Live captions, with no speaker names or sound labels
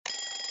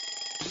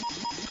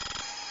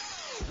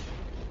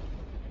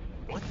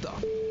What the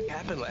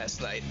happened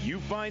last night? You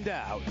find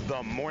out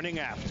the morning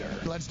after.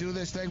 Let's do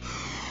this thing.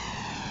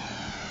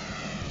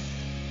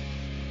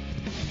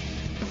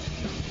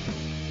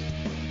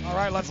 All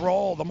right, let's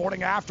roll. The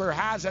morning after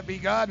has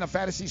begun. The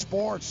Fantasy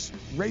Sports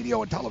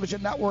Radio and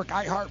Television Network,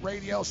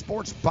 iHeartRadio,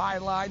 Sports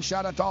Byline.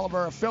 Shout out to all of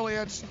our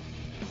affiliates,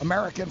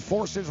 American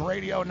Forces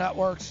Radio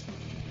Networks,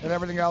 and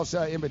everything else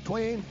in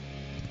between.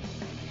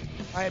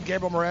 I am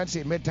Gabriel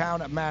Morency,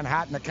 Midtown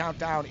Manhattan. The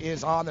countdown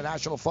is on. The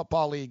National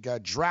Football League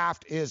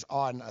draft is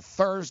on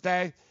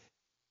Thursday.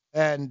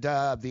 And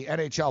the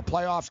NHL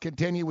playoffs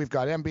continue. We've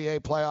got NBA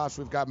playoffs.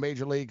 We've got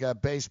Major League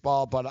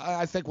Baseball. But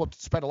I think we'll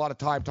spend a lot of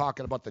time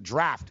talking about the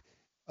draft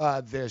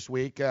this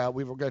week.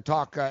 We were going to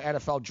talk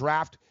NFL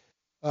draft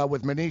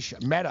with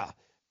Manish Mehta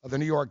of the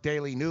New York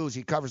Daily News.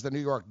 He covers the New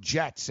York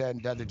Jets.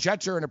 And the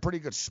Jets are in a pretty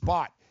good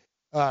spot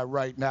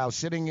right now,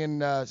 sitting in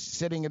the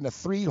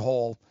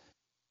 3-hole,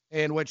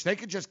 in which they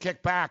could just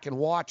kick back and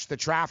watch the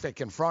traffic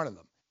in front of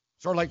them.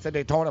 Sort of like the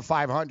Daytona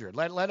 500.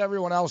 Let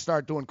everyone else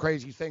start doing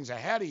crazy things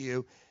ahead of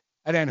you,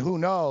 and then who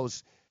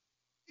knows?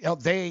 You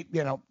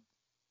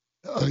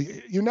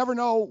never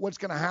know what's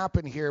going to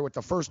happen here with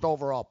the first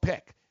overall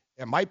pick.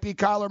 It might be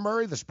Kyler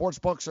Murray. The sports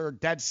books are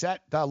dead set,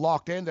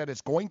 locked in that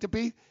it's going to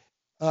be.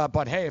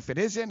 But hey, if it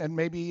isn't, and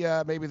maybe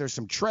there's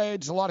some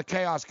trades, a lot of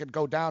chaos could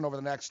go down over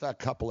the next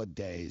couple of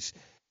days.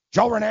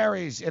 Joe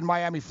Ranieri's in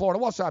Miami, Florida.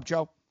 What's up,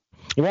 Joe?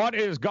 What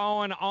is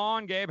going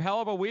on, Gabe?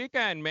 Hell of a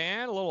weekend,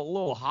 man. A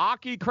little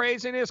hockey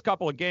craziness,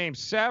 couple of game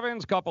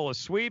sevens, couple of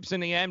sweeps in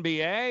the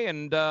NBA,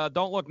 and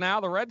don't look now,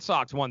 the Red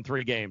Sox won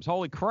 3 games.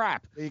 Holy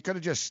crap. You could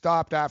have just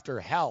stopped after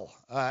hell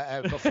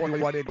before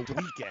we went into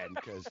the weekend,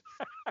 because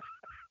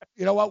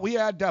you know what? We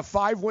had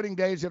 5 winning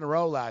days in a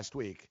row last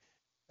week.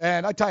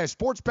 And I tell you,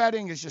 sports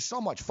betting is just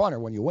so much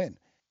funner when you win.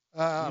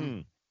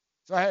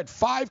 So I had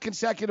 5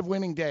 consecutive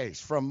winning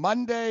days from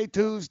Monday,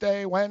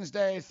 Tuesday,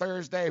 Wednesday,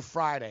 Thursday,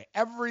 Friday.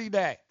 Every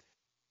day.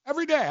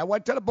 Every day I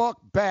went to the book,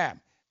 bam.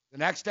 The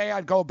next day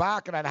I'd go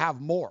back and I'd have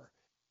more.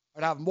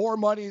 I'd have more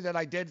money than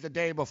I did the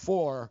day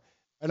before.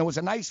 And it was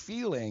a nice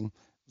feeling.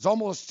 It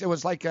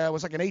was like an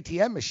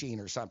ATM machine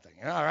or something.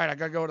 All right, I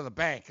got to go to the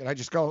bank. And I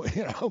just go,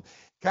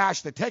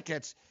 cash the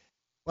tickets.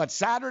 But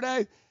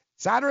Saturday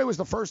was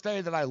the first day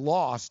that I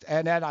lost.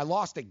 And then I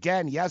lost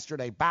again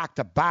yesterday, back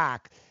to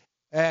back.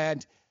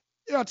 And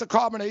it's a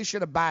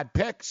combination of bad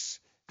picks,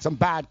 some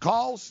bad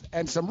calls,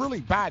 and some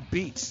really bad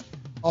beats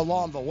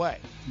along the way.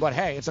 But,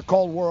 hey, it's a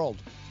cold world.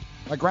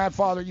 My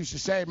grandfather used to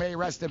say, may he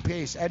rest in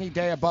peace, any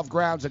day above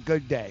ground's a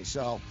good day.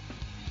 So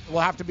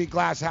we'll have to be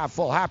glass half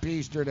full. Happy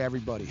Easter to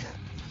everybody.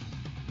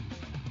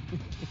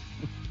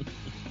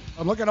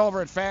 I'm looking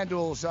over at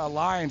FanDuel's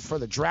lines for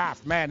the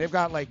draft. Man, they've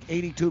got like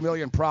 82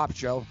 million props,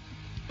 Joe.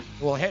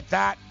 We'll hit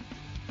that.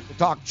 We'll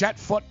talk Jet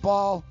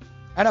football,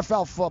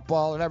 NFL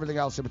football, and everything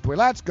else in between.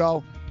 Let's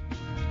go.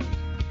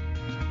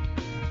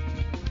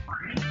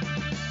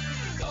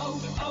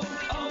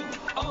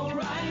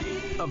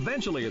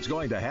 Eventually, it's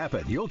going to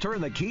happen. You'll turn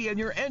the key and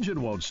your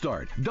engine won't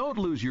start. Don't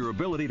lose your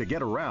ability to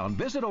get around.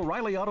 Visit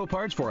O'Reilly Auto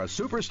Parts for a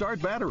Super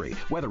Start battery.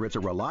 Whether it's a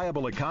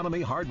reliable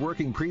economy,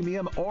 hard-working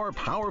premium, or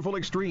powerful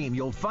extreme,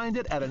 you'll find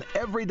it at an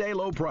everyday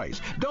low price.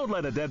 Don't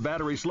let a dead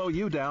battery slow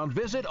you down.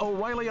 Visit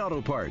O'Reilly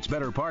Auto Parts.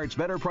 Better parts,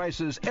 better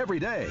prices every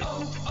day.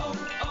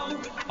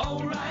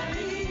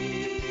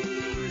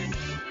 O'Reilly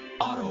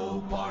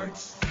Auto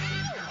Parts.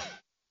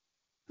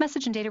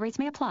 Message and data rates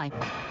may apply.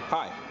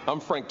 Hi,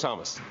 I'm Frank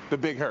Thomas, the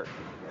Big Hurt.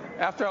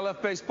 After I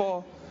left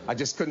baseball, I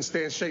just couldn't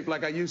stay in shape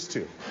like I used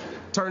to.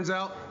 Turns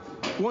out,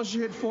 once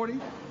you hit 40,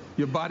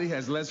 your body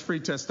has less free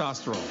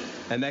testosterone,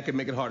 and that can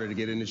make it harder to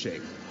get into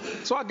shape.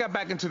 So I got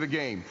back into the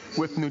game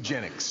with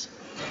Nugenics.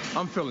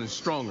 I'm feeling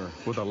stronger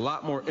with a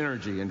lot more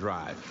energy and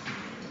drive.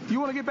 You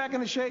want to get back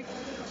into shape?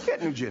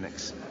 Get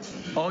Nugenics.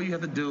 All you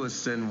have to do is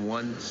send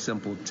one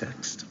simple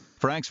text.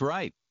 Frank's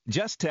right.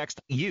 Just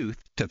text YOUTH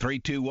to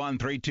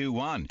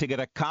 321321 to get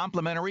a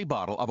complimentary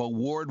bottle of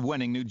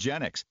award-winning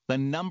Nugenics, the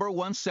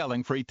 #1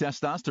 selling free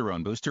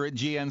testosterone booster at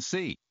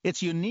GNC.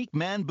 Its unique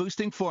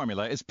man-boosting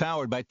formula is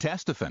powered by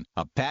Testofen,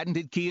 a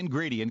patented key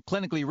ingredient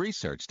clinically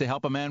researched to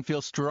help a man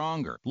feel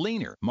stronger,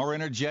 leaner, more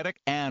energetic,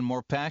 and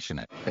more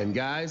passionate. And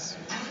guys,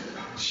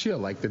 she'll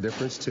like the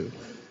difference too.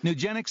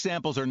 Nugenics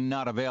samples are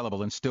not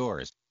available in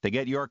stores. To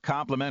get your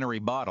complimentary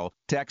bottle,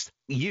 text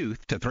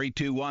YOUTH to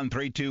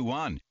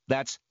 321321.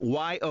 That's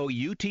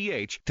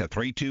YOUTH to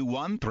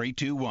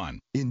 321321.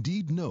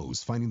 Indeed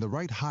knows finding the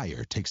right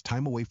hire takes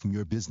time away from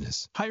your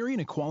business. Hiring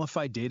a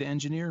qualified data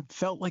engineer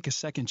felt like a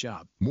second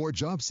job. More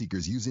job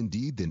seekers use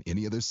Indeed than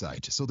any other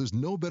site, so there's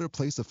no better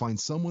place to find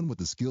someone with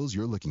the skills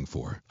you're looking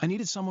for. I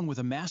needed someone with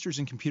a master's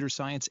in computer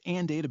science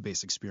and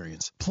database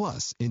experience.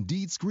 Plus,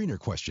 Indeed screener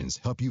questions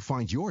help you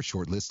find your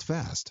shortlist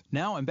fast.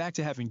 Now I'm back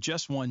to having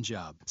just one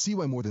job. See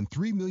why more than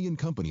 3 million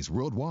companies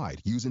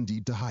worldwide use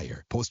Indeed to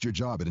hire. Post your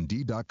job at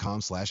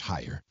Indeed.com/hire.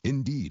 Indeed.com/hire.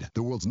 Indeed,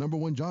 the world's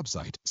 #1 job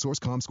site. Source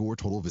ComScore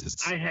total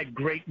visits. I had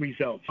great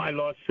results. I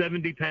lost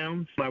 70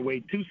 pounds. I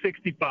weighed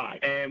 265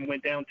 and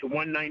went down to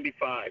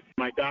 195.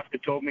 My doctor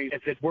told me,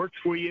 if it works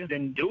for you,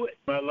 then do it.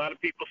 A lot of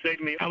people say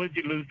to me, how did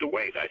you lose the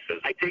weight? I said,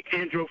 I take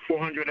Andro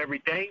 400 every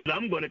day.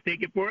 I'm going to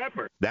take it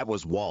forever. That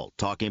was Walt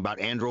talking about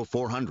Andro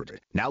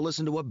 400. Now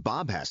listen to what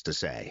Bob has to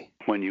say.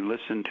 When you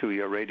listen to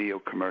your radio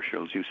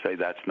commercials, you say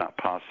that's not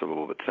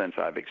possible, but since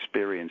I've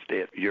experienced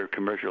it, your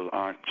commercials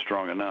aren't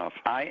strong enough.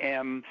 I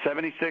am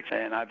 76,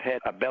 and I've had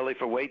a belly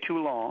for way too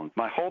long.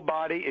 My whole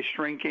body is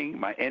shrinking.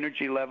 My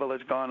energy level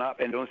has gone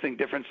up, and the only thing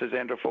difference is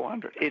Andro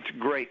 400. It's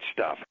great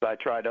stuff. I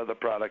tried other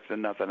products,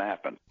 and nothing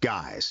happened.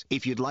 Guys,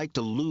 if you'd like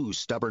to lose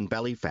stubborn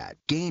belly fat,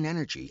 gain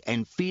energy,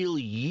 and feel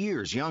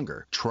years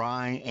younger,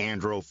 try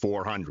Andro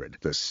 400,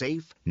 the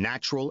safe,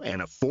 natural,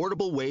 and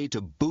affordable way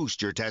to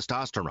boost your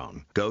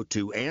testosterone. Go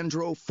to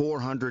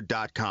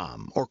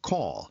andro400.com or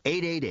call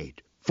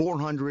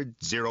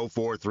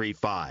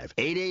 888-400-0435.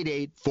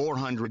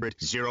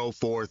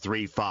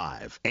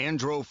 888-400-0435.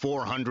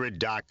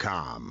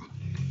 andro400.com.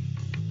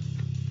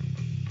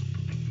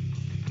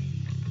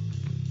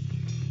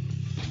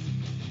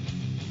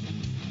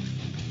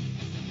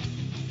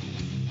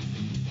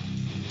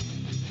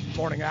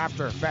 Morning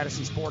After,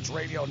 Fantasy Sports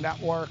Radio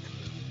Network.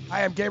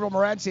 I am Gabriel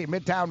Morency,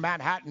 Midtown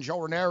Manhattan. Joe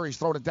Ranieri's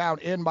throwing it down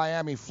in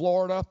Miami,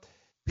 Florida.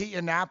 Pete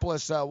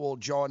Annapolis will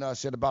join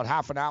us in about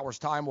half an hour's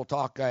time. We'll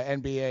talk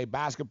NBA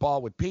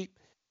basketball with Pete,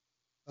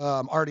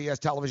 RDS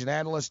television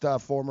analyst,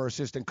 former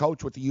assistant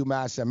coach with the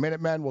UMass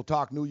Minutemen. We'll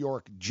talk New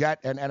York Jet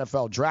and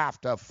NFL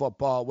draft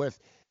football with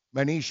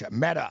Manish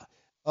Mehta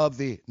of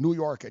the New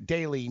York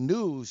Daily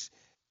News.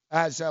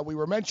 As we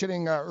were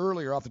mentioning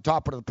earlier off the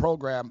top of the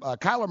program,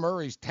 Kyler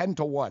Murray's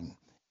 10-1.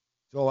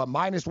 So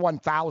minus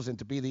 1,000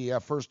 to be the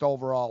first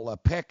overall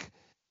pick.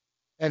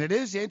 And it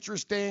is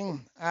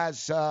interesting,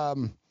 as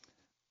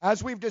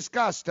we've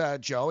discussed,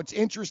 Joe, it's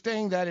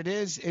interesting that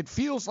it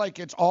feels like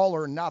it's all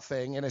or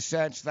nothing in a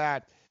sense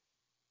that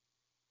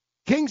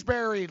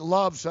Kingsbury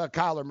loves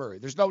Kyler Murray.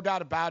 There's no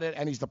doubt about it,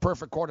 and he's the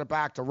perfect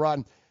quarterback to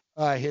run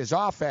his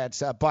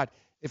offense. But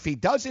if he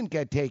doesn't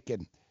get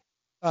taken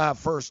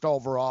first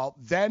overall,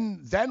 then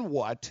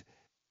what?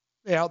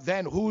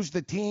 Then who's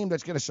the team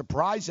that's going to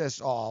surprise us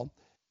all?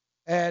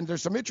 And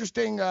there's some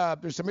interesting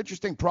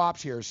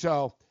props here.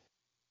 So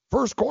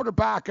first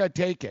quarterback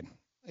taken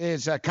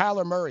is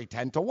Kyler Murray,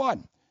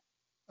 10-1.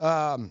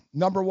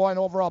 Number 1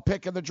 overall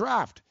pick in the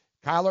draft,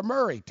 Kyler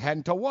Murray,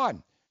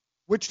 10-1.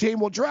 Which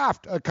team will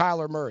draft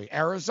Kyler Murray?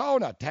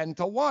 Arizona,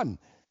 10-1.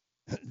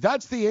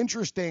 That's the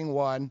interesting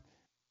one,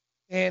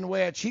 in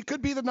which he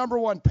could be the number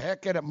 1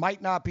 pick, and it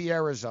might not be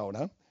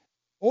Arizona.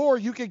 Or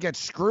you could get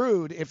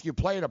screwed if you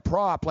played a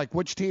prop, like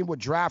which team would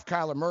draft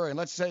Kyler Murray. And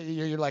let's say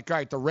you're like, all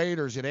right, the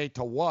Raiders at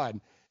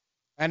 8-1,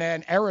 and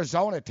then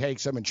Arizona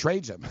takes him and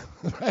trades him,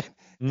 right?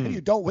 And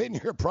you don't win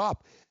your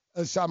prop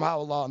somehow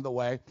along the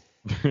way.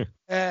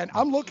 And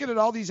I'm looking at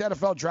all these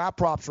NFL draft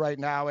props right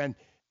now, and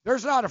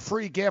there's not a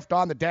free gift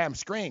on the damn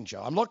screen,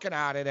 Joe. I'm looking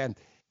at it, and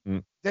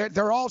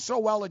they're all so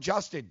well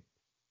adjusted.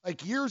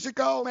 Like years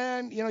ago,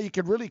 man, you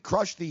could really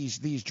crush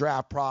these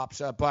draft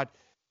props, but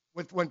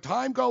when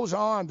time goes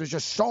on, there's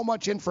just so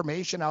much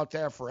information out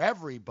there for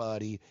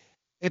everybody.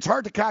 It's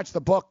hard to catch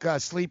the book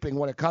sleeping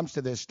when it comes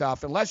to this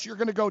stuff, unless you're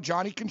going to go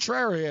Johnny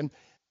Contrarian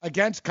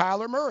against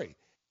Kyler Murray.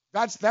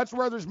 That's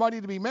where there's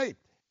money to be made.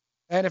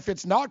 And if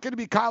it's not going to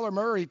be Kyler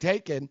Murray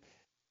taken,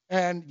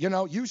 and,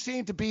 you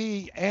seem to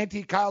be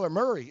anti-Kyler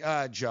Murray,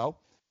 Joe,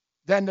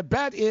 then the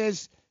bet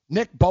is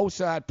Nick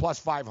Bosa at plus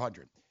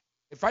 500.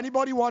 If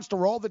anybody wants to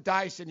roll the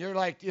dice and you're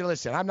like,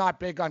 listen, I'm not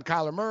big on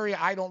Kyler Murray.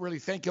 I don't really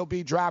think he'll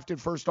be drafted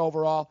first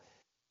overall.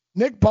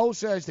 Nick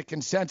Bosa is the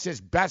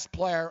consensus best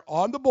player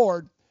on the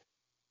board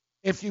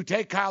if you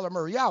take Kyler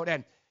Murray out.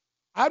 And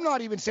I'm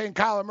not even saying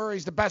Kyler Murray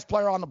is the best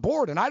player on the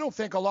board, and I don't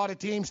think a lot of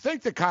teams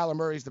think that Kyler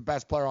Murray is the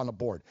best player on the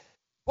board.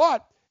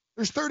 But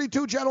there's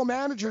 32 general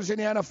managers in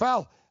the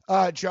NFL,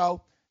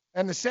 Joe,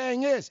 and the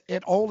saying is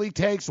it only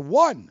takes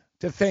one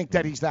to think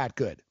that he's that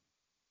good.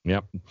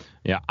 Yep.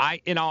 Yeah.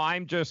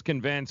 I'm just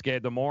convinced,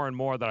 Gabe, the more and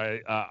more that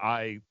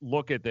I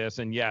look at this,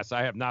 and yes,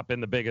 I have not been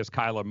the biggest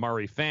Kyler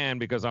Murray fan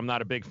because I'm not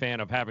a big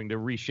fan of having to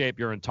reshape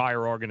your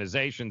entire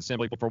organization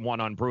simply for one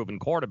unproven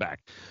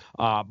quarterback.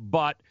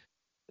 But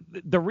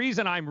the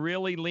reason I'm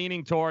really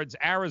leaning towards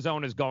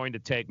Arizona is going to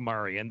take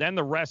Murray, and then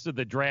the rest of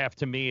the draft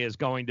to me is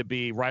going to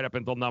be right up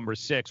until number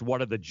 6. What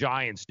do the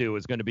Giants do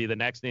is going to be the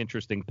next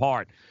interesting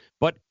part.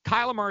 But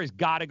Kyler Murray's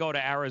got to go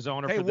to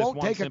Arizona for this one simple reason. They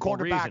won't take a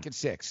quarterback at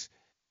 6.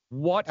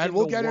 And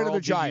we'll get into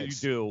the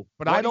Giants.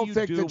 But I don't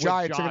think the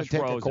Giants are going to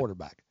take a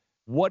quarterback.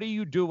 What do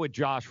you do with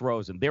Josh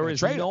Rosen? There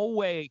is no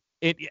way.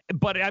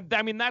 But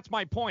I mean, that's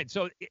my point.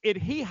 So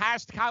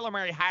Kyler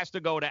Murray has to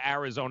go to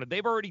Arizona.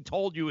 They've already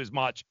told you as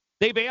much.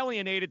 They've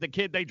alienated the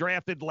kid they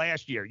drafted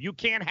last year. You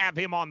can't have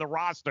him on the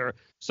roster.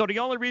 So the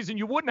only reason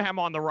you wouldn't have him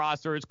on the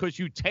roster is because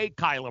you take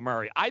Kyler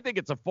Murray. I think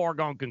it's a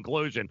foregone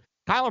conclusion.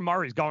 Kyler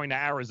Murray's going to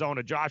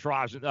Arizona. Josh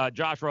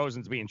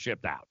Rosen's being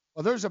shipped out.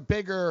 Well, there's a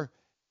bigger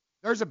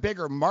there's a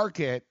bigger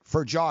market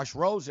for Josh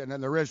Rosen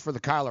than there is for the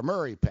Kyler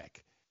Murray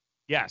pick.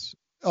 Yes.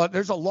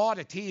 There's a lot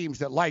of teams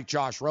that like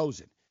Josh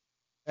Rosen.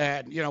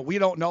 And, we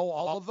don't know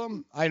all of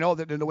them. I know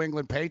that the New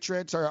England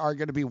Patriots are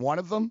going to be one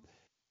of them.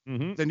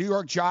 Mm-hmm. The New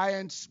York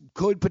Giants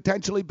could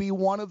potentially be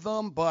one of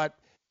them, but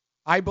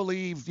I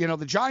believe,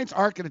 the Giants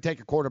aren't going to take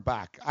a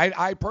quarterback.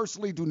 I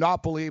personally do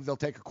not believe they'll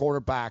take a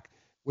quarterback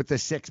with the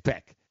 6th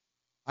pick.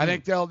 I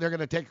think they're going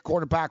to take a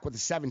quarterback with the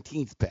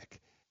 17th pick.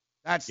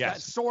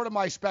 That's sort of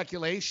my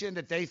speculation,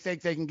 that they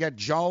think they can get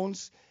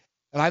Jones.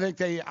 And I think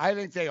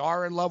they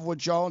are in love with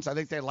Jones. I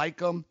think they like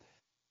him.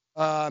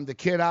 The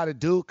kid out of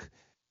Duke.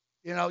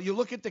 You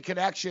look at the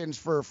connections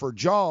for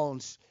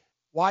Jones,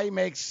 why he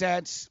makes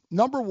sense.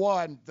 Number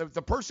one,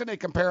 the person they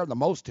compare him the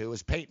most to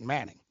is Peyton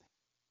Manning.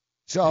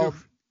 So,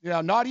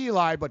 not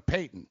Eli, but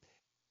Peyton.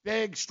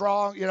 Big,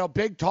 strong,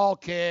 big, tall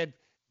kid,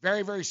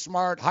 very, very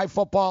smart, high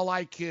football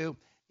IQ.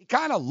 He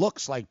kind of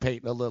looks like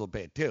Peyton a little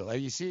bit, too.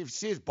 Like you see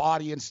his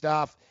body and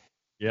stuff.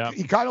 Yeah.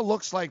 He kind of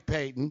looks like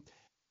Peyton.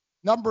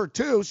 Number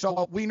two,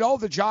 so we know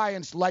the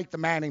Giants like the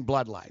Manning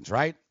bloodlines,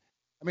 right?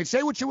 I mean,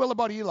 say what you will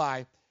about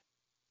Eli.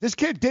 This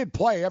kid did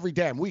play every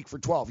damn week for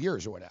 12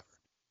 years or whatever.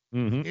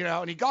 Mm-hmm.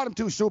 And he got him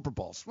 2 Super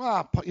Bowls.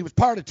 Well, he was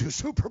part of 2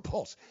 Super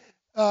Bowls.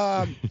 He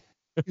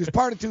was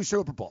part of 2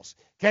 Super Bowls.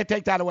 Can't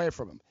take that away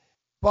from him.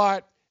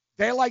 But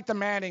they like the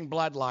Manning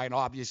bloodline,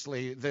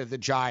 obviously, the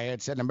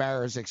Giants and the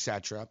Maras,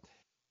 etc.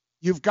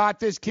 You've got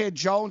this kid,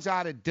 Jones,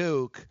 out of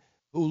Duke,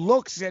 who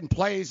looks and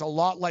plays a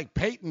lot like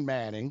Peyton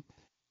Manning.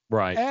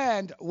 Right.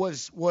 And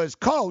was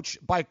coached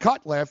by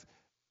Cutcliffe,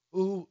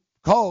 who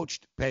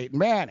coached Peyton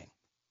Manning.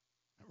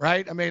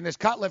 Right? I mean, this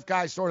Cutcliffe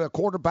guy's sort of a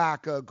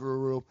quarterback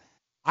guru.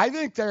 I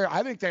think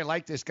they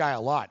like this guy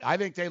a lot. I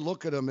think they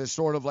look at him as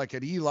sort of like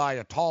an Eli,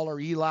 a taller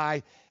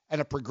Eli,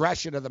 and a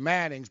progression of the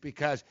Mannings,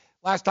 because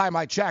last time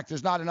I checked,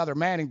 there's not another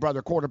Manning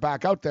brother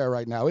quarterback out there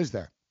right now, is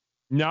there?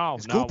 No.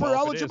 Is Cooper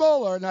eligible,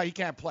 or no, he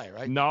can't play,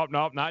 right? No,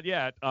 not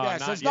yet.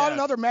 So it's not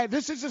another man.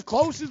 This is as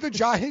close as the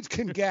Giants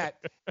can get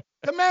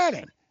to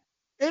Manning.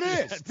 It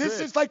is.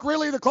 This is like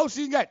really the closest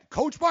you can get.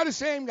 Coached by the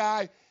same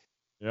guy.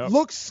 Yep.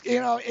 Looks,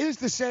 is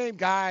the same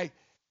guy.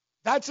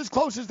 That's as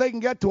close as they can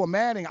get to a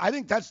Manning. I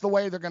think that's the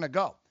way they're going to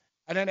go.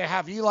 And then they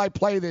have Eli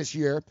play this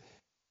year.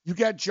 You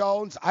get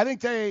Jones. I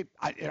think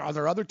are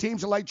there other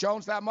teams that like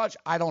Jones that much?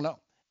 I don't know.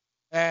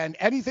 And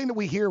anything that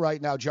we hear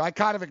right now, Joe, I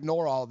kind of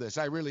ignore all of this.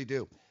 I really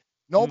do.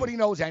 Nobody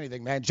knows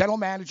anything, man. General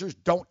managers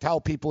don't tell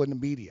people in the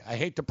media. I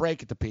hate to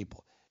break it to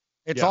people.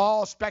 It's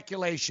all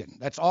speculation.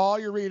 That's all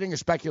you're reading is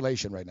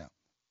speculation right now.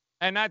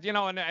 And that,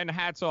 and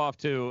hats off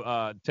to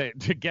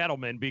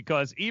Gettleman,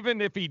 because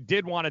even if he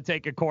did want to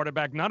take a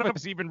quarterback, none of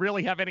us even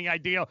really have any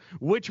idea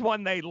which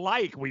one they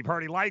like. We've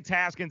heard he likes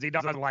Haskins. He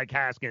doesn't like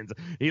Haskins.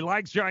 He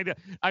likes trying to.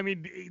 I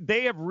mean,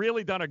 they have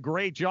really done a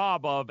great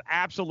job of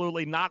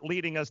absolutely not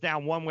leading us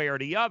down one way or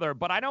the other.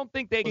 But I don't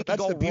think they can go wrong.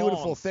 That's the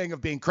beautiful thing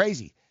of being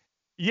crazy.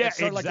 Yeah, it's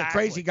sort of like a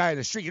crazy guy in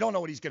the street. You don't know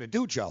what he's going to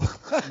do, Joe.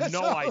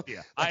 No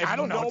idea. I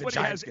don't know what the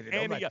Giants going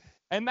to do.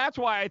 And that's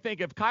why I think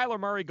if Kyler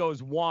Murray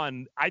goes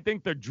 1, I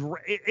think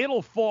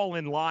it'll fall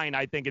in line,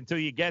 I think, until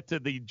you get to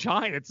the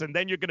Giants. And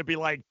then you're going to be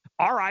like,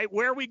 all right,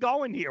 where are we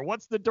going here?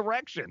 What's the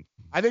direction?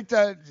 I think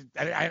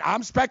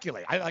I'm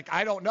speculating.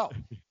 I don't know.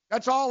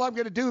 That's all I'm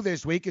going to do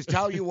this week is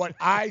tell you what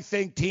I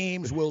think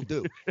teams will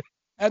do.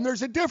 And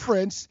there's a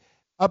difference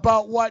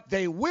about what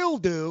they will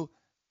do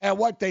and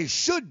what they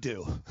should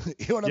do.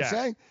 You know what I'm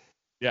saying?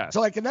 Yeah.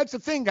 So, and that's the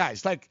thing,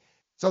 guys.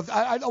 So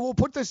I will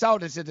put this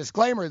out as a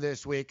disclaimer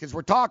this week, because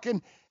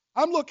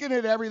I'm looking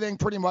at everything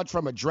pretty much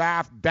from a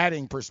draft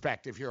betting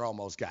perspective here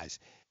almost, guys.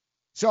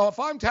 So if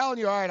I'm telling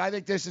you, all right, I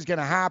think this is going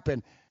to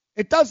happen,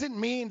 it doesn't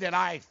mean that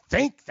I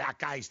think that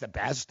guy's the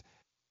best.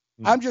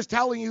 I'm just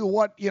telling you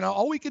what,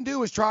 all we can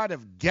do is try to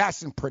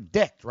guess and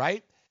predict,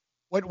 right?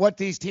 What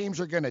these teams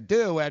are going to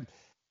do. And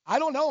I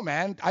don't know,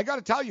 man. I got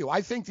to tell you,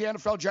 I think the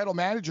NFL general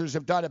managers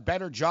have done a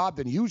better job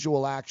than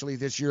usual, actually,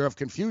 this year of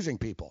confusing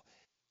people.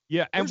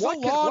 Yeah, and there's a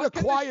lot of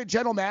quiet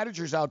general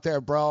managers out there,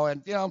 bro,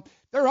 and,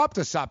 they're up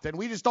to something.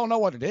 We just don't know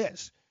what it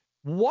is.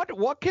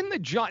 What can the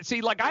Giants –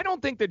 see, I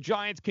don't think the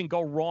Giants can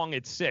go wrong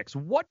at 6.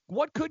 What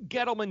could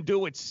Gettleman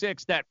do at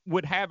 6 that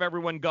would have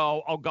everyone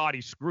go, oh, God,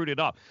 he screwed it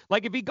up?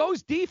 If he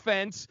goes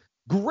defense –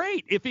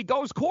 great. If he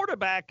goes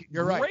quarterback,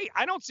 you're great. Right.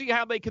 I don't see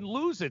how they can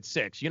lose at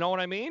 6. You know what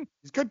I mean?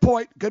 Good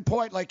point.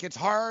 It's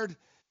hard.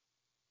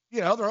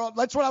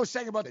 That's what I was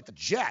saying about the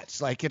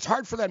Jets. It's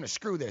hard for them to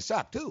screw this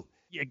up, too.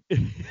 Yeah.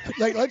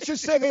 Let's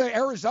just say that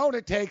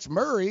Arizona takes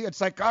Murray.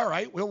 It's all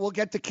right, we'll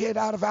get the kid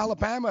out of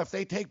Alabama if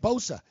they take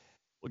Bosa.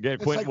 We'll get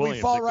Quinn Williams,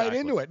 we fall right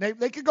into it.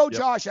 They could go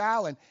Josh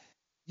Allen.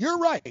 You're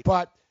right,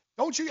 but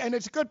don't you – and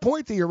it's a good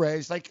point that you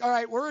raised. All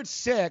right, we're at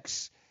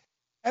 6.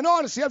 And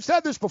honestly, I've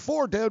said this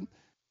before, dude.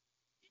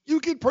 You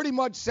could pretty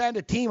much send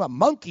a team of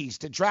monkeys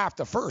to draft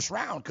the first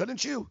round,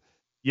 couldn't you?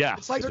 Yeah,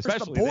 it's like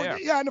especially the board, there.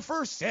 Yeah, in the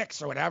first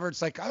 6 or whatever.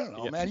 It's I don't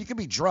know, man. You could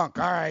be drunk.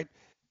 All right.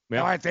 Yeah.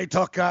 All right, they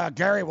took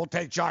Gary. We'll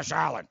take Josh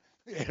Allen.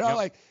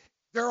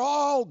 They're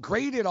all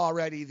graded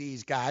already,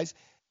 these guys.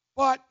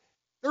 But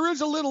there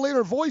is a little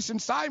inner voice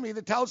inside me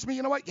that tells me,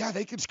 you know what? Yeah,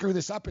 they can screw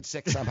this up at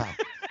 6 somehow.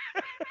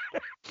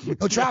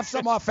 They'll draft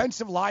some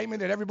offensive lineman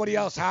that everybody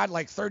else had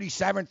like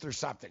 37th or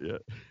something.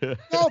 Yeah.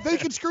 No, they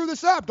can screw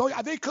this up.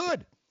 They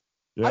could.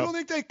 Yep. I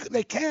don't think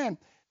they can.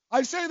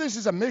 I say this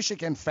as a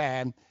Michigan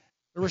fan.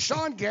 The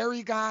Rashawn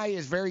Gary guy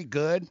is very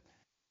good.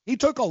 He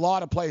took a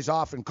lot of plays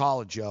off in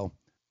college, Joe.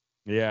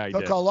 Yeah, he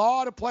took did. a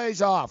lot of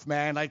plays off,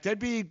 man. Like there'd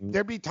be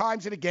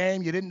times in a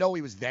game you didn't know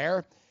he was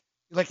there.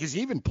 Like, is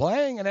he even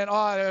playing? And then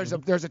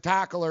there's a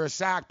tackle or a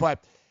sack,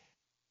 but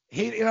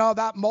he,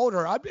 that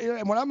motor.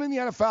 When I'm in the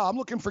NFL, I'm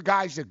looking for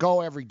guys that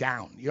go every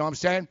down. You know what I'm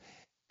saying?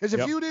 Because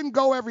if you didn't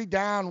go every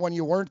down when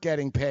you weren't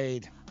getting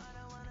paid,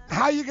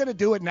 how are you going to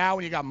do it now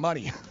when you got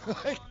money?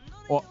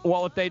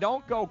 Well, if they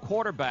don't go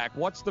quarterback,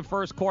 what's the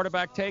first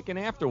quarterback taken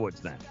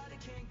afterwards then?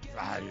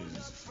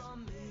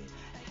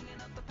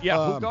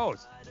 Who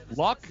goes?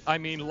 Luck?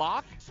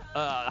 Locke?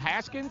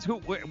 Haskins?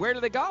 Where do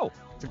they go?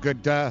 It's a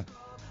good.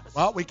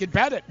 Well, we could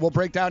bet it. We'll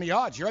break down the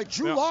odds. You're right.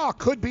 Drew Lock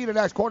could be the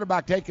next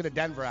quarterback taken to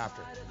Denver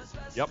after.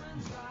 Yep.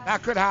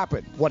 That could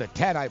happen. What, a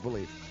 10, I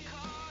believe.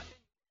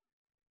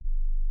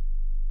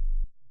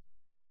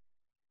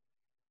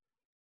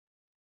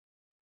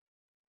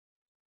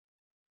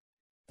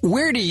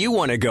 Where do you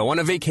want to go on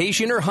a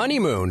vacation or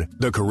honeymoon?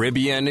 The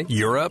Caribbean,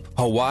 Europe,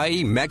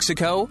 Hawaii,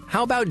 Mexico?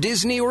 How about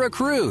Disney or a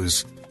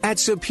cruise? At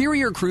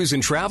Superior Cruise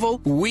and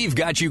Travel, we've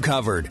got you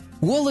covered.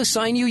 We'll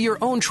assign you your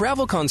own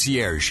travel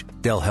concierge.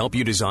 They'll help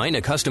you design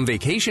a custom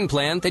vacation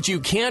plan that you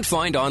can't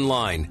find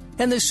online.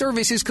 And the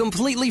service is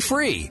completely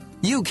free.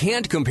 You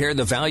can't compare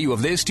the value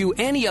of this to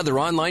any other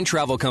online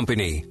travel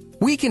company.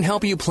 We can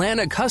help you plan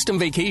a custom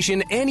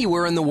vacation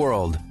anywhere in the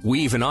world. We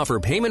even offer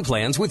payment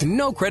plans with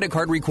no credit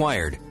card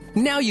required.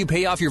 Now you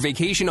pay off your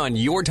vacation on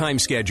your time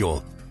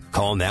schedule.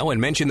 Call now and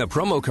mention the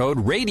promo code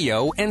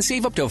RADIO and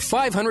save up to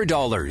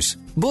 $500.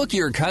 Book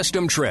your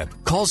custom trip.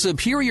 Call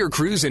Superior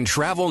Cruise and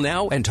Travel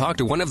now and talk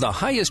to one of the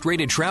highest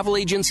rated travel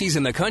agencies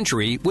in the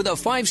country with a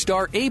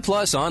 5-star A+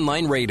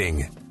 online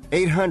rating.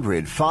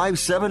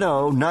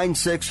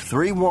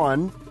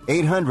 800-570-9631.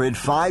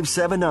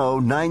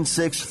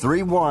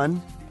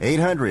 800-570-9631.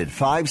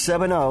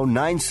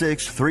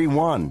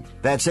 800-570-9631.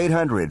 That's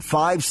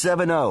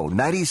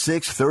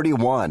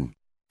 800-570-9631.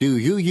 Do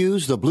you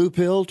use the Blue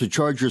Pill to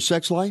charge your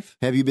sex life?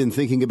 Have you been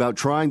thinking about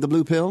trying the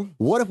Blue Pill?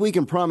 What if we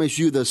can promise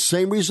you the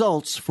same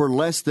results for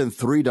less than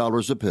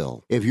 $3 a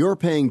pill? If you're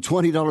paying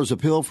 $20 a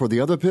pill for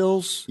the other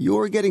pills,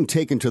 you're getting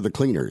taken to the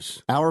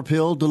cleaners. Our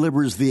pill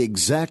delivers the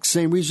exact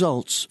same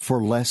results for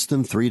less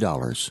than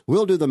 $3.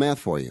 We'll do the math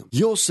for you.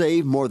 You'll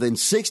save more than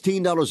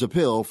 $16 a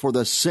pill for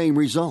the same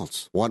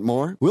results. Want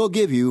more? We'll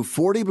give you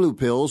 40 blue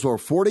pills or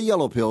 40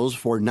 yellow pills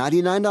for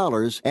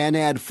 $99 and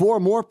add 4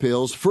 more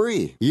pills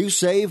free. You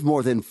save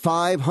more than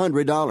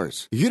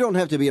 $500. You don't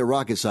have to be a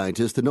rocket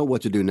scientist to know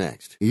what to do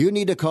next. You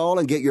need to call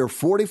and get your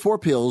 44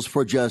 pills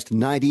for just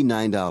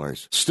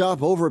 $99.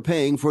 Stop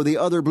overpaying for the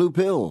other blue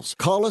pills.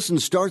 Call us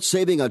and start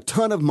saving a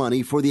ton of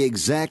money for the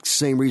exact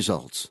same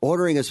results.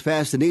 Ordering is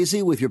fast and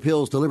easy with your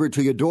pills delivered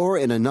to your door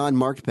in a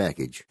non-marked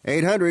package.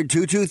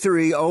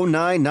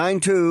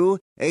 800-223-0992.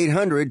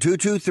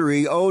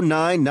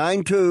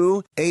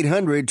 800-223-0992.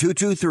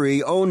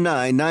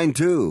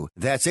 800-223-0992.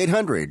 That's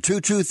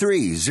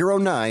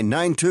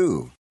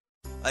 800-223-0992.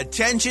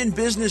 Attention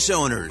business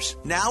owners.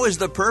 Now is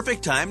the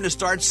perfect time to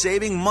start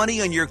saving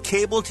money on your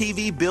cable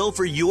TV bill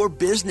for your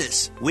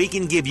business. We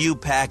can give you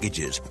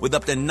packages with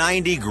up to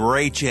 90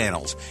 great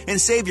channels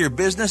and save your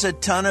business a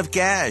ton of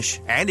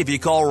cash. And if you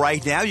call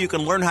right now, you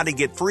can learn how to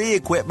get free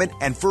equipment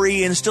and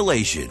free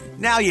installation.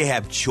 Now you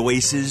have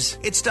choices.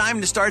 It's time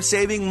to start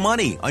saving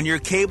money on your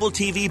cable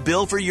TV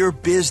bill for your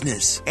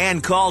business.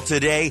 And call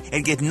today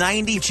and get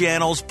 90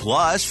 channels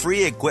plus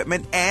free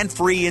equipment and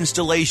free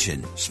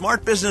installation.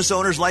 Smart business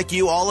owners like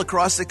you all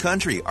across the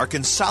country are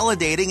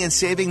consolidating and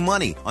saving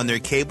money on their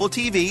cable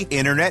TV,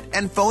 internet,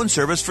 and phone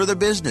service for the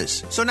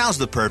business. So now's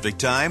the perfect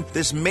time.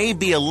 This may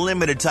be a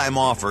limited time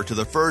offer to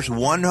the first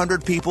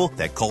 100 people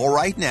that call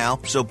right now.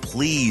 So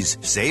please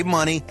save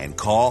money and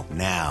call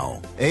now.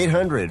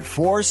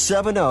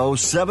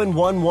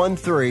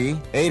 800-470-7113.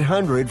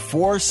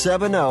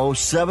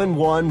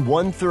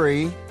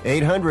 800-470-7113.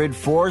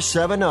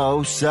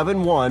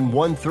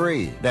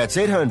 800-470-7113. That's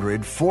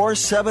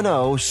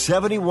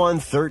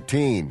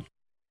 800-470-7113.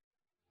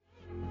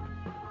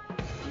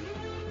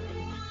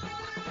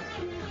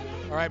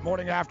 All right,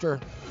 morning after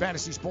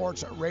Fantasy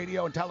Sports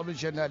Radio and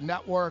Television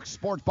Network,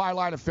 Sports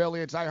Byline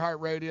affiliates,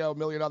 iHeartRadio, a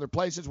million other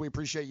places. We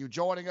appreciate you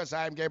joining us.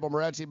 I am Gable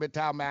Morency,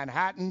 Midtown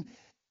Manhattan,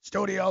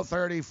 Studio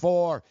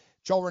 34.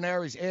 Joe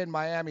Ranieri's in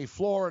Miami,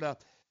 Florida.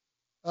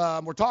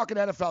 We're talking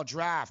NFL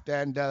draft,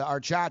 and our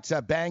chat's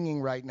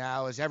banging right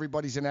now as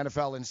everybody's an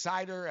NFL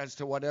insider as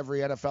to what every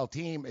NFL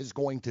team is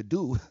going to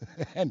do.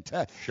 And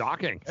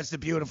shocking. That's the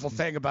beautiful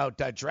thing about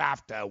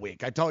draft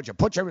week. I told you,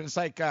 it's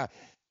like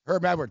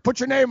Herb Edwards, put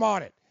your name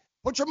on it.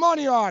 Put your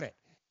money on it.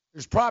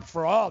 There's props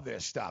for all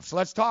this stuff. So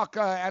let's talk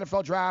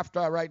NFL draft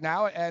right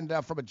now. And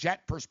from a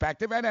Jet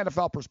perspective and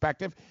NFL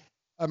perspective,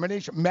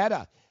 Manish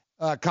Mehta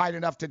kind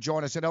enough to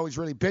join us. I know he's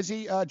really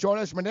busy. Join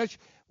us, Manish.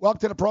 Welcome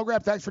to the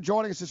program. Thanks for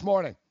joining us this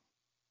morning.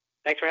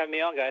 Thanks for having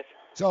me on, guys.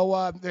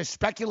 So the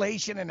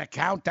speculation and the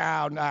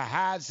countdown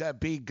has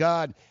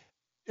begun.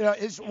 You know,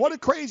 what a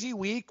crazy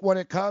week when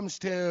it comes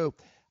to,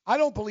 I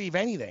don't believe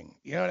anything.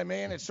 You know what I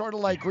mean? It's sort of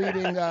like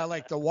reading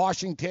like the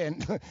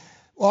Washington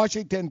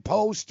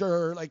Post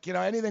or like, you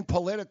know, anything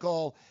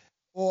political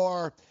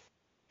or,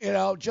 you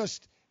know,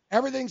 just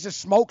everything's a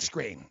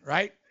smokescreen,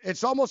 right?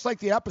 It's almost like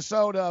the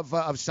episode of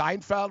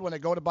Seinfeld when they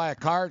go to buy a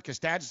car because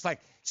Dad's just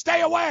like,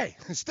 stay away,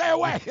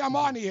 I'm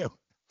on to you.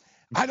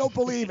 I don't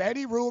believe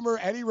any rumor,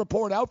 any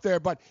report out there,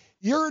 but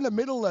you're in the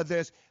middle of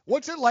this.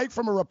 What's it like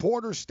from a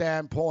reporter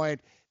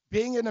standpoint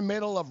being in the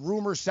middle of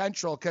rumor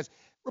central? Because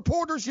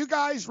reporters, you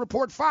guys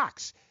report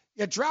facts.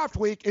 At draft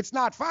week, it's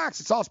not facts.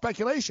 It's all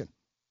speculation.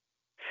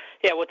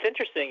 Yeah, what's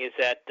interesting is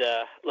that,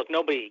 look,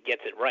 nobody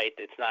gets it right.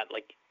 It's not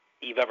like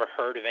you've ever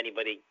heard of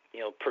anybody, you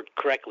know,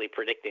 correctly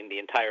predicting the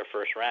entire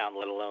first round,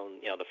 let alone,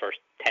 you know, the first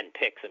 10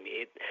 picks. I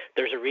mean,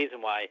 there's a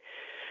reason why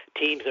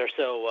teams are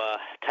so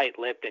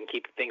tight-lipped and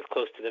keep things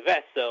close to the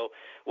vest. So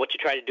what you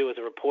try to do as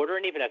a reporter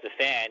and even as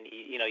a fan,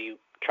 you know, you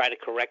try to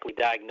correctly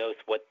diagnose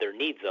what their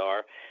needs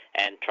are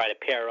and try to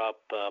pair up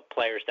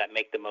players that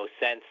make the most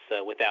sense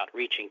without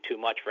reaching too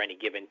much for any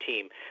given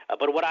team.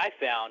 But what I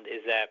found is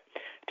that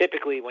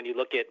typically when you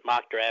look at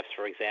mock drafts,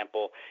 for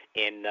example,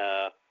 in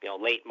you know,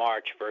 late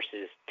March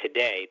versus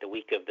today, the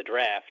week of the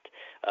draft,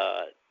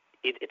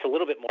 it's a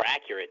little bit more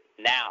accurate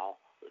now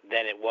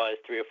than it was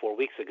 3 or 4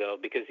 weeks ago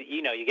because,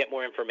 you know, you get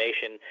more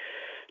information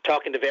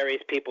talking to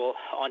various people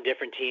on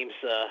different teams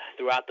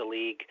throughout the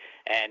league.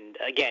 And,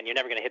 again, you're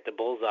never going to hit the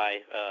bullseye,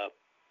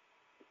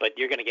 but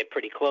you're going to get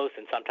pretty close,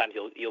 and sometimes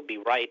you'll be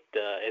right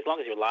as long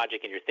as your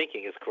logic and your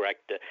thinking is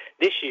correct.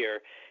 This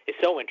year is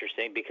so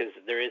interesting because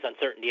there is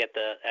uncertainty at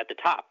the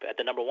top, at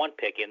the number one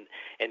pick,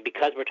 and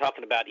because we're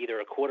talking about either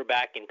a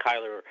quarterback in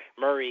Kyler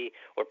Murray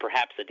or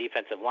perhaps a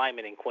defensive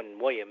lineman in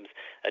Quentin Williams,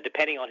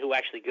 depending on who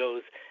actually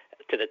goes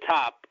to the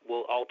top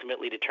will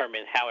ultimately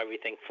determine how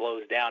everything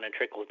flows down and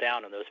trickles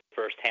down in those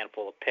first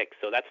handful of picks.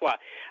 So that's why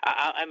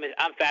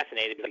I'm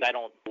fascinated because I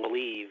don't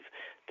believe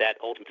that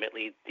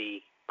ultimately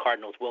the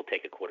Cardinals will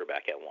take a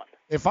quarterback at 1.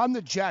 If I'm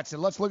the Jets,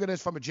 and let's look at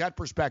this from a Jet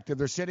perspective,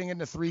 they're sitting in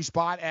the 3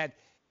 spot, and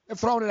they're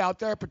throwing it out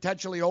there,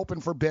 potentially open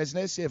for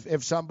business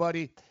if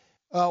somebody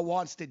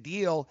wants to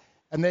deal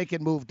and they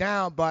can move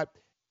down. But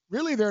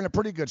really, they're in a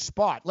pretty good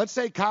spot. Let's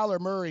say Kyler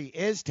Murray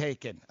is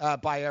taken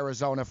by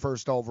Arizona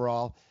first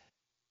overall.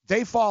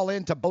 They fall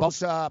into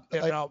Bosa, you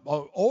know,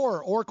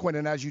 or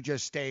Quentin, as you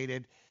just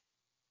stated.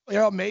 You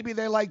know, maybe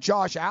they like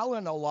Josh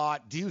Allen a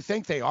lot. Do you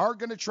think they are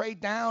going to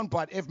trade down?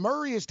 But if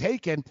Murray is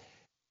taken,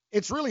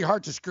 it's really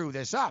hard to screw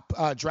this up,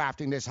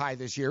 drafting this high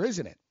this year,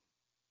 isn't it?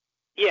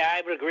 Yeah,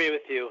 I would agree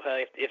with you.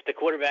 If the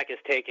quarterback is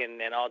taken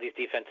and all these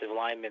defensive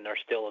linemen are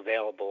still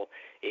available,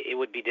 it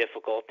would be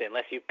difficult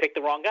unless you pick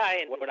the wrong guy,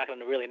 and we're not going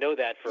to really know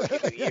that for a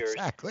few years.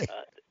 Exactly.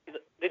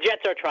 The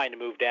Jets are trying to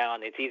move down.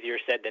 It's easier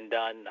said than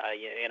done.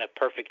 In a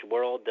perfect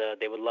world,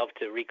 they would love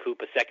to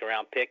recoup a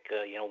second-round pick.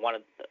 You know,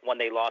 one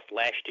they lost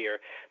last year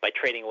by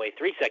trading away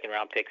 3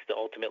 second-round picks to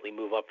ultimately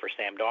move up for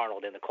Sam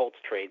Darnold in the Colts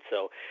trade.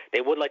 So they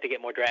would like to get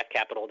more draft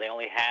capital. They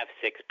only have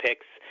 6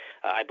 picks.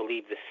 I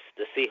believe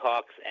the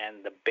Seahawks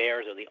and the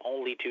Bears are the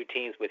only 2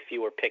 teams with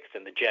fewer picks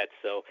than the Jets.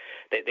 So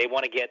they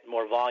want to get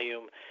more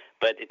volume.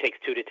 But it takes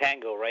 2 to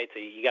tango, right? So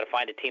you got to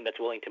find a team that's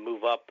willing to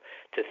move up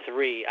to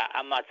 3.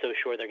 I'm not so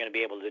sure they're going to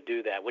be able to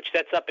do that, which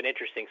sets up an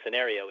interesting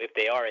scenario if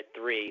they are at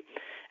 3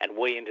 and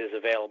Williams is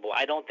available.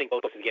 I don't think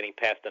Bosa is getting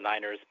past the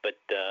Niners, but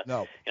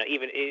no. You know,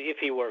 even if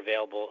he were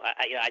available,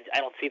 I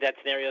don't see that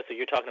scenario. So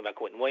you're talking about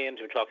Quentin Williams.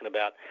 We're talking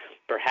about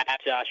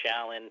perhaps Josh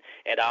Allen,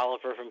 Ed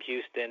Oliver from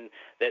Houston.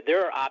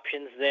 There are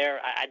options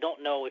there. I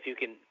don't know if you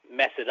can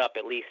mess it up,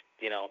 at least,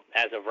 you know,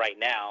 as of right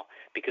now,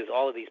 because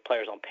all of these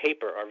players on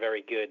paper are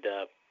very good.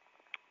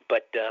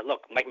 But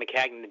look, Mike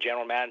Maccagnan, the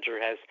general manager,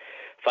 has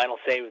final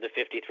say with the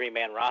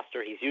 53-man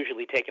roster. He's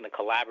usually taken a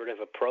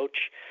collaborative approach.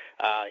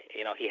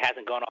 You know, he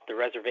hasn't gone off the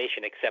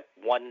reservation except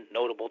one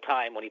notable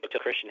time when he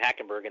took Christian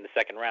Hackenberg in the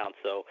second round.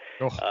 So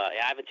I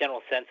have a general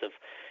sense of,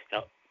 you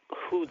know,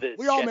 who the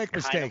we all Jets make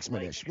mistakes,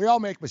 Manish. We all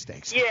make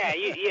mistakes. Yeah.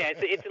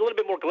 It's a little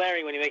bit more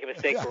glaring when you make a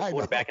mistake for a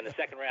quarterback in the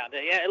second round.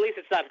 Yeah, at least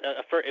it's not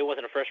it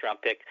wasn't a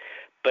first-round pick.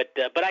 But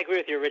I agree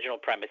with your original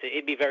premise.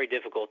 It'd be very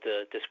difficult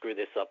to screw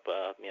this up,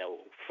 you know,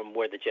 from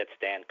where the Jets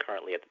stand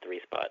currently at the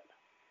 3 spot.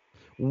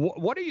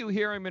 What are you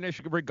hearing, Manish,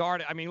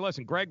 regarding, I mean,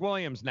 listen, Greg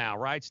Williams now,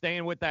 right,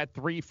 staying with that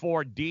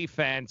 3-4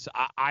 defense.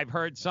 I've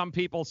heard some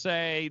people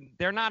say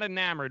they're not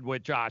enamored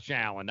with Josh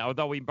Allen,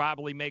 although he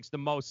probably makes the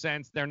most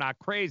sense. They're not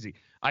crazy.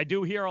 I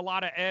do hear a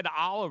lot of Ed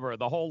Oliver.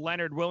 The whole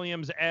Leonard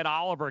Williams-Ed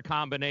Oliver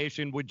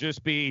combination would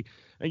just be,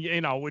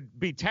 you know, would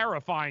be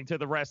terrifying to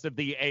the rest of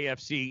the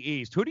AFC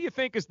East. Who do you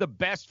think is the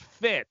best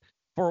fit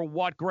for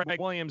what Greg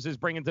Williams is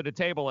bringing to the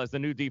table as the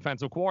new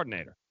defensive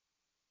coordinator?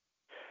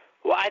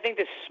 Well, I think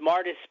the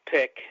smartest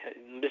pick,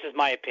 this is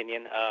my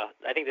opinion,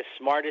 I think the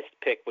smartest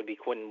pick would be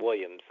Quentin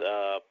Williams.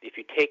 If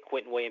you take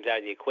Quentin Williams out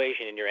of the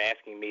equation and you're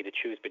asking me to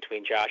choose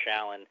between Josh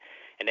Allen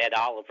and Ed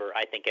Oliver.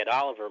 I think Ed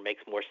Oliver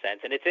makes more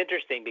sense. And it's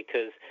interesting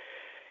because,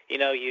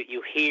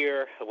 you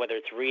hear, whether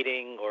it's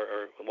reading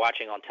or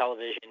watching on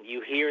television,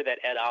 you hear that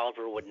Ed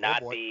Oliver would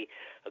not be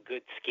a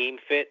good scheme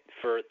fit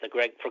for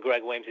Greg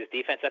Williams'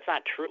 defense. That's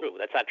not true.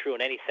 That's not true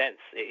in any sense.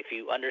 If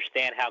you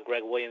understand how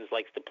Greg Williams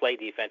likes to play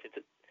defense,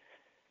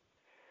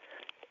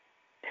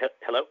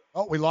 Hello?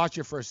 Oh, we lost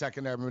you for a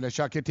second there, Munish.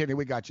 I'll continue.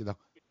 We got you, though.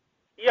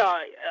 Yeah,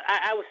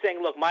 I was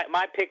saying, look,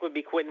 my pick would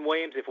be Quentin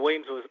Williams if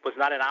Williams was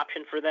not an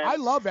option for them. I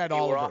love Ed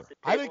Oliver.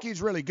 I think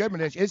he's really good,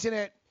 Munish. Isn't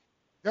it?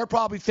 They're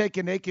probably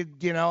thinking they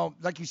could,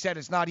 like you said,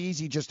 it's not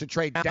easy just to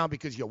trade down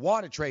because you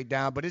want to trade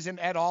down. But isn't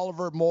Ed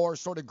Oliver more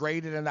sort of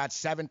graded in that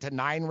 7 to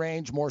 9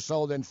 range more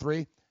so than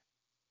 3?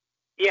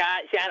 Yeah,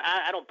 see,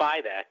 I don't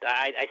buy that.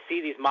 I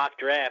see these mock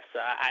drafts.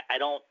 I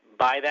don't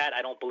buy that.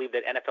 I don't believe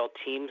that NFL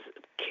teams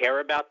care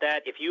about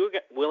that. If you're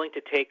willing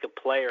to take a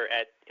player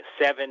at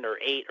 7 or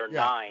 8 or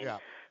 9,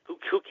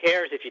 who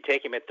cares if you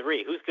take him at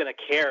 3? Who's going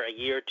to care a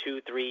year,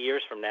 2, 3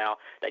 years from now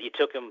that you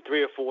took him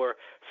 3 or 4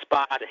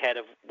 spots ahead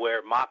of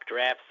where mock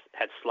drafts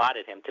had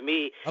slotted him? To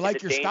me, I like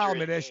it's a your style,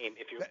 dangerous Munish. game.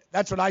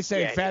 That's what I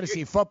say in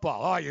fantasy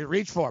football. Oh, you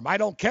reach for him. I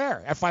don't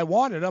care. If I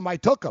wanted him, I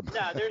took him.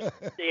 No,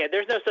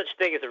 there's no such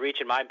thing as a reach,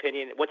 in my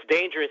opinion. What's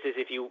dangerous is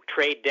if you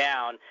trade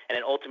down and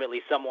then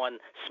ultimately someone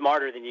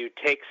smarter than you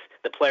takes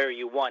the player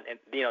you want, and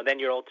then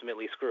you're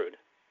ultimately screwed.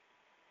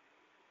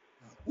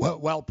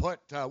 Well put.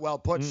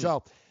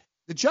 So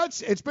the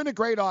Jets, it's been a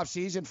great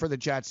offseason for the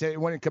Jets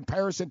when in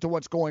comparison to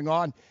what's going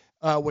on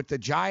with the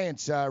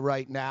Giants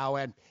right now.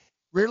 And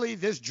really,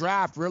 this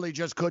draft really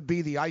just could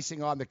be the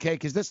icing on the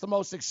cake. Is this the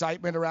most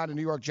excitement around a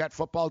New York Jet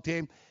football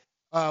team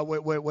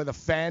with a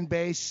fan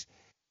base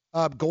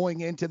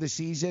going into the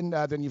season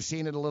than you've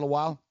seen in a little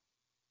while?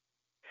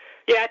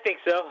 Yeah, I think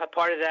so. A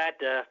part of that,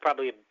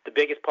 probably the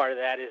biggest part of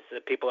that, is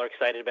that people are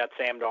excited about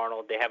Sam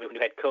Darnold. They have a new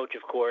head coach,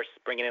 of course.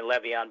 Bringing in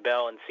Le'Veon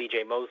Bell and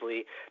C.J.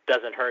 Mosley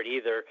doesn't hurt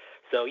either.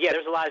 So yeah,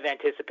 there's a lot of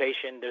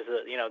anticipation. There's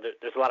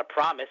a lot of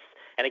promise.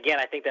 And again,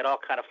 I think that all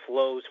kind of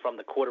flows from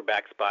the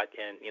quarterback spot,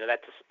 and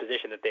that's a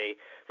position that they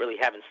really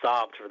haven't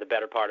solved for the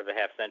better part of a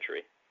half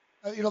century.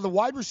 The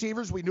wide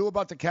receivers, we knew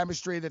about the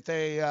chemistry that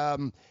they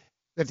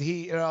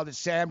that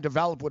Sam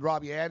developed with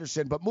Robbie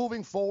Anderson. But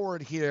moving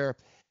forward here,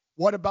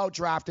 what about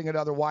drafting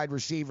another wide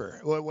receiver?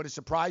 Would it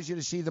surprise you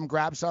to see them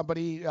grab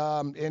somebody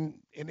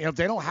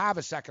they don't have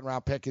a second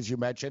round pick, as you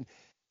mentioned?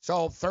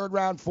 So 3rd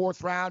round,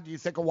 4th round, do you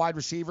think a wide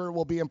receiver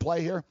will be in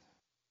play here?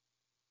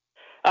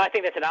 I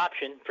think that's an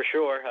option for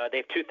sure. They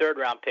have 2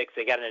 third-round picks.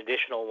 They got an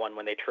additional one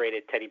when they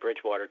traded Teddy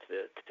Bridgewater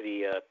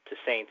to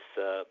Saints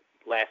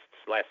last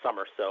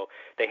summer. So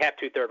they have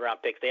 2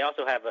 third-round picks. They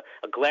also have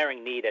a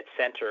glaring need at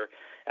center.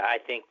 I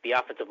think the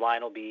offensive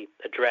line will be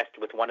addressed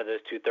with one of those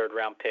 2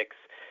 third-round picks.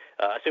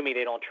 Assuming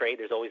they don't trade,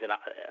 there's always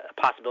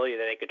a possibility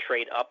that they could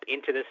trade up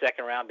into the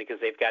 2nd round because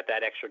they've got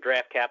that extra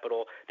draft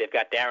capital. They've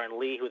got Darren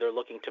Lee, who they're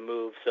looking to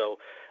move. So,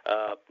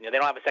 they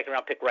don't have a 2nd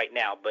round pick right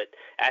now. But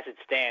as it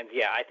stands,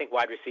 yeah, I think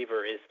wide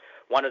receiver is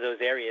one of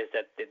those areas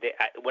that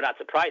would not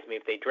surprise me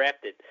if they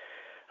drafted,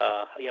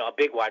 a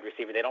big wide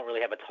receiver. They don't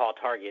really have a tall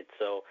target,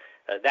 so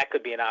that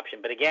could be an option.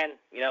 But again,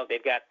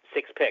 they've got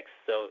 6 picks,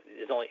 so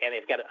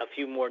they've got a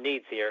few more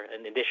needs here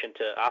in addition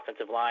to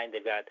offensive line.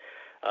 They've got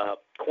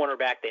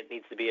cornerback that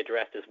needs to be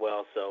addressed as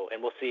well. So,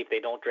 and we'll see if they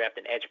don't draft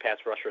an edge pass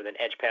rusher, then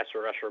edge pass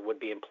rusher would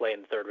be in play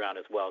in the 3rd round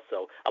as well.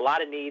 So a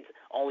lot of needs,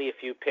 only a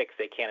few picks.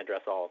 They can't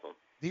address all of them.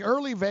 The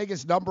early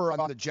Vegas number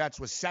on the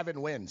Jets was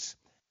 7 wins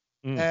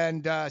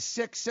and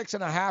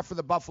 6.5 for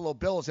the Buffalo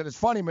Bills. And it's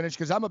funny, Munish,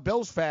 because I'm a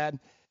Bills fan,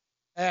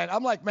 and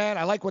I'm like, man,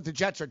 I like what the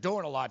Jets are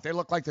doing a lot. They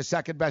look like the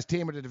 2nd best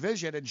team in the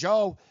division. And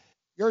Joe,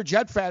 you're a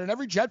Jet fan, and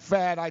every Jet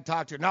fan I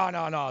talk to,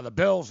 no, the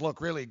Bills look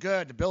really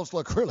good. The Bills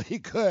look really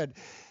good.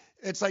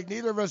 It's like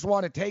neither of us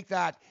want to take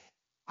that.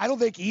 I don't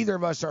think either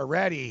of us are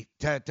ready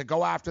to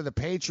go after the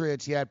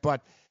Patriots yet,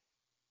 but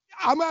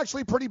I'm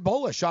actually pretty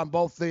bullish on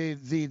both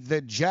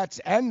the Jets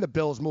and the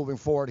Bills moving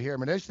forward here,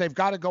 Manish. They've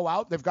got to go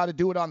out. They've got to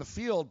do it on the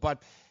field,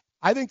 but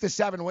I think the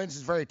 7 wins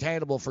is very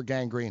attainable for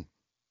Gang Green.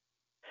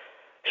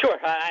 Sure,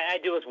 I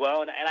do as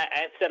well, and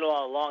I've said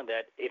all along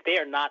that if they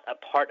are not a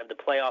part of the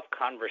playoff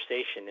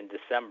conversation in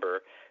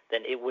December,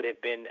 then it would have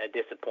been a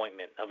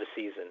disappointment of a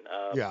season.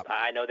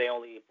 I know they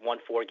only won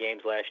 4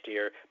 games last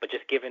year, but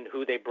just given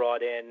who they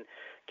brought in,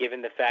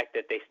 given the fact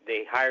that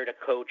they hired a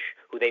coach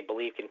who they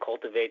believe can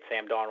cultivate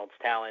Sam Darnold's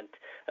talent,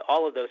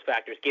 all of those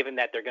factors, given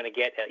that they're going to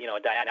get a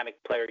dynamic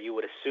player you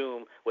would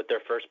assume with their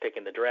first pick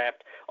in the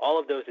draft, all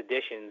of those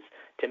additions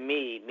to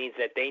me means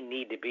that they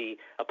need to be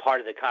a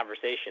part of the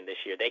conversation this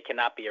year. They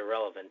cannot be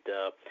irrelevant,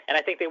 and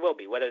I think they will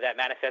be. Whether that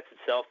manifests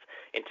itself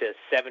into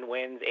 7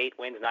 wins, 8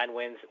 wins, 9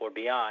 wins, or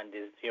beyond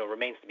is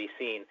remains to be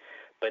seen.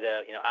 But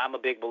I'm a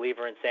big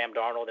believer in Sam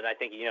Darnold, and I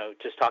think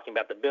just talking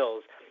about the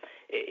Bills,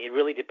 it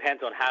really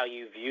depends on how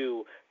you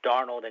view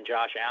Darnold and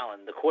Josh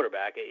Allen, the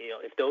quarterback.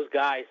 If those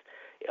guys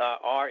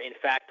are in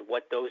fact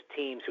what those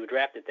teams who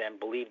drafted them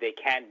believe they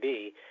can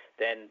be,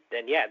 then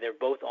yeah, they're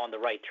both on the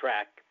right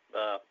track.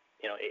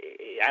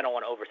 I don't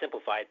want to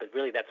oversimplify it, but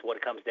really that's what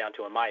it comes down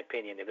to, in my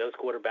opinion. If those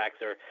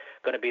quarterbacks are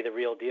going to be the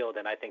real deal,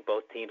 then I think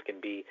both teams can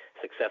be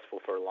successful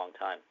for a long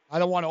time. I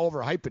don't want to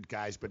overhype it,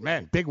 guys, but,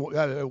 man,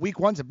 week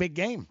one's a big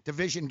game.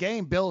 Division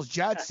game.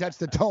 Bills-Jets sets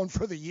the tone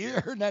for the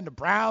year. And then the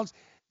Browns,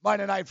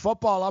 Monday Night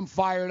Football. I'm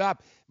fired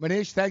up.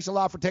 Manish, thanks a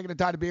lot for taking the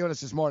time to be with us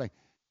this morning.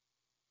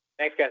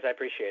 Thanks, guys. I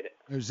appreciate it.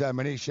 There's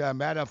Manish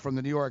Mehta from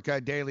the New York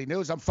Daily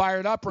News. I'm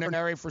fired up,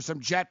 Renary, for some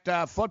Jet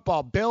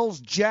football.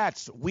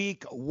 Bills-Jets,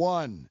 week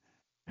one.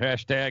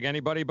 Hashtag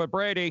anybody but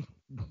Brady.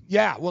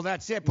 Yeah, well,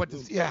 that's it. But,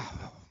 yeah,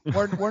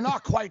 we're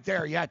not quite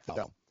there yet,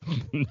 though.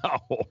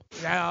 No.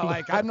 Yeah,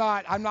 like I'm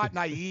not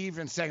naive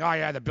in saying, oh,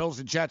 yeah, the Bills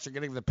and Jets are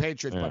getting the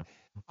Patriots. Yeah. But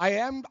I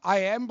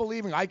am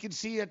believing. I can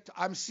see it.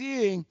 I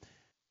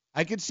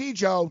can see,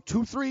 Joe,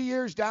 2-3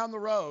 years down the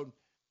road,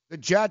 the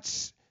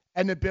Jets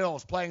and the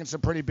Bills playing in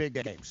some pretty big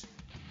games.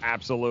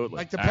 Absolutely.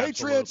 Like the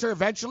Patriots are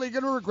eventually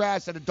going to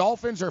regress, and the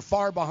Dolphins are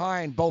far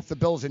behind both the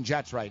Bills and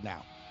Jets right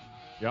now.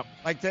 Yep.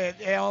 Like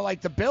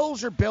the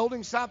Bills are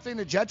building something,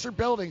 the Jets are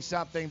building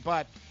something,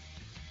 but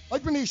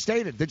like Manish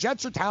stated, the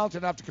Jets are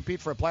talented enough to compete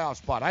for a playoff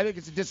spot. I think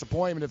it's a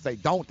disappointment if they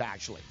don't,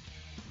 actually.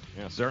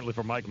 Yeah, certainly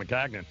for Mike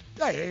Maccagnan.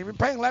 Yeah, you're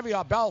paying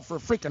Le'Veon Bell for a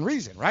freaking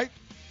reason, right?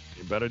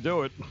 You better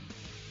do it.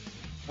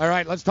 All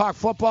right, let's talk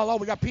football. Oh,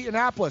 we got Pete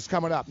Annapolis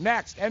coming up.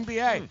 Next,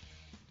 NBA.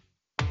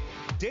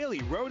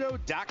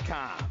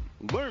 DailyRoto.com.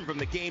 Learn from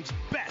the game's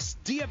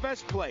best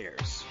DFS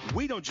players.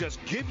 We don't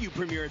just give you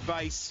premier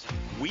advice,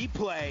 we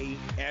play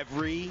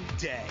every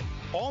day.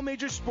 All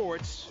major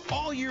sports,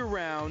 all year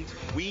round,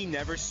 we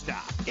never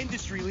stop.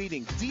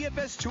 Industry-leading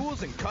DFS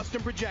tools and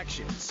custom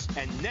projections.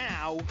 And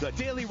now, the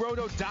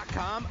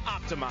DailyRoto.com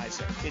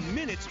Optimizer. In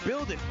minutes,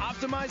 build and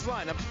optimize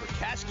lineups for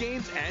cash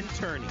games and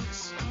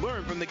tourneys.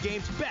 Learn from the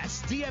game's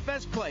best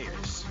DFS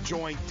players.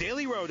 Join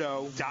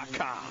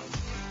DailyRoto.com.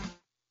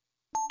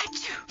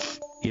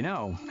 You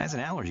know, as an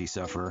allergy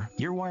sufferer,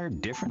 you're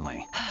wired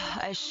differently.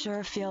 I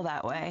sure feel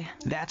that way.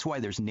 That's why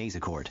there's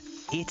Nasacort.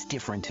 It's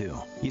different, too.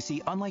 You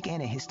see, unlike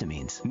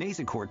antihistamines,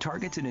 Nasacort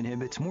targets and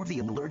inhibits more of the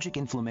allergic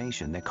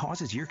inflammation that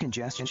causes ear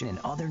congestion and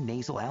other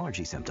nasal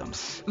allergy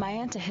symptoms. My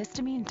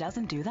antihistamine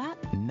doesn't do that?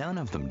 None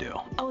of them do.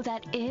 Oh,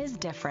 that is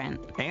different.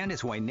 And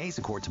it's why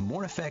Nasacort's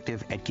more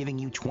effective at giving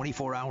you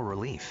 24-hour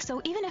relief.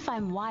 So even if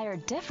I'm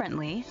wired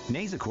differently,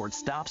 Nasacort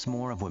stops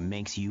more of what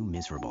makes you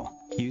miserable.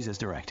 Use as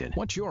directed.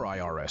 What's your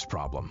IRS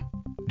problem?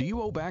 Do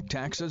you owe back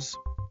taxes?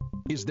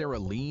 Is there a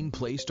lien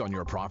placed on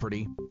your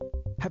property?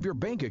 Have your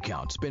bank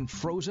accounts been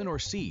frozen or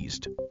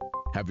seized?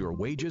 Have your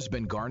wages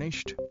been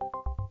garnished?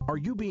 Are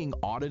you being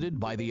audited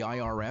by the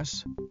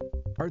IRS?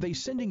 Are they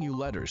sending you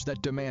letters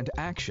that demand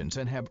actions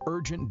and have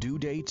urgent due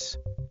dates?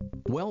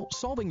 Well,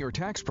 solving your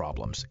tax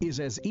problems is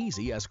as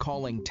easy as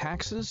calling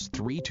Taxes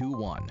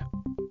 321.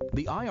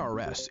 The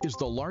IRS is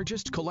the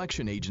largest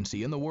collection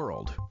agency in the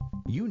world.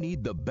 You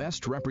need the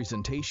best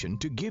representation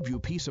to give you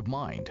peace of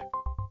mind.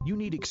 You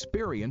need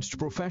experienced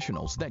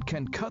professionals that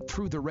can cut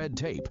through the red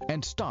tape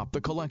and stop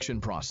the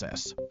collection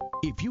process.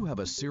 If you have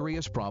a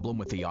serious problem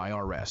with the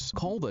IRS,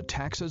 call the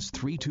Taxes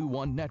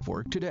 321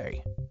 network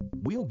today.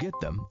 We'll get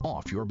them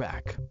off your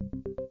back.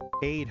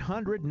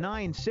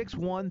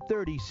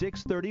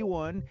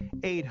 800-961-3631,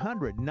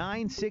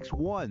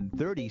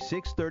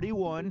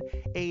 800-961-3631,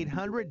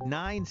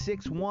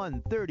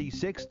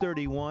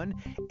 800-961-3631,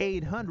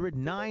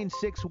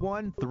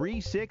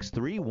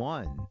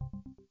 800-961-3631.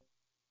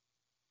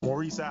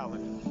 Maurice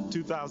Allen,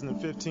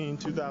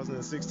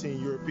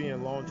 2015-2016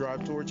 European Long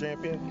Drive Tour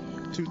Champion,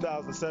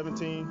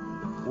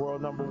 2017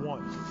 World Number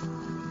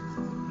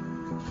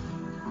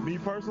 1. Me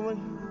personally,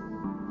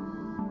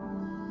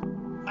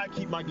 I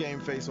keep my game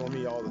face on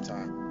me all the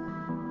time.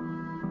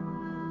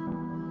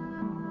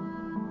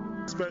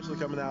 Especially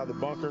coming out of the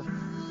bunker,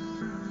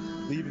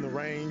 leaving the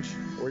range,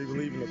 or even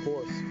leaving the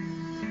course.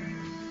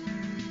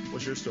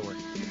 What's your story?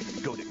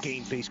 Go to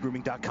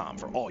GameFaceGrooming.com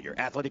for all your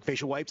athletic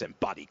facial wipes and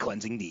body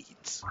cleansing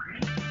needs.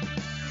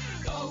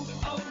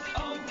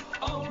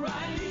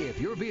 O'Reilly. If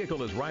your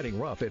vehicle is riding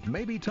rough, it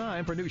may be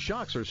time for new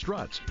shocks or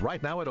struts.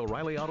 Right now at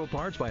O'Reilly Auto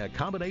Parts, buy a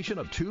combination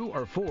of 2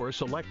 or 4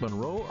 select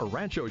Monroe or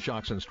Rancho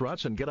shocks and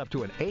struts and get up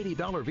to an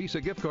 $80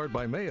 Visa gift card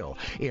by mail.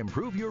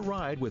 Improve your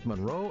ride with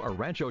Monroe or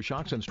Rancho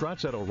shocks and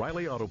struts at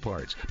O'Reilly Auto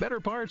Parts. Better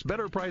parts,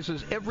 better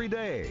prices every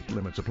day.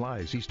 Limits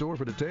apply. See store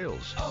for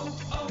details.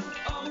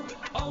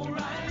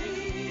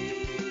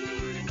 O'Reilly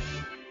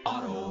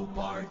Auto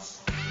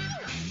Parts.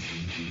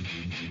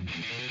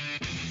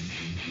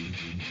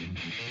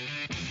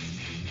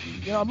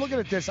 You know, I'm looking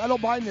at this. I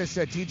don't mind this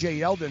T.J.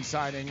 Yeldon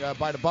signing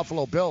by the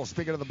Buffalo Bills.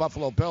 Speaking of the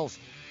Buffalo Bills.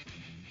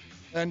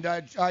 And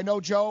I know,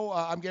 Joe,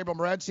 I'm Gabriel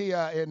Morency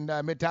in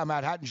Midtown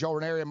Manhattan, Joe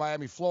Ranieri in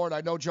Miami, Florida.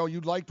 I know, Joe,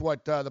 you liked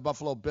what the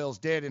Buffalo Bills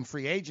did in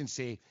free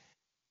agency.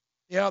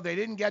 You know, they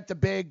didn't get the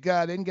big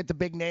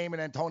name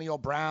in Antonio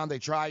Brown. They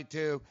tried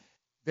to.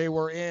 They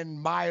were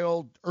in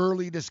mild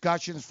early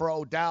discussions for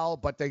Odell,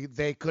 but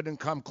they couldn't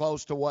come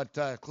close to what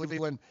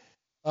Cleveland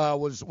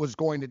was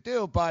going to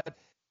do. But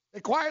they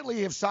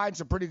quietly have signed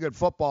some pretty good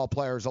football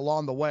players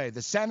along the way.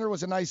 The center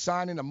was a nice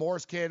signing. The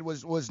Morris kid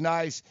was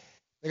nice.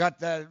 They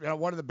got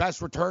one of the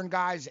best return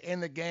guys in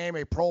the game,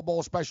 a Pro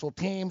Bowl special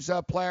teams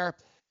player.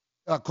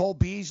 Cole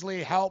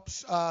Beasley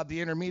helps the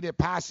intermediate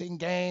passing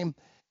game.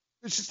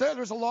 It's just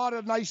there's a lot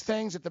of nice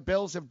things that the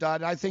Bills have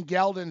done. I think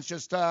Yeldon's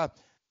just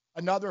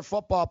another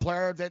football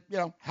player that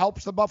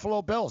helps the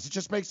Buffalo Bills. It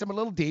just makes him a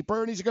little deeper,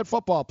 and he's a good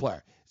football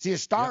player. Is he a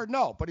star? Yeah.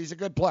 No, but he's a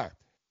good player.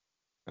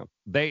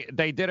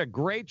 They did a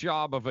great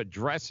job of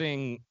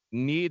addressing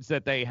needs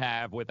that they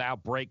have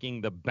without breaking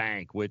the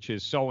bank, which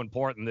is so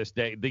important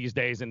these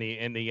days in the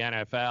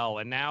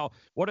NFL. And now,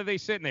 what are they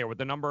sitting there with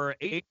the number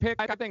 8 pick?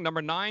 I think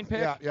number 9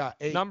 pick. Yeah,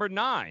 8. Number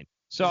 9.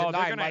 So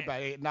they're going to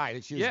 8, 9.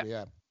 Excuse me.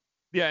 Yeah.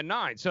 Yeah,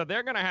 9. So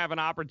they're going to have an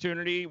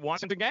opportunity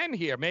once again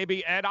here.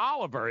 Maybe Ed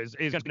Oliver is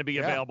going to be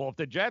available if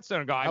the Jets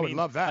don't go. I would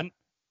love that.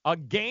 A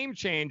game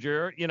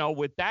changer,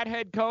 with that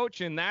head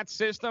coach and that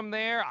system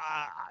there,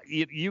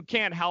 you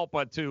can't help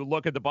but to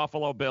look at the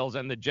Buffalo Bills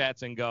and the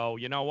Jets and go,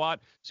 you know what?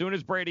 As soon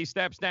as Brady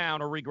steps down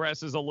or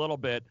regresses a little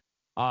bit,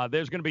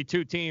 there's going to be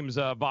 2 teams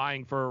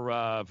vying for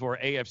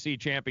AFC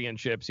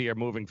championships here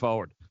moving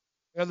forward.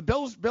 The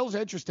Bills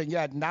interesting.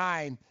 Yeah,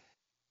 9.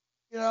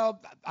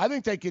 I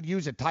think they could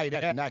use a tight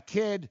end. That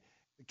the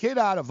kid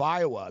out of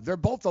Iowa,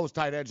 both those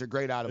tight ends are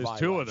great out of Iowa.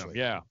 There's 2 of them, actually.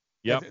 yeah.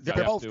 Yep,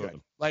 they're both good.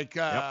 Like,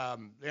 I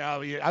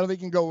don't think you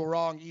can go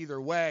wrong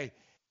either way.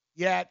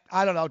 Yet,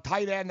 I don't know,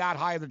 tight end that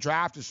high in the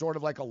draft is sort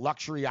of like a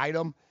luxury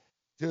item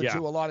to a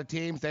lot of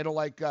teams. They don't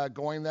like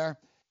going there.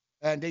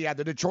 And,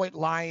 the Detroit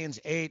Lions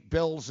 8,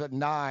 Bills at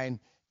 9,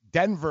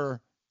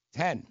 Denver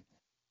 10.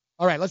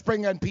 All right, let's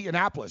bring in Pete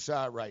Annapolis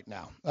right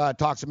now.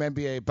 Talk some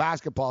NBA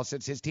basketball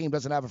since his team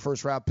doesn't have a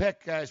first-round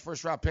pick. His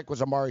first-round pick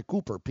was Amari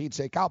Cooper. Pete's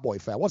a Cowboy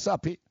fan. What's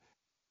up, Pete?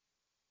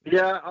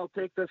 Yeah, I'll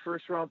take the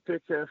first-round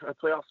pick. A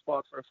playoff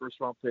spot for a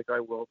first-round pick, I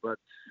will. But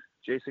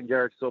Jason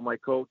Garrett's still my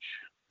coach.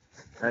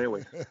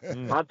 Anyway,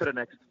 on to the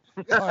next.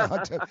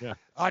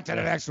 On to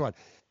the next one.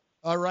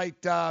 All right,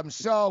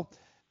 so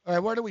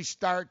where do we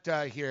start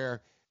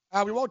here?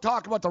 We won't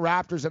talk about the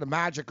Raptors and the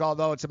Magic,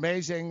 although it's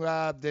amazing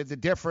the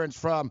difference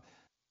from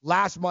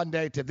last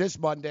Monday to this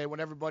Monday when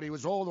everybody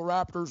was, the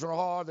Raptors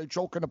are they're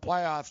choking the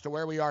playoffs, to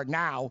where we are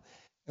now,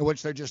 in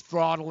which they're just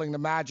throttling the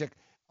Magic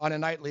on a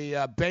nightly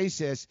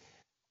basis.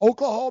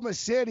 Oklahoma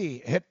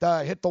City hit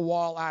the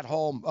wall at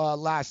home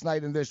last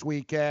night and this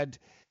weekend.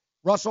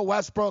 Russell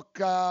Westbrook,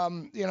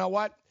 you know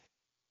what?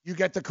 You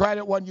get the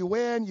credit when you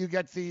win. You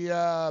get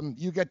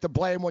the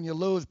blame when you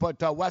lose. But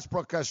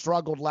Westbrook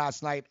struggled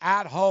last night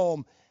at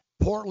home.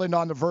 Portland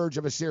on the verge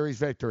of a series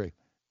victory.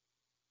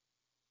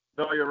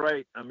 No, you're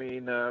right. I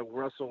mean,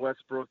 Russell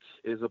Westbrook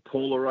is a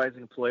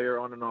polarizing player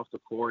on and off the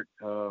court.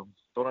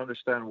 Don't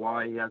understand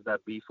why he has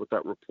that beef with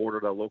that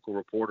local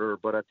reporter.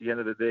 But at the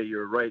end of the day,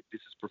 you're right. This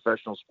is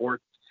professional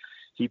sports.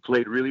 He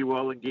played really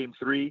well in Game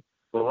 3.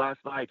 But last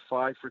night,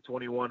 5 for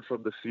 21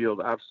 from the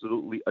field,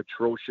 absolutely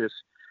atrocious.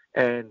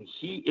 And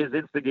he is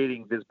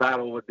instigating this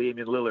battle with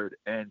Damian Lillard,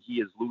 and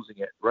he is losing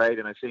it, right?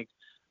 And I think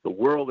the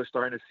world is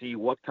starting to see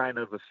what kind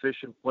of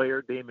efficient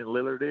player Damian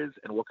Lillard is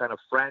and what kind of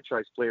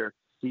franchise player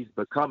he's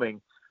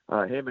becoming.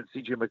 Him and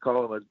C.J.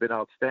 McCollum has been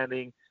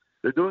outstanding.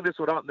 They're doing this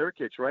without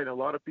Nurkic, right? And a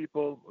lot of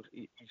people,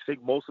 you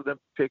think most of them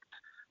picked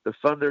the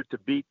Thunder to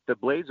beat the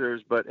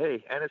Blazers, but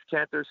hey, Enes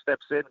Kanter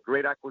steps in,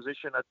 great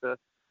acquisition at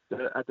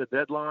the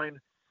deadline.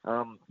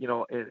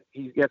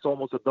 He gets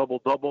almost a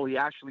double-double. He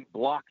actually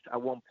blocked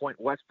at one point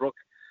Westbrook.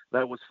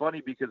 That was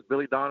funny because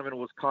Billy Donovan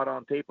was caught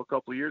on tape a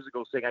couple of years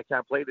ago saying, I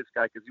can't play this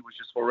guy because he was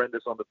just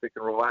horrendous on the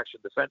pick-and-roll action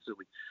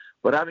defensively.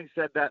 But having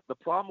said that, the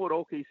problem with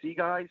OKC,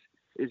 guys,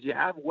 is you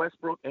have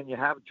Westbrook and you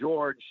have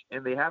George,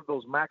 and they have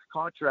those max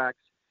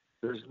contracts.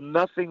 There's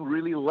nothing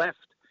really left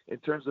in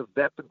terms of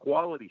depth and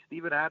quality.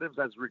 Steven Adams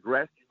has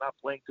regressed. He's not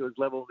playing to his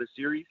level in the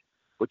series.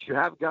 But you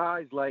have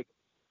guys like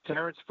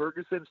Terrence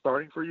Ferguson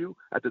starting for you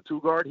at the 2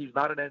 guard. He's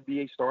not an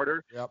NBA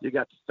starter. Yep. You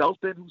got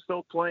Felton, who's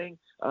still playing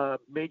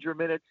major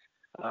minutes.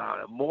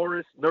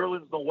 Morris,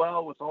 Nerlens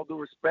Noel, with all due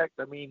respect,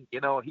 I mean,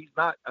 he's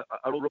not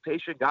a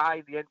rotation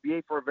guy in the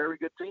NBA for a very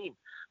good team.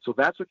 So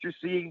that's what you're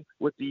seeing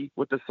with the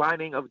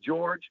signing of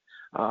George.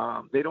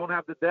 They don't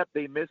have the depth.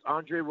 They miss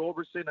Andre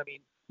Roberson. I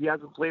mean, he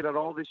hasn't played at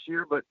all this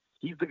year, but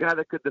he's the guy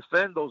that could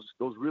defend those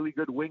really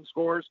good wing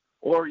scorers,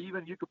 or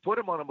even you could put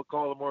him on a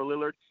McCollum or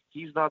Lillard.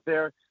 He's not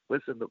there.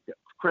 Listen,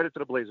 credit to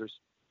the Blazers.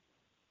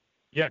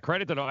 Yeah,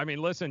 credit to them. I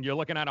mean, listen, you're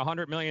looking at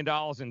 $100 million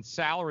in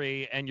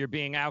salary, and you're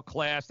being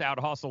outclassed,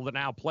 out-hustled, and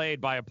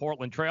outplayed by a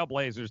Portland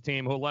Trailblazers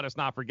team who, let us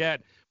not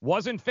forget,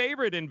 wasn't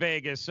favored in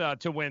Vegas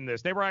to win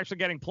this. They were actually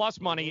getting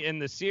plus money in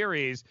the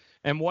series,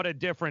 and what a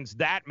difference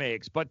that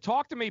makes. But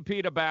talk to me,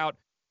 Pete, about,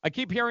 I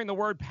keep hearing the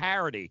word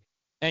parity.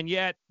 And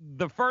yet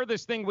the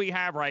furthest thing we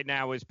have right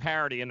now is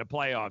parity in the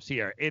playoffs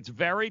here. It's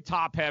very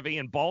top-heavy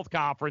in both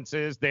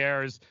conferences.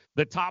 There's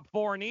the top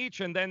 4 in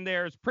each, and then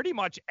there's pretty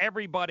much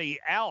everybody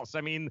else.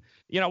 I mean,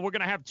 we're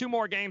going to have 2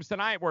 more games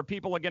tonight where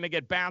people are going to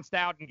get bounced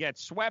out and get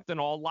swept in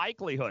all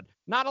likelihood.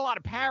 Not a lot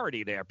of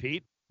parity there,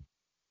 Pete.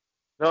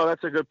 No,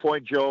 that's a good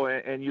point, Joe.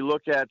 And you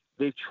look at,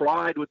 they've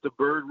tried with the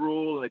Bird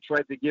rule, and they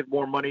tried to give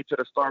more money to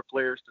the star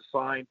players to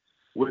sign.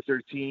 with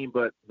their team,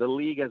 but the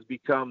league has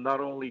become not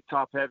only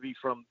top-heavy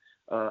from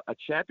a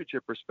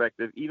championship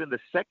perspective, even the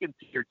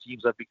second-tier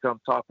teams have become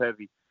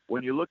top-heavy.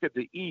 When you look at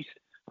the East,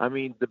 I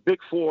mean, the Big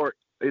Four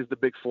is the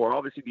Big Four.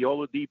 Obviously, the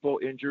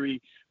Oladipo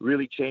injury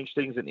really changed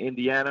things in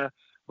Indiana.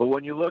 But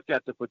when you look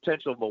at the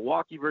potential of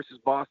Milwaukee versus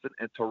Boston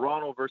and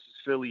Toronto versus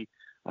Philly,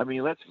 I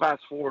mean, let's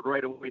fast forward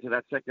right away to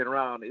that second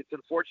round. It's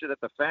unfortunate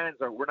that the fans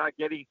we're not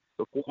getting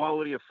the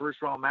quality of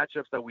first-round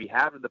matchups that we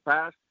have in the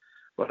past.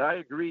 But I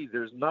agree,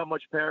 there's not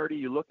much parity.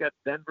 You look at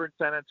Denver and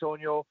San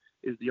Antonio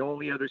is the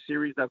only other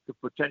series that could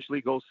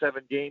potentially go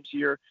 7 games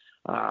here.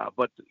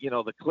 But,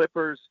 the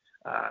Clippers,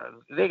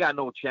 they got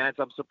no chance.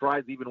 I'm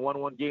surprised even won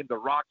one game. The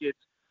Rockets,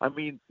 I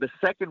mean, the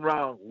second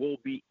round will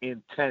be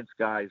intense,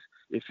 guys.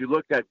 If you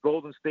look at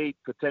Golden State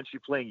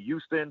potentially playing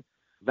Houston,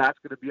 that's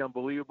going to be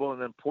unbelievable.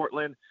 And then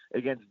Portland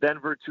against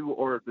Denver,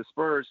 or the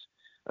Spurs.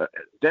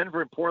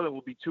 Denver and Portland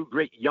will be 2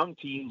 great young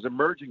teams,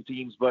 emerging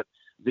teams. But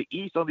the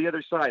East on the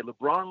other side,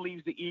 LeBron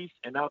leaves the East,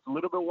 and now it's a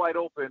little bit wide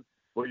open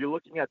where you're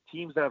looking at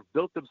teams that have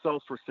built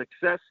themselves for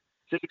success.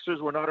 Sixers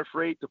were not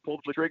afraid to pull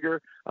the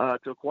trigger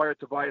to acquire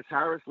Tobias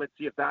Harris. Let's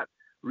see if that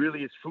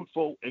really is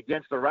fruitful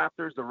against the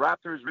Raptors. The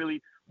Raptors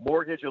really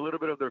mortgage a little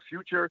bit of their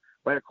future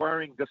by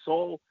acquiring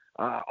Gasol.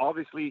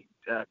 Obviously,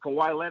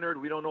 Kawhi Leonard,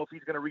 we don't know if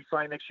he's going to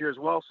re-sign next year as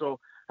well. So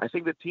I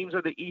think the teams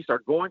of the East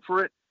are going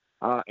for it,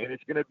 and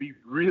it's going to be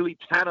really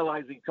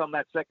tantalizing come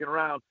that second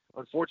round.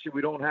 Unfortunately,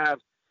 we don't have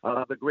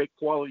the great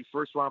quality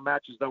first-round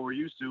matches that we're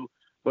used to.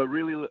 But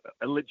really,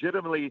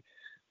 legitimately,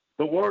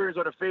 the Warriors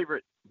are the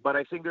favorite. But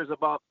I think there's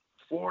about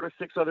 4 to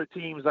 6 other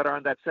teams that are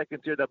on that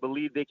second tier that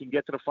believe they can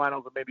get to the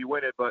finals and maybe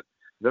win it. But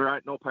there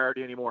aren't no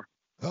parity anymore.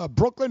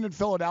 Brooklyn and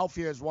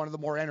Philadelphia is one of the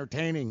more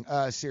entertaining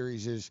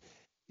series.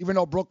 Even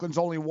though Brooklyn's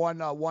only won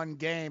one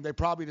game, they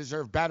probably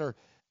deserve better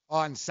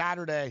on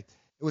Saturday.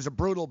 It was a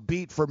brutal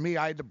beat for me.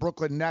 I had the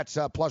Brooklyn Nets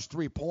plus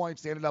 3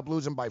 points. They ended up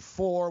losing by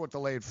 4 with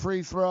delayed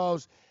free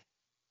throws.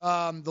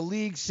 The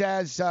league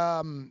says,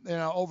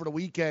 over the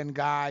weekend,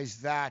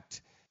 guys, that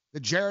the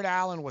Jared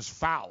Allen was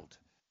fouled.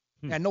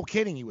 And no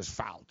kidding, he was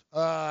fouled.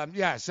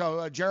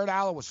 So Jared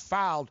Allen was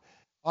fouled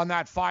on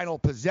that final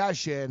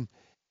possession.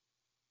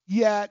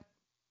 Yet,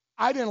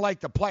 I didn't like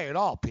the play at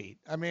all, Pete.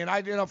 I mean,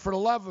 for the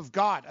love of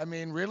God, I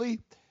mean, really?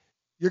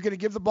 You're going to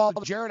give the ball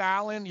to Jared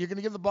Allen. You're going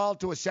to give the ball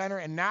to a center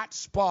in that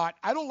spot.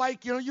 I don't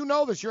like, you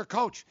know this. You're a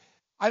coach.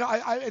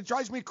 It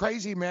drives me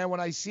crazy, man, when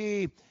I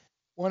see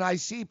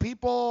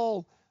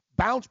people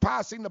bounce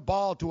passing the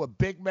ball to a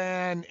big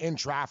man in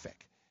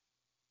traffic.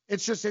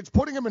 It's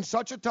putting him in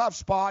such a tough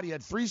spot. He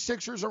had 3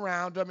 Sixers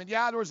around him. And,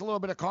 yeah, there was a little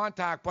bit of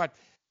contact, but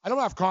I don't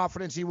have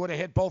confidence he would have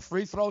hit both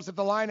free throws at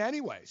the line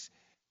anyways.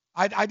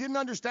 I didn't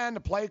understand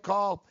the play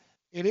call.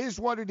 It is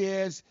what it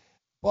is.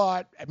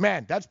 But,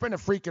 man, that's been a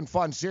freaking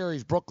fun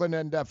series, Brooklyn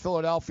and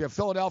Philadelphia.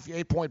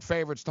 Philadelphia 8-point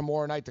favorites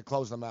tomorrow night to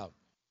close them out.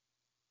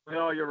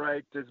 No, you're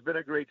right. It's been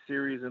a great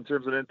series in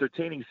terms of an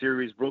entertaining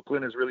series.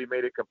 Brooklyn has really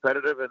made it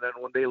competitive. And then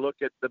when they look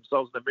at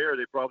themselves in the mirror,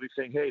 they're probably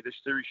saying, hey, this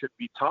series should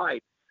be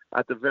tied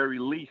at the very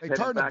least. They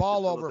turned the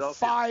ball over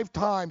 5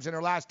 times in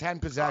their last 10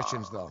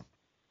 possessions, though.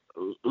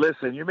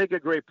 Listen, you make a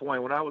great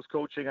point. When I was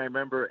coaching, I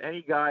remember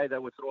any guy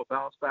that would throw a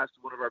bounce pass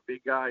to one of our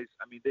big guys,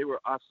 I mean, they were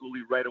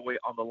absolutely right away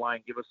on the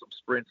line, give us some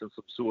sprints and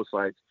some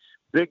suicides.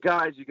 Big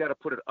guys, you got to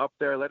put it up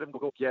there, let them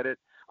go get it.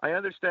 I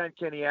understand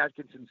Kenny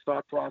Atkinson's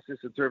thought process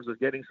in terms of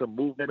getting some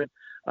movement,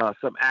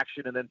 some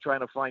action, and then trying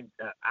to find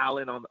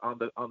Allen on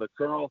the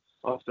curl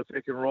off the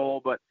pick and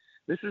roll. But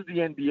this is the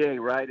NBA,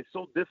 right? It's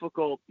so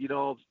difficult,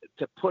 to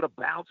put a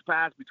bounce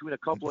pass between a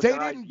couple of guys. They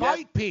didn't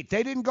bite, Pete.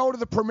 They didn't go to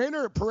the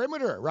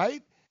perimeter,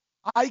 right?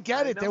 I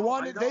get it.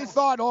 They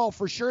thought,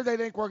 for sure they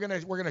think we're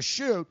gonna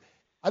shoot.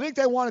 I think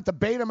they wanted to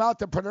bait him out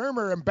the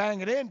perimeter and bang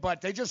it in,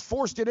 but they just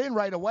forced it in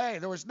right away.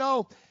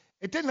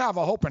 It didn't have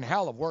a hope in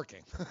hell of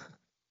working.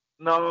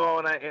 No,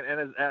 and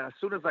as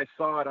soon as I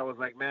saw it, I was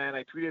like, man,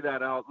 I tweeted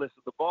that out. Listen,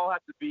 the ball had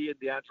to be in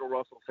D'Angelo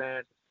Russell's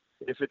hands.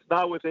 If it's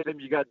not with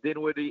him, you got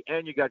Dinwiddie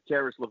and you got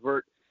Karis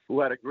LeVert, who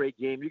had a great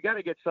game. You got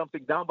to get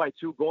something down by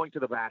 2 going to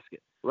the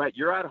basket, right?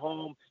 You're at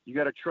home. You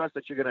got to trust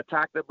that you're going to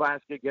attack the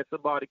basket, get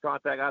some body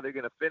contact. Either you're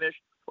going to finish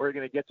or you're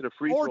going to get to the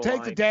free throw line. Or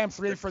take the damn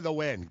 3 for the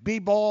win. Be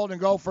bold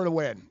and go for the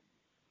win.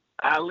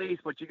 At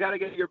least, but you got to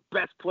get your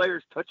best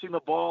players touching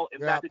the ball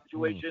in that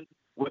situation.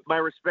 With my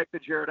respect to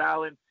Jared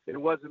Allen, it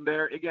wasn't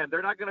there. Again,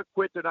 they're not going to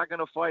quit. They're not going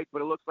to fight,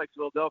 but it looks like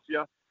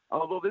Philadelphia,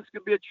 although this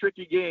could be a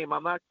tricky game,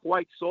 I'm not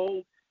quite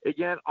sold,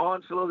 again,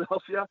 on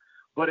Philadelphia.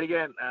 But,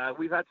 again,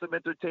 we've had some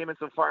entertainment,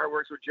 some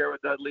fireworks with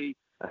Jared Dudley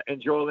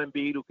and Joel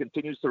Embiid, who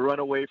continues to run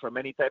away from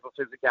any type of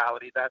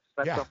physicality. That's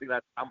something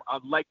that I'd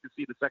like to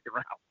see the second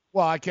round.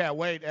 Well, I can't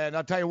wait. And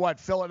I'll tell you what,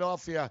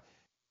 Philadelphia,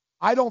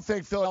 I don't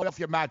think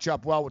Philadelphia match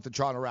up well with the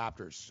Toronto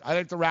Raptors. I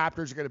think the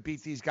Raptors are going to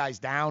beat these guys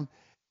down.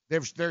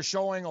 They're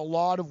showing a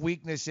lot of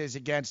weaknesses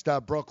against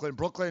Brooklyn.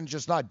 Brooklyn's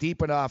just not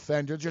deep enough,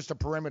 and they're just a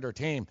perimeter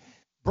team.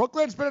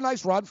 Brooklyn's been a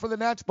nice run for the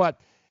Nets, but,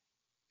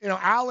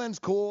 Allen's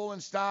cool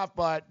and stuff,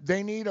 but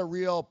they need a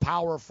real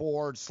power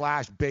forward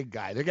 / big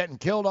guy. They're getting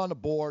killed on the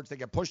boards. They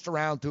get pushed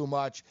around too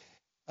much.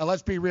 And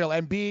let's be real.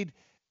 Embiid,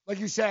 like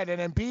you said,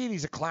 and Embiid,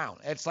 he's a clown.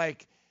 It's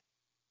like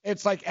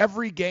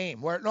every game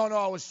where, no,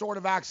 it was sort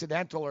of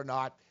accidental or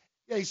not.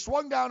 Yeah, he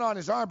swung down on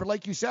his arm, but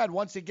like you said,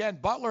 once again,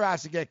 Butler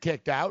has to get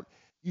kicked out.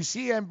 You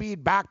see Embiid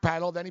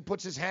backpedal, then he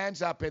puts his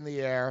hands up in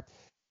the air.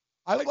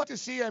 I like to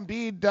see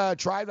Embiid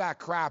try that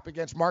crap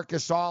against Marc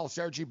Gasol,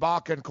 Serge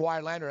Ibaka, and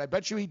Kawhi Leonard. I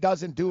bet you he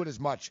doesn't do it as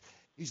much.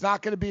 He's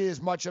not going to be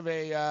as much of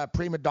a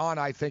prima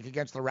donna, I think,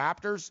 against the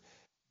Raptors.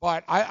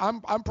 But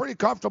I'm pretty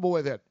comfortable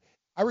with it.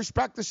 I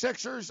respect the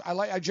Sixers. I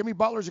like Jimmy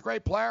Butler's a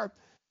great player,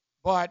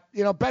 but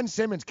Ben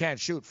Simmons can't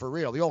shoot for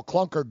real. The old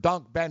clunker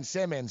dunk Ben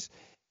Simmons.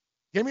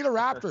 Give me the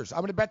Raptors. I'm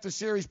going to bet the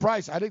series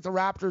price. I think the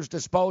Raptors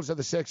dispose of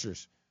the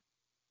Sixers.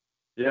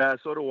 Yeah,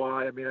 so do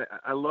I. I mean,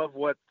 I love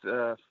what,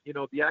 the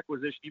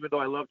acquisition, even though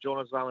I love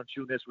Jonas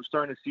Valanciunas, we're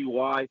starting to see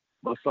why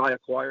Masai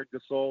acquired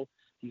Gasol.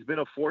 He's been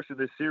a force in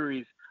this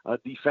series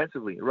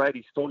defensively, right?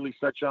 He's totally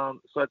shut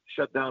down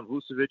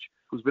Vucevic,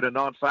 who's been a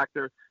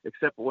non-factor,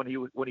 except when he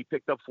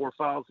picked up 4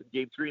 fouls in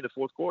Game 3 in the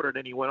fourth quarter, and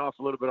then he went off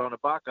a little bit on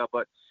Ibaka.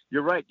 But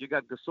you're right. You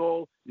got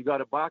Gasol, you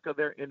got Ibaka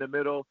there in the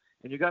middle,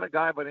 and you got a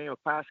guy by the name of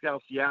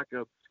Pascal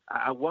Siakam.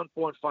 At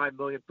 $1.5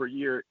 million per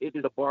year, it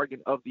is a bargain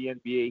of the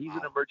NBA. He's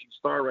an emerging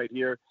star right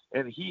here,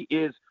 and he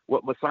is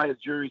what Masai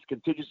Ujiri's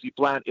contingency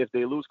plan. If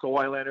they lose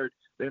Kawhi Leonard,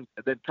 then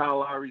Kyle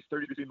Lowry's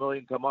 $33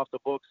 million come off the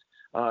books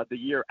the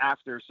year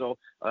after. So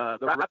the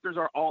Raptors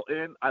are all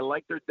in. I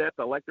like their depth.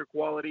 I like their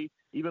quality.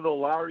 Even though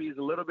Lowry is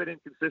a little bit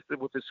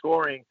inconsistent with his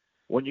scoring,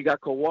 when you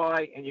got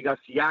Kawhi and you got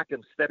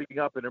Siakam stepping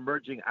up and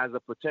emerging as a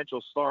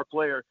potential star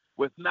player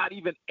with not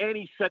even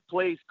any set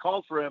plays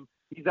called for him,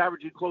 he's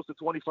averaging close to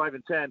 25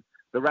 and 10.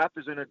 The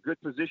Raptors are in a good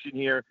position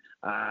here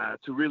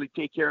to really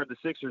take care of the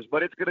Sixers.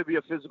 But it's going to be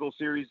a physical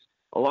series,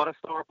 a lot of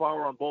star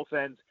power on both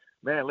ends.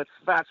 Man, let's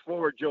fast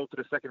forward, Joe, to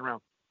the second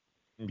round.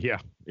 Yeah.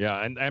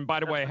 And by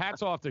the way,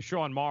 hats off to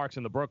Sean Marks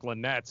and the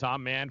Brooklyn Nets,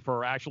 man,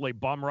 for actually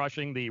bum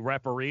rushing the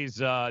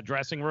referee's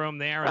dressing room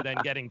there and then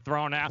getting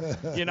thrown out.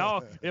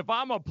 If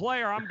I'm a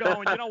player, I'm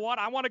going, you know what?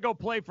 I want to go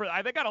play for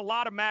 – they got a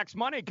lot of max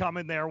money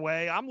coming their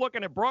way. I'm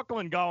looking at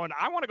Brooklyn going,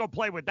 I want to go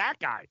play with that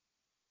guy.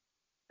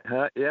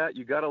 Yeah,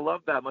 you got to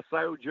love that.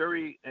 Masai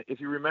Ujiri,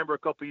 if you remember a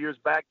couple of years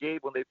back,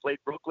 Gabe, when they played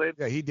Brooklyn.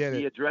 Yeah, he did it.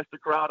 He addressed the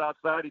crowd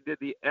outside. He did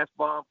the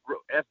F-bomb,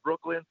 F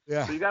Brooklyn.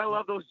 Yeah. So you got to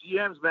love those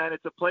GMs, man.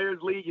 It's a players'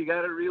 league. You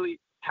got to really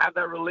have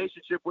that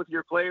relationship with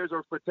your players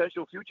or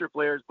potential future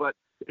players. But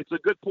it's a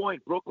good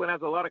point. Brooklyn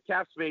has a lot of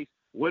cap space.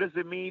 What does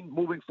it mean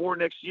moving forward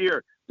next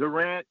year?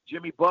 Durant,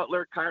 Jimmy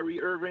Butler, Kyrie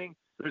Irving.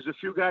 There's a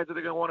few guys that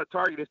are going to want to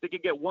target. If they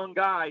can get one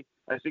guy,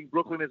 I think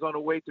Brooklyn is on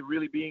the way to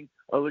really being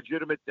a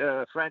legitimate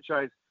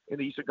franchise in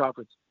the Eastern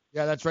Conference.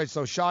 Yeah, that's right.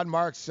 So Sean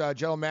Marks,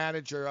 general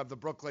manager of the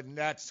Brooklyn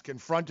Nets,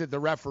 confronted the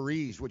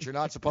referees, which you're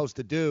not supposed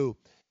to do.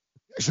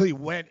 Actually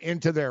went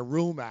into their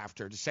room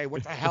after to say,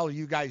 what the hell are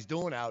you guys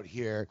doing out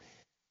here?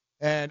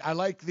 And I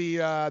like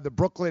the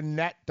Brooklyn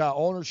Net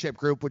ownership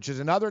group, which is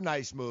another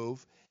nice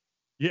move.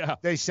 Yeah.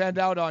 They send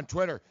out on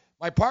Twitter.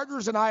 My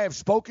partners and I have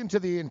spoken to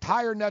the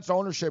entire Nets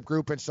ownership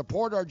group and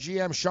support our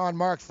GM, Sean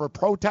Marks, for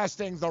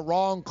protesting the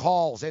wrong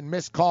calls and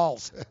missed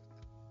calls.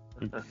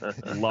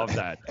 Love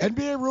that.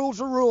 NBA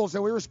rules are rules,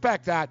 and we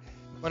respect that.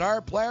 But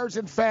our players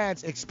and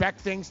fans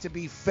expect things to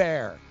be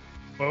fair.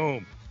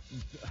 Boom.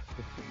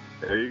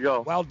 There you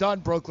go. Well done,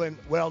 Brooklyn.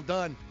 Well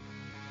done.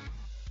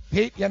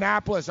 Pete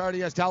Yiannopoulos,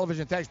 RDS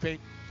Television. Thanks, Pete.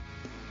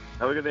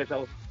 Have a good day,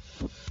 fellas.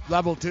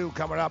 Level 2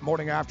 coming up.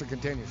 Morning After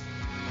continues.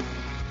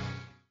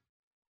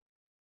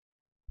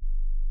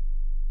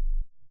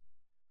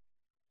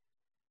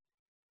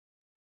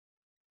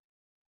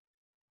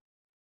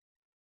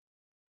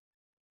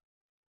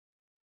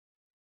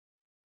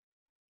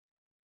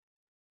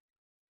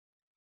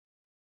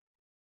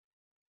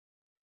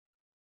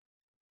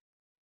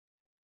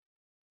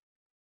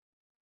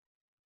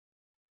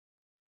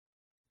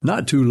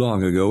 Not too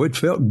long ago, it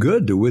felt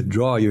good to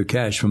withdraw your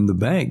cash from the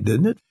bank,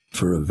 didn't it?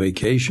 For a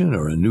vacation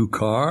or a new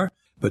car.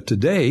 But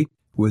today,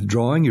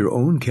 withdrawing your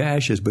own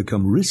cash has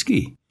become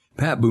risky.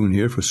 Pat Boone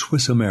here for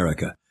Swiss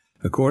America.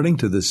 According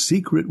to The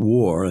Secret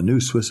War, a new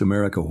Swiss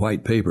America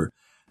white paper,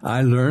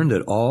 I learned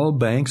that all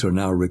banks are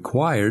now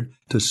required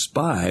to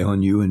spy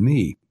on you and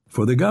me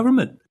for the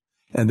government,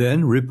 and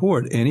then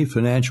report any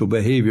financial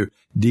behavior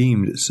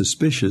deemed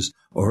suspicious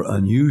or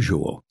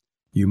unusual.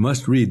 You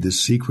must read The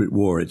Secret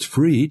War. It's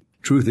free.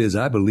 Truth is,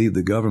 I believe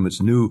the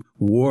government's new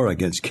war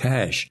against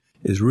cash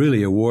is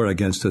really a war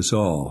against us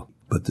all.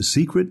 But the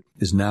secret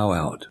is now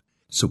out.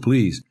 So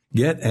please,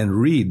 get and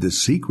read The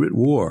Secret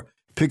War.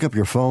 Pick up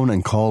your phone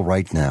and call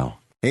right now.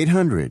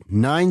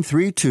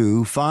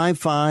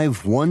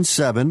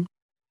 800-932-5517.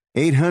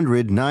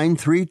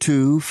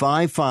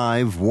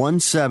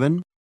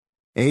 800-932-5517.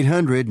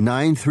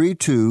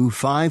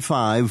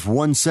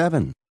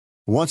 800-932-5517.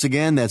 Once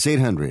again, that's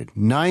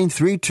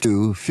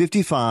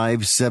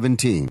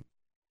 800-932-5517.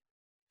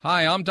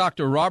 Hi, I'm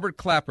Dr. Robert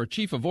Clapper,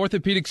 Chief of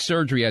Orthopedic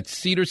Surgery at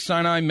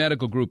Cedars-Sinai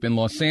Medical Group in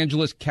Los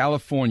Angeles,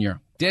 California.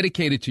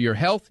 dedicated to your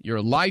health,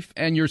 your life,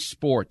 and your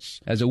sports.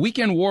 As a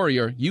weekend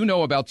warrior, you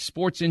know about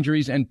sports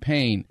injuries and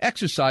pain.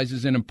 Exercise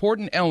is an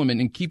important element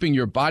in keeping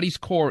your body's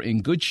core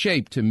in good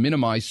shape to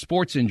minimize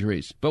sports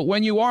injuries. But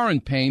when you are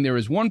in pain, there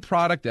is one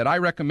product that I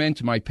recommend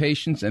to my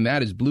patients, and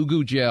that is Blue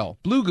Goo Gel.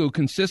 Blue Goo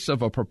consists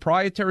of a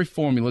proprietary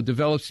formula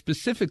developed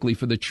specifically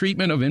for the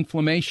treatment of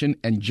inflammation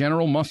and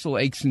general muscle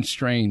aches and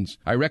strains.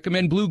 I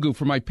recommend Blue Goo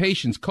for my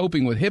patients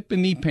coping with hip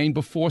and knee pain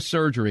before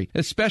surgery,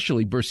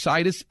 especially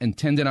bursitis and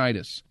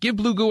tendinitis. Give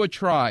Blue Goo a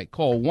try.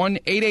 Call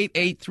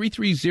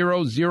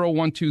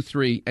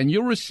 1-888-330-0123 and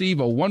you'll receive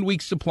a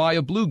 1-week supply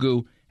of Blue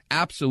Goo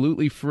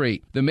absolutely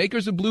free. The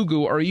makers of Blue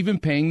Goo are even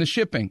paying the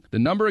shipping. The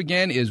number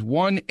again is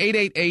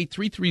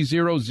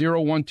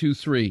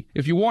 1-888-330-0123.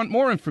 If you want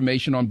more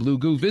information on Blue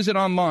Goo, visit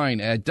online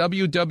at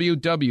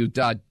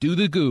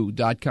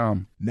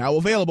www.dothegoo.com. Now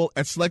available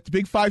at select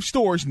Big 5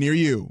 stores near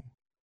you.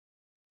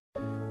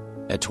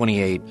 At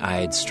 28, I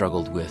had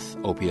struggled with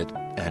opiate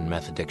and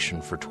meth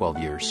addiction for 12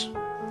 years.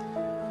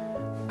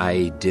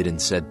 I did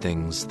and said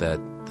things that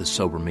the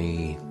sober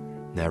me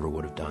never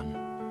would have done.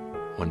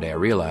 One day I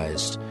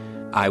realized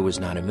I was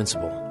not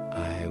invincible.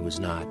 I was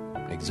not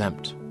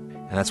exempt.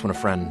 And that's when a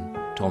friend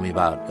told me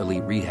about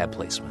Elite Rehab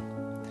Placement.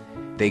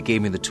 They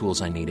gave me the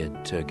tools I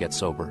needed to get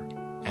sober,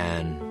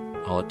 and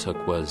all it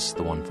took was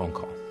the one phone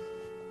call.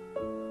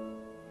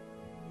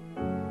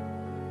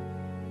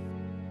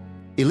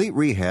 Elite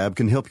Rehab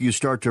can help you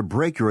start to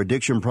break your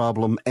addiction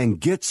problem and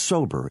get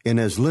sober in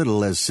as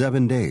little as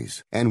 7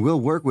 days. And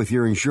we'll work with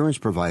your insurance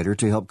provider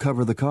to help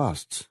cover the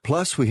costs.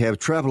 Plus, we have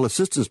travel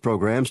assistance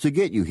programs to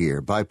get you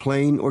here by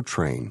plane or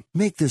train.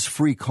 Make this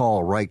free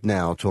call right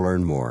now to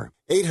learn more.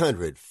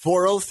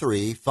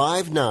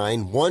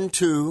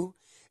 800-403-5912.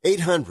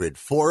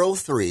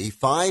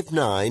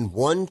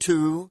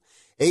 800-403-5912.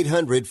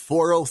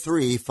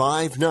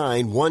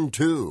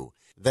 800-403-5912.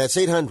 That's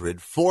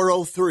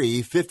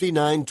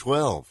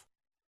 800-403-5912.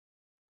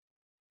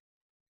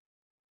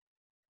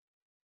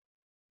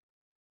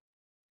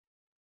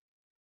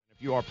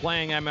 If you are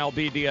playing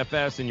MLB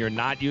DFS and you're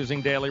not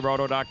using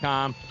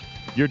DailyRoto.com,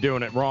 you're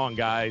doing it wrong,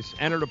 guys.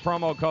 Enter the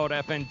promo code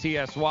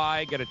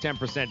FNTSY, get a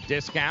 10%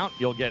 discount.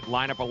 You'll get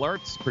lineup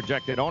alerts,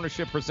 projected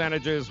ownership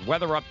percentages,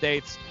 weather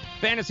updates,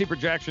 fantasy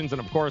projections, and,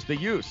 of course, the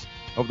use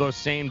of those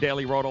same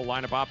Daily Roto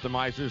lineup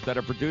optimizers that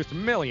have produced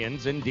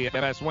millions in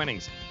DFS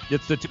winnings.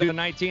 It's the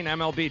 2019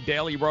 MLB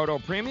Daily Roto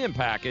Premium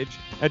Package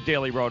at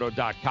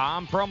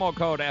DailyRoto.com. Promo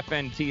code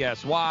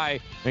FNTSY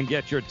and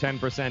get your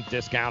 10%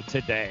 discount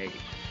today.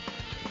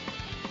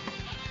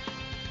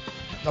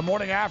 The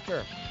morning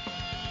after.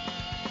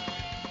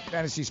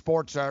 Fantasy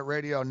Sports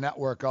Radio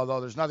Network, although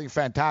there's nothing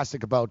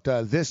fantastic about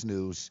this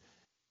news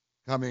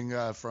coming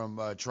from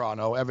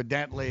Toronto.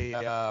 Evidently,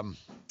 there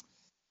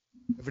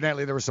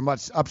were some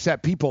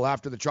upset people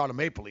after the Toronto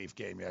Maple Leaf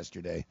game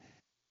yesterday.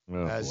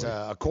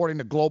 According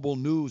to Global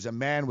News, a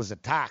man was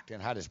attacked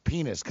and had his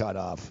penis cut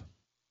off.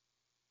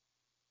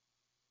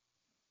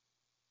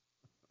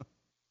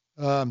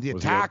 The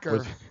attacker,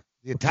 was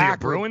he a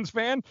Bruins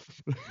fan?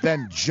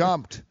 then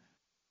jumped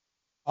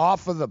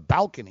off of the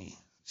balcony,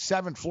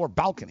 7th floor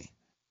balcony.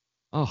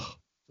 Oh,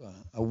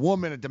 a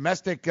woman, a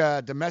domestic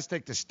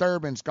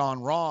disturbance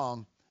gone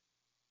wrong,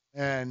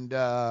 and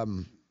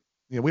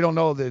we don't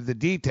know the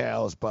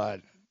details,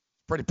 but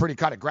pretty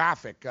kind of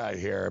graphic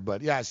here.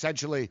 But yeah,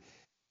 essentially,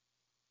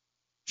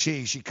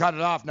 she cut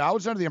it off. Now I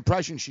was under the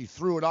impression she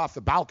threw it off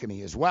the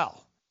balcony as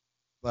well,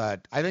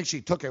 but I think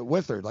she took it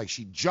with her, like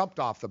she jumped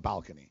off the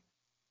balcony.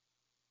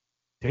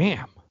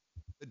 Damn.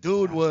 The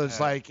dude was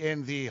like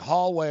in the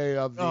hallway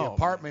of the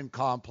apartment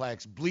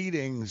complex,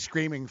 bleeding,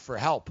 screaming for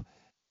help.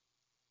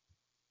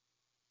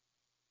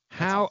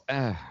 How?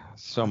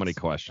 So many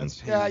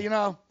questions. Yeah,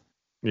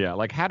 Yeah,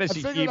 like how does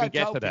he even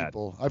get to that?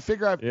 I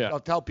figure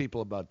I'll tell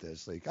people about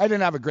this. Like, I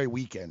didn't have a great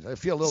weekend. I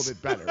feel a little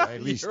bit better. Right?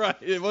 At least You're right.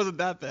 It wasn't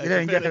that bad. They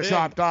didn't get her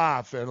chopped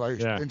off, and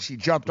and she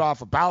jumped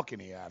off a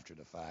balcony after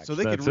the fact. So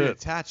they could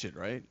reattach it,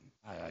 right?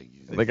 I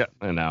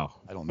know.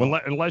 I don't know.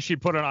 Unless she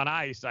put it on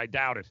ice, I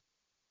doubt it.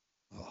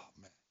 Oh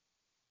man,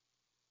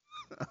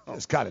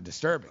 it's kind of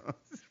disturbing.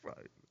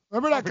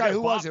 Remember that guy?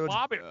 Who was it?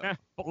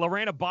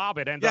 Lorena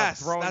Bobbitt ended up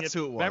throwing that's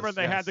who it was. Remember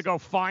they had to go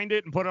find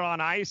it and put it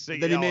on ice.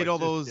 Then he made all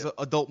those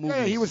adult movies.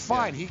 Yeah, he was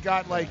fine. He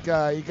got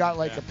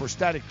a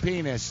prosthetic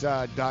penis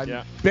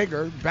done,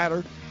 bigger,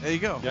 better. There you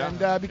go.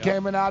 And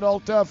became an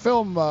adult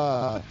film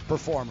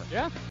performer.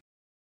 Yeah.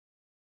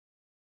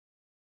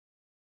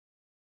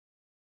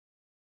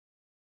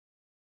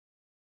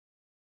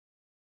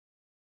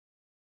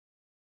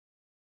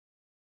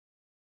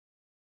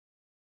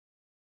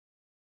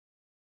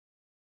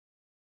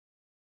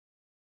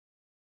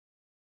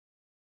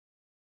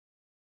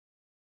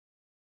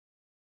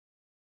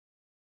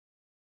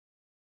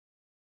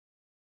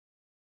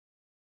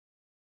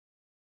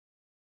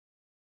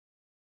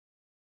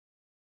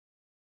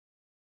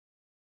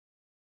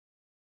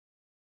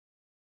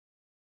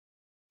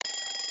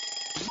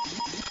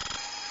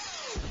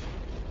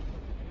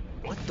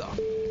 What the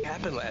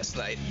happened last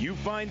night? You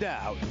find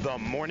out the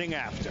morning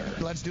after.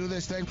 Let's do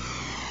this thing.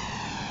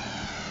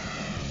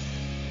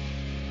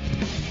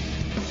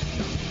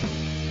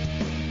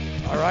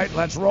 All right,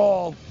 let's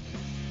roll.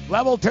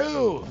 Level 2.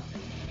 So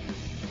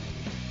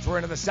we're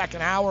into the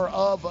second hour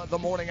of the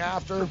morning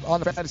after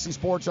on the Fantasy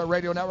Sports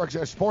Radio Network,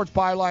 Sports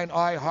Byline,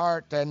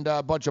 iHeart, and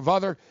a bunch of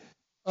other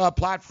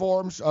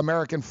platforms.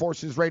 American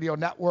Forces Radio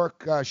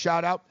Network,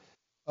 shout out.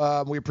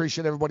 We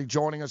appreciate everybody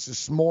joining us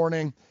this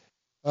morning.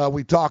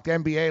 We talked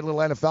NBA, a little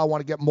NFL.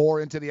 Want to get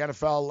more into the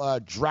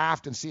NFL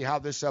draft and see how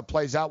this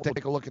plays out. We'll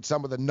take a look at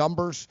some of the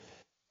numbers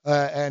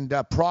and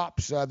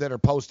props that are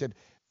posted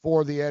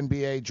for the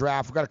NBA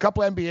draft. We've got a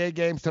couple NBA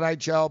games tonight,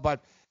 Joe,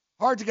 but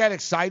hard to get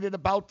excited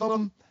about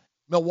them.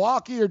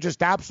 Milwaukee are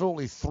just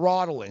absolutely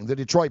throttling the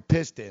Detroit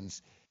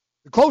Pistons.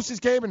 The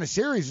closest game in the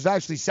series was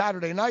actually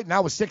Saturday night, and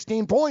that was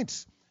 16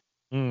 points.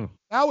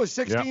 That was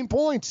 16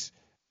 points.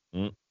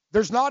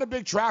 There's not a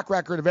big track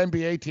record of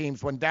NBA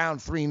teams when down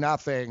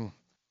 3-0.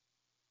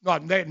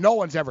 No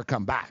one's ever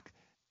come back.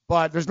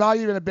 But there's not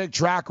even a big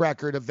track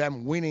record of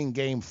them winning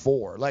game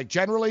 4. Like,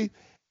 generally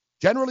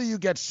you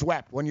get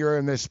swept when you're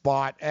in this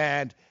spot.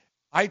 And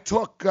I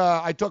took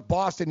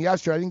Boston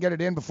yesterday. I didn't get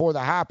it in before the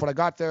half, but I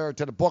got there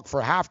to the book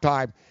for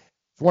halftime.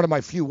 It's one of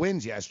my few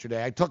wins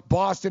yesterday. I took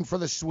Boston for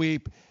the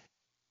sweep.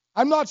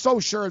 I'm not so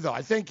sure, though.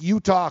 I think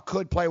Utah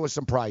could play with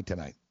some pride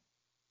tonight.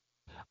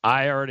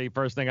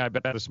 First thing I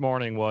bet this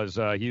morning was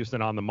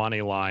Houston on the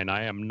money line.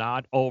 I am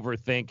not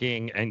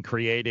overthinking and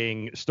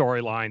creating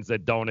storylines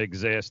that don't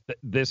exist.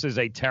 This is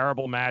a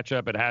terrible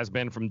matchup. It has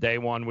been from day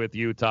one with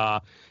Utah.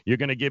 You're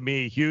going to give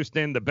me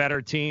Houston, the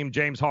better team.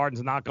 James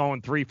Harden's not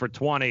going 3 for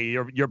 20.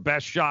 Your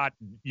best shot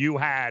you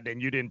had, and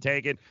you didn't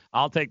take it.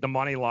 I'll take the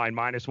money line,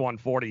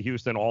 -140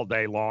 Houston all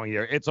day long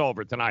here. It's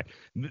over tonight.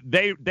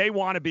 They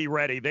want to be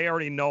ready. They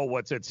already know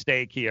what's at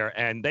stake here,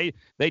 and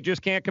they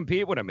just can't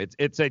compete with them.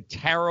 It's a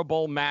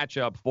terrible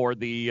matchup for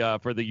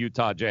the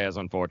Utah Jazz,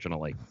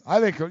 unfortunately. I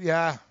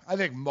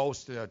think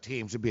most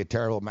teams would be a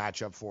terrible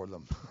matchup for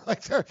them.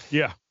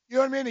 You know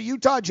what I mean? The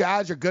Utah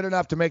Jazz are good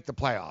enough to make the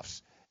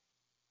playoffs.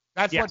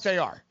 That's what they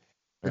are.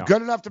 They're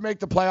good enough to make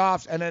the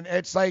playoffs, and then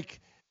it's like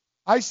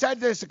I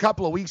said this a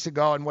couple of weeks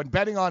ago, and when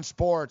betting on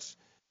sports,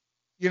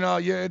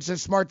 it's a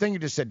smart thing you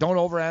just said. Don't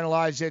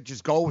overanalyze it.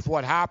 Just go with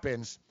what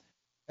happens.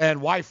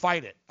 And why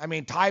fight it? I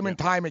mean, time and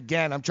time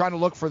again, I'm trying to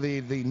look for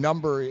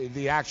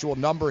the actual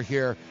number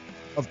here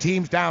of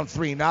teams down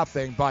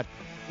 3-0, but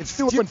it's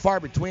few and far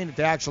between that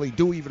they actually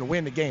do even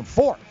win the game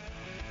 4.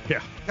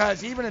 Yeah.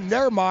 Because even in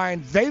their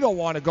mind, they don't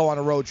want to go on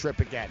a road trip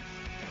again.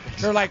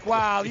 They're like,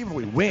 well, even if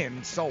we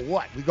win, so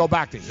what? We go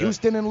back to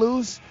Houston and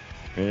lose?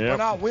 Yep. We're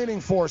not winning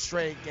 4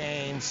 straight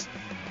games.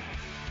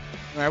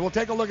 All right, we'll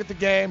take a look at the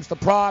games, the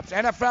props,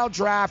 NFL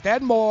draft,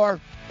 and more.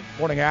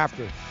 Morning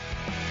after.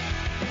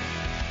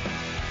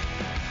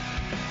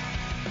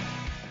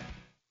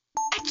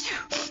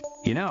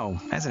 You know,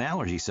 as an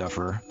allergy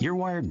sufferer, you're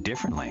wired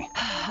differently.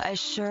 I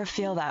sure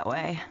feel that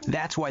way.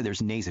 That's why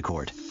there's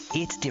Nasacort.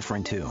 It's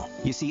different, too.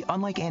 You see,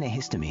 unlike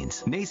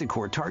antihistamines,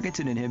 Nasacort targets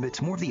and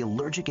inhibits more of the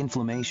allergic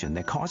inflammation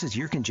that causes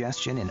ear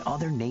congestion and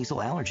other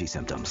nasal allergy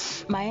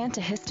symptoms. My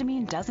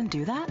antihistamine doesn't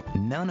do that?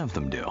 None of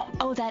them do.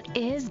 Oh, that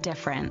is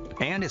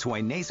different. And it's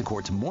why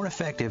Nasacort's more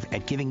effective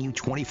at giving you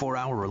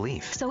 24-hour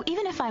relief. So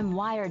even if I'm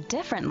wired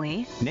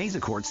differently,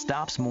 Nasacort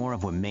stops more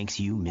of what makes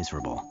you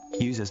miserable.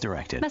 Use as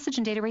directed. Message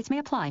and data rates may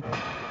apply.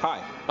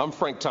 Hi, I'm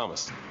Frank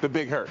Thomas, the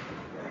Big Hurt.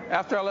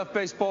 After I left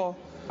baseball,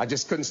 I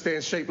just couldn't stay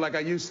in shape like I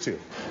used to.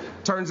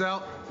 Turns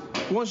out,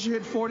 once you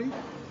hit 40,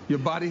 your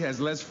body has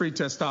less free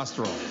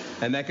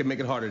testosterone, and that can make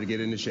it harder to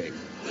get into shape.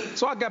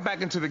 So I got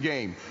back into the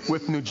game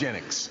with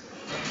Nugenics.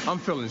 I'm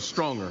feeling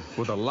stronger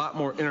with a lot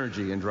more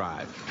energy and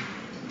drive.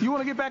 You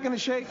want to get back into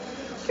shape?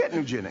 Get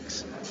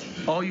Nugenics.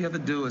 All you have to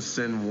do is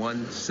send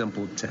one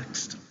simple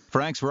text.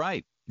 Frank's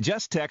right.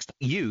 Just text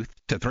YOUTH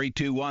to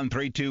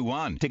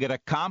 321-321 to get a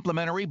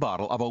complimentary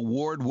bottle of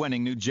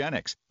award-winning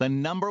Nugenics, the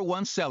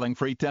 #1 selling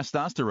free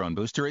testosterone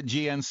booster at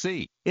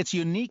GNC. Its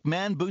unique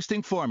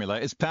man-boosting formula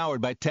is powered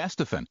by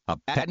Testofen, a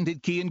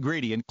patented key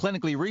ingredient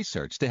clinically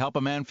researched to help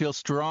a man feel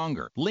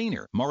stronger,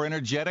 leaner, more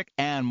energetic,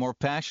 and more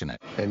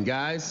passionate. And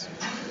guys,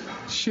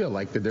 she'll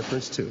like the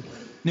difference too.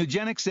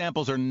 Nugenics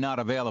samples are not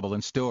available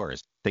in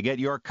stores. To get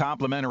your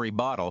complimentary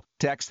bottle,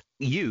 text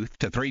YOUTH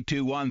to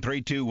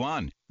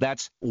 321-321.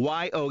 That's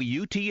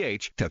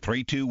YOUTH to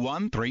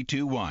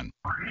 321-321.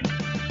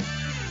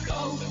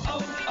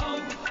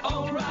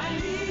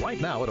 Right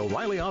now at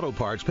O'Reilly Auto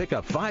Parts, pick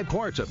up 5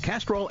 quarts of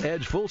Castrol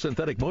Edge Full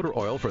Synthetic Motor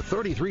Oil for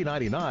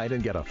 $33.99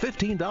 and get a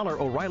 $15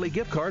 O'Reilly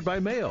gift card by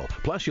mail.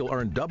 Plus, you'll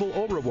earn double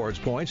O-Rewards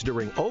points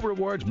during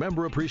O-Rewards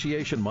Member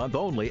Appreciation Month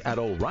only at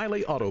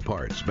O'Reilly Auto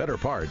Parts. Better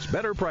parts,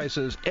 better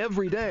prices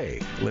every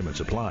day.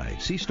 Limits apply.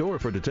 See store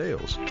for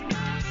details.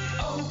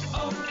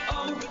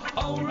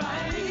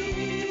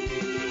 O'Reilly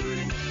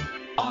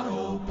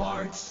Auto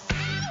Parts.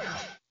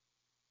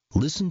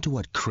 Listen to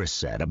what Chris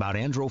said about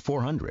Andro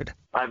 400.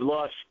 I've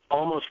lost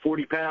almost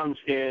 40 pounds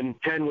in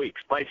 10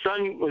 weeks. My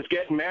son was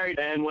getting married,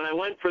 and when I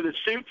went for the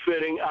suit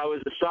fitting, I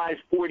was a size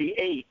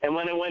 48. And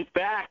when I went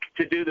back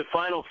to do the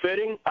final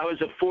fitting, I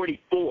was a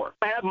 44.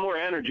 I have more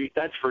energy,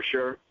 that's for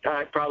sure.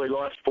 I probably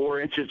lost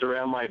 4 inches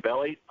around my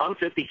belly. I'm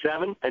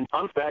 57, and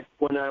I'm back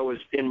when I was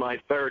in my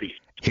 30s.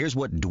 Here's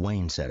what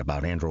Dwayne said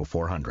about Andro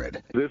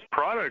 400. This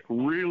product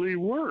really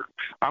works.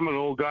 I'm an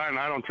old guy, and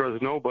I don't trust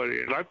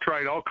nobody. And I've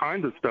tried all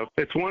kinds of stuff.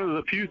 It's one of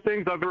the few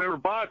things I've ever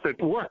bought that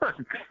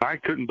works. I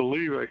couldn't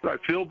believe it. I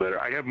feel better.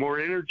 I have more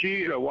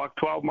energy. I walk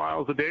 12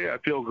 miles a day. I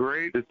feel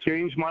great. It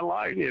changed my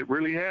life. It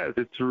really has.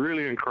 It's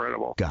really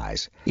incredible.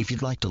 Guys, if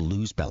you'd like to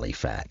lose belly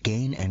fat,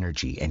 gain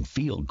energy, and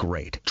feel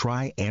great,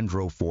 try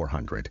Andro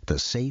 400, the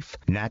safe,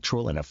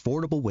 natural, and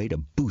affordable way to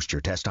boost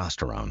your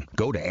testosterone.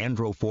 Go to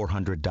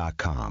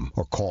andro400.com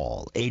or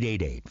call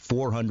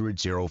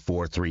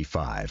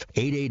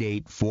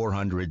 888-400-0435.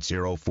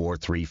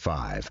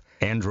 888-400-0435.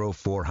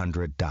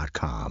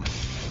 andro400.com.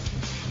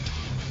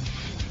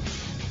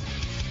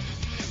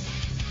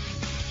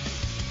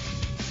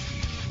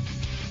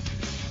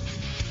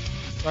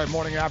 All right,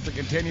 Morning After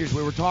continues.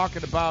 We were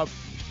talking about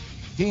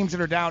teams that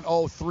are down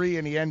 0-3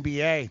 in the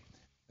NBA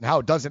and how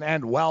it doesn't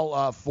end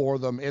well for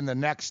them in the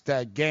next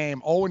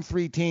game.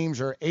 0-3 teams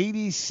are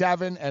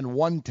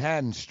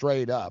 87-110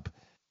 straight up.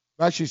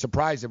 I'm actually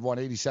surprised they've won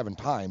 87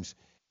 times.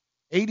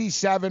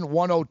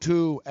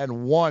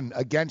 87-102-1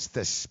 against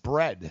the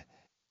spread.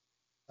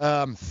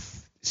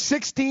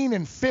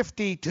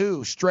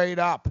 16-52 straight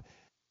up.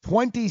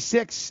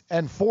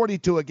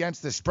 26-42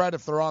 against the spread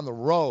if they're on the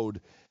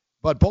road.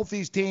 But both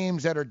these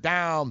teams that are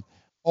down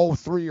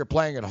 0-3 are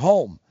playing at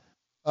home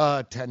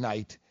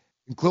tonight,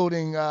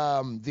 including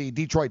the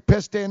Detroit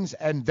Pistons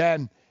and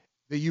then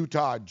the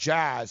Utah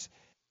Jazz.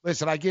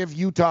 Listen, I give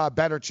Utah a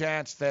better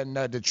chance than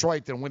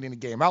Detroit than winning the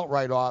game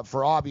outright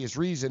for obvious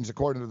reasons,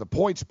 according to the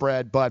point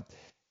spread. But,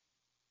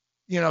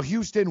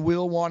 Houston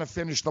will want to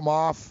finish them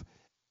off.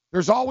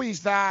 There's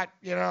always that,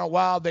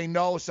 they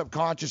know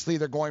subconsciously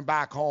they're going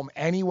back home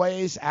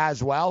anyways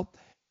as well.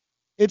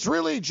 It's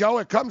really, Joe,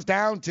 it comes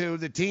down to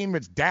the team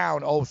that's down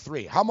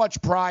 0-3. How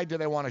much pride do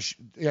they want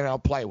to,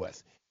 play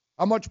with?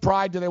 How much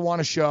pride do they want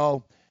to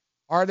show?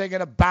 Are they going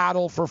to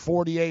battle for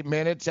 48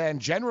 minutes? And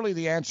generally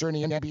the answer in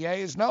the NBA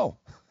is no.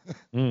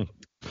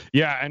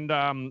 Yeah,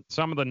 and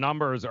some of the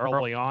numbers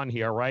early on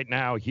here. Right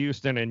now,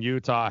 Houston and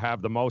Utah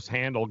have the most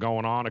handle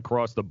going on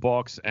across the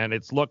books, and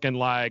it's looking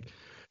like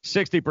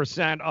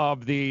 60%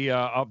 of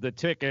the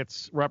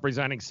tickets,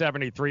 representing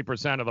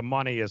 73% of the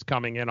money, is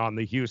coming in on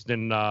the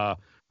Houston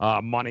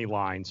money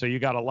line. So you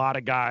got a lot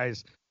of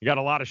guys, you got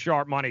a lot of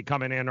sharp money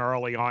coming in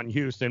early on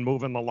Houston,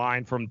 moving the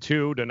line from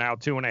 2 to now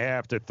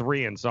 2.5 to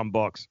 3 in some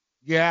books.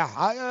 Yeah,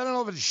 I don't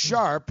know if it's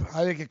sharp.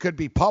 I think it could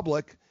be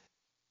public.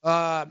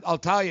 I'll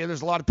tell you,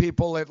 there's a lot of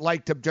people that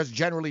like to just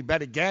generally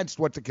bet against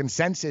what the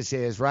consensus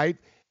is, right?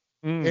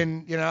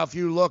 And if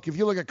you look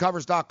at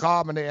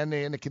covers.com and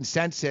the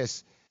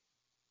consensus,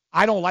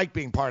 I don't like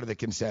being part of the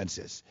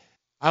consensus.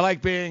 I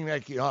like being a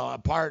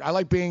part. I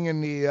like being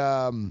in the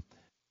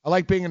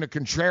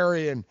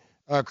contrarian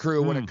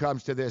crew when it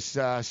comes to this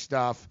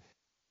stuff.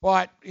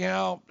 But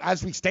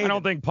as we stated, I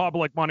don't think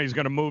public money's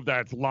going to move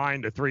that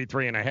line to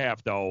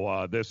 3.5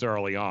 though this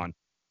early on.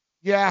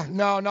 Yeah,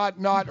 no,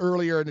 not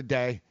earlier in the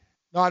day.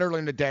 Not earlier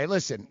in the day.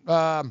 Listen,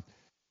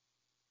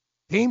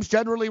 teams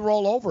generally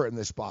roll over in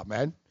this spot,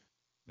 man.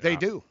 Yeah. They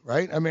do,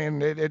 right? I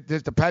mean, it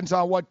just depends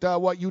on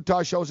what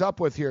Utah shows up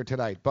with here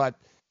tonight. But,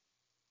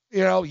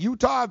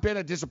 Utah have been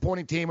a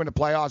disappointing team in the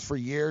playoffs for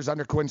years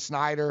under Quinn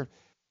Snyder.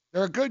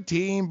 They're a good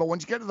team, but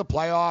once you get to the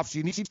playoffs,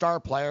 you need star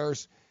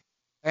players.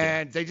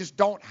 And they just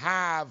don't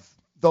have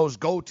those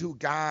go-to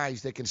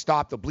guys that can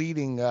stop the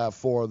bleeding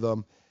for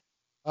them.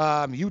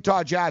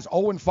 Utah Jazz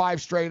 0-5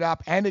 straight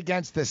up and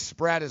against the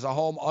spread as a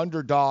home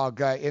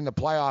underdog in the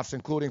playoffs,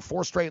 including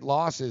 4 straight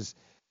losses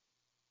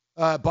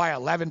by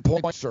 11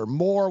 points or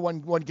more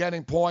when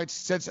getting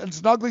points. It's an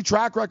ugly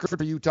track record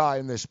for Utah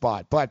in this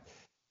spot, but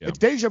it's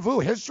deja vu.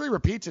 History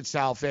repeats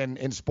itself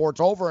in sports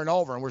over and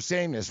over, and we're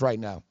seeing this right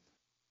now.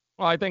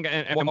 Well, I think,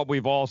 and what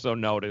we've also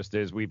noticed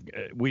is we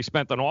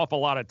spent an awful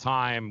lot of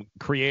time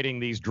creating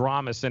these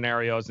drama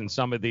scenarios in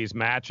some of these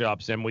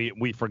matchups, and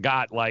we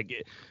forgot,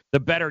 like, the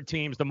better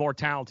teams, the more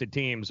talented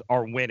teams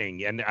are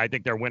winning, and I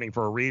think they're winning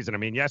for a reason. I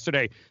mean,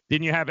 yesterday,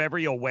 didn't you have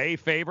every away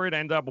favorite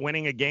end up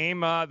winning a game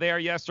there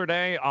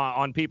yesterday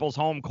on people's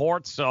home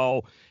courts?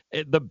 So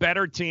the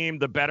better team,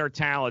 the better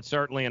talent,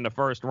 certainly in the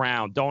first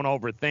round. Don't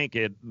overthink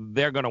it.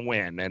 They're going to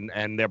win,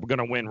 and they're going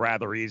to win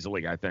rather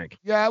easily, I think.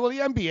 Yeah, well, the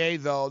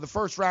NBA, though, the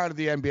first round of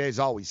the NBA has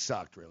always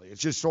sucked, really. It's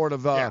just sort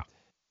of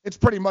it's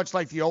pretty much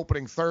like the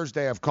opening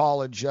Thursday of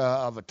college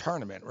of a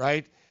tournament,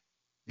 right?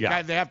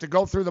 Yeah. They have to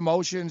go through the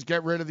motions,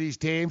 get rid of these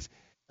teams,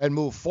 and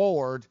move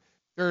forward.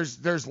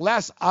 There's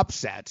less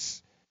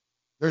upsets.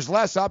 There's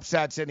less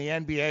upsets in the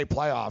NBA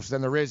playoffs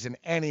than there is in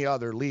any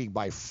other league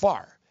by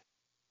far.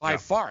 By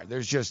far.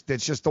 It's just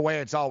the way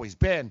it's always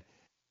been.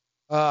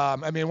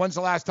 I mean, when's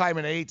the last time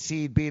an 8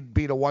 seed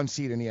beat a 1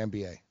 seed in the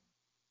NBA?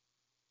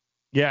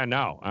 Yeah,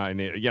 no. I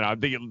mean,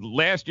 the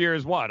last year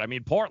is what? I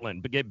mean,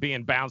 Portland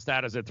being bounced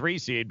out as a 3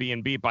 seed,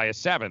 being beat by a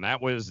 7.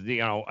 That was,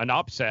 an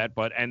upset.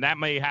 And that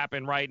may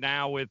happen right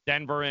now with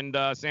Denver and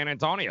San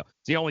Antonio.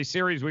 It's the only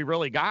series we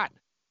really got.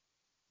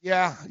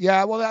 Yeah.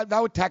 Well,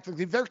 that would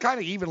technically, they're kind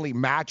of evenly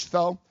matched,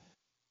 though.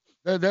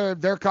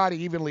 They're kind of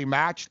evenly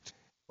matched.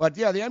 But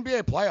yeah, the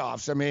NBA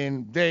playoffs. I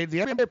mean, the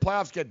NBA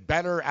playoffs get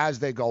better as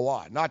they go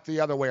on, not the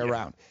other way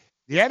around.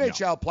 The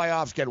NHL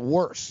playoffs get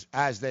worse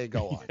as they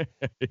go on.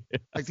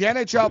 Like the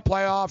NHL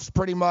playoffs,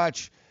 pretty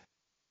much,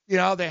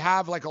 they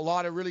have like a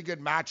lot of really good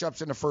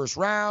matchups in the first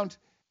round,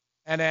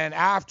 and then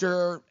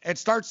after it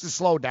starts to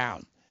slow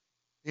down.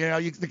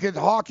 The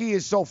hockey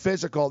is so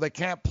physical; they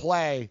can't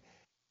play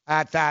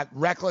at that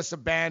reckless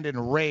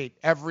abandon rate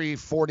every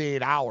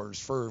 48 hours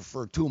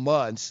for 2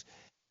 months,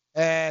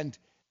 and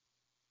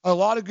a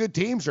lot of good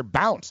teams are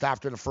bounced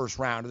after the first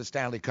round of the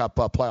Stanley Cup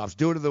playoffs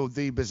due to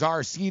the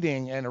bizarre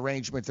seeding and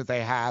arrangements that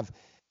they have.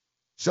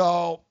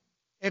 So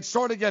it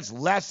sort of gets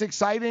less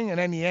exciting. And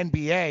then the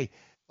NBA,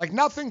 like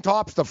nothing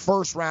tops the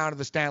first round of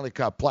the Stanley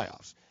Cup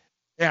playoffs.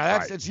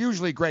 It's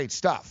usually great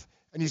stuff.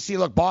 And you see,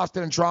 look,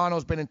 Boston and Toronto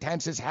has been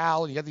intense as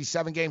hell. And you got these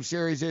 7-game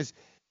series.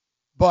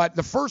 But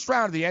the first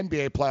round of the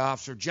NBA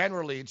playoffs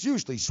it's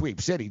usually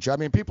sweep city. I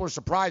mean, people are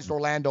surprised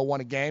Orlando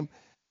won a game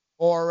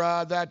or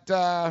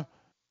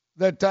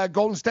that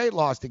Golden State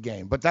lost a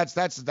game, but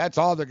that's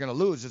all they're going to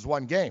lose is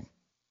one game.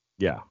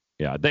 Yeah.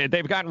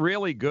 They've gotten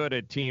really good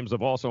at teams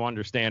of also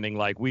understanding,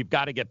 like, we've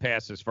got to get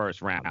past this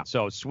first round.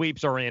 So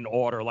sweeps are in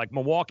order. Like,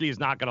 Milwaukee is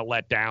not going to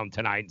let down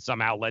tonight and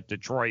somehow let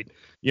Detroit,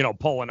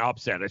 pull an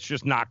upset. It's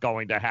just not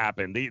going to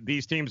happen.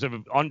 These teams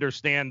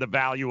understand the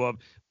value of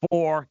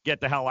 4, get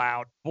the hell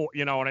out, 4,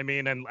 you know what I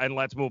mean? And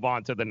let's move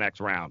on to the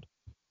next round.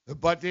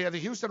 But the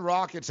Houston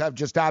Rockets have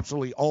just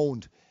absolutely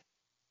owned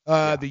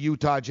the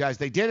Utah Jazz.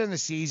 They did in the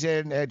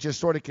season. It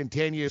just sort of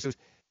continues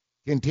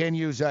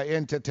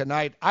into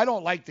tonight. I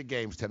don't like the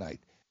games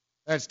tonight.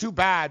 That's too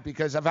bad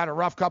because I've had a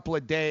rough couple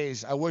of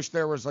days. I wish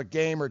there was a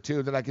game or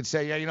two that I could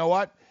say, yeah, you know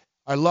what?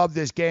 I love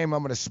this game.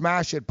 I'm going to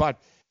smash it.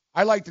 But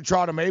I like the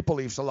Toronto Maple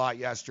Leafs a lot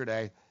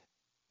yesterday.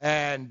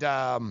 And,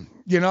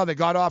 they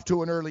got off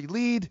to an early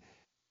lead.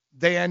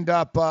 They end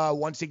up,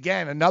 once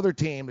again, another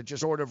team that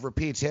just sort of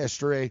repeats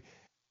history.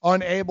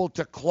 Unable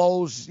to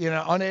close,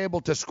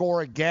 unable to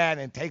score again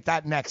and take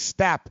that next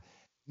step.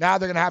 Now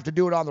they're going to have to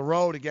do it on the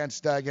road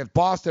against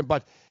Boston.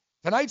 But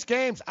tonight's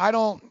games, I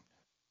don't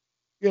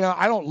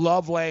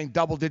love laying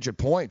double-digit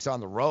points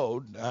on the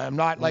road. I'm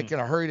not in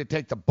a hurry to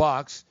take the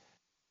Bucks.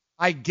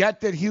 I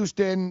get that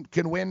Houston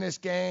can win this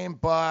game,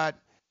 but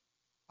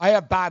I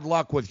have bad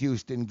luck with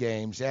Houston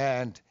games,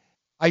 and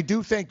I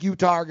do think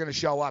Utah are going to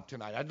show up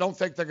tonight. I don't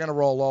think they're going to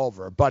roll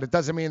over, but it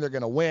doesn't mean they're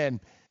going to win.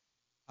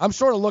 I'm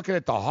sort of looking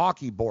at the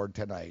hockey board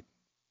tonight.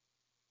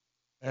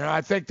 And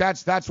I think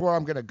that's where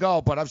I'm going to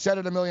go. But I've said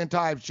it a million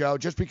times, Joe,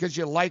 just because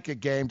you like a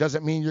game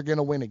doesn't mean you're going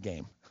to win a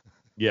game.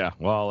 Yeah,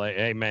 well,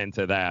 amen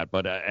to that.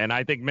 But and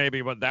I think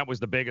maybe that was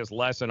the biggest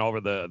lesson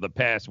over the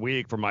past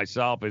week for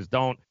myself is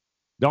don't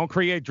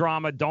create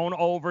drama. Don't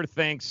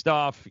overthink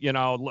stuff.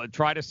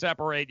 Try to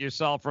separate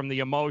yourself from the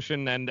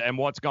emotion and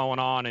what's going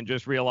on and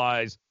just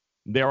realize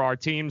there are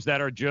teams that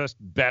are just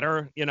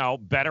better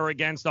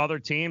against other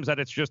teams, that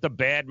it's just a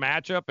bad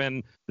matchup,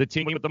 and the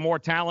team with the more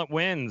talent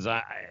wins.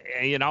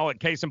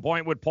 Case in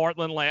point with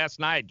Portland last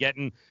night,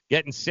 getting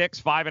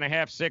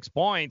 5.5, 6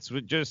 points.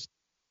 Just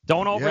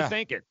don't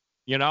overthink it.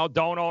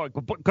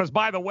 Because,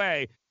 by the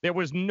way, there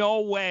was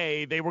no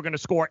way they were going to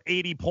score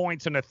 80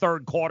 points in the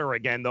third quarter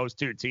again, those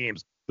two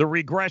teams. The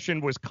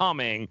regression was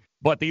coming,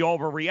 but the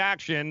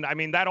overreaction, I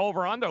mean, that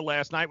over-under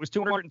last night was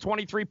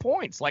 223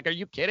 points. Like, are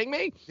you kidding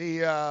me?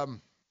 The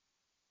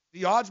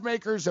odds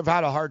makers have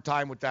had a hard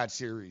time with that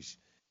series.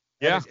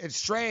 Yeah. It's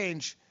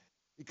strange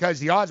because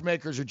the odds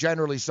makers are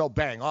generally so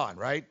bang on,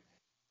 right?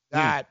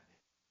 That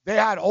they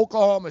had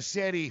Oklahoma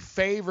City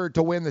favored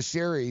to win the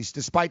series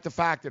despite the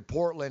fact that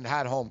Portland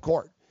had home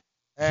court.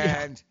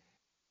 And,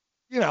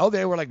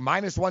 they were like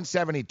minus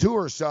 172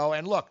 or so.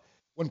 And look,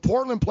 when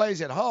Portland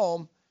plays at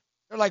home,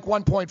 they're like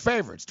 1-point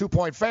favorites,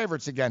 2-point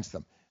favorites against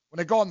them. When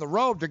they go on the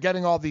road, they're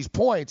getting all these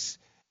points.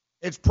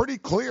 It's pretty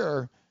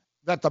clear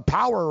that the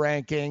power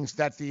rankings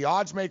that the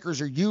odds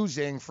makers are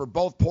using for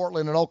both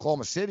Portland and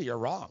Oklahoma City are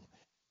wrong.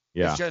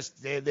 Yeah.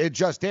 It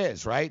just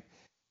is, right?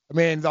 I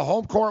mean, the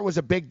home court was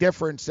a big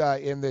difference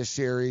in this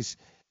series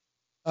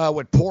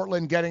with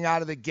Portland getting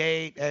out of the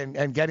gate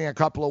and getting a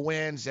couple of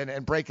wins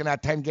and breaking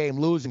that 10-game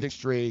losing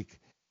streak.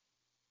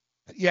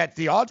 Yet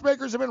the odds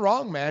makers have been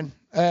wrong, man.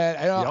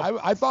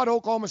 I thought I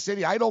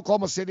had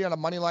Oklahoma City on a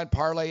money line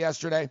parlay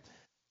yesterday.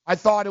 I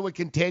thought it would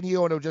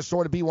continue and it would just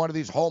sort of be one of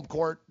these home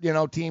court,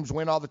 teams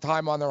win all the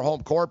time on their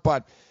home court.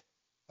 But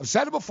I've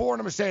said it before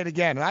and I'm going to say it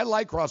again. And I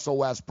like Russell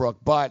Westbrook,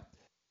 but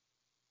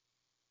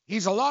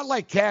he's a lot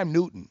like Cam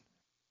Newton.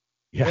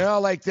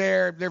 Yeah.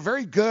 They're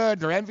very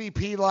good. They're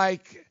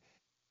MVP-like,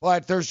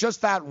 but there's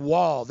just that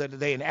wall that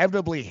they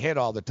inevitably hit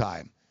all the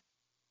time.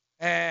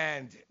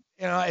 And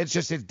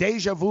it's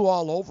deja vu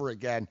all over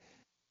again.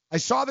 I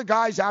saw the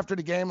guys after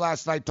the game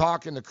last night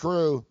talking to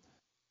crew,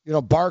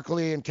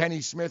 Barkley and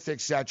Kenny Smith,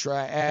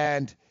 etc.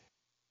 And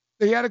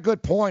he had a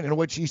good point in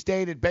which he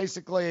stated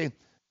basically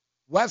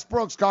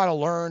Westbrook's got to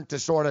learn to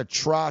sort of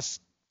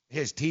trust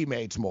his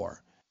teammates more.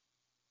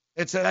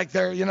 It's like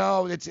they're,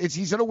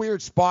 he's in a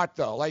weird spot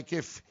though. Like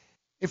if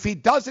he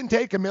doesn't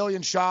take a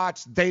million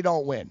shots, they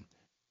don't win.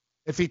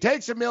 If he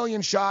takes a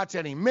million shots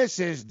and he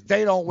misses,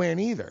 they don't win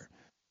either.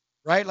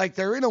 Right? Like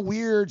they're in a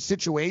weird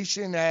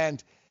situation,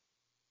 and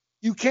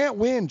you can't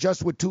win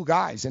just with two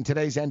guys in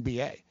today's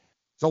NBA.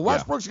 So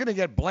Westbrook's going to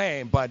get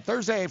blamed, but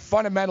there's a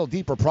fundamental,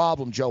 deeper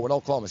problem, Joe, with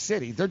Oklahoma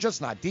City. They're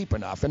just not deep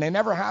enough, and they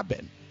never have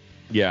been.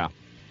 Yeah.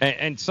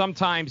 And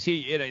sometimes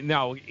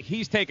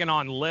he's taking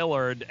on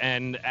Lillard,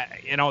 and,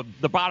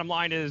 the bottom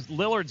line is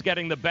Lillard's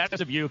getting the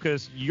best of you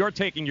because you're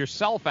taking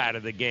yourself out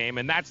of the game,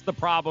 and that's the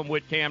problem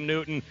with Cam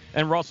Newton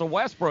and Russell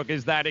Westbrook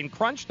is that in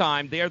crunch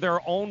time, they're their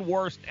own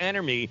worst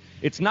enemy.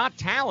 It's not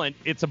talent.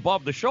 It's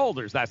above the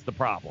shoulders. That's the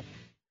problem.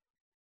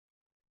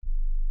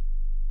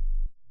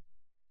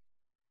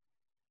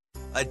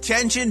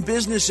 Attention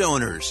business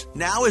owners.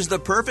 Now is the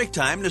perfect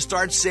time to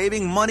start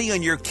saving money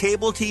on your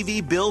cable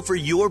TV bill for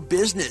your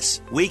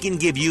business. We can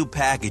give you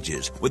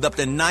packages with up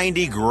to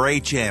 90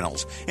 great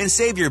channels and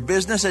save your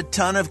business a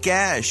ton of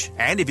cash.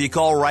 And if you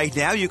call right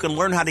now, you can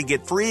learn how to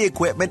get free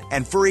equipment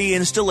and free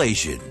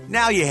installation.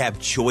 Now you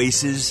have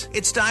choices.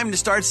 It's time to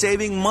start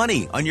saving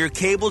money on your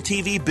cable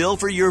TV bill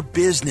for your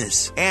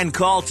business. And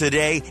call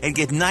today and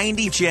get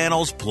 90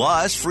 channels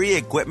plus free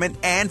equipment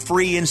and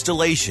free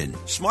installation.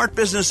 Smart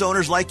business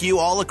owners like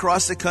you all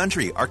across the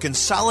country are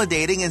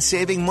consolidating and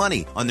saving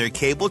money on their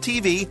cable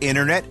TV,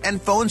 internet, and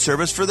phone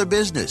service for the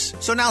business.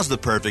 So now's the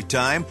perfect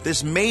time.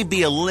 This may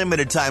be a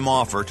limited time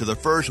offer to the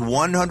first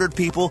 100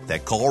 people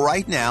that call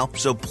right now.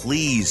 So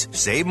please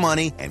save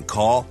money and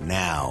call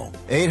now.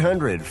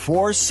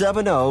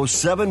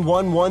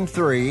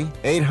 800-470-7113.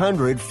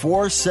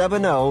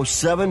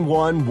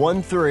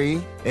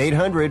 800-470-7113.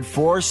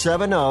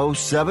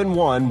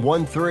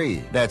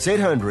 800-470-7113. That's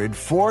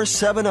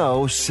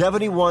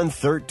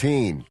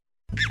 800-470-7113.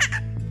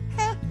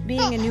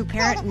 Being a new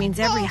parent means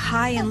every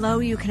high and low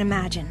you can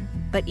imagine.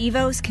 But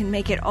Evos can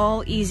make it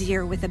all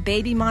easier with a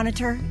baby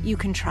monitor you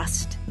can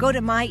trust. Go to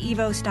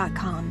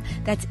myevos.com.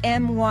 That's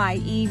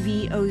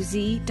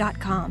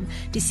MYEVOZ.com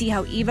to see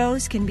how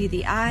Evos can be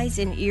the eyes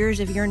and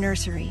ears of your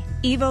nursery.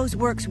 Evos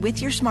works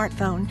with your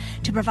smartphone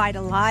to provide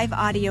a live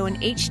audio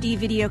and HD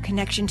video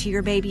connection to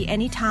your baby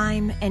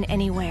anytime and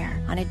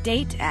anywhere. On a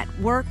date, at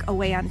work,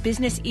 away on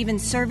business, even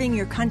serving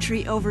your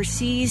country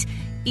overseas,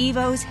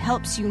 Evos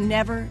helps you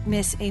never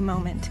miss a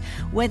moment.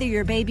 Whether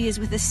your baby is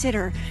with a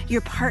sitter,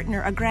 your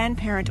partner, a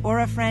grandparent,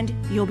 or a friend,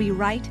 you'll be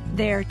right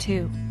there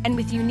too. And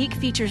with unique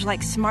features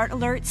like smart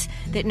alerts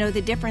that know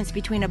the difference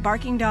between a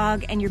barking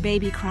dog and your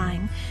baby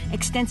crying,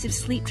 extensive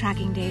sleep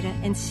tracking data,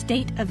 and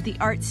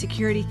state-of-the-art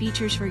security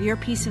features for your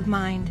peace of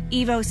mind,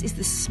 Evos is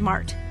the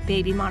smart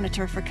baby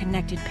monitor for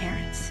connected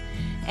parents.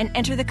 And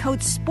enter the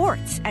code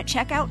SPORTS at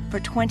checkout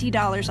for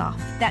 $20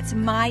 off. That's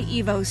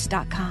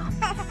myevos.com.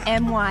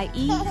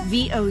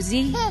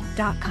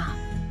 MYEVOZ.com.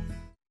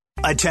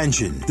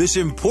 Attention, this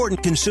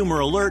important consumer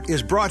alert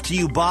is brought to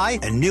you by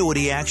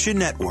Annuity Action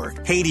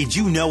Network. Hey, did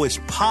you know it's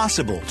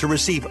possible to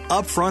receive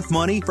upfront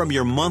money from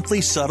your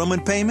monthly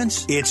settlement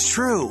payments? It's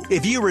true.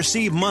 If you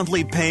receive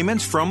monthly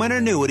payments from an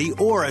annuity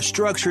or a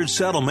structured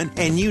settlement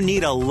and you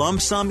need a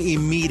lump sum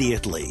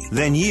immediately,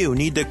 then you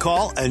need to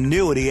call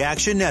Annuity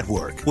Action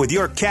Network. With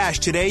your cash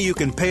today, you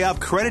can pay off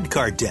credit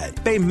card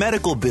debt, pay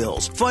medical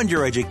bills, fund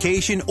your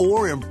education,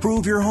 or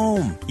improve your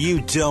home.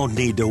 You don't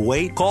need to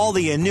wait. Call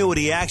the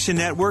Annuity Action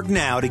Network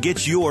now to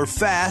get your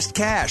fast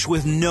cash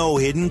with no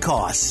hidden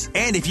costs.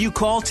 And if you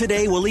call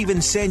today, we'll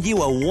even send you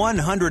a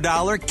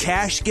 $100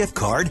 cash gift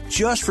card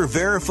just for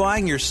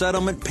verifying your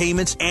settlement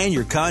payments and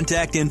your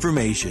contact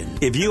information.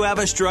 If you have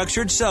a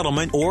structured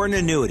settlement or an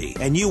annuity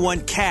and you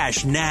want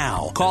cash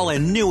now, call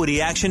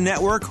Annuity Action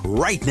Network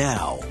right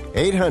now.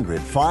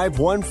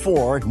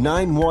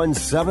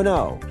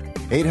 800-514-9170.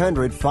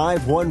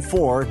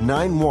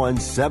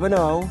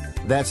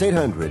 800-514-9170. That's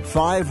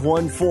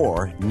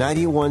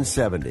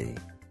 800-514-9170.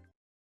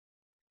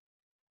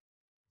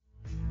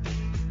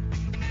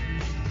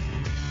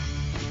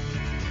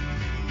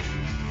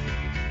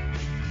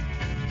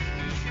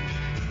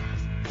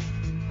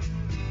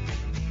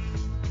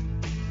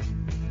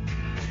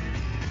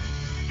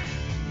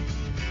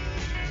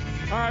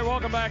 All right,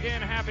 welcome back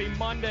in. Happy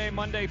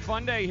Monday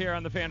Fun Day here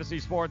on the Fantasy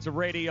Sports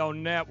Radio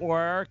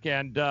Network.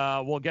 And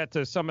we'll get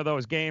to some of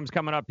those games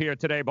coming up here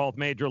today, both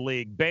Major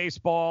League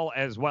Baseball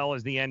as well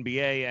as the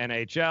NBA,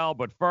 NHL.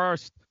 But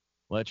first,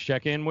 let's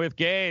check in with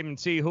Gabe and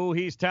see who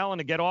he's telling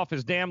to get off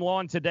his damn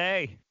lawn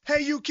today.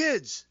 Hey, you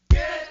kids!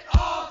 Get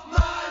off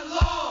my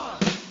lawn!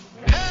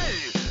 Hey,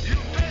 you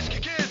pesky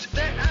kids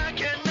that I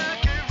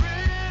cannot get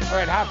rid of! All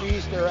right, happy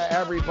Easter,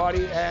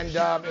 everybody. And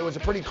it was a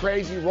pretty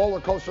crazy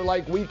roller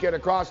coaster-like weekend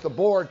across the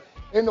board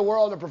in the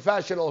world of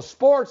professional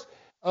sports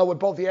with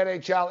both the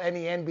NHL and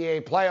the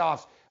NBA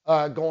playoffs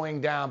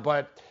going down.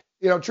 But,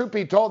 truth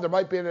be told, there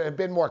might have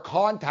been more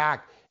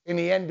contact in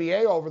the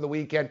NBA over the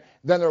weekend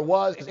than there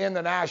was in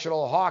the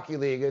National Hockey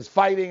League. Is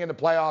fighting in the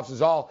playoffs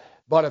is all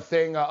but a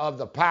thing of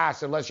the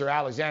past, unless you're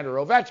Alexander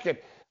Ovechkin,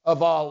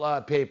 of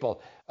all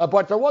people.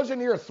 But there was a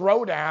near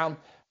throwdown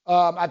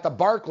at the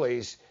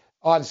Barclays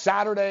on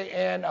Saturday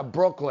in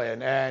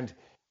Brooklyn. And,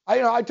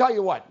 I tell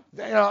you what,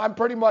 I'm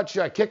pretty much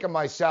kicking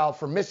myself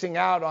for missing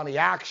out on the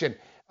action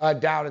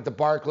down at the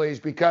Barclays,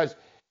 because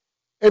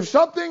if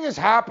something is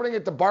happening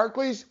at the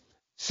Barclays,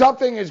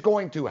 something is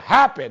going to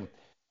happen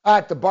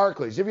at the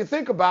Barclays. If you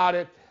think about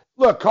it,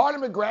 look,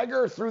 Conor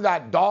McGregor threw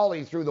that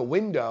dolly through the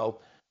window.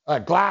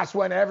 Glass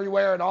went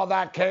everywhere and all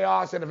that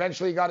chaos, and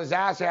eventually he got his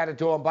ass handed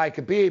to him by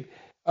Khabib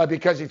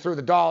because he threw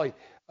the dolly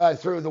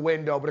through the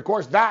window. But, of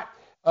course, that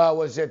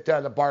was at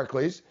the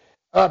Barclays.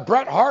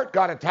 Bret Hart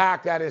got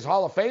attacked at his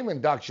Hall of Fame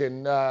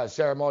induction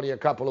ceremony a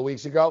couple of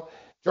weeks ago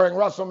during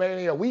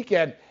WrestleMania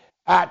weekend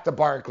at the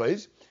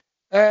Barclays.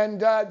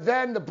 And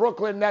then the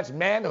Brooklyn Nets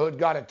manhood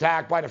got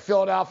attacked by the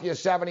Philadelphia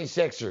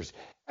 76ers.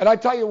 And I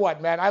tell you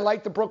what, man, I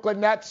like the Brooklyn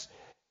Nets,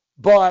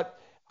 but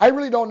I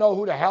really don't know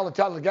who the hell to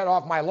tell to get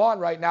off my lawn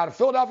right now. The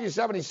Philadelphia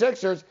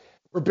 76ers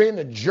for being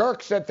the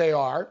jerks that they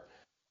are,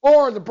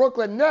 or the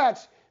Brooklyn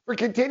Nets for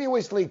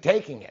continuously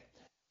taking it.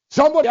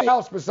 Somebody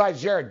else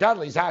besides Jared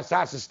Dudley has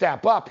to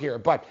step up here.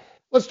 But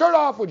let's start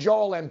off with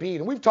Joel Embiid.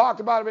 And we've talked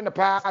about him in the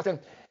past. And,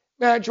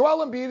 man,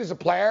 Joel Embiid is a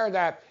player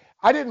that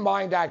I didn't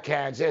mind at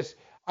Kansas.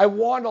 I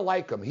want to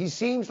like him. He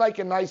seems like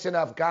a nice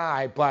enough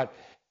guy. But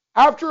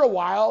after a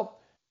while,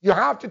 you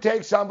have to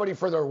take somebody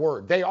for their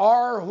word. They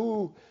are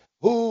who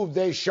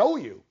they show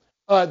you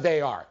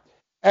they are.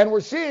 And we're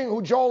seeing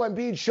who Joel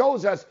Embiid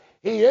shows us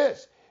he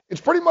is.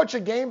 It's pretty much a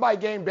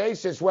game-by-game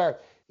basis where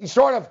he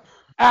sort of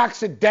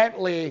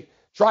accidentally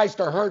tries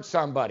to hurt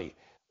somebody.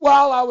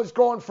 Well, I was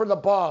going for the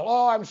ball.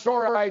 Oh, I'm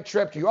sorry I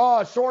tripped you.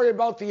 Oh, sorry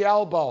about the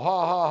elbow.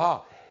 Ha, ha,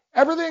 ha.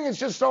 Everything is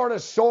just sort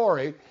of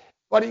sorry,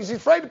 but he's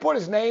afraid to put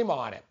his name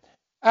on it.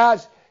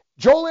 As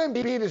Joel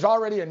Embiid is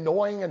already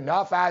annoying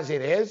enough as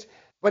it is,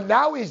 but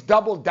now he's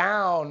doubled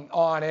down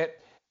on it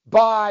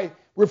by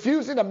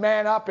refusing to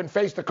man up and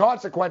face the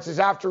consequences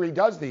after he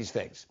does these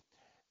things.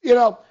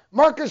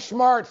 Marcus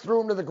Smart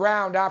threw him to the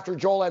ground after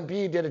Joel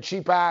Embiid did a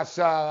cheap-ass,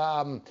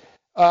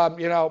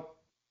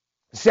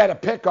 set a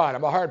pick on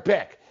him, a hard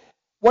pick.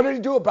 What did he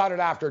do about it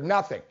after?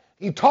 Nothing.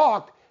 He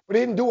talked, but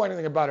he didn't do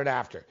anything about it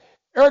after.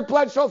 Eric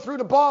Bledsoe threw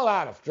the ball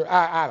at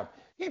him.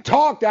 He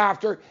talked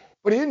after,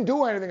 but he didn't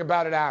do anything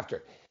about it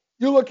after.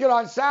 You look at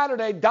on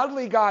Saturday,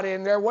 Dudley got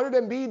in there. What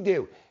did Embiid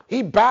do?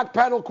 He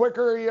backpedaled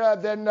quicker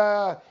than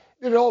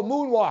did an old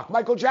moonwalk,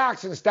 Michael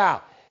Jackson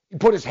style. He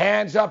put his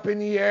hands up in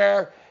the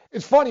air.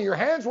 It's funny, your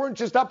hands weren't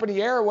just up in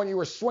the air when you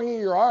were swinging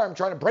your arm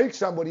trying to break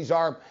somebody's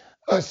arm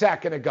a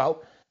second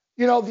ago.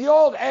 The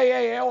old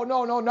oh,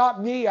 no,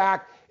 not me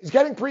act is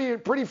getting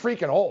pretty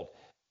freaking old.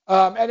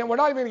 And then we're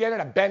not even going to get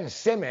into Ben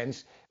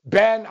Simmons.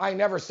 Ben, I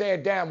never say a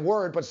damn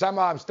word, but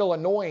somehow I'm still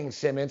annoying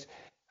Simmons.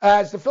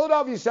 As the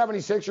Philadelphia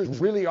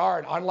 76ers really are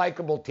an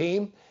unlikable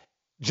team,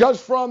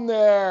 just from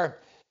their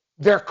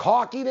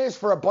cockiness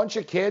for a bunch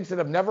of kids that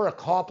have never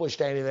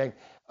accomplished anything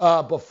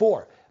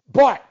before.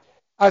 But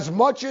as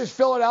much as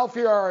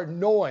Philadelphia are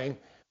annoying,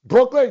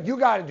 Brooklyn, you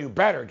got to do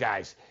better,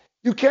 guys.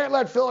 You can't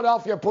let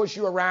Philadelphia push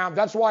you around.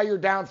 That's why you're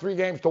down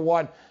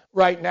 3-1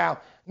 right now.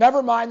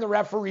 Never mind the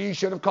referee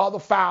should have called the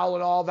foul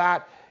and all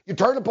that. You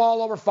turned the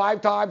ball over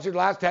 5 times in the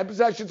last 10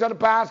 possessions of a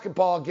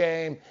basketball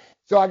game.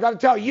 So I got to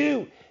tell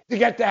you to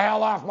get the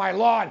hell off my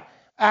lawn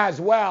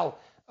as well.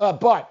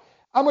 But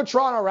I'm a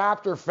Toronto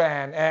Raptor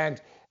fan, and,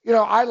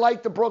 I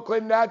like the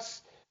Brooklyn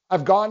Nets.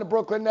 I've gone to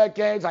Brooklyn Net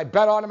games. I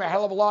bet on them a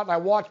hell of a lot, and I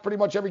watch pretty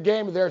much every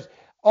game of theirs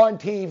on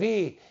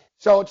TV.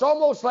 So it's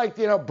almost like,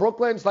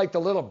 Brooklyn's like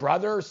the little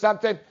brother or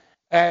something.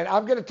 And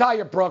I'm going to tell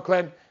you,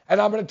 Brooklyn,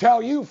 and I'm going to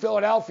tell you,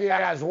 Philadelphia,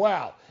 as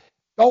well.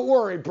 Don't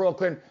worry,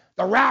 Brooklyn.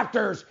 The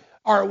Raptors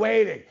are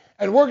waiting.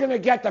 And we're going to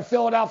get the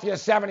Philadelphia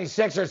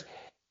 76ers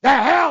the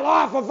hell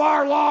off of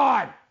our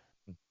lawn.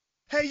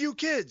 Hey, you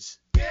kids.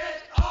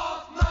 Get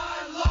off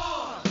my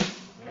lawn.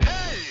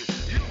 Hey,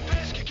 you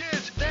pesky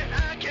kids that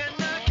I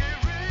cannot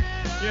get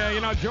rid of.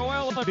 Yeah,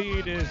 Joel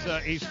Embiid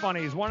is he's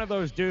funny. He's one of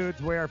those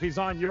dudes where if he's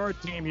on your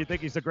team, you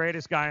think he's the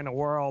greatest guy in the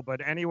world,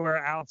 but anywhere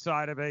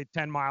outside of a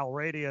 10-mile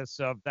radius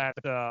of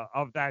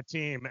that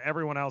team,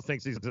 everyone else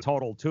thinks he's a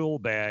total tool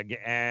bag.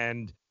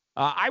 And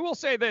I will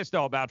say this,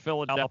 though, about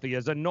Philadelphia.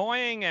 As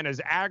annoying and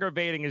as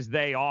aggravating as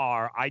they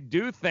are, I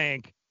do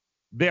think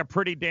they're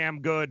pretty damn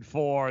good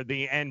for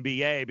the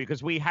NBA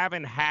because we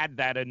haven't had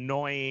that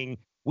annoying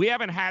 – we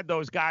haven't had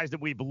those guys that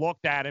we've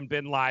looked at and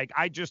been like,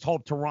 I just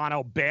hope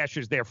Toronto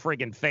bashes their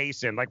friggin'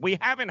 face in. Like, we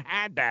haven't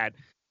had that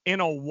in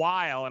a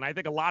while, and I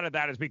think a lot of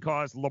that is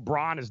because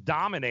LeBron has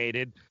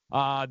dominated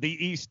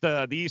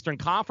the Eastern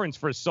Conference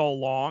for so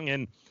long,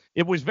 and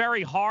it was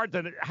very hard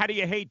to, how do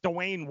you hate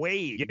Dwayne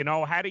Wade?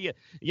 How do you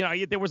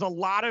there was a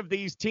lot of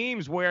these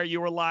teams where you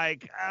were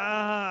like,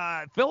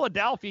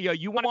 Philadelphia,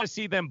 you want to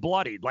see them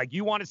bloodied. Like,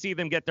 you want to see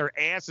them get their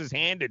asses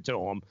handed to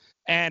them.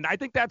 And I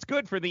think that's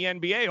good for the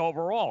NBA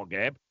overall,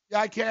 Gabe. Yeah,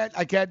 I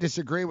can't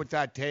disagree with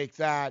that take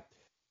that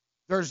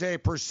there's a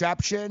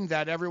perception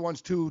that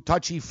everyone's too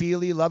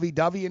touchy-feely,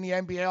 lovey-dovey in the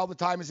NBA all the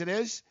time as it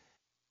is.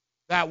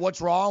 That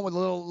what's wrong with a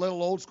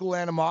little old-school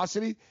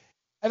animosity.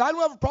 And I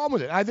don't have a problem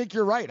with it. I think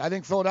you're right. I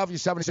think Philadelphia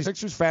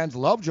 76ers fans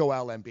love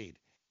Joel Embiid.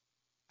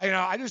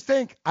 I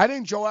think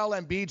Joel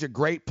Embiid's a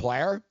great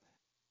player.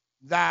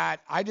 That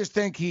I just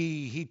think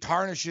he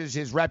tarnishes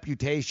his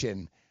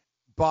reputation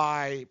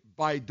by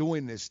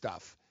doing this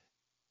stuff.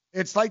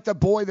 It's like the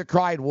boy that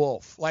cried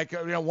wolf. Like,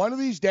 one of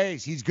these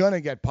days he's going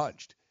to get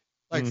punched.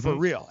 Like, for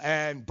real.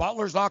 And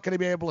Butler's not going to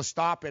be able to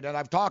stop it. And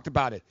I've talked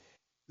about it.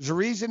 There's a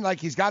reason, like,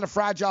 he's got a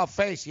fragile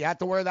face. He had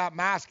to wear that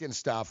mask and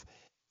stuff.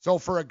 So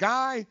for a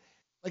guy,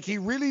 like, he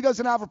really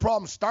doesn't have a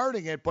problem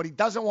starting it, but he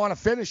doesn't want to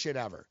finish it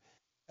ever.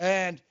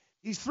 And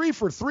he's 3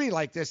 for 3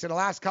 like this in the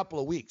last couple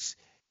of weeks.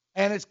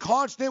 And it's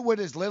constant with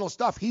his little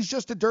stuff. He's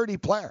just a dirty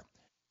player.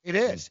 It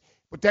is.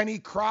 But then he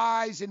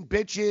cries and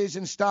bitches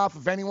and stuff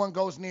if anyone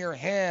goes near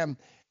him.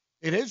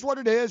 It is what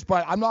it is,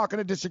 but I'm not going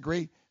to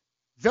disagree.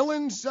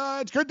 Villains,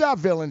 it's good to have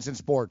villains in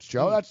sports,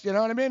 Joe. That's, you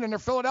know what I mean? And they're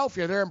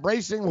Philadelphia. They're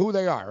embracing who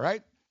they are,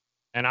 right?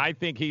 And I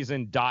think he's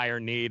in dire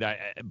need.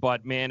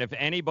 But, man, if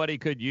anybody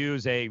could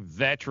use a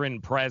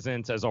veteran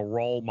presence as a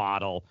role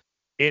model,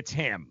 it's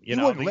him. He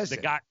would listen.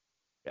 The guy.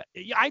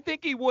 I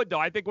think he would, though.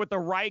 I think with the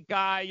right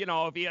guy,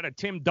 if he had a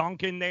Tim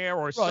Duncan there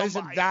or somebody.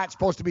 Isn't that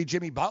supposed to be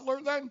Jimmy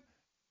Butler then?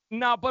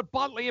 No, but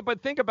Butler.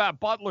 But think about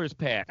Butler's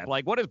past.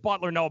 Like, what does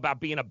Butler know about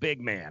being a big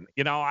man?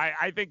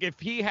 I think if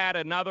he had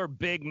another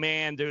big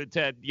man to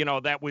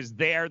that was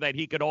there that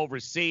he could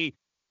oversee,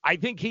 I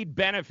think he'd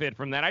benefit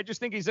from that. I just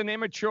think he's an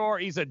immature.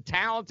 He's a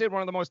talented,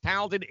 one of the most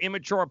talented,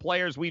 immature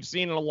players we've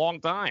seen in a long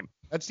time.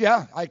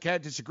 I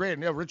can't disagree.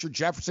 And Richard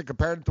Jefferson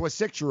compared him to a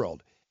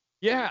 6-year-old.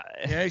 Yeah.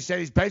 He said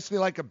he's basically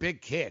like a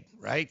big kid,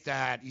 right?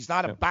 That he's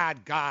not a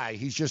bad guy.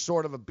 He's just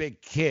sort of a big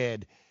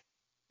kid.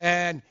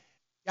 And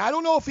I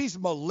don't know if he's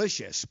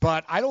malicious,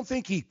 but I don't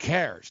think he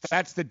cares.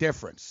 That's the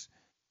difference.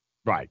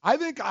 Right. I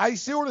think I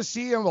sort of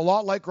see him a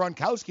lot like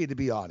Gronkowski, to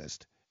be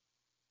honest.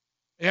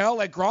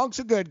 Like Gronk's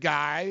a good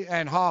guy,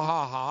 and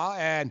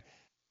and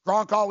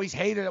Gronk always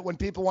hated it when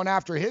people went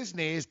after his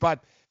knees,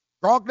 but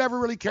Gronk never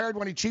really cared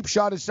when he cheap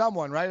shotted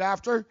someone right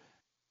after.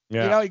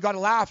 Yeah. You got to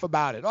laugh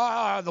about it.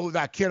 Oh,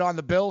 that kid on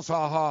the Bills,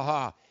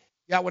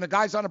 Yeah, when the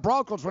guys on the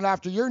Broncos went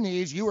after your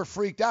knees, you were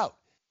freaked out.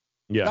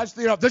 Yeah. That's,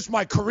 this is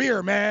my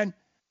career, man.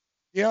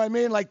 You know what I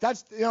mean? Like,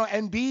 that's,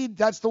 Embiid,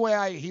 that's the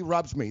way he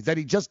rubs me, that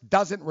he just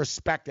doesn't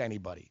respect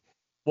anybody.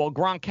 Well,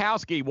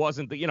 Gronkowski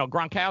wasn't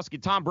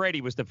Tom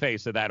Brady was the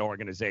face of that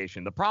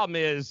organization. The problem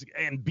is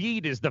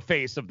Embiid is the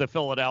face of the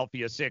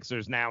Philadelphia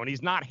Sixers now, and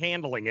he's not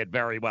handling it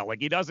very well. Like,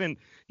 he doesn't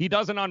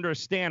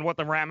understand what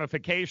the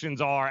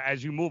ramifications are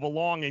as you move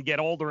along and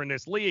get older in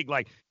this league.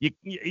 Like,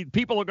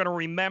 people are going to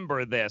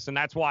remember this, and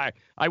that's why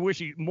I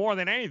wish more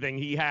than anything,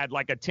 he had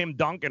like a Tim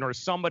Duncan or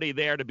somebody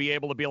there to be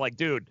able to be like,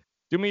 dude,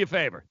 do me a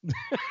favor.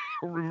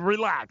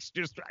 Relax.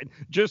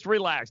 Just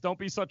relax. Don't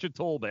be such a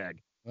tool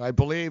bag. I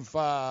believe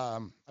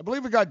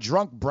we got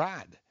Drunk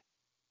Brad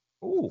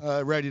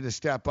ready to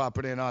step up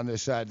and in on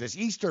this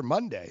Easter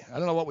Monday. I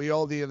don't know what we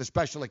owe the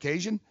special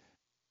occasion.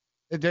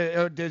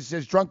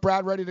 Is Drunk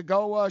Brad ready to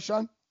go,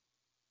 Sean?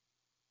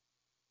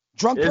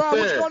 Drunk Brad,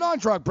 what's going on,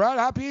 Drunk Brad?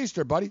 Happy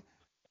Easter, buddy.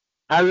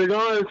 How's it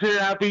going, sir?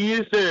 Happy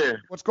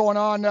Easter. What's going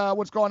on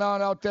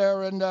out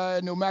there in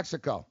New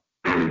Mexico?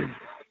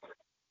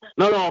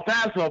 No, El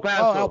Paso.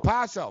 Oh, El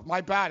Paso.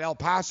 My bad, El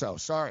Paso.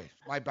 Sorry,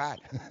 my bad.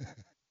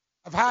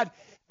 I've had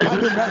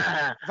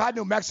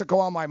New Mexico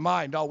on my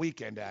mind all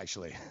weekend,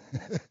 actually.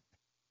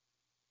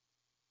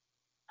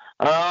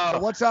 So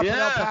what's up in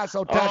El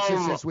Paso,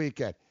 Texas this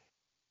weekend?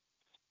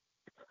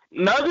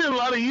 Nothing, a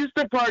lot of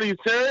Easter parties,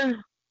 sir.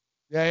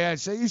 Yeah.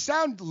 So you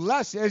sound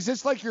less. Is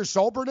this like your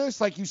soberness?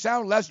 Like you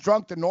sound less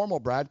drunk than normal,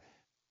 Brad?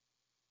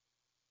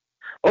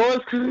 Oh,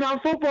 it's because it's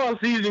not football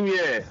season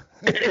yet.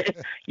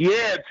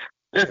 Yet.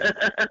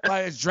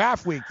 It's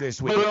draft week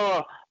this week.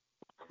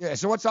 Yeah,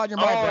 so what's on your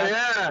mind,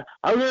 Brad?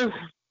 Yeah.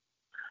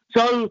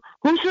 So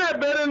who should have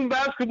bet in the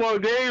basketball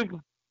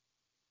game?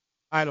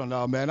 I don't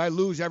know, man. I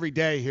lose every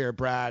day here,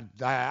 Brad.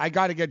 I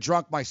got to get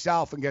drunk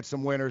myself and get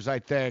some winners, I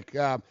think.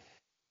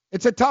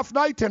 It's a tough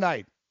night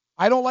tonight.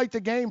 I don't like the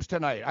games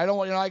tonight.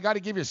 I got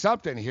to give you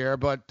something here,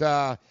 but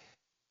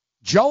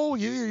Joe,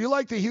 you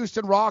like the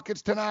Houston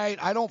Rockets tonight.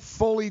 I don't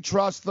fully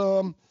trust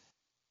them.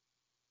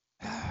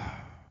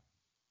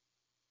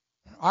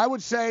 I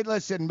would say,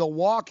 listen,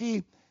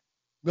 Milwaukee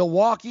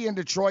and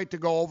Detroit to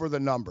go over the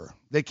number.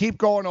 They keep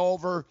going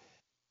over.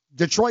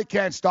 Detroit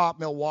can't stop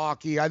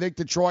Milwaukee. I think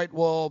Detroit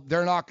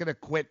they're not going to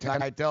quit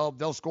tonight.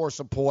 They'll score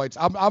some points.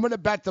 I'm going to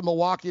bet the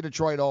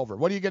Milwaukee-Detroit over.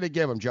 What are you going to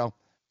give them, Joe?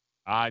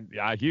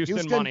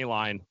 Houston money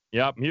line.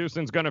 Yep,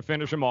 Houston's going to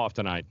finish them off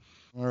tonight.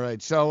 All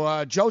right,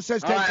 so Joe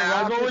says take the Rockets.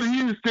 I'll go with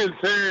Houston,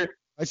 sir.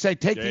 I say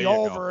take the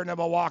over in the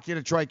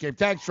Milwaukee-Detroit game.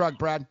 Thanks, Drunk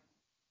Brad.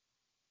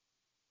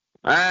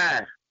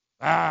 Man.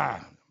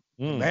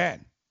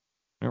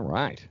 All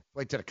right.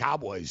 Wait till the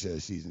Cowboys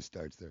season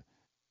starts there.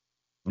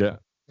 Yeah.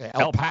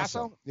 El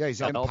Paso? Yeah,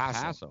 he's in El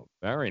Paso.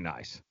 Very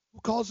nice. Who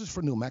calls us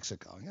from New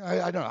Mexico?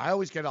 I don't know. I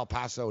always get El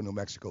Paso and New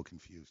Mexico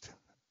confused.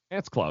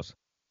 It's close.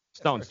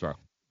 Stone's throw.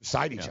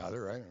 Beside each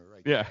other, right?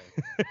 Yeah.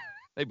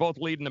 They both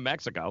lead into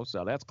Mexico,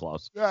 so that's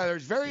close. Yeah,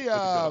 there's very,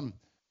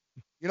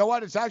 you know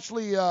what? It's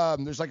actually,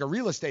 there's like a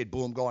real estate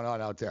boom going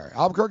on out there.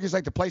 Albuquerque's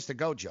like the place to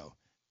go, Joe.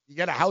 You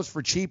get a house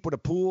for cheap with a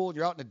pool.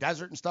 You're out in the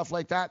desert and stuff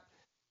like that.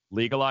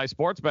 Legalized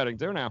sports betting,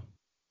 too, now.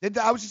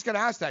 I was just going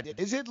to ask that.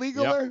 Is it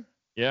legal there?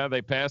 Yeah,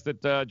 they passed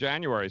it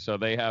January, so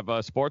they have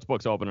sports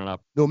books opening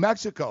up. New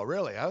Mexico,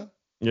 really, huh?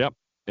 Yep.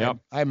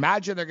 I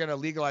imagine they're going to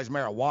legalize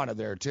marijuana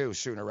there, too,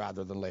 sooner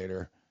rather than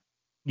later.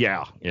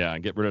 Yeah,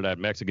 and get rid of that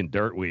Mexican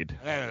dirtweed.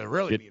 And it'd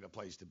really be the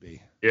place to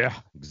be. Yeah,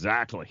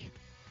 exactly.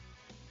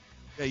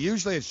 Yeah,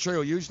 usually it's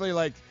true. Usually,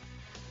 like,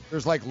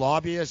 there's, like,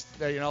 lobbyists,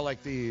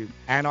 like the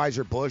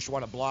Anheuser-Busch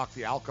want to block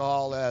the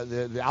alcohol.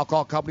 The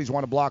alcohol companies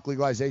want to block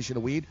legalization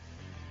of weed.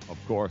 Of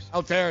course.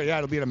 Out there, yeah,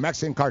 it'll be the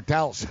Mexican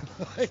cartels.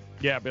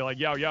 Yeah, be like,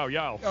 yo. Oh,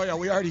 yeah,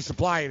 we already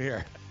supply it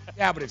here.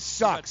 Yeah, but it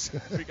sucks.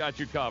 We got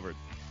you covered.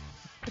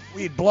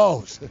 Weed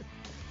blows.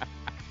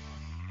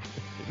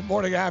 The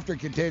morning after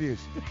continues.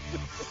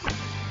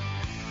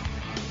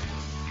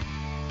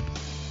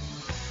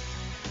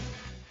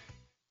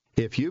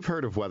 If you've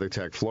heard of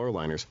WeatherTech floor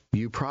liners,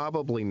 you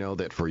probably know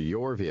that for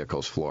your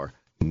vehicle's floor,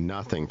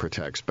 nothing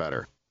protects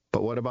better.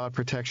 But what about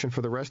protection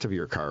for the rest of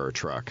your car or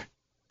truck?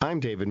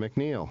 I'm David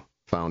McNeil,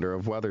 founder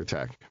of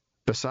WeatherTech.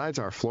 Besides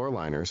our floor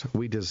liners,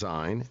 we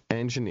design,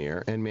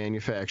 engineer, and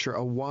manufacture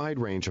a wide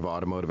range of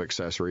automotive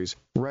accessories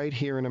right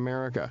here in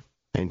America.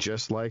 And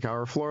just like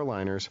our floor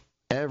liners,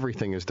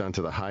 everything is done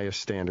to the highest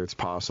standards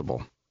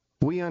possible.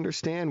 We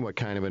understand what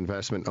kind of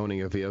investment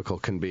owning a vehicle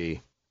can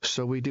be,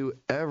 so we do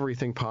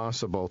everything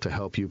possible to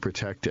help you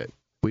protect it.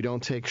 We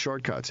don't take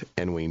shortcuts,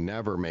 and we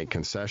never make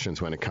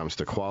concessions when it comes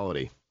to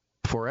quality.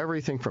 For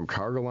everything from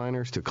cargo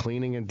liners to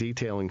cleaning and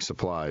detailing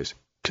supplies,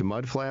 to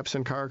mud flaps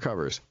and car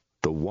covers,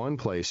 the one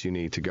place you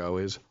need to go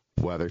is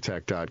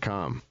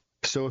WeatherTech.com.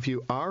 So if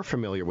you are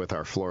familiar with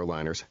our floor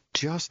liners,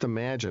 just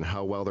imagine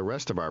how well the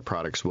rest of our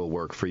products will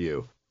work for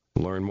you.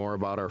 Learn more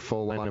about our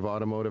full line of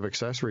automotive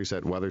accessories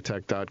at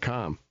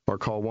WeatherTech.com or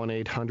call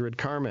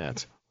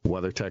 1-800-CarMats.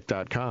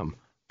 WeatherTech.com,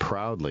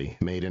 proudly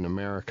made in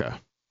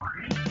America.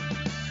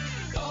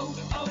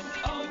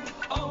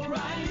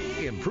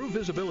 Improve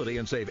visibility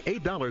and save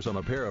 $8 on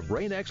a pair of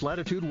Rain-X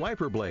Latitude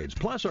wiper blades.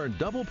 Plus, earn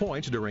double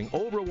points during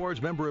O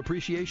Rewards Member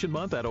Appreciation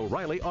Month at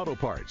O'Reilly Auto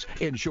Parts.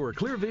 Ensure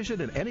clear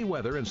vision in any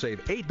weather and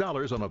save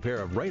 $8 on a pair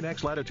of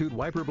Rain-X Latitude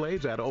wiper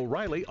blades at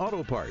O'Reilly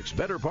Auto Parts.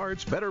 Better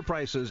parts, better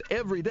prices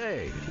every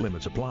day.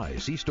 Limits apply.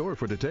 See store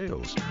for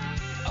details.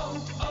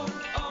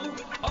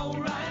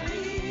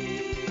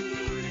 O'Reilly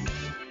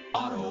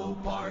Auto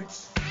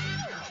Parts.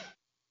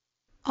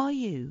 Are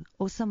you,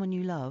 or someone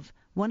you love,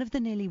 one of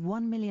the nearly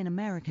 1 million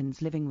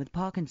Americans living with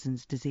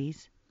Parkinson's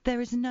disease? There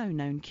is no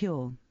known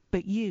cure,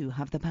 but you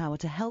have the power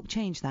to help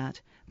change that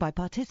by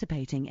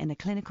participating in a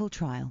clinical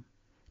trial.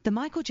 The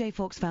Michael J.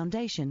 Fox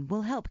Foundation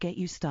will help get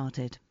you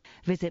started.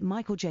 Visit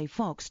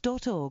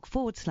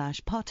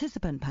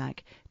michaeljfox.org/participant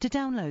pack to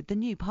download the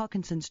new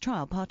Parkinson's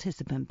Trial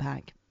Participant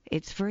Pack.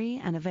 It's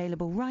free and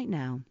available right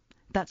now.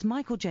 That's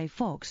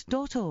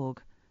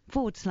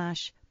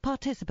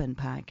michaeljfox.org/participant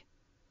pack.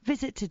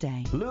 Visit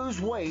today.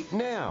 Lose weight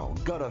now.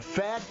 Go to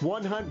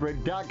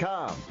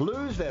fat100.com.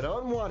 Lose that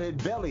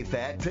unwanted belly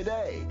fat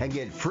today and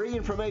get free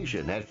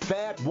information at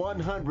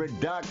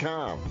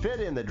fat100.com.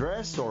 Fit in the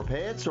dress or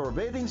pants or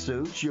bathing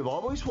suits you've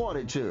always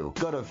wanted to.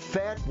 Go to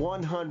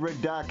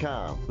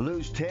fat100.com.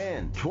 Lose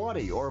 10,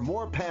 20, or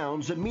more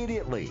pounds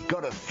immediately. Go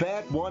to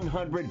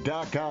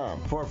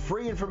fat100.com. For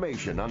free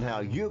information on how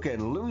you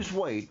can lose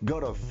weight,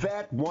 go to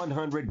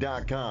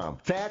fat100.com.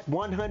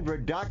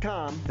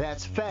 Fat100.com.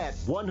 That's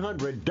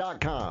fat100.com.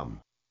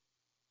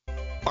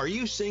 Are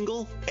you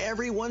single?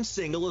 Everyone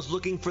single is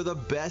looking for the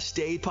best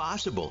date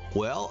possible.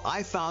 Well,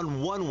 I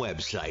found one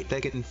website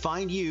that can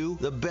find you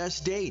the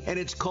best date, and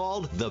it's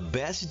called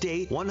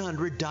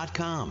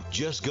thebestdate100.com.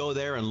 Just go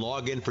there and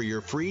log in for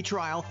your free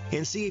trial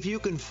and see if you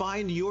can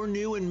find your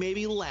new and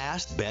maybe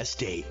last best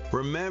date.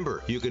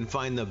 Remember, you can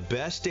find the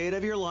best date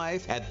of your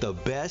life at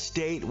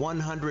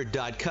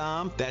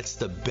thebestdate100.com. That's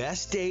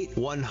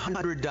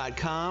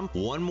thebestdate100.com.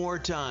 One more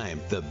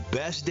time,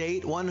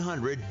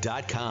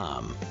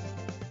 thebestdate100.com.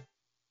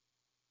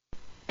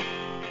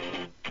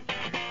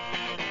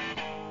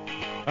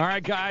 All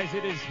right, guys,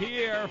 it is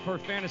here for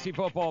fantasy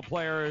football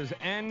players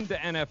and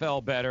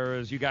NFL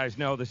bettors. You guys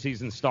know the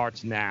season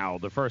starts now.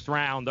 The first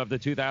round of the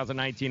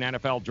 2019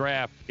 NFL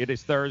Draft. It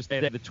is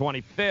Thursday, the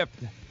 25th.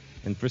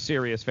 And for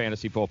serious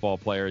fantasy football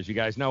players, you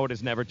guys know it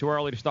is never too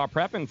early to start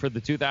prepping for the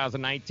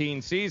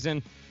 2019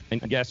 season.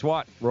 And guess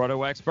what?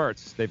 Roto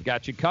Experts, they've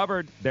got you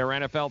covered. Their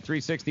NFL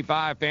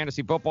 365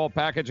 fantasy football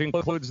package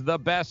includes the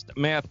best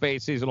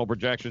math-based seasonal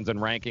projections and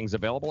rankings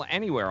available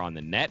anywhere on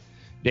the net.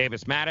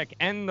 Davis Maddock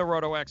and the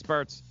Roto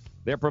Experts,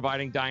 they're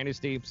providing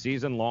dynasty,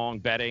 season-long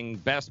betting,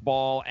 best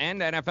ball, and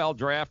NFL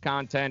draft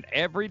content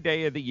every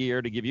day of the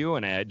year to give you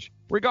an edge,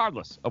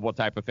 regardless of what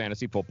type of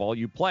fantasy football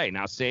you play.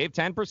 Now, save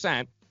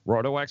 10%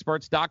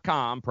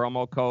 RotoExperts.com,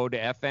 promo code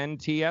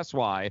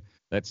FNTSY.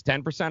 That's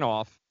 10%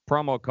 off,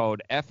 promo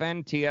code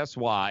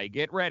FNTSY.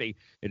 Get ready.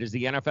 It is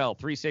the NFL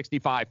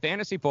 365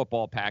 Fantasy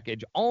Football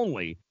Package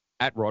only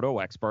at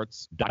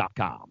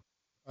RotoExperts.com.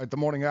 All right, the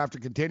morning after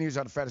continues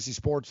on the Fantasy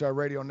Sports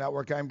Radio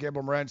Network. I'm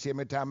Gabriel Morency in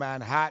Midtown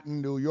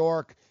Manhattan, New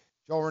York.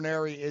 Joe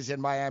Ranieri is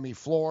in Miami,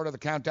 Florida. The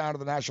countdown to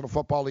the National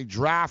Football League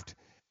draft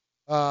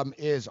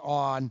is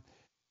on.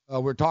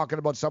 We're talking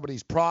about some of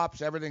these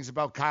props. Everything's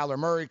about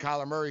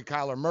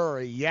Kyler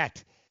Murray.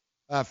 Yet,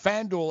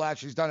 FanDuel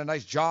actually has done a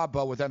nice job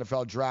with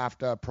NFL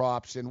draft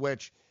props in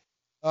which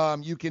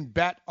you can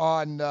bet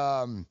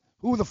on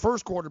who the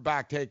first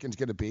quarterback taken is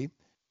going to be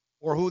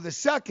or who the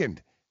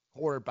second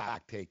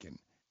quarterback taken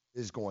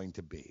is going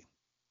to be.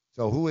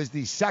 So who is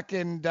the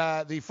second?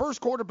 The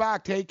first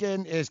quarterback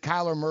taken is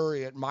Kyler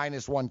Murray at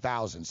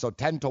 -1,000, so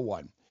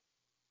 10-1.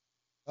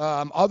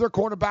 Other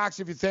quarterbacks,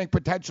 if you think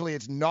potentially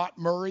it's not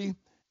Murray,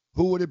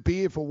 who would it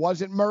be if it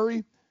wasn't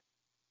Murray?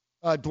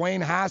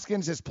 Dwayne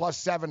Haskins is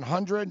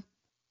 +700.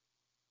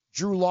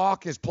 Drew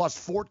Lock is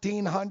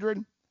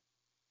 +1,400.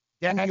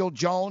 Daniel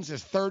Jones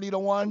is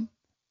 30-1.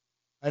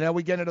 And then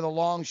we get into the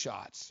long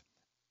shots.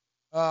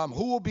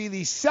 Who will be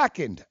the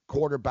second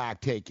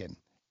quarterback taken?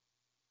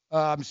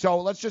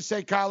 So let's just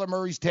say Kyler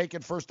Murray's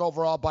taken first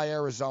overall by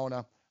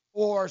Arizona,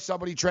 or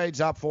somebody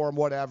trades up for him,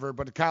 whatever.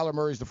 But Kyler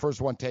Murray's the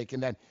first one taken.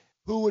 Then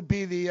who would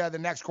be the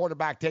next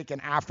quarterback taken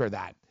after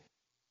that?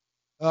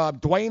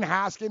 Dwayne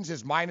Haskins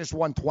is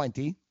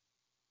 -120.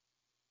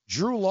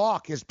 Drew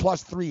Lock is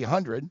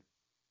 +300.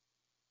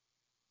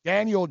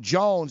 Daniel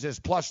Jones is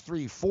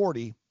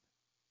 +340.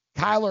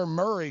 Kyler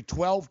Murray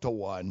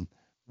 12-1.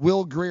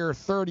 Will Grier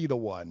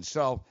 30-1.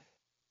 So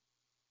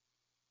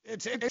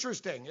it's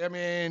interesting. I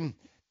mean,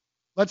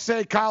 let's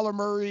say Kyler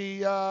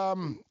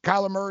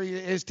Murray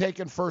is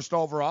taken first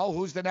overall.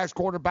 Who's the next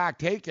quarterback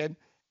taken?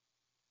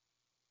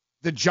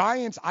 The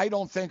Giants, I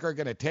don't think are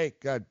going to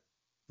take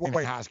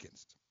Dwayne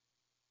Haskins.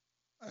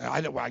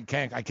 I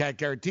can't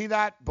guarantee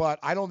that, but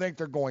I don't think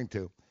they're going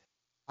to.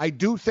 I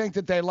do think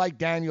that they like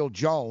Daniel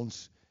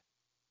Jones,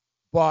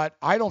 but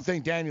I don't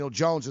think Daniel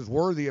Jones is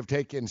worthy of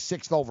taking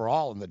 6th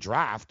overall in the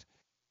draft.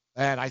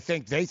 And I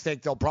think they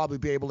think they'll probably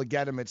be able to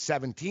get him at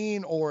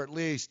 17, or at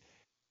least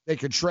they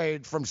could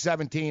trade from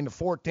 17 to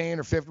 14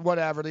 or 15,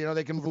 whatever. You know,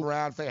 they can move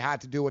around if they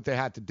had to do what they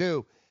had to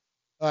do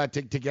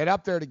to get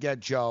up there to get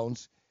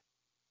Jones.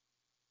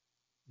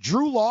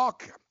 Drew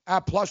Lock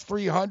at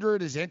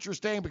 +300 is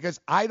interesting because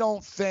I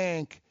don't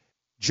think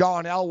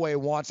John Elway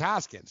wants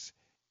Haskins.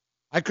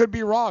 I could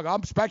be wrong.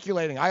 I'm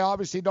speculating. I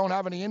obviously don't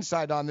have any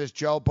insight on this,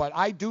 Joe, but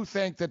I do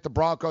think that the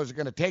Broncos are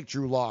going to take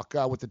Drew Lock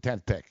with the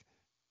 10th pick.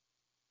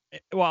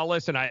 Well,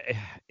 listen,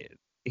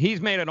 he's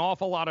made an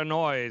awful lot of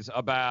noise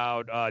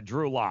about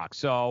Drew Lock.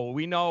 So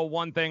we know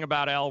one thing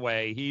about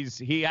Elway.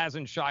 He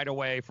hasn't shied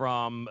away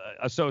from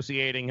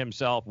associating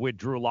himself with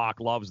Drew Lock,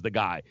 loves the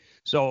guy.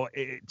 So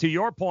to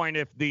your point,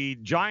 if the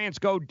Giants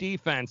go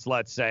defense,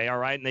 let's say, all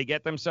right, and they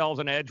get themselves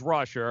an edge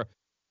rusher,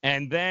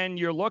 and then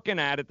you're looking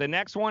at it, the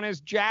next one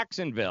is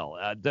Jacksonville.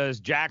 Does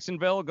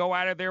Jacksonville go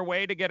out of their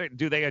way to get it?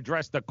 Do they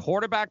address the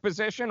quarterback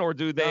position, or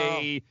do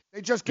they?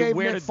 They just gave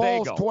Nick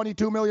Foles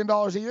 $22 million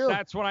a year.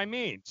 That's what I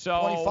mean. So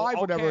 25,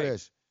 whatever it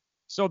is.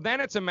 So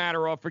then it's a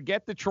matter of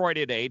forget Detroit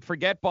at 8,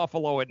 forget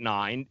Buffalo at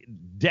 9.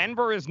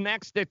 Denver is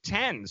next at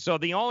 10. So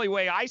the only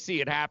way I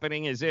see it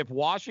happening is if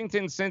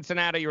Washington,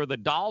 Cincinnati, or the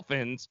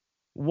Dolphins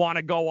want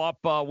to go up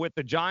with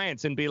the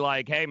Giants and be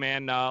like, hey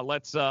man,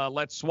 let's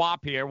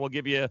swap here. We'll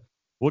give you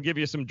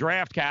some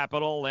draft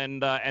capital,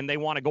 and they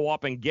want to go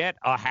up and get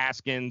a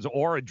Haskins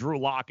or a Drew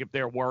Lock if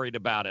they're worried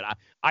about it.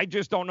 I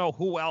just don't know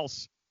who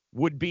else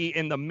would be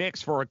in the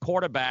mix for a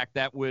quarterback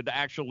that would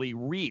actually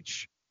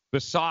reach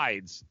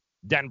besides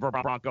Denver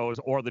Broncos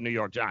or the New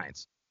York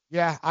Giants.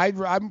 Yeah,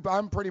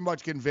 I'm pretty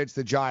much convinced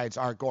the Giants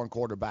aren't going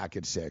quarterback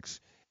at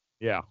 6.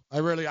 Yeah.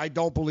 I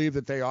don't believe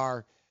that they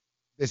are,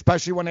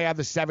 especially when they have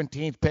the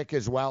 17th pick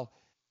as well.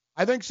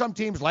 I think some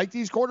teams like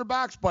these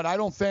quarterbacks, but I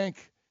don't think.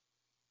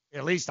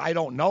 At least I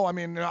don't know. I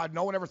mean,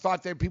 no one ever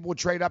thought that people would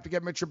trade up to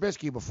get Mitch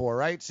Trubisky before,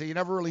 right? So you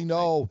never really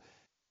know.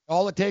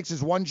 All it takes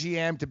is one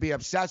GM to be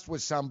obsessed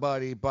with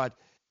somebody, but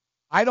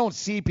I don't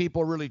see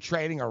people really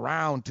trading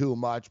around too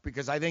much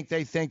because I think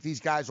they think these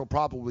guys will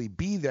probably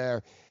be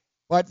there.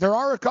 But there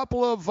are a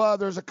couple of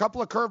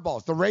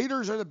curveballs. The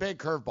Raiders are the big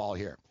curveball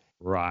here.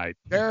 Right.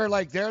 They're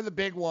the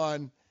big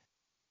one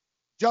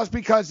just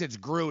because it's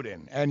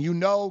Gruden. And you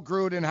know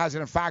Gruden has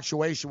an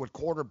infatuation with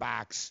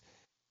quarterbacks,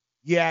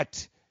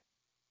 yet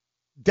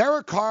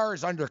Derek Carr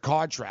is under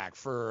contract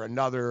for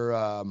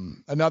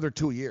another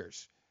 2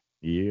 years.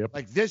 Yep.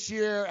 Like this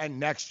year and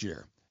next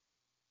year.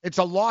 It's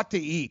a lot to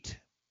eat.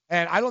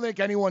 And I don't think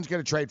anyone's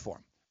going to trade for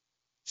him.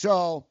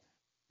 So,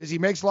 because he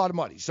makes a lot of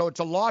money. So it's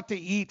a lot to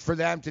eat for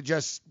them to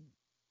just,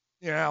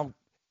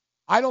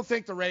 I don't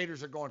think the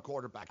Raiders are going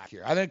quarterback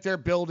here. I think they're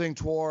building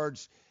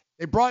towards,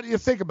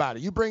 think about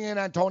it. You bring in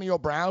Antonio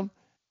Brown.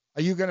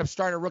 Are you going to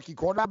start a rookie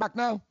quarterback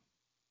now?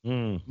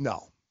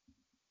 No.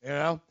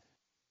 No.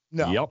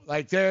 Yep.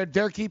 Like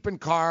they're keeping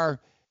Carr,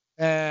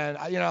 and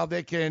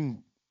they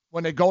can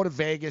when they go to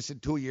Vegas in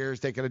 2 years,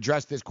 they can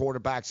address this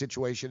quarterback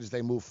situation as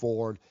they move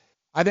forward.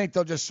 I think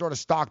they'll just sort of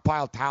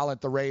stockpile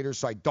talent, the Raiders,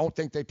 so I don't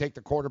think they take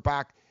the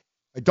quarterback.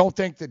 I don't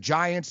think the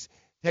Giants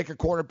take a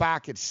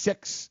quarterback at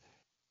 6.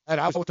 And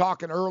I was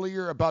talking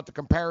earlier about the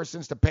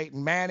comparisons to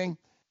Peyton Manning.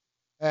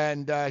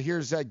 And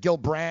here's Gil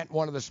Brandt,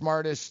 one of the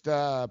smartest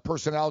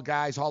personnel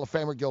guys, Hall of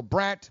Famer Gil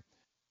Brandt,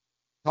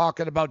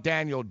 talking about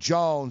Daniel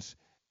Jones,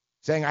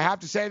 saying, I have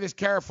to say this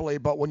carefully,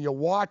 but when you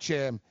watch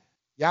him,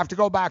 you have to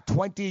go back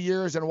 20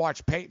 years and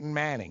watch Peyton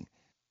Manning.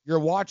 You're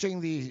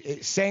watching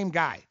the same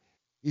guy.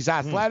 He's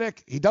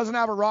athletic. He doesn't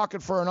have a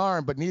rocket for an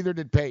arm, but neither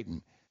did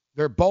Peyton.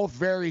 They're both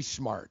very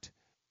smart.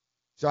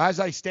 So as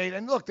I stated,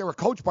 and look, they were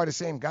coached by the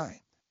same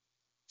guy.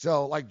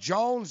 So, like,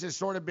 Jones is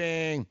sort of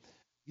being,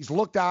 he's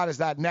looked at as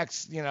that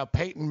next,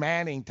 Peyton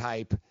Manning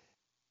type.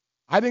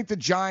 I think the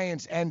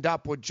Giants end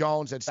up with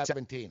Jones at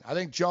 17. I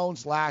think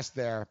Jones lasts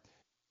there.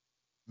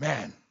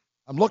 Man,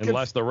 I'm looking.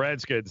 Unless the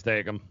Redskins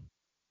take him.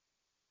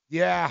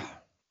 Yeah.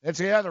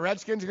 The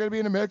Redskins are going to be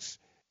in the mix.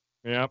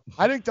 Yep.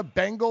 I think the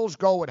Bengals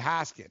go with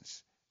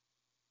Haskins.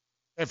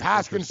 If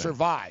Haskins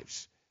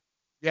survives.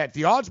 Yeah,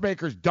 the odds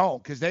makers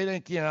don't, because they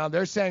think,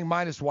 they're saying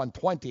minus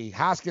 120.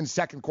 Haskins,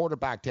 second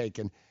quarterback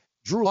taken.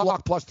 Drew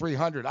Lock plus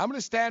 300. I'm going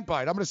to stand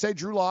by it. I'm going to say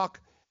Drew Lock.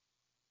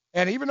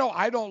 And even though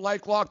I don't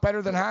like Lock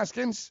better than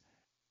Haskins,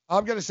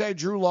 I'm going to say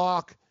Drew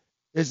Lock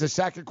is the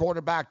second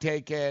quarterback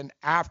taken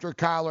after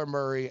Kyler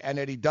Murray, and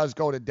that he does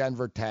go to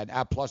Denver 10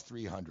 at plus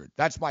 300.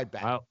 That's my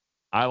bet.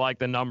 I like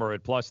the number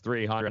at plus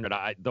 300.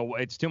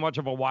 It's too much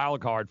of a wild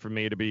card for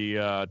me to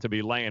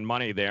be laying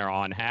money there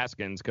on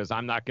Haskins, because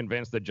I'm not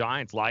convinced the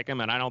Giants like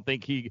him, and I don't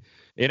think it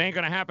ain't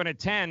going to happen at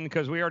 10,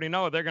 because we already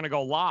know they're going to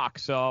go Lock.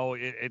 So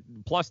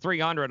plus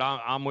 300,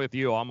 I'm with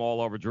you. I'm all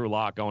over Drew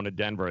Lock going to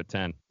Denver at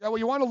 10. Yeah, well,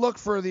 you want to look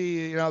for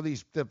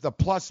the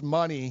plus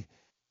money.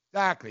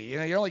 Exactly.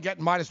 You're only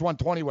getting minus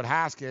 120 with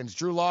Haskins.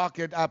 Drew Lock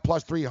at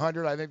plus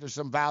 300. I think there's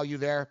some value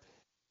there.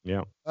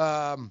 Yeah.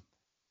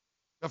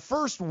 The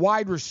first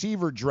wide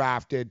receiver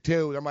drafted,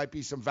 too, there might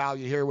be some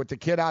value here with the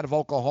kid out of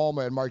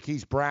Oklahoma and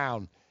Marquise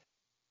Brown,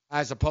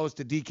 as opposed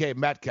to DK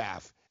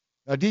Metcalf.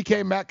 Now,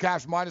 DK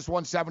Metcalf's minus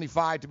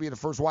 175 to be the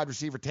first wide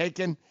receiver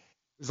taken.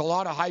 There's a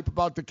lot of hype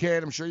about the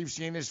kid. I'm sure you've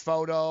seen his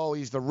photo.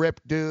 He's the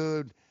ripped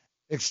dude,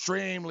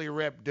 extremely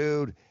ripped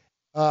dude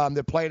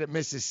that played at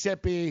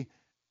Mississippi.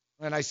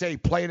 And I say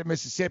played at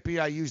Mississippi,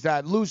 I use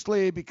that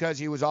loosely because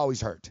he was always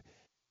hurt.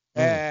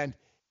 And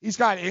he's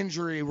got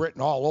injury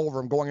written all over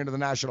him going into the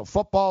National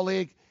Football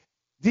League.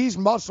 These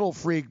muscle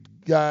freak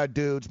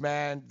dudes,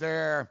 man,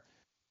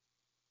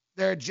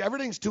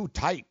 everything's too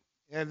tight.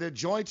 And the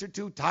joints are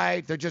too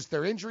tight.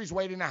 Their injuries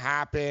waiting to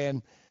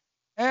happen.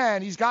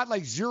 And he's got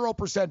like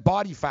 0%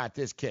 body fat,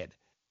 this kid.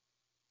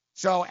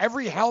 So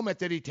every helmet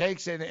that he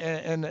takes in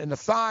the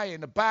thigh,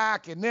 in the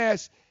back, in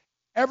this,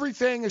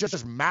 everything is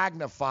just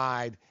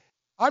magnified.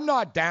 I'm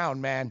not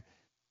down, man.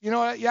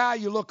 Yeah,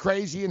 you look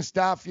crazy and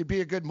stuff. You'd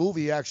be a good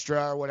movie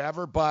extra or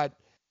whatever, but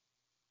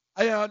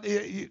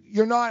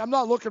you're not. I'm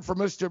not looking for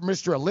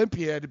Mr.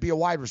 Olympia to be a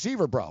wide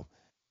receiver, bro.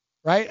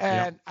 Right?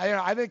 And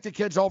I think the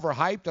kid's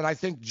overhyped, and I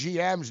think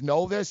GMs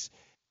know this.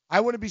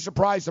 I wouldn't be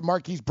surprised if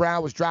Marquise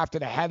Brown was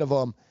drafted ahead of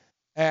him,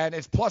 and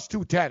it's plus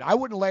 210. I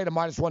wouldn't lay it at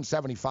minus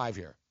 175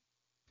 here.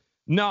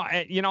 No,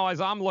 as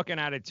I'm looking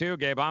at it too,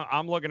 Gabe,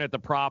 I'm looking at the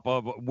prop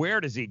of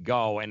where does he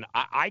go, and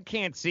I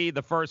can't see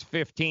the first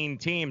 15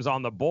 teams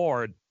on the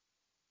board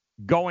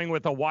going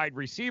with a wide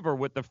receiver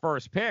with the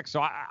first pick.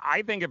 So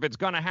I think if it's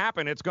going to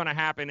happen, it's going to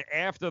happen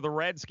after the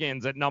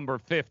Redskins at number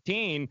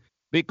 15,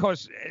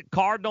 because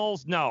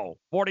Cardinals, no.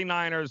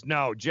 49ers,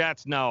 no.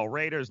 Jets, no.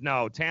 Raiders,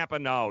 no. Tampa,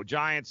 no.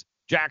 Giants,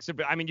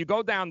 Jacksonville. I mean, you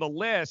go down the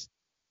list.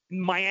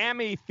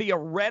 Miami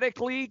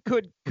theoretically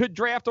could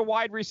draft a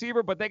wide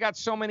receiver, but they got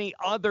so many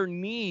other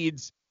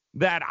needs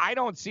that I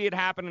don't see it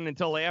happening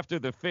until after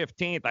the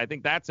 15th. I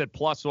think that's at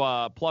plus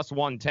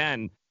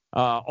 110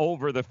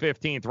 over the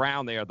 15th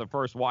round there, the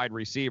first wide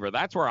receiver.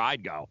 That's where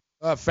I'd go.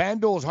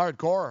 FanDuel's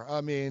hardcore.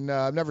 I mean,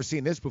 I've never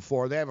seen this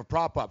before. They have a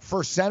prop up.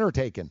 First center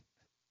taken.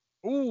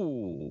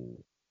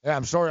 Ooh. Yeah,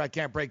 I'm sorry I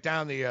can't break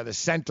down the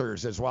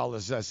centers as well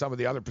as some of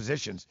the other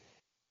positions.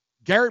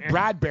 Garrett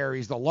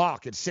Bradbury's the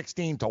lock at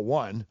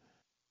 16-1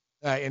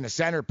 in the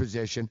center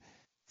position.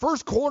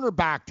 First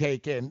cornerback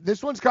taken.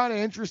 This one's kind of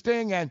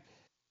interesting, and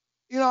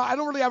I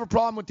don't really have a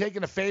problem with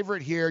taking a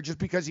favorite here just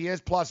because he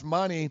is plus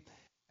money.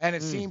 And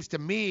it seems to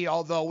me,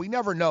 although we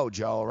never know,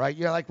 Joe, right?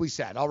 Like we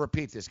said, I'll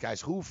repeat this,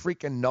 guys. Who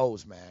freaking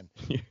knows, man?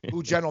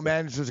 Who general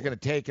managers are going to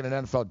take in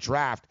an NFL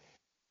draft?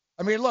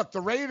 I mean, look,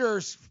 the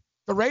Raiders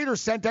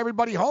sent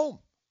everybody home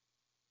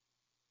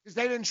because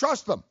they didn't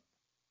trust them.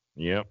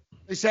 Yep.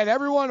 They said,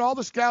 all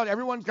the scouts,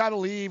 everyone's got to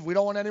leave. We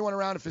don't want anyone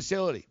around the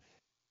facility.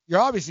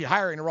 You're obviously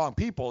hiring the wrong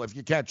people if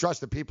you can't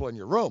trust the people in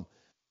your room.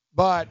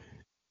 But,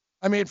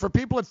 I mean, for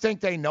people that think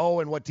they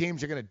know and what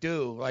teams are going to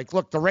do, like,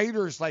 look, the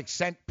Raiders,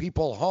 sent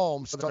people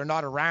home so they're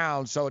not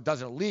around so it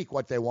doesn't leak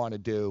what they want to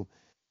do.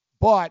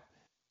 But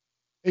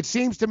it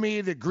seems to me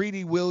that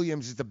Greedy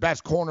Williams is the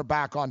best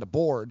cornerback on the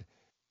board,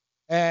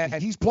 and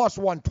he's plus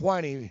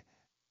 120.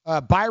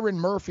 Byron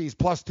Murphy's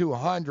plus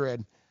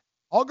 200.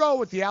 I'll go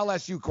with the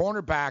LSU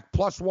cornerback.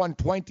 Plus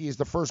 120 is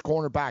the first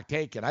cornerback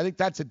taken. I think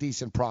that's a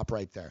decent prop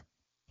right there.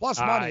 Plus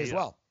money as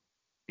well.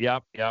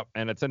 Yep.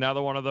 And it's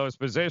another one of those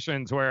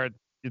positions where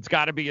it's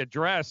got to be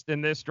addressed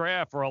in this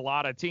draft for a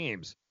lot of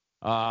teams.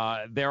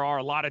 There are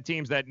a lot of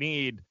teams that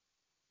need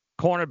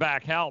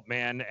cornerback help,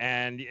 man.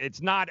 And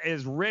it's not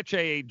as rich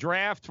a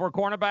draft for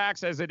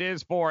cornerbacks as it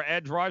is for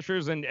edge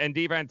rushers and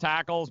defense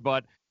tackles.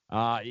 But,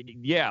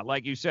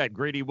 like you said,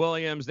 Greedy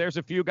Williams, there's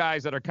a few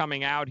guys that are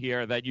coming out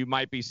here that you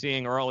might be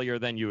seeing earlier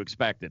than you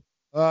expected.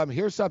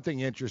 Here's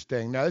something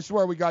interesting. Now, this is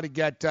where we got to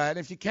get, and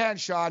if you can,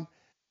 Sean,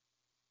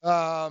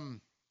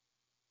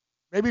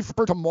 maybe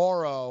for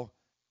tomorrow,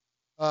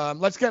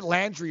 let's get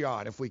Landry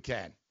on if we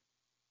can.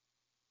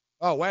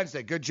 Oh,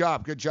 Wednesday. Good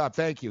job.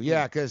 Thank you.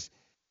 Yeah, because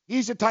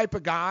he's the type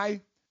of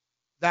guy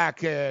that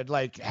could,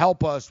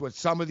 help us with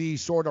some of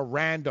these sort of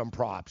random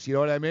props. You know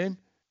what I mean?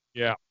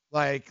 Yeah.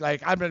 Like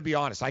I'm going to be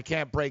honest. I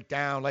can't break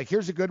down.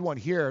 Here's a good one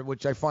here,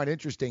 which I find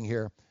interesting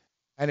here.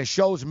 And it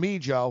shows me,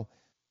 Joe,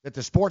 that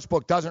the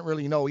sportsbook doesn't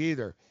really know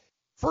either.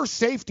 First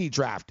safety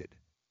drafted.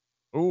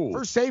 Ooh.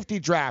 First safety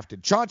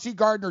drafted. Chauncey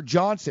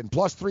Gardner-Johnson,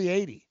 plus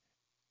 380.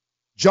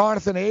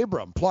 Jonathan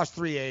Abram, plus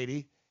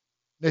 380.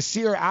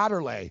 Nasir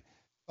Adderley,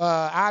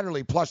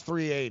 plus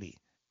 380.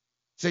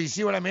 So you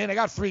see what I mean? I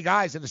got three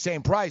guys at the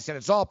same price, and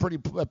it's all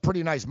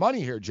pretty nice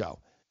money here, Joe.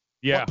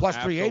 Yeah, plus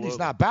 380 is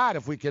not bad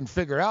if we can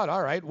figure out,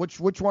 all right, which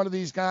one of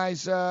these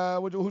guys,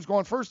 who's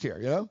going first here,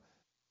 you know?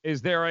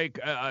 Is there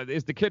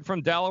is the kid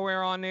from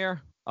Delaware on there?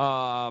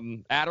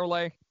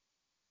 Adderley?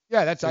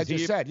 Yeah, I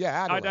just said.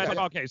 Yeah, Adderley.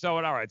 Okay, so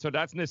all right. So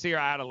that's Nasir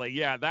Adderley.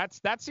 Yeah,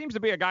 that seems to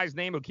be a guy's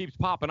name who keeps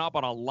popping up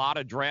on a lot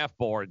of draft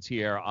boards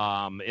here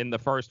in the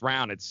first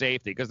round at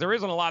safety because there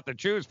isn't a lot to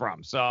choose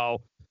from.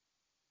 So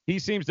he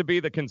seems to be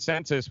the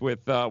consensus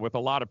with a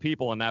lot of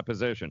people in that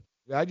position.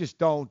 I just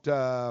don't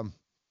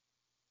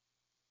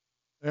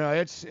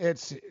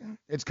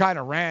it's kind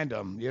of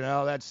random, you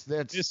know. That's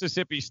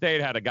Mississippi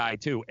State had a guy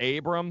too,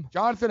 Abram.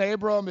 Jonathan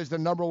Abram is the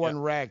number one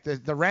ranked. The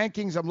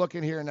rankings I'm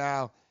looking here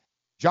now.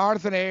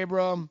 Jonathan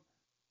Abram,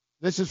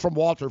 this is from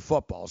Walter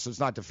Football, so it's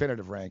not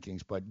definitive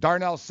rankings, but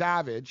Darnell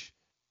Savage,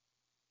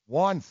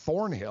 Juan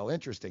Thornhill,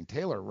 interesting,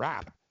 Taylor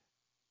Rapp,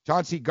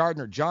 Chauncey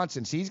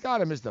Gardner-Johnson. See, he's got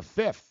him as the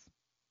fifth.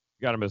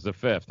 Got him as the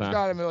fifth,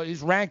 huh?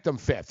 He's ranked him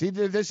fifth.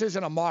 This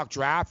isn't a mock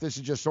draft. This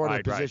is just sort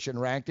of position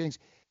rankings.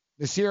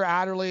 Nasir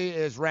Adderley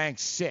is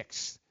ranked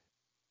sixth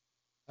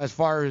as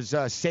far as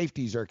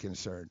safeties are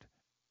concerned.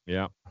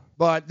 Yeah.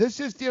 But this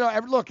is,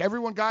 look,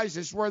 everyone, guys,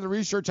 this is where the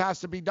research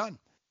has to be done.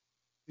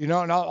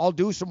 And I'll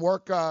do some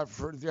work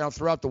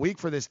throughout the week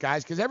for this,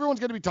 guys, because everyone's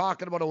going to be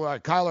talking about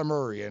Kyler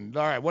Murray and,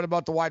 all right, what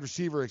about the wide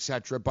receiver, et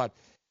cetera. But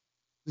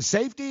the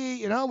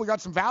safety, we got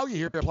some value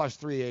here at plus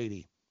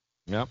 380.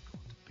 Yep.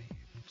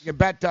 You can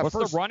bet. What's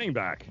the running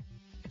back?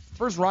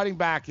 First running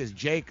back is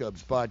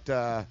Jacobs, but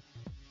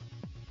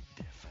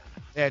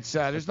it's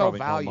there's no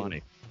value. No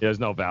money. There's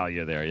no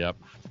value there. Yep.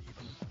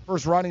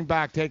 First running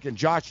back taken,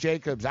 Josh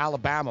Jacobs,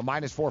 Alabama,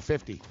 minus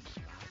 450.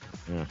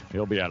 Yeah,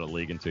 he'll be out of the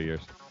league in 2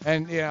 years.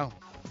 And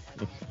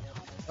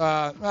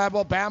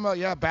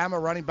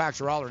Bama running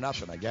backs are all or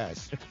nothing, I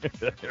guess.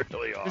 They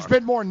really are. There's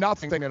been more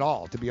nothing than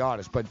all, to be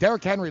honest. But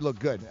Derrick Henry looked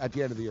good at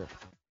the end of the year.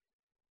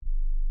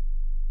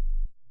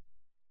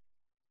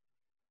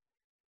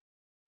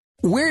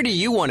 Where do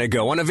you want to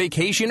go on a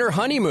vacation or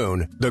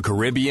honeymoon? The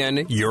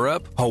Caribbean,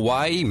 Europe,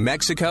 Hawaii,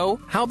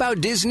 Mexico? How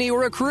about Disney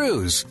or a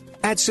cruise?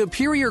 At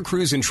Superior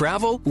Cruise and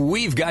Travel,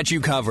 we've got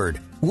you covered.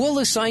 We'll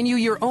assign you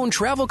your own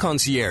travel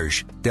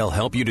concierge. They'll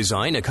help you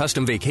design a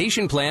custom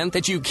vacation plan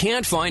that you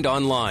can't find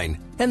online.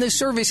 And the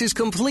service is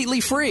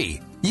completely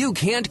free. You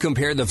can't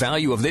compare the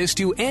value of this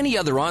to any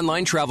other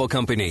online travel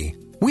company.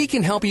 We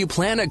can help you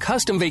plan a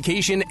custom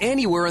vacation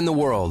anywhere in the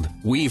world.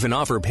 We even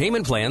offer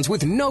payment plans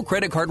with no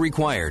credit card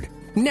required.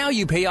 Now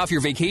you pay off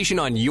your vacation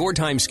on your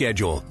time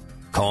schedule.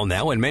 Call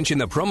now and mention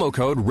the promo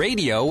code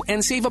RADIO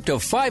and save up to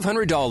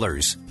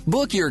 $500.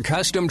 Book your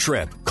custom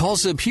trip. Call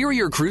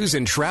Superior Cruise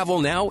and Travel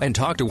now and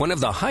talk to one of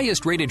the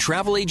highest rated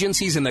travel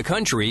agencies in the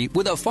country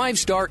with a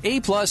 5-star A+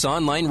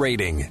 online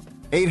rating.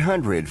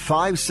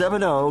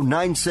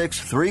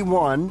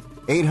 800-570-9631.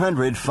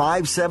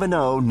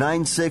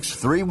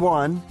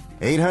 800-570-9631.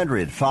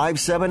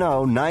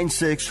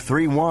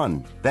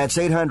 800-570-9631. That's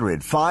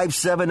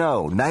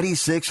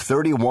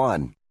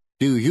 800-570-9631.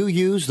 Do you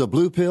use the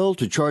Blue Pill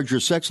to charge your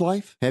sex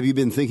life? Have you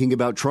been thinking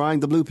about trying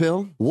the Blue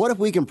Pill? What if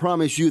we can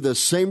promise you the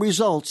same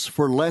results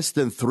for less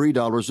than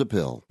 $3 a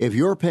pill? If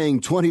you're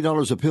paying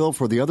 $20 a pill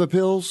for the other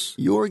pills,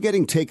 you're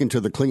getting taken to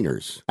the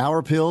cleaners.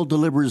 Our pill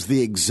delivers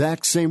the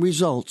exact same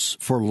results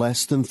for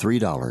less than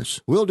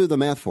 $3. We'll do the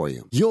math for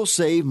you. You'll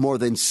save more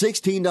than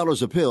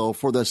 $16 a pill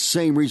for the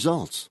same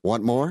results.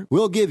 Want more?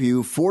 We'll give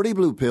you 40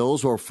 blue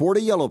pills or 40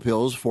 yellow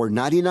pills for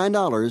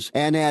 $99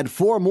 and add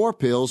 4 more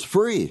pills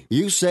free.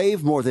 You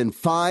save more than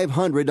than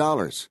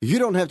 $500. You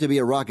don't have to be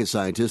a rocket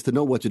scientist to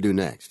know what to do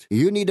next.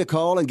 You need to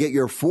call and get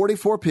your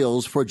 44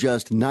 pills for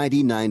just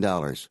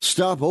 $99.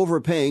 Stop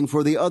overpaying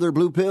for the other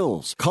blue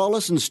pills. Call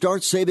us and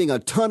start saving a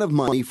ton of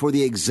money for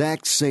the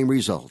exact same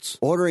results.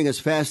 Ordering is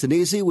fast and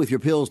easy with your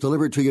pills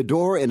delivered to your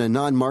door in a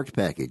non-marked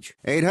package.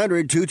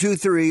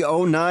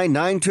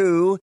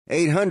 800-223-0992.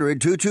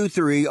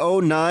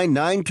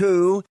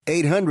 800-223-0992.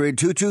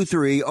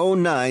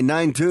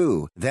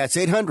 800-223-0992. That's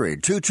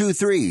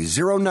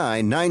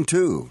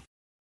 800-223-0992.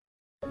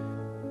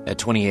 At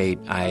 28,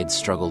 I had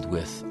struggled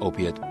with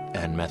opiate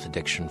and meth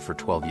addiction for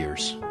 12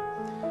 years.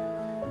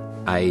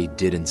 I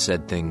did and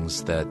said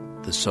things that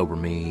the sober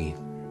me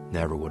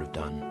never would have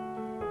done.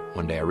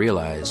 One day I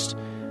realized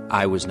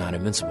I was not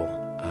invincible.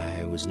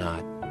 I was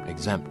not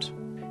exempt.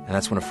 And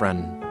that's when a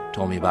friend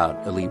told me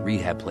about Elite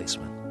Rehab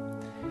Placement.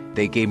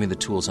 They gave me the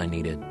tools I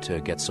needed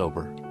to get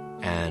sober,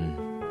 and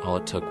all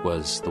it took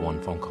was the one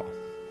phone call.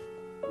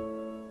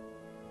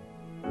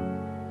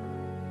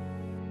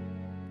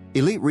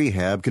 Elite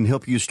Rehab can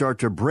help you start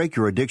to break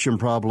your addiction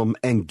problem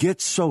and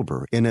get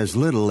sober in as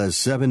little as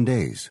 7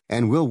 days.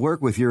 And we'll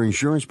work with your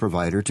insurance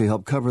provider to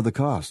help cover the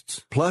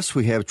costs. Plus,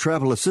 we have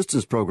travel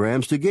assistance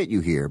programs to get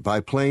you here by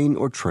plane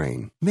or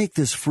train. Make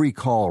this free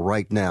call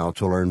right now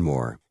to learn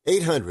more.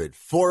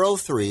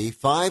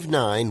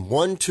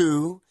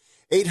 800-403-5912.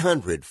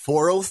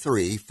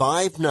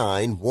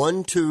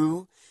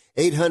 800-403-5912.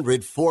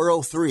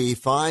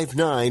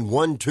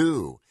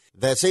 800-403-5912.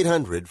 That's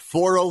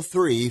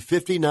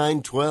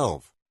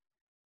 800-403-5912.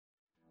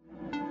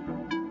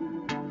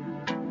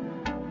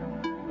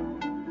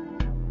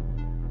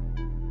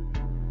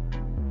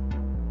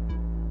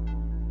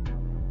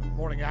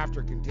 Morning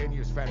After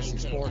continues. Fantasy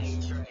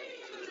Sports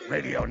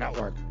Radio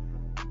Network.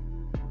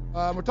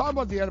 We're talking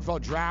about the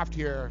NFL draft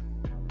here.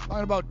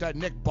 Talking about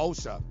Nick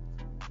Bosa.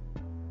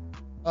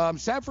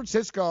 San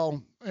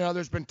Francisco,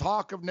 there's been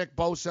talk of Nick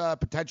Bosa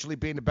potentially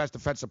being the best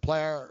defensive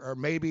player, or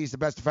maybe he's the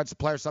best defensive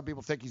player. Some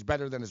people think he's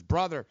better than his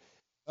brother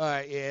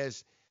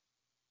is.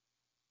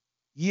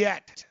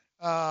 Yet,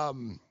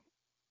 there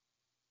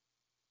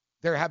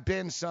have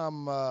been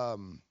some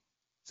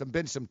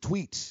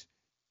tweets,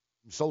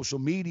 some social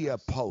media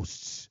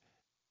posts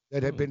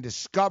that have been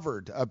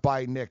discovered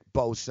by Nick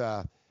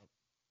Bosa.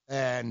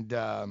 And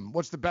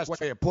what's the best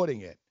way of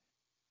putting it?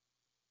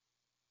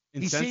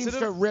 He seems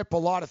to rip a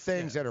lot of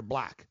things that are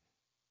black.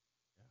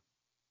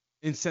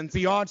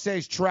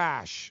 Beyonce's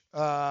trash.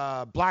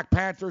 Black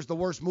Panther's the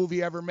worst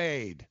movie ever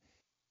made.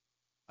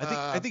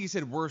 I think he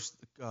said worst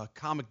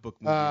comic book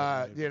movie.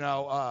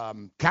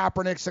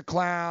 Kaepernick's a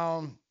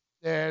clown.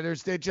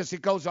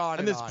 It goes on.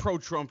 And there's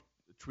pro-Trump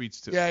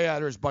tweets too. Yeah.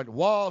 There's a bunch of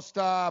wall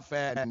stuff,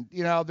 and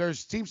there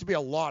seems to be a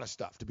lot of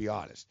stuff, to be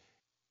honest.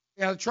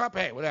 Trump,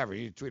 hey, whatever.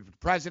 You tweet for the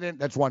president,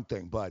 that's one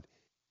thing, but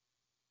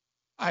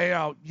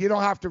you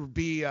don't have to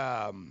be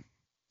to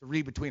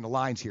read between the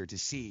lines here to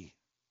see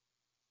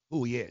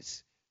who he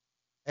is.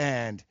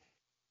 And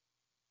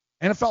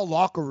NFL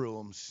locker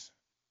rooms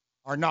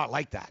are not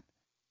like that.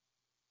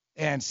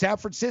 And San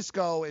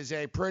Francisco is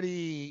a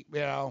pretty,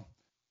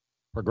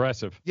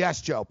 progressive.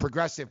 Yes, Joe,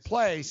 progressive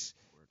place.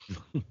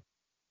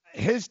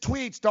 His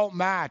tweets don't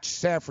match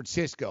San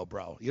Francisco,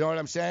 bro. You know what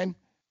I'm saying?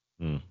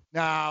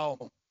 Now,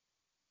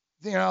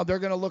 they're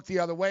going to look the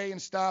other way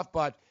and stuff,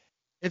 but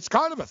it's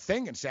kind of a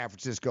thing in San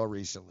Francisco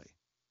recently.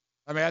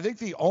 I mean, I think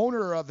the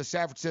owner of the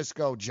San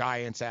Francisco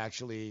Giants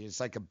actually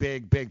is like a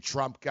big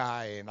Trump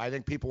guy, and I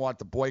think people want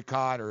to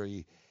boycott, or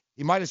he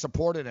might have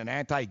supported an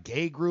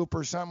anti-gay group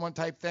or someone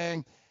type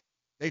thing.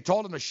 They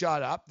told him to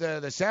shut up.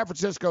 The San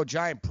Francisco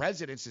Giant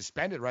president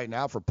suspended right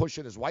now for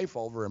pushing his wife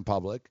over in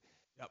public.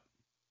 Yep.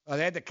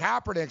 They had the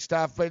Kaepernick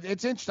stuff, but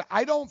it's interesting.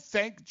 I don't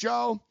think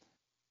John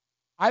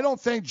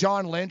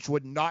Lynch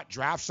would not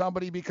draft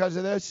somebody because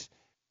of this.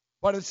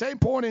 But at the same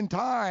point in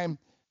time,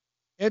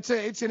 it's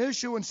an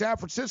issue in San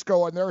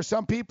Francisco, and there are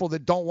some people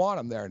that don't want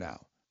him there now.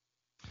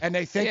 And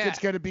they think it's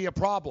going to be a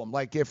problem,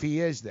 like if he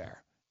is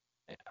there.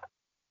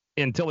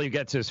 Until he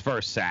gets his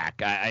first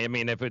sack. I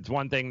mean, if it's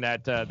one thing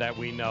that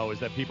we know is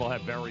that people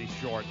have very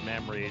short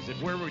memories. If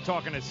we're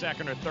talking a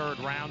second or third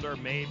rounder,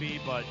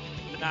 maybe, but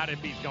not if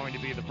he's going to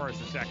be the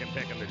first or second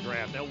pick in the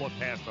draft. They'll look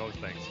past those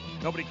things.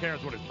 Nobody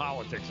cares what his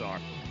politics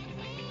are.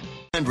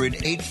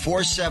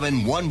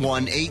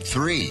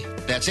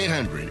 800-847-1183. That's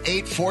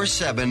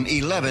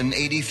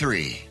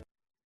 800-847-1183.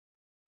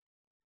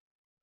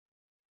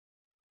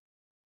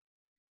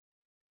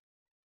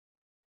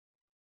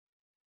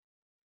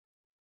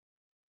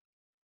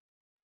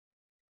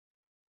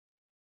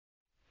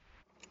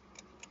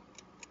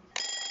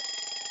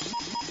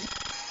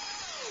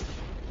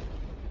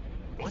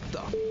 What the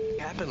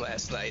happened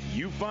last night?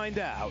 You find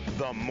out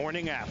the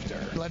morning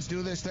after. Let's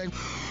do this thing.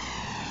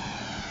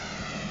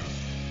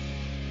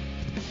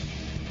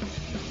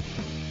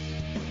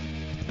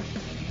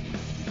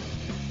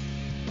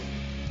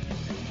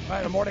 All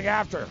right, the morning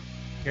after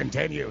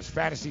continues.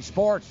 Fantasy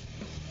Sports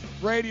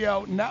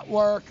Radio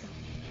Network.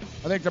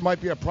 I think there might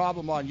be a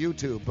problem on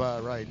YouTube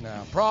right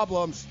now.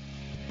 Problems.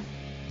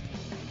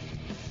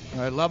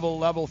 All right,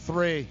 level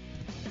 3.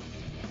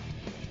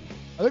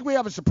 I think we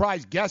have a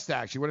surprise guest,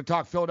 actually. We're going to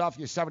talk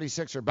Philadelphia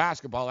 76er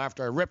basketball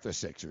after I ripped the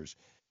Sixers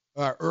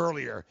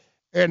earlier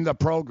in the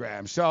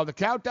program. So the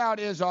countdown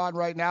is on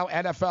right now,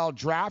 NFL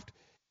draft.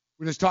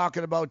 We're just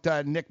talking about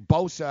Nick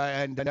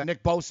Bosa, and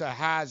Nick Bosa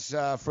has,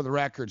 for the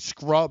record,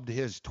 scrubbed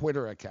his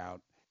Twitter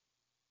account,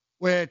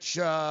 which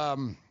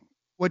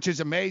is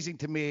amazing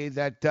to me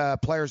that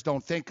players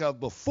don't think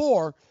of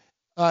before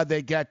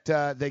they get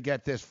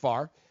this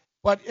far.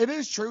 But it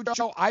is true,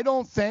 Joe. I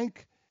don't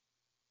think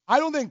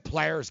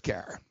players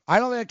care. I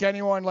don't think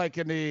anyone like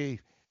in the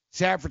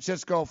San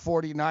Francisco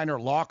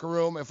 49er locker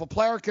room, if a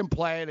player can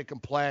play, they can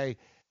play.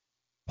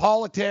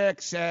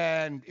 Politics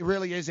and it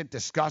really isn't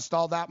discussed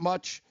all that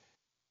much.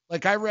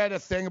 Like I read a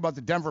thing about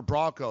the Denver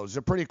Broncos. It's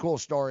a pretty cool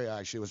story,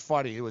 actually. It was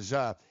funny. It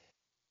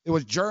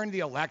was during the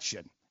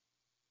election.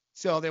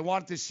 So they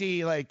wanted to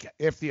see like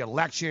if the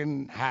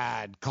election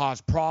had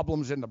caused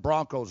problems in the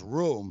Broncos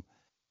room.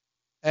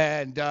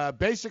 And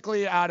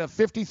basically out of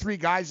 53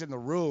 guys in the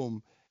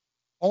room,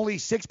 only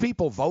 6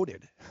 people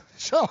voted.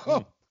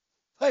 So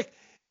like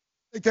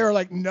they were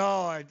like,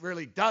 no, it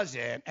really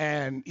doesn't.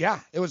 And yeah,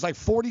 it was like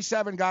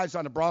 47 guys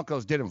on the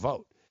Broncos didn't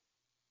vote.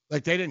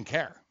 Like they didn't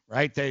care,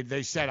 right?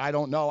 They said, I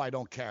don't know, I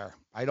don't care.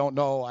 I don't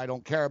know, I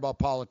don't care about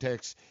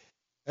politics.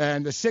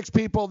 And the 6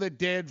 people that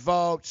did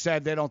vote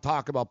said they don't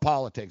talk about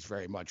politics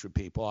very much with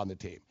people on the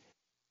team.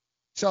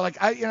 So like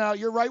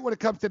you're right when it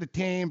comes to the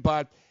team,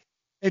 but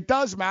it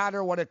does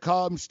matter when it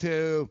comes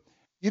to,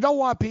 you don't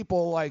want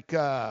people like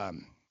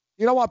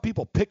you don't want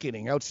people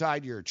picketing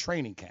outside your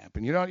training camp.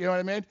 And you know what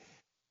I mean?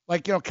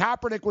 Like,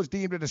 Kaepernick was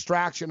deemed a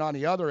distraction on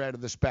the other end of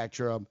the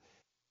spectrum,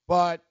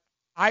 but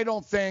I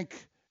don't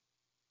think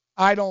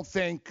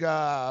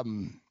Bosa's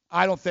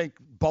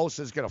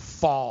going to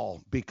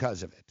fall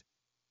because of it.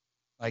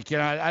 Like,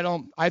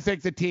 I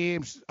think the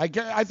teams, I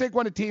think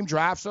when a team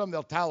drafts him,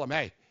 they'll tell him,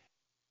 hey,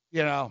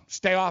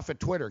 stay off of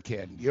Twitter,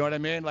 kid. You know what I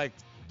mean? Like,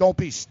 don't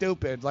be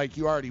stupid like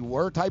you already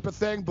were type of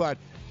thing, but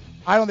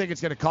I don't think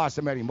it's going to cost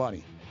him any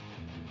money.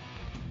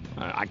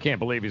 I can't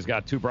believe he's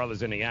got 2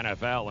 brothers in the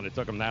NFL, and it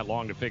took him that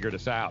long to figure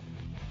this out.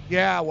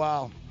 Yeah,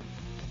 well,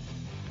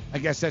 I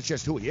guess that's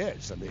just who he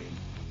is. I mean,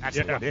 that's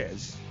what it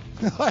is.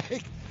 Like,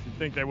 you'd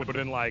think they would have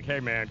been like, hey,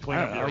 man, clean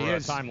up your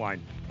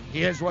timeline.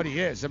 He is what he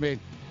is. I mean,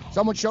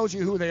 someone shows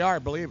you who they are,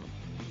 believe him.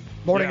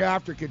 Morning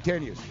After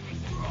continues.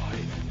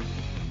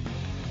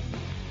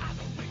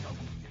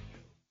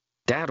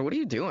 Dad, what are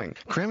you doing?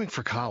 Cramming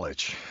for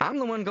college. I'm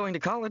the one going to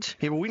college.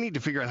 Yeah, but we need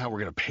to figure out how we're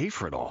going to pay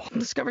for it all.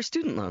 Discover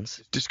Student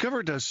Loans.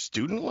 Discover does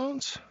student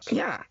loans?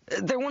 Yeah,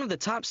 they're one of the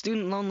top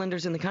student loan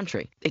lenders in the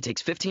country. It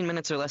takes 15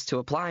 minutes or less to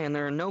apply, and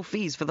there are no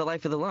fees for the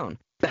life of the loan.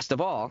 Best of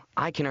all,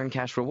 I can earn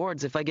cash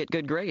rewards if I get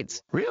good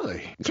grades.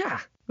 Really? Yeah,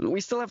 we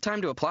still have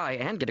time to apply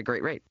and get a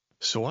great rate.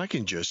 So I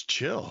can just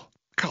chill.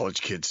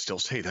 College kids still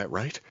say that,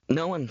 right?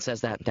 No one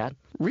says that, Dad.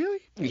 Really?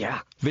 Yeah.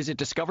 Visit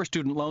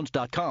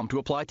discoverstudentloans.com to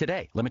apply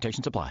today.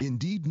 Limitations apply.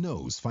 Indeed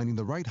knows finding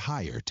the right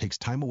hire takes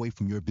time away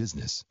from your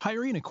business.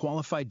 Hiring a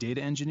qualified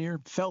data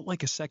engineer felt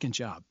like a second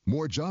job.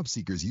 More job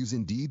seekers use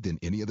Indeed than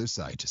any other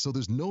site, so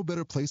there's no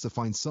better place to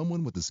find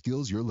someone with the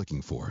skills you're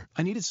looking for.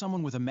 I needed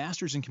someone with a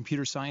master's in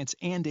computer science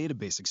and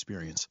database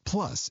experience.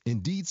 Plus,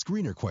 Indeed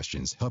screener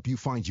questions help you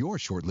find your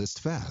shortlist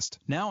fast.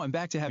 Now I'm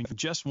back to having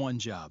just one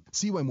job.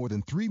 See why more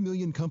than 3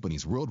 million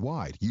companies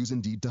worldwide use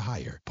Indeed to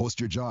hire. Post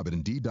your job at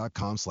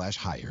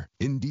Indeed.com/hire.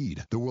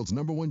 Indeed, the world's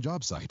 #1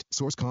 job site.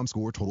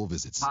 Source.com/score total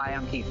visits. Hi,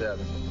 I'm Keith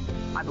Urban.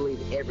 I believe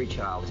every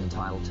child is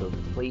entitled to a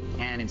complete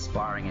and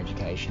inspiring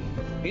education.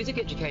 Music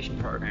education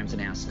programs in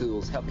our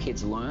schools help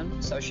kids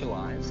learn,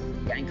 socialize,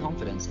 gain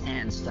confidence,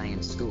 and stay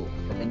in school.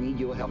 But they need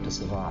your help to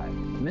survive.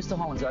 The Mr.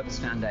 Holland's Opus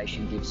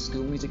Foundation gives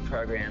school music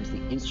programs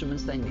the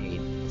instruments they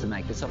need to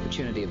make this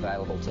opportunity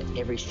available to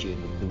every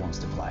student who wants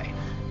to play.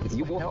 With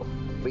your help,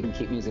 we can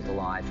keep music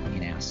alive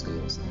in our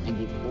schools and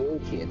give all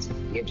kids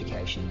the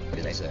education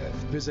they deserve.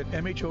 Visit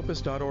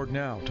mhopus.org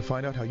now to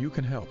find out how you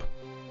can help.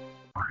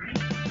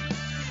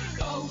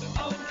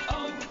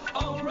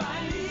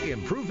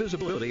 Improve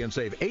visibility and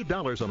save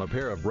 $8 on a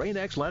pair of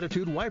Rain-X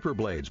Latitude wiper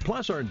blades.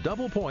 Plus, earn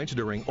double points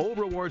during Old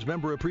Rewards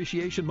Member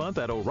Appreciation Month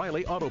at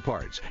O'Reilly Auto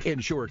Parts.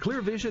 Ensure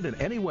clear vision in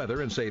any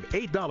weather and save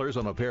 $8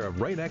 on a pair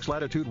of Rain-X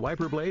Latitude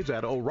wiper blades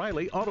at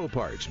O'Reilly Auto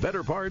Parts.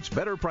 Better parts,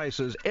 better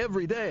prices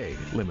every day.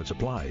 Limits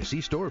apply.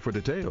 See store for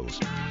details.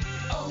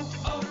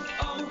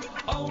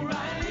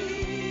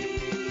 O'Reilly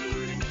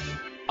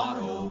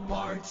Auto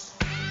Parts.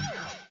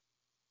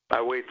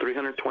 I weighed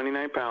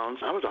 329 pounds.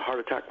 I was a heart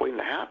attack waiting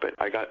to happen.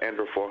 I got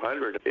Andro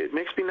 400. It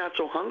makes me not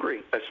so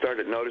hungry. I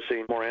started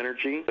noticing more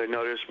energy. I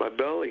noticed my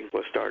belly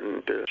was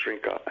starting to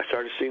shrink up. I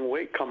started seeing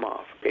weight come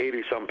off.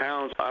 80-some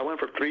pounds. I went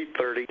from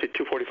 330 to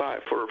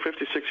 245. For a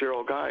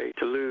 56-year-old guy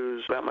to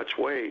lose that much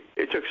weight,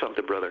 it took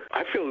something, brother.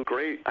 I feel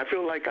great. I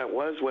feel like I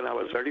was when I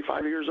was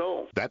 35 years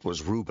old. That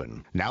was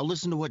Ruben. Now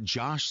listen to what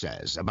Josh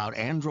says about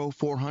Andro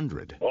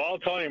 400. Well, I'll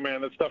tell you, man,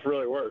 that stuff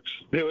really works.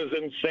 It was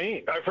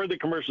insane. I've heard the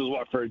commercials,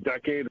 for a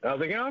decade. I was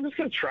like, I'm just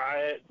going to try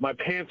it. My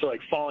pants are,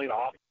 falling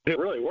off. It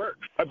really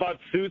works. I bought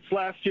suits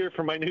last year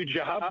for my new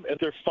job, and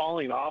they're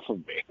falling off of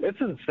me. It's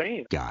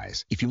insane.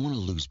 Guys, if you want to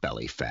lose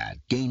belly fat,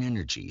 gain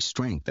energy,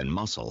 strength, and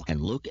muscle,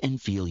 and look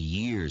and feel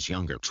years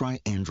younger, try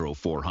Andro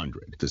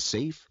 400, the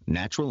safe,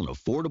 natural, and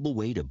affordable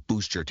way to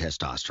boost your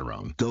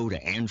testosterone. Go to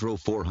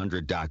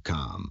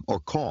andro400.com or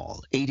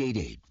call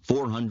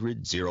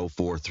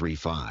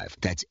 888-400-0435.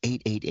 That's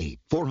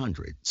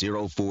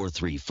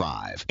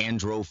 888-400-0435.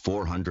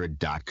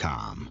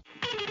 andro400.com.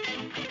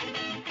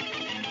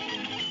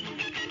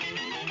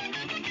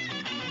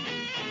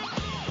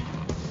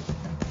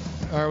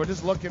 All right, we're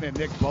just looking at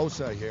Nick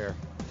Bosa here.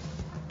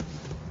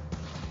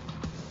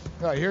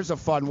 All right, here's a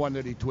fun one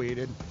that he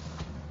tweeted.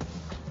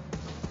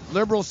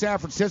 Liberal San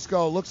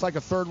Francisco looks like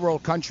a third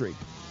world country.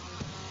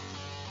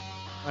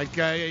 Like,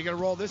 you going to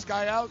roll this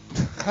guy out?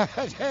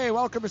 Hey,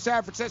 welcome to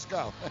San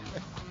Francisco.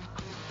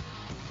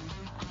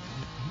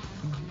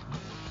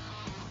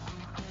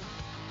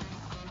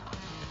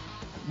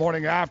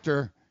 Morning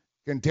After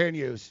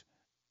continues.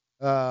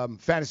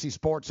 Fantasy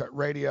Sports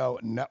Radio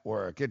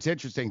Network. It's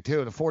interesting,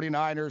 too. The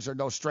 49ers are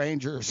no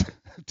strangers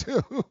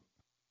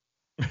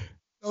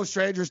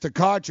to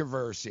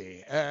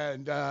controversy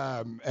and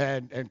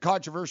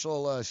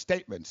controversial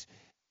statements.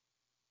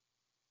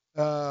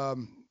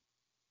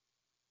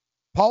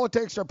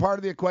 Politics are part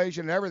of the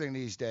equation and everything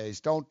these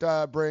days. Don't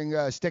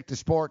stick to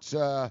sports.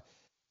 So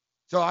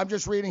I'm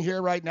just reading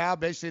here right now.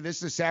 Basically, this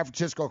is the San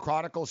Francisco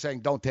Chronicle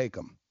saying don't take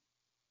them.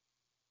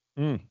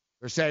 They're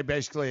saying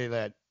basically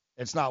that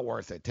it's not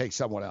worth it. Take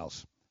someone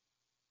else.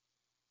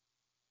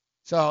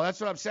 So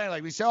that's what I'm saying.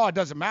 Like we say, it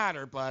doesn't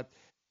matter, but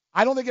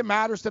I don't think it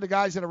matters to the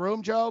guys in the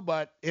room, Joe,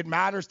 but it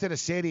matters to the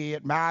city.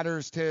 It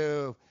matters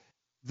to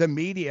the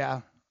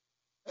media.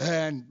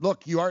 And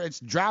look, it's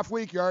draft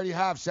week. You already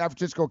have San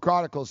Francisco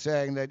Chronicle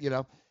saying that,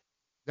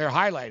 they're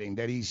highlighting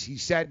that he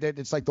said that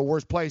it's like the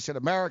worst place in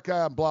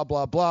America, blah,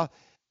 blah, blah.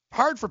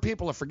 Hard for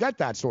people to forget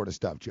that sort of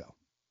stuff, Joe.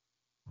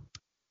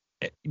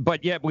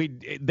 But yet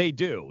they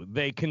do.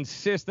 They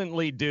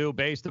consistently do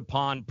based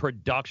upon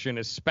production,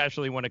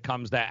 especially when it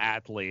comes to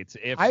athletes.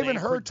 I haven't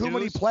heard too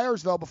many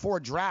players, though, before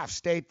draft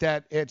state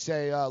that it's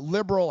a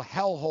liberal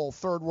hellhole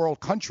third world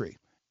country.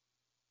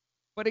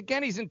 But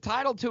again, he's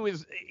entitled to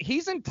his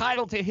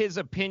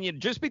opinion.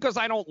 Just because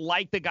I don't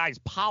like the guy's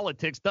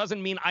politics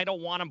doesn't mean I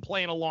don't want him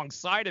playing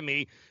alongside of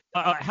me,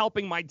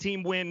 helping my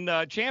team win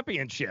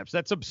championships.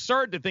 That's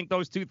absurd to think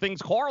those two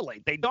things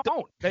correlate. They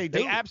don't.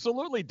 They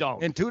absolutely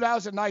don't. In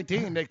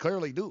 2019, they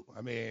clearly do.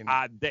 I mean,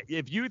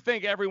 if you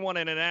think everyone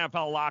in an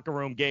NFL locker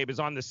room, Gabe, is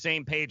on the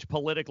same page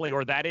politically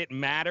or that it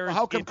matters, well,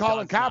 how come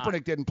Colin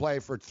Kaepernick didn't play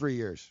for 3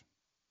 years?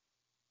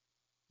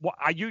 Well,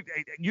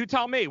 you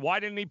tell me. Why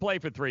didn't he play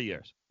for 3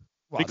 years?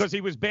 Well, because he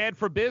was bad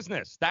for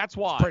business. That's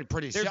why.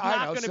 There's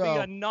not going to be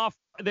enough.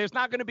 There's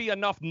not going to be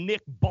enough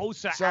Nick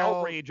Bosa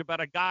outrage about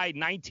a guy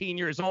 19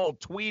 years old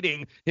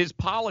tweeting his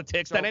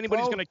politics that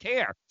anybody's going to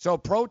care. So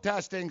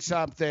protesting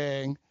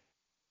something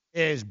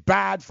is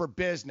bad for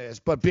business,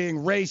 but being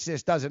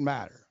racist doesn't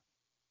matter.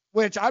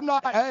 Which I'm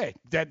not. Hey,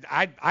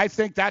 I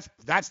think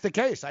that's the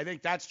case. I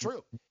think that's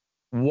true.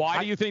 Why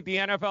do you think the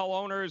NFL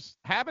owners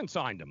haven't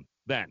signed him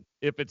then?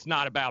 If it's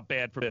not about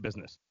bad for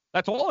business.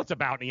 That's all it's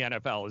about in the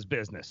NFL is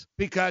business.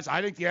 Because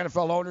I think the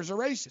NFL owners are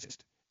racist.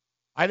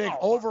 I think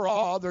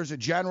overall there's a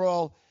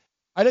general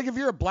 – I think if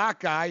you're a black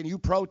guy and you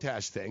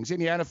protest things in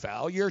the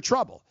NFL, you're in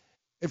trouble.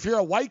 If you're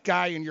a white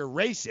guy and you're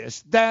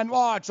racist, then,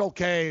 it's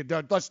okay.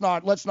 Let's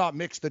not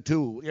mix the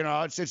two.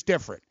 It's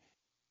different.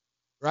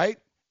 Right?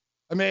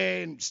 I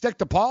mean, stick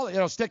to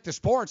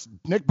sports.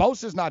 Nick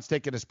Bosa's not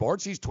sticking to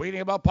sports. He's tweeting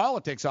about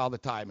politics all the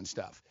time and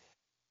stuff.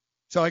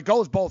 So it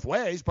goes both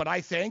ways, but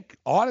I think,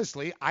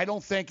 honestly, I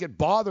don't think it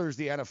bothers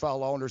the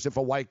NFL owners if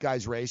a white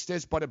guy's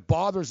racist, but it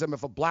bothers them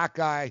if a black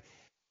guy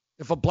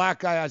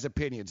has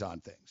opinions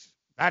on things.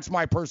 That's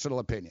my personal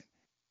opinion.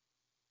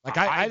 Like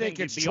I think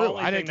it's true. The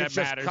only thing that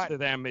matters to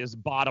them is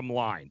bottom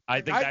line.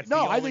 I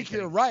think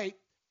you're right.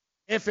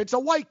 If it's a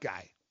white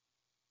guy,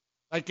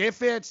 like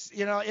if it's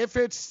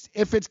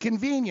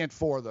convenient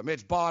for them,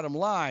 it's bottom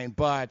line.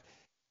 But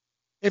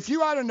if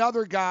you had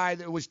another guy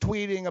that was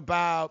tweeting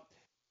about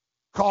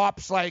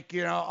cops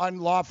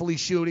unlawfully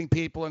shooting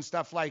people and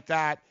stuff like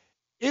that,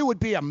 it would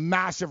be a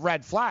massive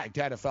red flag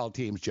to NFL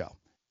teams, Joe.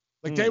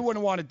 Like they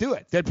wouldn't want to do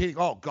it. They'd be,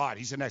 oh God,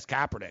 he's the next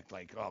Kaepernick.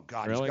 Like, oh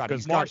God, really?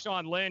 Because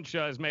Marshawn Lynch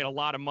has made a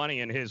lot of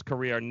money in his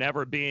career,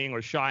 never being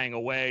or shying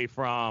away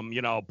from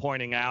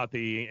pointing out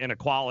the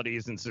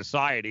inequalities in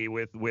society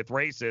with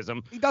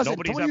racism. He doesn't.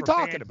 What are you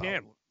talking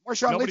about?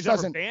 Marshawn Lynch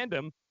doesn't banned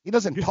him. He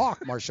doesn't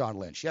talk. Marshawn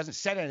Lynch. He hasn't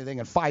said anything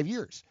in 5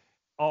 years.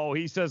 Oh,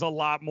 he says a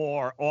lot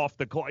more off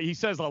the court. He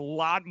says a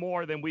lot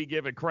more than we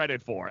give it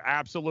credit for.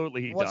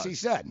 Absolutely, he does. What's he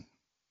said?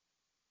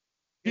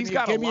 He's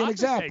got a lot to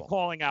say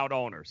calling out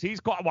owners.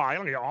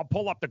 I'll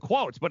pull up the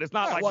quotes, but it's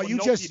not like. Well,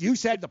 you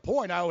said the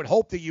point. I would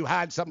hope that you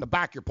had something to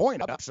back your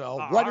point up. So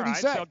what did he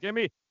say? So give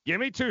me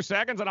 2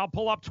 seconds, and I'll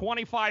pull up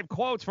 25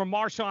 quotes from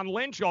Marshawn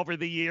Lynch over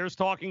the years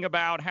talking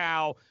about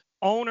how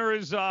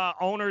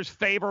owners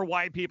favor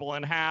white people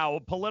and how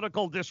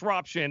political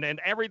disruption and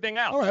everything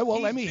else. All right,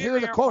 well, let me hear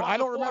the quote. I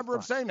don't remember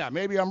him saying that.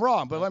 Maybe I'm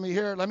wrong, but let me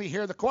hear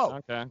the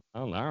quote. Okay.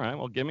 Oh, all right.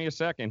 Well, give me a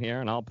second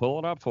here, and I'll pull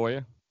it up for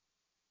you.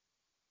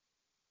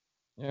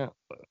 Yeah.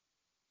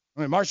 I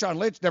mean, Marshawn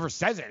Lynch never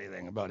says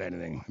anything about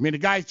anything. I mean, the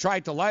guy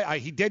tried to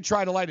light. He did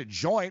try to light a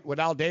joint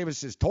with Al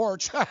Davis's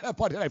torch at a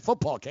Monday Night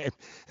Football game.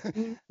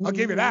 I'll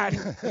give you that.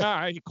 All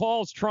right. He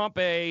calls Trump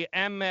a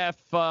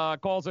MF.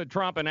 Calls it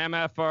Trump an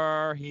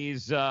MFer.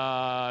 He's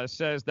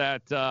says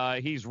that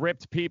he's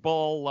ripped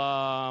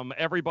people.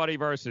 Everybody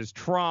versus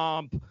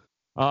Trump.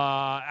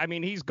 I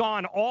mean, he's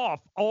gone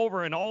off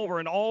over and over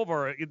and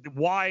over.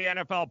 Why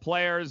NFL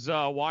players?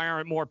 Why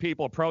aren't more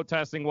people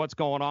protesting what's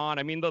going on?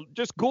 I mean,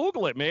 just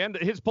Google it, man.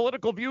 His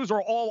political views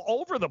are all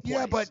over the place.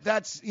 Yeah, but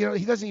that's, he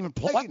doesn't even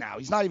play now.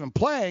 He's not even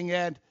playing.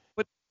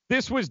 But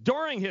this was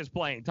during his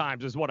playing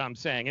times is what I'm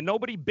saying. And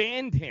nobody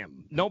banned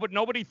him.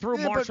 Nobody threw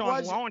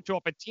Marshawn Lynch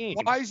off a team.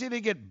 Why is he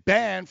to get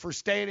banned for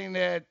stating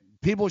that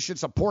people should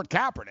support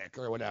Kaepernick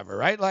or whatever,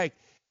 right? Like,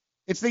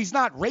 he's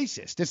not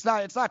racist. It's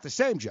not the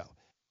same, Joe.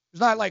 It's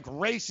not like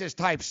racist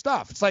type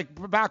stuff. It's like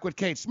back with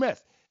Kate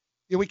Smith.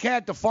 We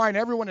can't define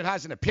everyone that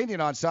has an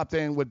opinion on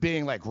something with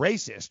being like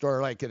racist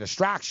or like a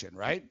distraction,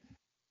 right?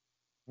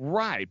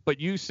 Right, but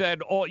you're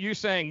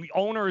saying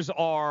owners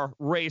are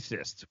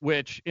racist,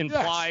 which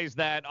implies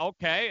that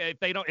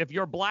if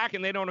you're black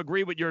and they don't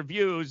agree with your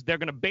views, they're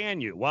going to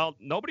ban you. Well,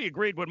 nobody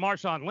agreed with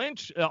Marshawn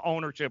Lynch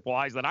ownership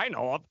wise that I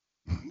know of.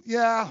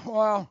 Yeah,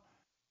 well,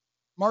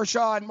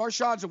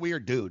 Marshawn's a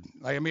weird dude.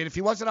 Like, I mean, if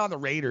he wasn't on the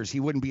Raiders, he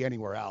wouldn't be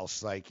anywhere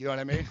else. Like, you know what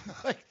I mean?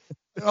 Like,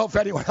 I don't know if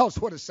anyone else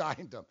would have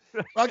signed him.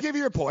 I'll give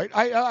you your point.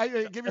 I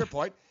give you your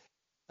point.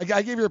 I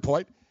give you your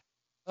point.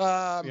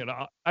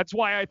 That's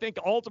why I think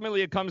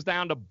ultimately it comes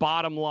down to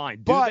bottom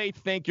line. Do they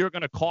think you're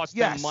going to cost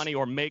them money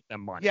or make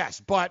them money? Yes,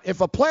 but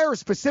if a player is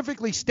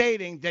specifically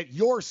stating that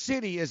your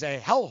city is a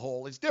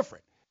hellhole, it's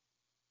different.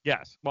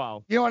 Yes,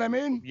 well. You know what I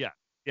mean? Yeah.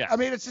 I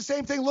mean, it's the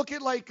same thing. Look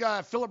at, like,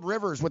 Phillip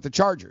Rivers with the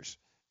Chargers.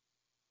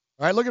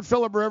 All right, look at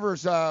Phillip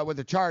Rivers with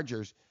the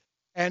Chargers.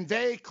 And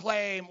they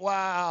claim,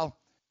 people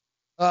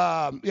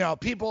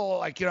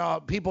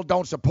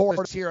don't support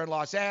us here in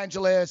Los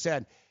Angeles,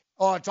 and,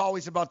 it's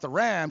always about the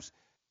Rams.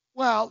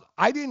 Well,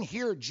 I didn't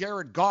hear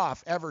Jared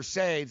Goff ever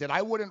say that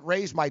I wouldn't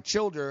raise my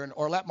children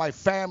or let my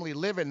family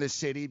live in this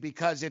city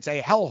because it's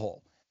a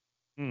hellhole.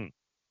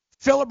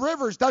 Phillip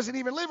Rivers doesn't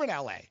even live in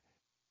L.A.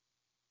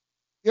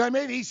 You know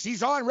what I mean?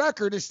 He's on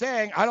record as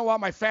saying, I don't want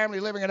my family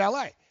living in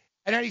L.A.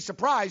 And then he's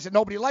surprised that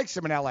nobody likes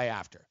him in L.A.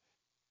 after.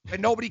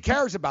 And nobody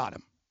cares about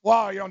him.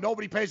 Well,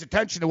 nobody pays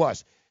attention to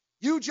us.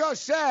 You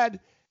just said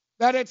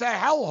that it's a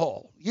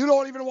hellhole. You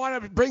don't even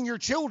want to bring your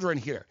children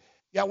here.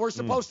 Yeah, we're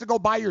supposed to go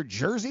buy your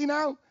jersey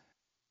now?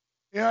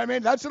 You know what I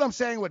mean? That's what I'm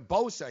saying with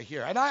Bosa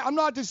here. And I'm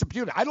not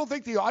disputing. I don't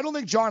think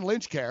John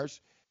Lynch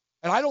cares.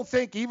 And I don't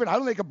think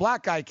a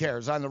black guy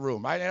cares on the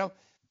room.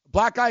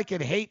 Black guy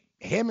can hate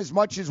him as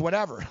much as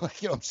whatever.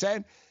 You know what I'm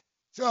saying?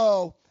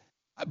 So,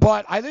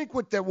 but I think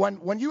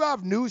when you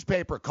have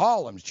newspaper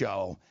columns,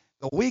 Joe,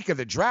 the week of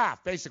the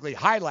draft, basically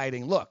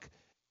highlighting, look,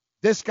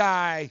 this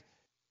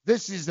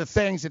is the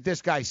things that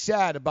this guy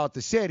said about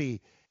the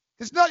city.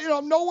 It's not,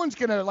 no one's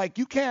going to,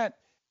 you can't,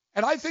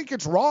 and I think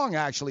it's wrong,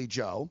 actually,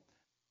 Joe,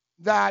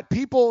 that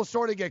people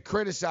sort of get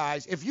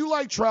criticized. If you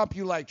like Trump,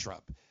 you like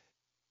Trump.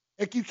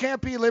 Like, you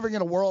can't be living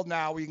in a world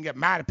now where you can get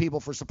mad at people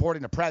for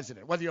supporting the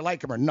president, whether you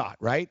like him or not,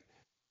 right?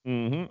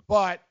 Mm-hmm.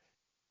 But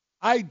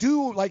I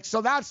do,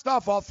 so that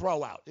stuff I'll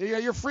throw out.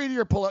 You're free to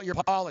your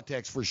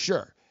politics for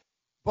sure.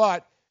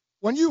 But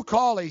when you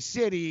call a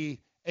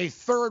city a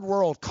third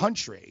world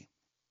country,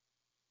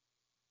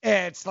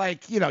 it's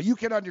like, you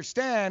can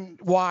understand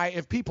why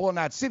if people in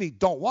that city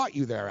don't want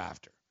you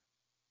thereafter.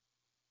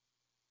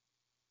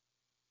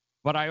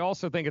 But I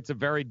also think it's a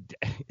very,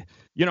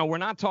 we're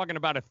not talking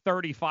about a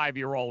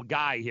 35-year-old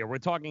guy here. We're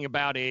talking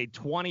about a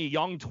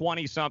young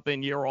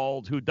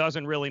 20-something-year-old who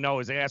doesn't really know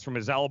his ass from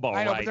his elbow.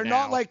 I know, but they're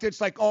not like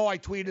it's like, I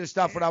tweeted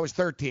stuff when I was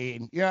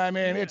 13. You know what I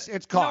mean? It's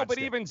constant. No, but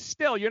even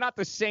still, you're not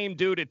the same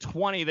dude at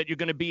 20 that you're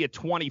going to be at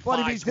 25, But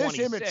if he's 26.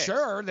 this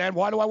immature, then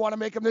why do I want to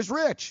make him this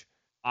rich?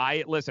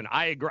 I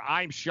agree.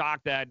 I'm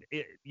shocked that,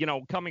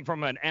 coming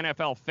from an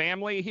NFL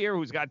family here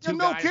who's got two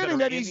guys. No kidding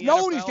that he's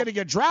known he's going to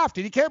get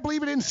drafted. He can't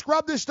believe he didn't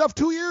scrub this stuff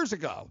 2 years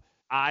ago.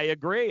 I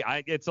agree.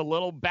 It's a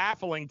little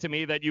baffling to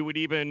me that you would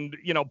even,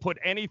 put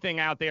anything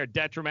out there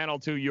detrimental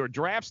to your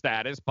draft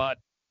status, but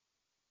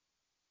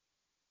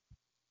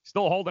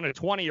still holding a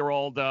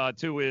 20-year-old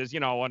to his,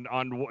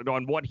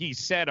 on what he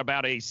said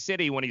about a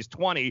city when he's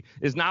 20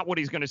 is not what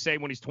he's going to say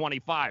when he's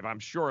 25. I'm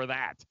sure of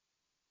that.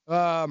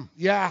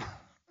 Yeah.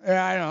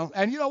 Yeah, I know.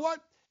 And you know what?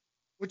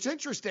 What's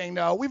interesting,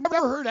 though, we've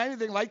never heard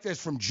anything like this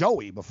from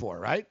Joey before,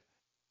 right?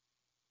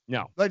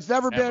 No. There's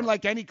never been,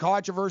 any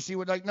controversy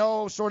with,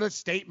 no sort of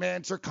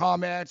statements or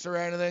comments or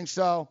anything.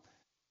 So,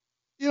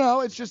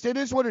 it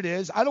is what it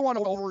is. I don't want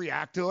to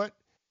overreact to it.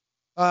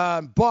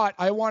 But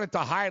I wanted to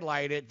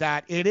highlight it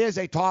that it is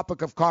a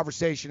topic of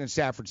conversation in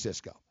San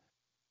Francisco.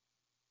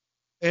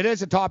 It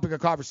is a topic of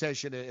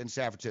conversation in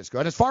San Francisco.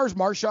 And as far as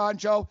Marshawn,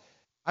 Joe,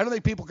 I don't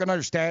think people can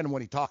understand him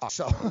when he talks.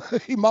 So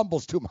he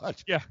mumbles too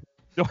much. Yeah.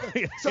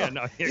 He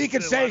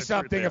can say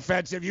something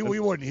offensive. We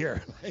wouldn't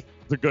hear.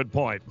 It's a good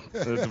point.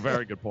 It's a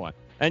very good point.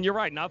 And you're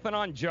right. Nothing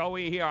on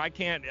Joey here. I'm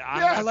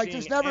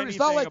there's never. It's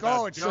not like, it's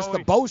Joey. Just the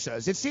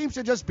Bosa's. It seems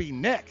to just be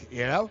Nick,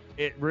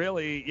 It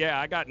really,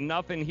 I got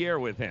nothing here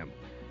with him.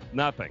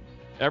 Nothing.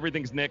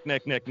 Everything's Nick.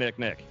 All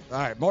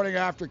right, Morning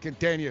After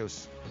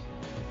continues.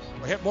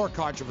 We'll hit more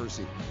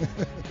controversy.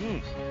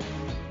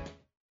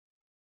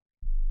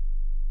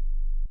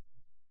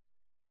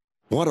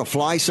 Want to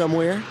fly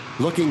somewhere?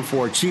 Looking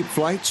for cheap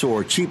flights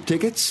or cheap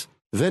tickets?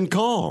 Then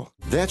call.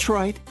 That's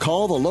right.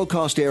 Call the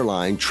low-cost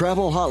airline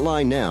travel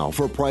hotline now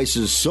for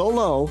prices so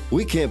low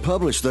we can't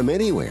publish them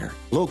anywhere.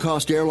 Low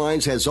Cost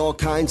Airlines has all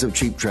kinds of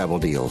cheap travel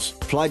deals.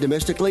 Fly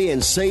domestically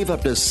and save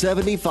up to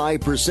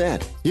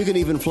 75%. You can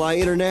even fly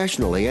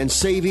internationally and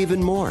save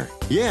even more.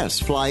 Yes,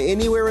 fly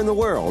anywhere in the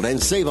world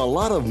and save a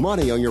lot of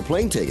money on your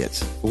plane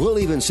tickets. We'll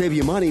even save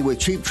you money with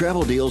cheap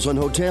travel deals on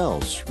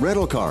hotels,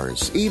 rental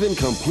cars, even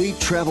complete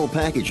travel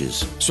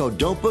packages. So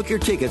don't book your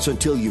tickets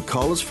until you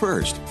call us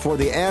first for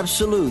the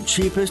absolute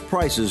cheapest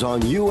prices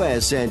on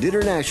U.S. and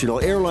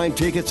international airline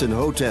tickets and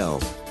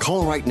hotels.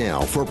 Call right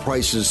now for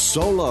prices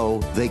so low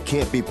they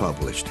can't be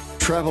published.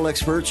 Travel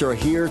experts are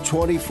here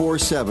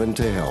 24/7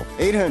 to help.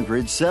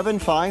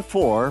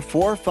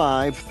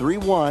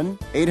 800-754-4531.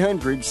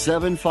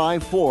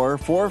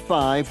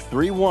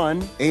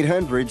 800-754-4531.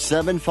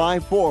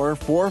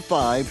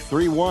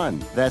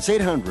 800-754-4531. That's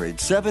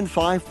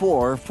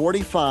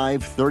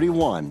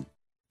 800-754-4531.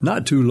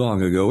 Not too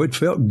long ago, it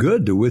felt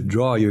good to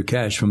withdraw your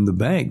cash from the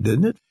bank,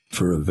 didn't it?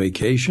 For a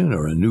vacation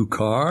or a new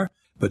car.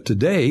 But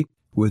today,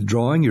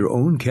 withdrawing your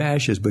own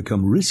cash has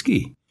become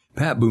risky.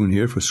 Pat Boone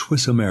here for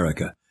Swiss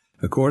America.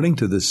 According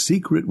to The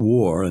Secret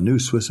War, a new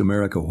Swiss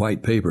America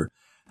white paper,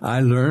 I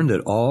learned that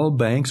all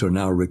banks are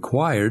now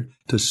required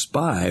to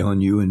spy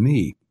on you and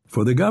me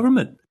for the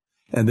government,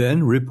 and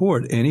then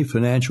report any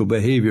financial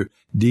behavior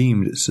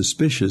deemed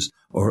suspicious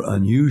or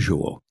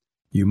unusual.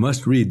 You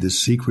must read The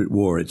Secret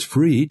War. It's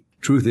free.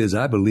 Truth is,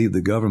 I believe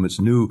the government's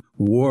new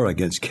war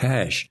against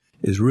cash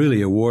is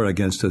really a war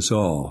against us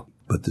all.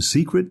 But the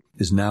secret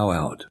is now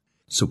out.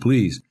 So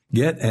please,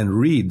 get and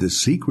read The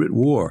Secret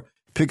War.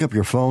 Pick up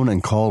your phone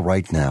and call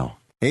right now.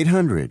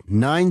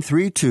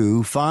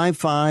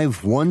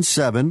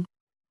 800-932-5517.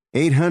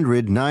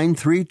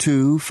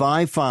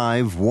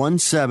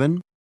 800-932-5517.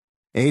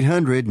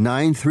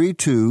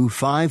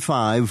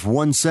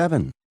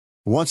 800-932-5517.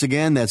 Once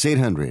again, that's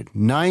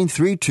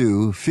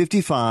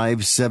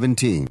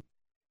 800-932-5517.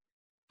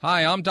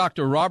 Hi, I'm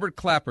Dr. Robert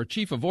Clapper,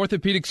 Chief of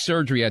Orthopedic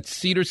Surgery at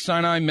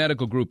Cedars-Sinai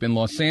Medical Group in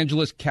Los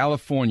Angeles,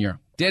 California.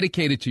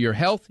 Dedicated to your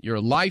health, your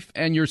life,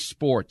 and your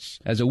sports.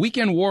 As a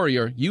weekend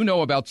warrior, you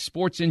know about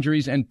sports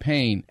injuries and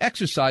pain.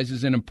 Exercise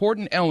is an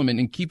important element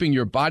in keeping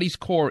your body's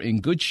core in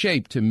good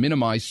shape to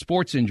minimize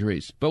sports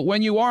injuries. But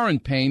when you are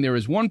in pain, there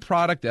is one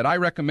product that I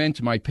recommend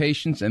to my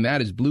patients, and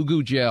that is Blue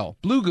Goo Gel.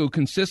 Blue Goo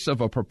consists of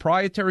a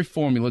proprietary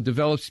formula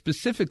developed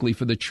specifically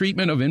for the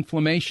treatment of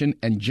inflammation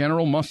and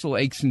general muscle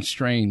aches and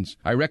strains.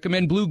 I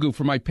recommend Blue Goo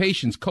for my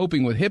patients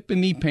coping with hip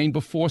and knee pain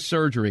before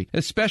surgery,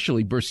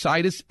 especially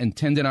bursitis and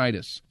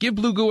tendinitis. Give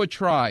Blue Goo a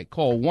try.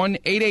 Call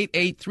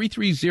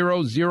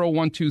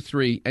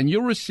 1-888-330-0123 and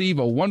you'll receive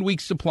a 1-week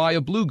supply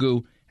of Blue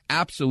Goo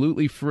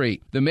absolutely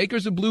free. The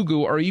makers of Blue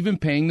Goo are even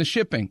paying the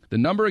shipping. The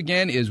number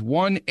again is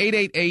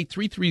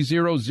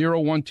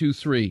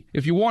 1-888-330-0123.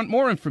 If you want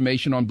more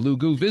information on Blue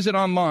Goo, visit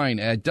online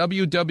at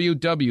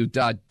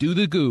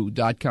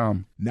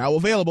www.dothegoo.com. Now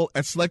available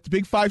at select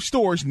Big 5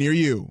 stores near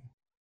you.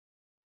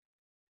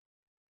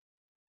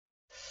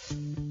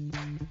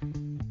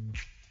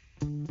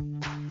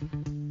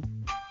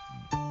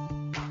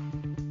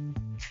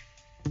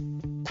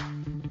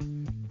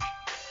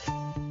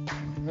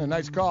 A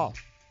nice call.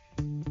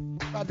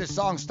 Got this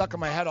song stuck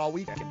in my head all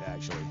weekend,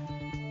 actually.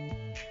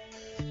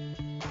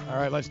 All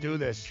right, let's do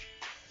this.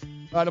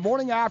 The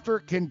Morning After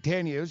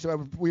continues.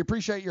 We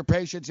appreciate your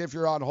patience if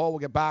you're on hold. We'll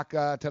get back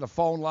to the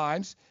phone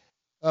lines.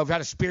 We've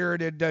had a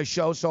spirited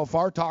show so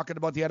far, talking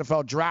about the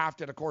NFL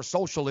draft, and, of course,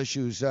 social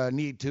issues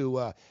need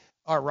to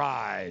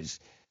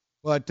arise.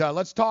 But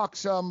let's talk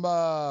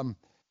some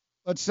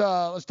let's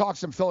talk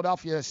some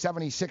Philadelphia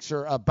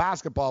 76er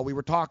basketball. We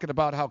were talking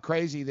about how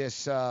crazy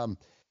this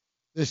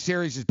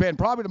series has been.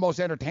 Probably the most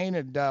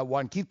entertaining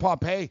one. Keith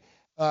Pompey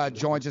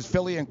joins us.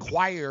 Philly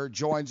Inquirer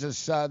joins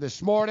us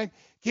this morning.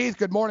 Keith,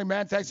 good morning,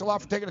 man. Thanks a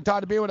lot for taking the time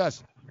to be with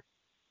us.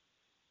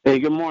 Hey,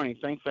 good morning.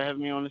 Thanks for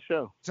having me on the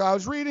show. So I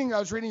was reading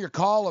your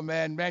column,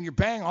 and man, you're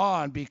bang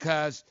on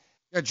because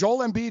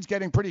Joel Embiid's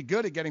getting pretty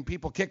good at getting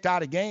people kicked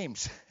out of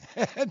games.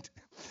 And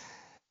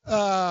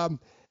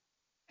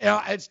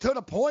it's to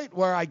the point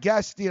where I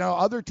guess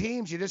other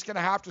teams, you're just going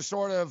to have to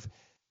sort of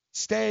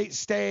stay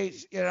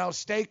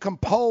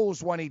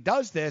composed when he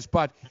does this.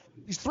 But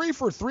he's 3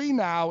 for 3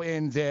 now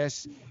in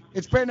this.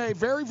 It's been a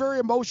very, very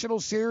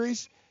emotional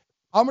series.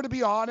 I'm going to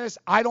be honest.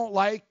 I don't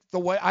like the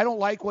way. I don't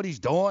like what he's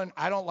doing.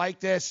 I don't like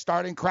this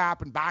starting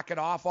crap and backing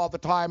off all the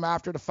time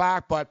after the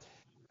fact. But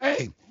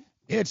hey,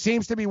 it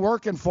seems to be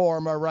working for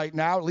him right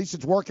now. At least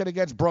it's working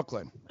against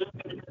Brooklyn.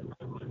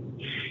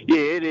 Yeah,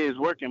 it is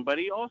working, but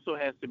he also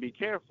has to be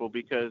careful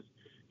because,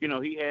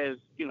 he has,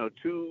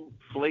 2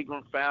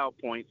 flagrant foul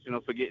points,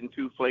 for getting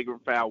 2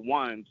 flagrant foul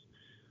ones.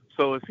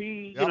 So if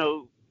he,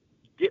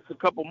 gets a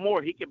couple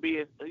more, he could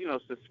be,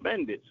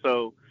 suspended.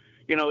 So,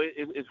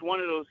 it's one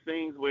of those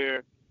things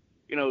where,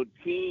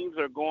 teams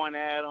are going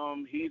at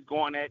him. He's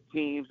going at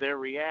teams. They're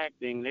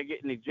reacting. They're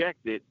getting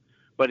ejected.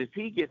 But if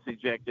he gets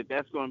ejected,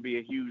 that's going to be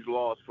a huge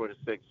loss for the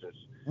Sixers.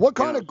 What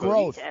kind of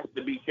growth? So he has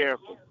to be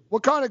careful.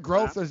 What kind of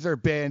growth has there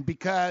been?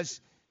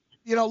 Because,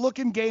 look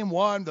in game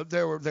one,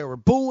 they were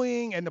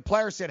booing, and the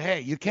players said,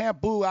 hey, you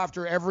can't boo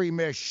after every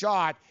missed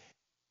shot.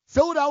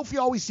 Philadelphia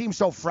always seems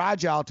so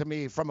fragile to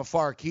me from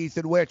afar, Keith,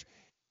 in which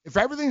if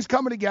everything's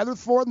coming together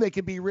for them, they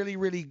could be really,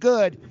 really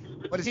good.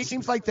 But it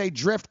seems like they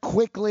drift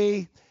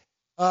quickly.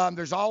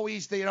 There's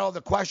always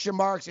the question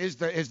marks. Is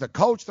the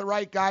coach the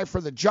right guy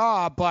for the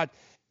job? But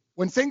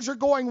when things are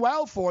going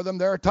well for them,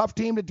 they're a tough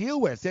team to deal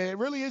with. It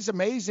really is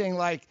amazing,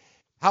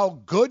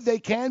 how good they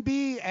can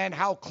be and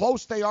how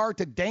close they are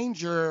to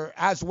danger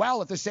as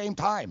well at the same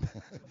time,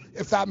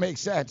 if that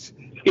makes sense.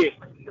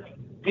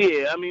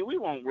 Yeah. I mean, we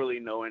won't really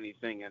know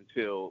anything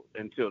until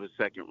the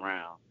second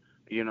round,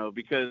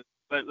 because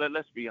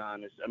let's be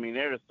honest. I mean,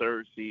 they're the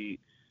 3rd seed.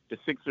 The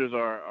Sixers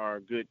are a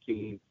good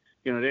team.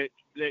 They're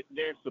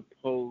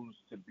supposed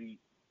to beat.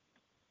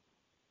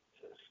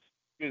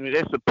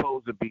 They're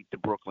supposed to beat the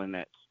Brooklyn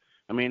Nets.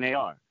 I mean, they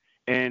are.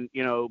 And,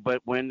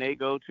 but when they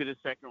go to the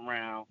second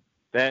round,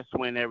 that's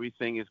when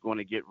everything is going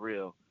to get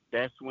real.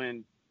 That's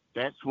when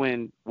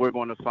we're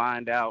going to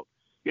find out,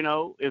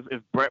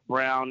 if Brett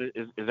Brown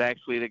is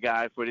actually the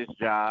guy for this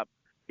job.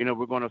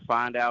 We're going to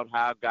find out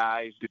how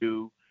guys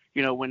do,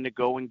 when the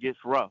going gets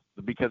rough,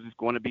 because it's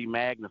going to be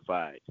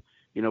magnified.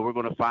 We're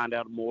going to find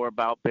out more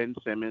about Ben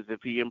Simmons if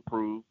he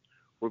improved.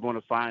 We're going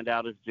to find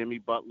out if Jimmy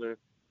Butler,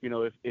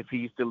 if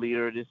he's the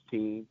leader of this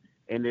team,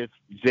 and if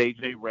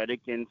J.J.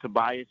 Redick and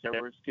Tobias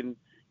Harris can,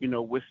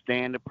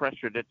 withstand the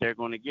pressure that they're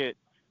going to get.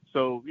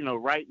 So,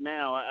 right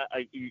now,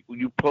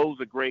 you pose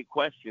a great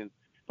question,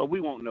 but we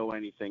won't know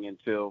anything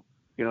until,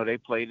 they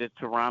play the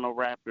Toronto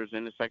Raptors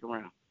in the second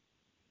round.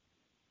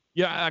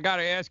 Yeah, I got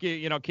to ask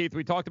you, Keith,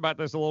 we talked about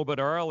this a little bit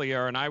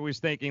earlier, and I was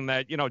thinking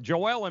that,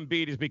 Joel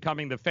Embiid is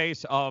becoming the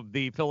face of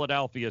the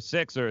Philadelphia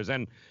Sixers,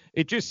 and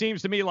it just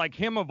seems to me like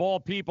him, of all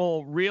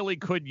people, really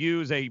could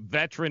use a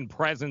veteran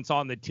presence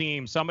on the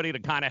team, somebody to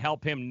kind of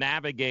help him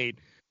navigate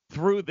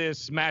through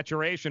this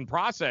maturation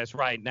process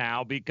right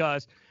now,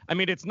 because, I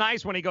mean, it's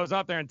nice when he goes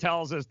up there and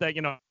tells us that,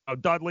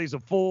 Dudley's a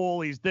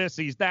fool, he's this,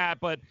 he's that,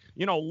 but,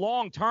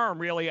 long term,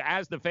 really,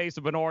 as the face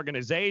of an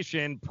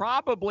organization,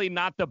 probably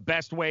not the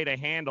best way to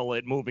handle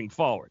it moving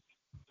forward.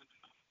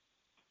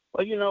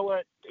 Well, you know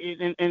what,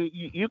 and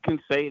you can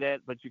say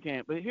that, but you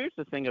can't. But here's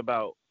the thing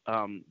about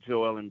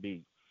Joel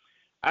Embiid.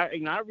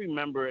 I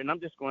remember, and I'm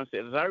just going to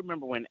say this, I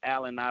remember when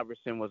Allen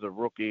Iverson was a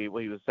rookie,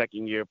 when he was a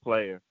second-year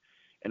player,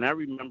 and I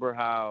remember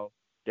how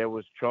there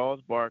was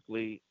Charles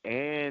Barkley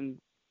and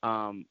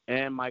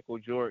Michael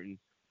Jordan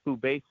who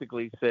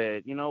basically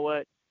said, you know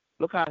what,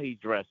 look how he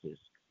dresses.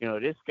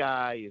 This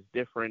guy is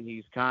different.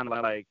 He's kind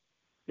of like,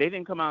 they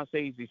didn't come out and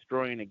say he's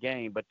destroying the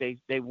game, but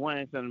they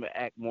wanted him to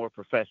act more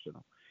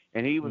professional.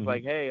 And he was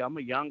like, hey, I'm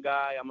a young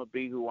guy. I'm going to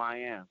be who I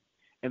am.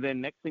 And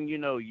then next thing you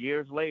know,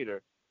 years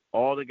later,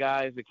 all the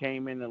guys that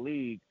came in the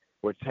league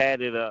were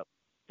tatted up.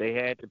 They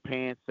had the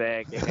pants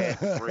sag. They had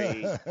the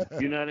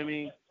braid. You know what I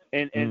mean?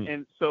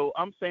 And so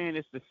I'm saying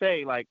this to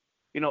say,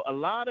 a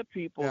lot of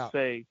people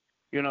say,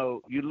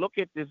 you look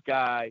at this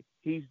guy,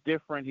 he's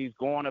different, he's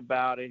going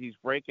about it, he's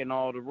breaking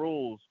all the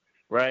rules,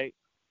 right?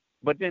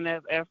 But then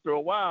after a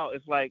while,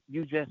 it's like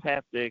you just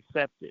have to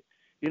accept it.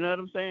 You know what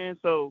I'm saying?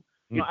 So,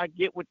 I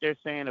get what they're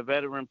saying, a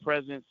veteran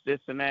presence, this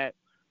and that,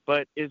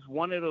 but it's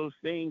one of those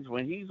things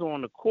when he's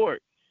on the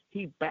court,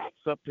 he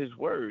backs up his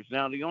words.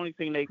 Now, the only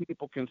thing that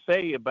people can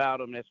say about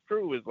him that's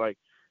true is like,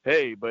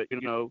 hey, but,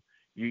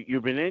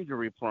 you've been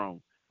injury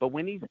prone. But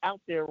when he's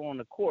out there on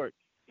the court,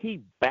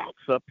 he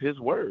backs up his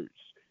words,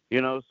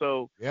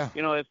 So,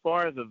 as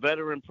far as a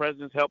veteran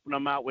presence helping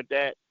him out with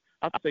that,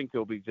 I think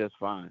he'll be just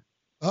fine.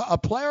 A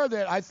player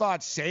that I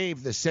thought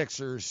saved the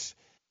Sixers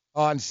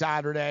on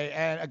Saturday,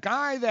 and a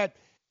guy that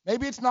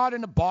maybe it's not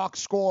in the box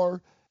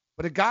score,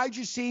 but a guy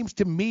just seems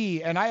to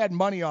me, and I had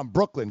money on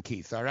Brooklyn,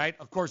 Keith, all right?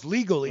 Of course,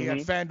 legally at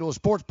FanDuel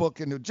Sportsbook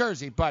in New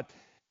Jersey, but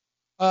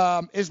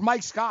is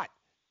Mike Scott.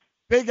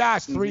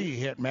 Big-ass three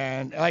hit,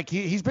 man.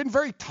 He's been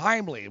very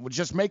timely with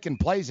just making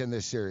plays in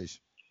this series.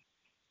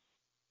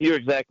 You're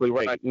exactly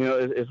right.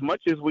 As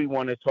much as we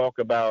want to talk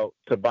about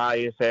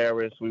Tobias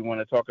Harris, we want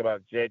to talk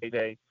about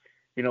JJ,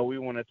 we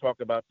want to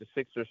talk about the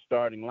Sixers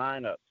starting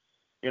lineup.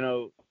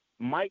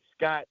 Mike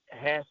Scott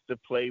has to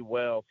play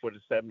well for the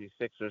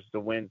 76ers to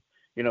win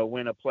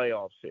a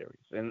playoff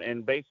series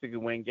and basically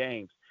win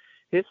games.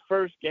 His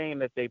first game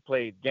that they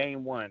played,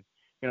 game one,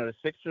 the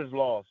Sixers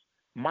lost.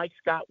 Mike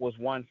Scott was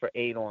 1 for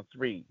 8 on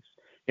threes.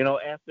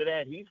 After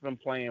that, he's been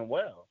playing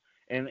well.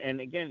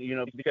 And again,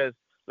 because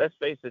let's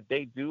face it,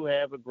 they do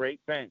have a great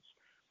bench,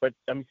 but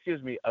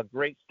a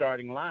great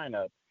starting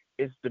lineup.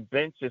 It's the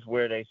benches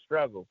where they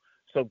struggle.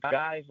 So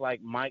guys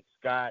like Mike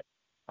Scott,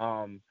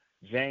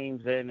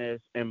 James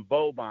Ennis, and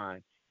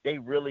Boban, they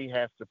really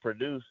have to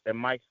produce. And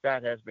Mike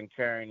Scott has been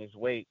carrying his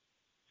weight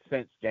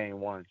since game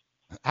one.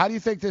 How do you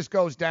think this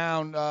goes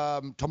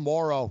down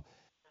tomorrow?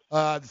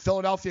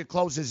 Philadelphia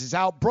closes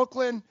out.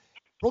 Brooklyn's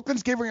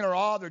giving it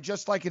all. They're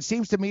just like, it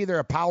seems to me they're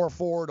a power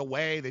forward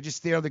away.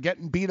 They're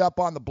getting beat up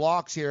on the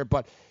blocks here,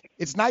 but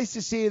it's nice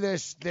to see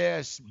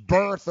this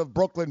birth of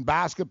Brooklyn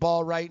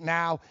basketball right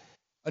now.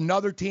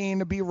 Another team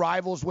to be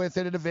rivals with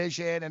in a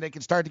division, and they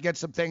can start to get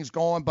some things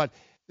going. But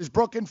this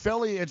Brooklyn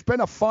Philly, it's been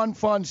a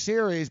fun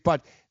series,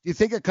 but do you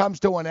think it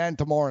comes to an end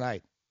tomorrow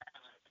night?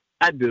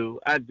 I do.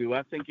 I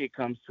think it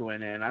comes to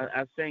an end.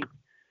 I think,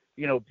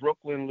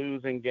 Brooklyn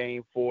losing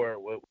game 4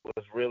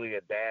 was really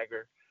a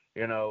dagger,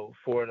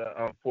 for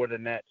the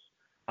Nets.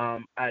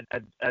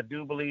 I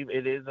do believe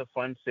it is a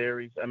fun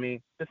series. I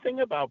mean, the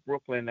thing about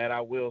Brooklyn that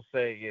I will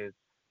say is,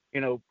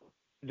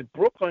 the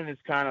Brooklyn is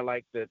kind of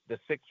like the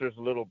Sixers'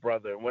 little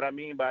brother. And what I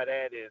mean by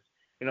that is,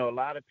 a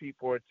lot of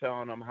people are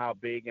telling them how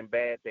big and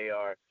bad they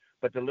are.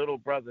 But the little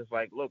brother's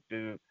like, look,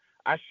 dude,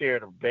 I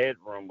shared a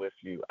bedroom with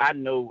you. I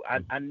know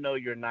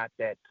you're not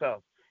that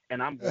tough,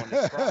 and I'm going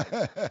to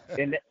try.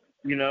 And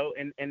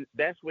and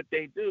that's what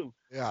they do.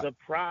 Yeah. The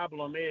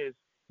problem is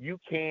you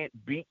can't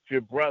beat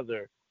your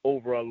brother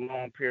over a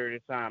long period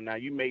of time. Now,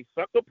 you may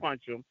sucker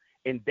punch him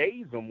and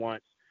daze him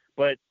once,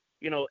 but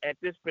at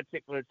this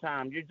particular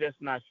time, you're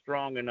just not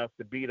strong enough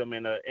to beat him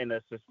in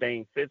a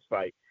sustained fist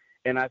fight.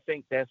 And I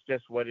think that's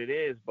just what it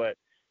is. But,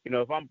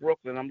 if I'm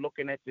Brooklyn, I'm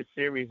looking at this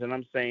series and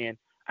I'm saying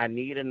I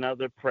need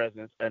another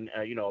presence, and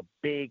a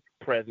big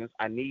presence.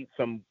 I need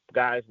some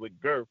guys with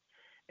girth,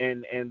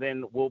 and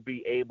then we'll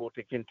be able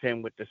to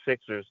contend with the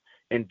Sixers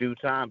in due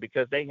time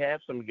because they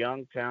have some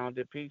young,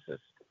 talented pieces.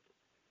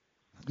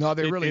 No,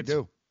 they really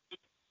do.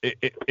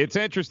 It's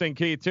interesting,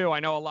 Keith, too. I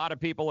know a lot of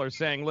people are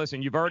saying,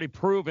 listen, you've already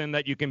proven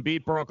that you can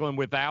beat Brooklyn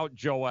without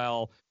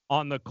Joel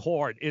on the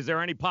court. Is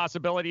there any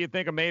possibility you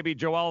think of maybe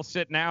Joel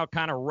sitting out,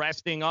 kind of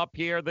resting up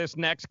here this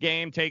next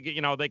game?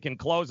 They can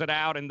close it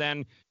out and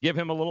then give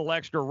him a little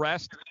extra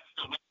rest?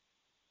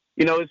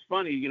 It's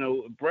funny.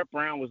 Brett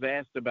Brown was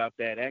asked about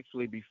that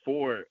actually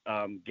before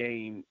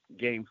game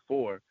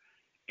 4.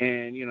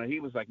 And, he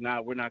was like,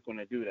 nah, we're not going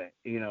to do that.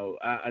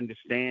 I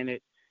understand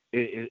it.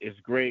 It's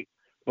great.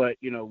 But,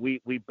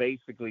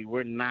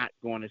 we're not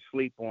going to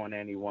sleep on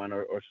anyone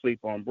or sleep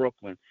on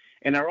Brooklyn.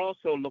 And they're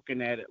also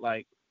looking at it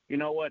like, you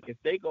know what, if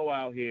they go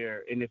out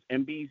here and if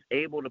Embiid's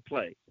able to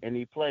play and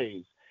he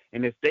plays,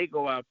 and if they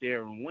go out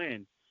there and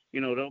win,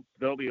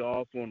 they'll be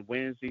off on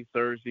Wednesday,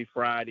 Thursday,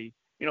 Friday,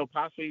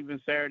 possibly even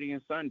Saturday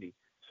and Sunday.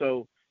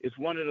 So it's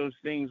one of those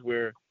things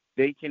where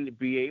they can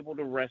be able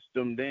to rest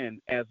them then,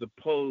 as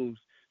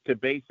opposed to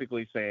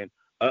basically saying,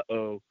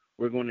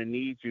 we're going to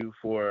need you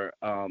for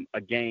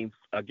a game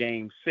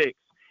 6.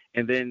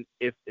 And then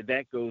if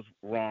that goes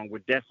wrong, we're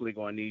definitely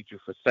going to need you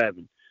for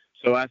 7.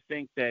 So I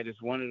think that it's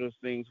one of those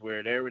things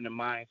where they're in the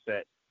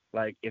mindset,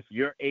 like, if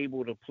you're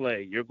able to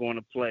play, you're going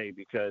to play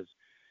because,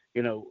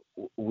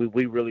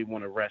 we really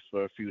want to rest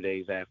for a few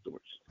days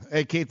afterwards.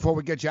 Hey, Keith, before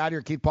we get you out of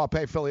here, Keith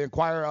Paulpay, Philly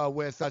Inquirer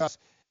with us.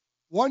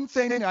 One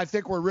thing I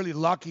think we're really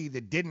lucky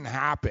that didn't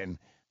happen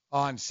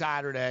on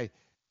Saturday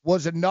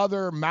was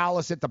another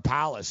Malice at the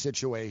Palace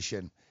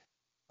situation.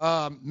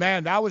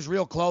 Man, that was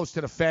real close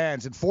to the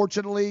fans. And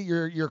fortunately,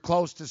 you're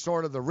close to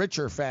sort of the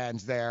richer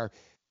fans there.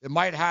 It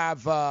might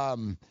have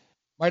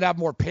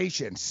more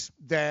patience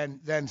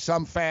than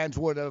some fans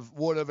would have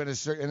in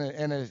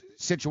a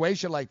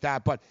situation like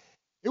that. But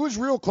it was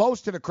real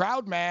close to the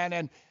crowd, man.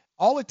 And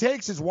all it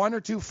takes is one or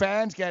two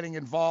fans getting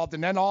involved,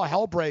 and then all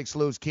hell breaks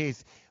loose,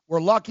 Keith.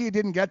 We're lucky it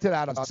didn't get to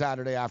that on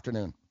Saturday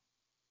afternoon.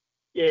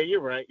 Yeah,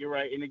 you're right.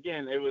 And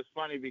again, it was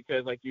funny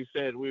because, like you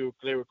said,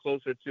 they were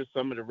closer to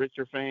some of the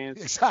richer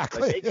fans.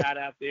 Exactly. Like, they got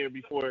out there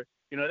before,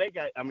 they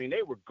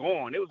were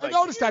gone. It was like, I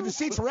noticed that the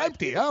seats were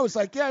empty. I was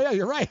like, yeah,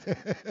 you're right.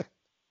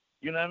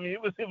 You know what I mean?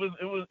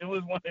 It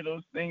was one of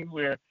those things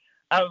where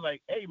I was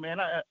like, hey man,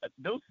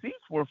 those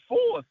seats were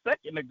full a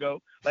second ago.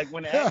 Like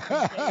when the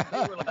action came,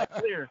 they were like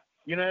clear.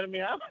 You know what I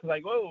mean? I was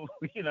like, whoa,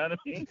 you know what I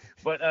mean?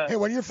 But hey,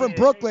 when you're from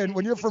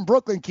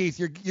Brooklyn, Keith,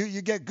 you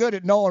get good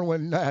at knowing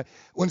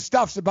when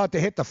stuff's about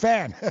to hit the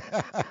fan.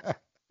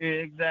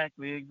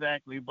 Exactly.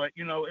 But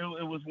it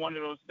was one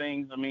of those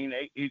things. I mean,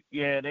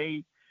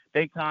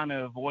 they kind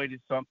of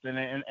avoided something,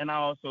 and I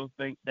also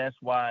think that's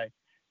why,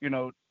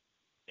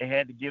 they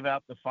had to give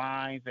out the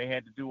fines. They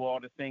had to do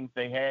all the things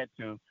they had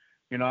to.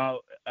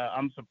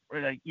 I'm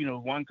surprised.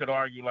 One could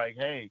argue like,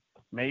 hey,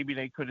 maybe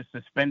they could have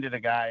suspended a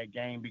guy a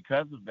game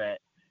because of that,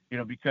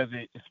 because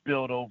it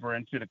spilled over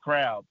into the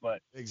crowd.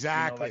 But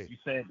exactly, like you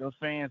said, those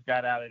fans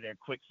got out of there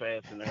quick,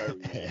 fast, and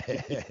hurry.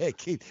 Hey,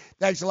 Keith,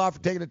 thanks a lot for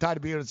taking the time to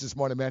be with us this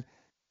morning, man.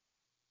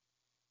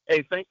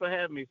 Hey, thanks for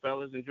having me,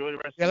 fellas. Enjoy the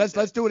rest. Yeah,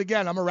 let's do it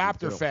again. I'm a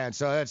Raptor fan,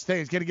 so it's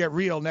going to get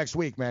real next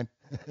week, man.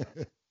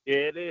 Yeah,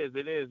 it is.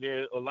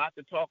 There's a lot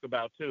to talk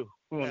about, too.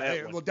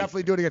 We'll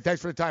definitely do it again.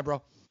 Thanks for the time,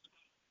 bro.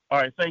 All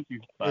right, thank you.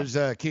 Bye.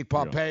 There's Keith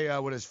Pompey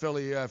with his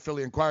Philly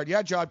Inquirer.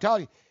 Yeah, Joe, I'm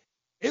telling you,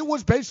 it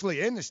was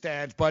basically in the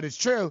stands, but it's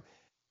true.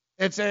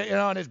 It's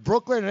and it's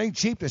Brooklyn. It ain't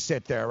cheap to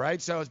sit there,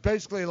 right? So it's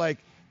basically like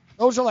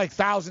those are like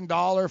 $1,000,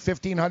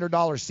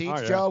 $1,500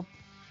 seats, Joe.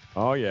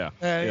 Oh, yeah.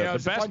 And,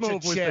 the best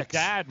move was the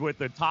dad with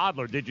the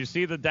toddler. Did you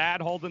see the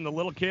dad holding the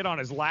little kid on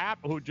his lap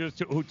who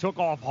took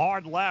off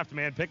hard left,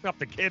 man, picked up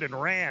the kid and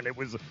ran? It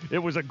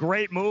was a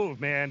great move,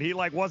 man. He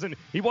wasn't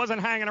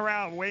hanging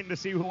around waiting to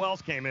see who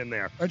else came in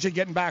there. Aren't you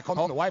getting back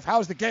home? The wife,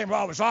 how's the game?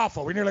 Oh, it was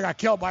awful. We nearly got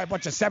killed by a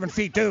bunch of 7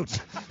 feet dudes.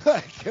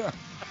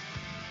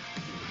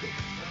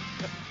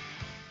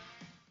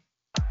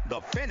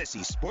 The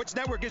Fantasy Sports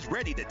Network is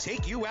ready to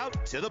take you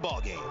out to the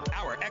ballgame.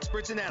 Our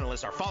experts and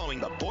analysts are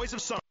following the Boys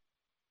of Summer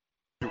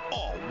through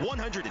all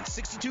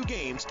 162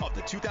 games of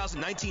the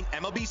 2019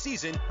 MLB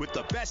season with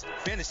the best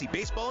fantasy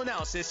baseball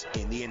analysis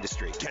in the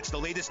industry. Catch the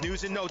latest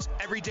news and notes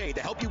every day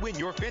to help you win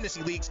your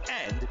fantasy leagues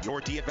and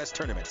your DFS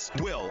tournaments.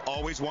 We'll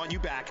always want you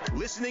back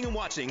listening and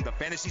watching the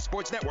Fantasy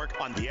Sports Network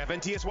on the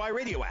FNTSY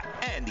radio app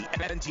and the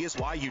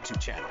FNTSY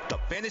YouTube channel. The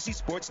Fantasy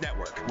Sports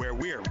Network, where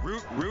we're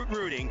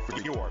rooting for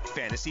your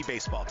fantasy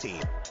baseball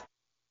team.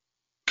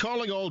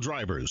 Calling all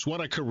drivers.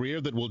 Want a career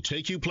that will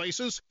take you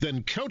places?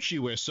 Then Coach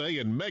USA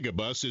and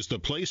Megabus is the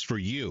place for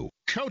you.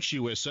 Coach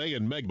USA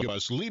and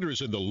Megabus,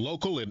 leaders in the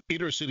local and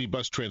intercity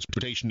bus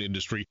transportation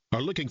industry,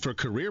 are looking for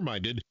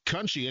career-minded,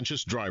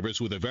 conscientious drivers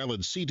with a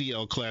valid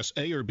CDL Class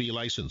A or B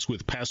license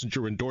with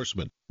passenger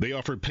endorsement. They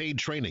offer paid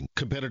training,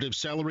 competitive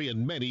salary,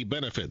 and many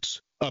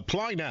benefits.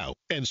 Apply now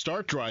and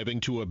start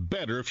driving to a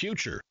better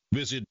future.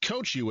 Visit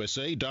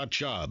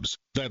CoachUSA.jobs.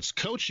 That's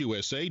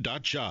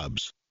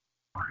CoachUSA.jobs.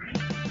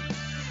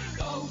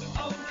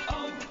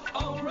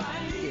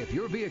 If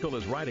your vehicle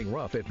is riding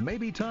rough, it may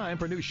be time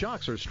for new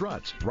shocks or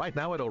struts. Right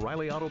now at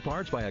O'Reilly Auto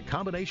Parts, buy a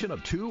combination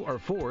of 2 or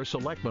 4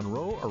 select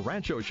Monroe or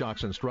Rancho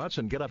shocks and struts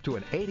and get up to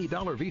an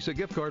 $80 Visa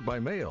gift card by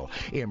mail.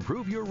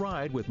 Improve your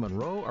ride with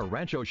Monroe or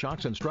Rancho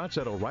shocks and struts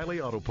at O'Reilly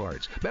Auto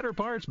Parts. Better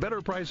parts,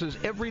 better prices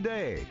every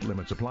day.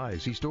 Limits apply.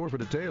 See store for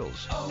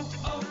details.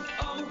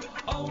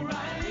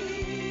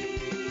 O'Reilly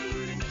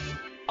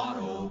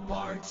Auto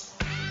Parts.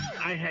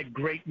 I had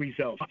great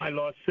results. I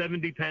lost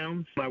 70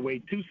 pounds. I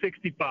weighed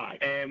 265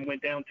 and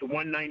went down to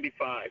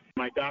 195.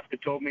 My doctor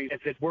told me,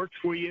 if it works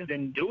for you,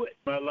 then do it.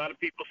 A lot of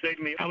people say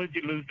to me, how did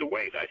you lose the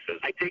weight? I said,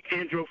 I take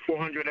Andro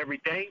 400 every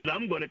day.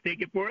 I'm going to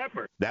take it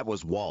forever. That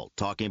was Walt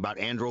talking about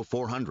Andro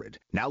 400.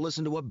 Now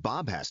listen to what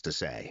Bob has to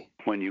say.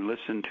 When you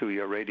listen to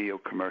your radio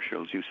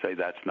commercials, you say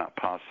that's not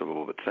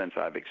possible, but since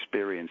I've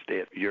experienced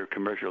it, your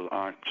commercials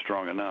aren't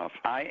strong enough.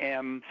 I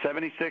am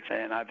 76,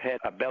 and I've had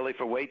a belly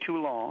for way too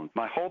long.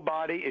 My whole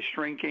body is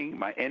shrinking.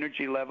 My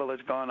energy level has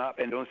gone up,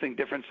 and the only thing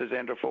difference is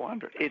Andro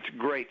 400. It's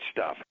great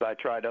stuff. I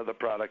tried other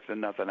products,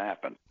 and nothing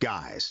happened.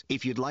 Guys,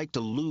 if you'd like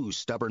to lose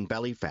stubborn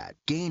belly fat,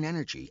 gain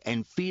energy,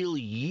 and feel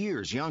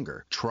years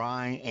younger,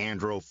 try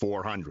Andro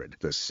 400,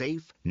 the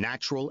safe,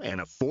 natural, and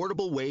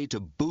affordable way to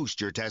boost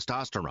your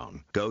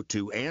testosterone. Go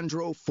to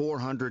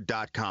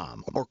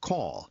andro400.com or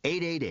call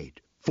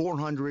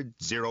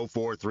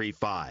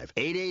 888-400-0435.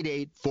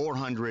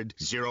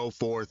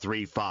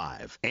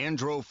 888-400-0435.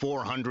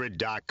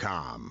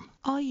 andro400.com.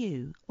 Are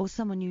you, or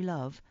someone you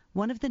love,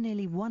 one of the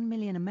nearly 1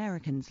 million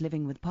Americans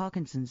living with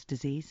Parkinson's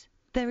disease?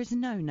 There is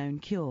no known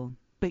cure,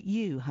 but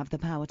you have the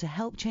power to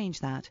help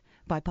change that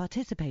by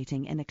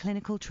participating in a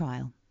clinical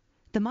trial.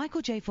 The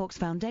Michael J. Fox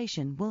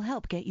Foundation will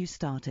help get you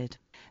started.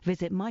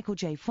 Visit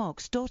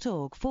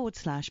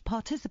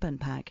michaeljfox.org/participant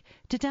pack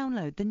to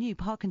download the new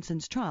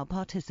Parkinson's Trial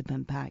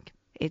Participant Pack.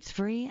 It's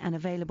free and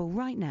available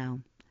right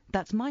now.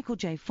 That's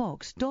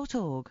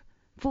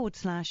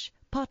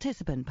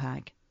michaeljfox.org/participant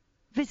pack.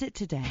 Visit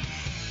today.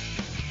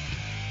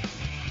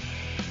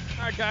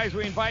 All right, guys,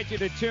 we invite you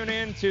to tune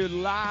in to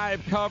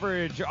live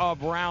coverage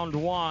of Round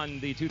 1,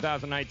 the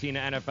 2019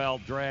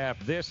 NFL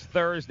Draft, this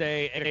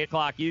Thursday at 8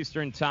 o'clock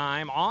Eastern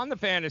Time on the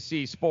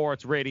Fantasy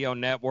Sports Radio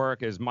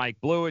Network as Mike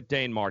Blewett,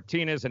 Dane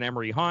Martinez, and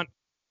Emery Hunt.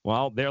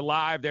 Well, they're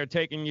live. They're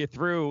taking you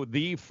through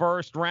the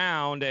first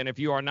round, and if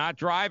you are not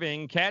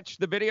driving, catch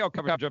the video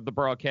coverage of the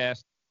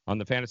broadcast on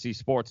the Fantasy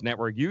Sports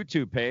Network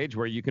YouTube page,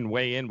 where you can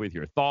weigh in with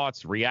your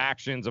thoughts,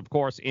 reactions, of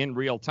course, in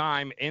real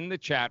time in the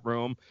chat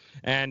room.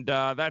 And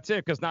that's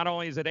it, because not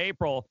only is it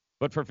April,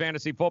 but for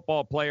fantasy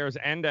football players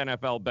and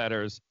NFL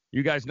bettors,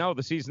 you guys know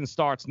the season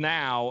starts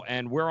now,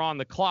 and we're on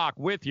the clock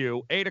with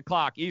you, 8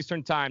 o'clock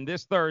Eastern Time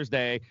this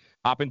Thursday.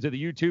 Hop into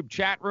the YouTube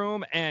chat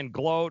room and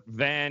gloat,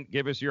 vent,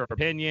 give us your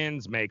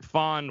opinions, make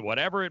fun,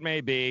 whatever it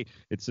may be.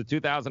 It's the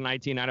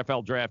 2019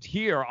 NFL Draft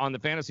here on the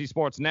Fantasy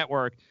Sports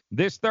Network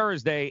this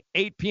Thursday,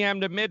 8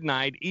 p.m. to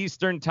midnight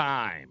Eastern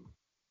Time.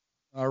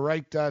 All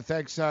right.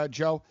 Thanks,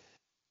 Joe.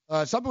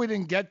 Something we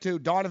didn't get to,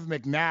 Donovan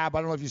McNabb. I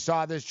don't know if you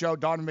saw this, Joe.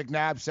 Donovan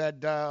McNabb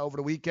said over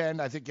the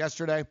weekend, I think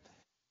yesterday,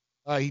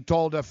 he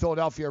told a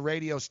Philadelphia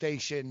radio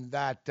station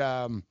that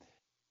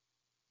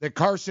that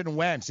Carson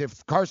Wentz,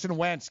 if Carson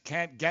Wentz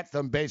can't get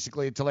them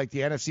basically to like the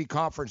NFC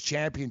Conference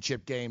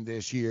Championship game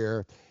this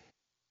year,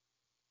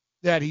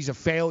 that he's a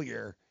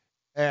failure,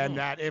 and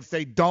that if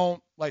they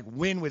don't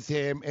win with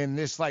him in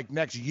this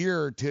next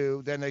year or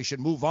two, then they should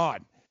move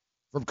on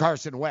from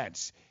Carson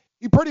Wentz.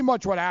 He pretty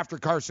much went after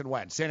Carson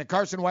Wentz, saying that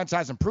Carson Wentz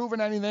hasn't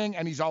proven anything,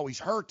 and he's always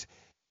hurt,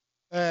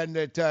 and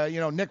that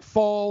Nick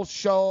Foles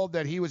showed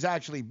that he was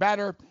actually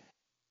better.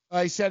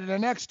 He said in the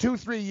next 2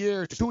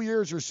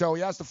 years or so,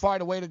 he has to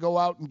find a way to go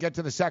out and get out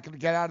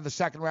of the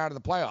second round of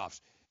the playoffs,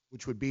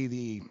 which would be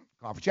the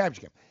conference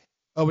championship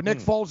game. What Nick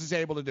Foles is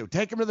able to do,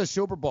 take him to the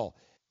Super Bowl,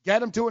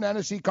 get him to an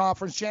NFC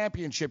conference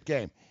championship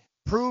game,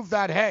 prove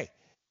that, hey,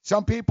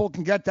 some people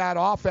can get that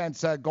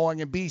offense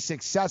going and be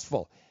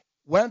successful.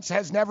 Wentz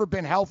has never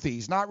been healthy.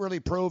 He's not really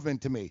proven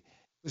to me.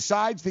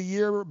 Besides the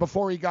year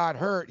before he got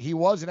hurt, he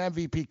was an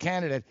MVP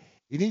candidate.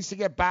 He needs to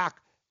get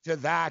back to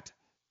that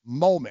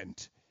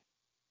moment.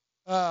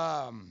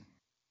 Now,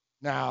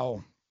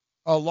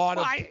 a lot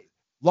of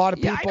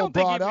people I don't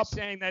brought think he up was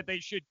saying that they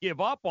should give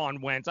up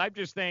on Wentz. I'm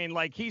just saying,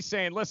 he's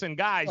saying, listen,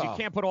 guys, you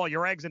can't put all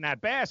your eggs in that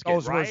basket,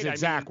 those right? were his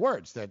exact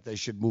words, that they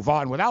should move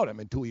on without him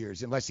in 2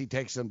 years unless he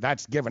takes them.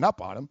 That's giving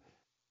up on him.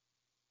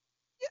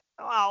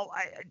 Well,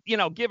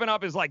 giving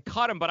up is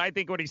cut him, but I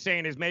think what he's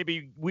saying is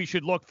maybe we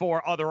should look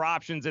for other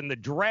options in the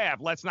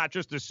draft. Let's not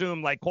just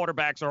assume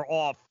quarterbacks are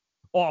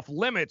off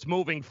limits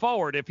moving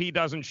forward if he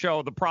doesn't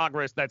show the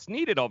progress that's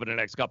needed over the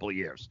next couple of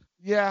years.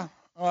 Yeah.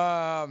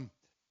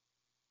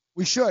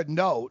 We should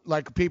note,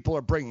 people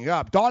are bringing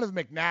up,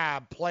 Donovan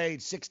McNabb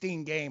played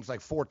 16 games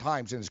 4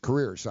 times in his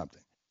career or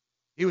something.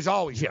 He was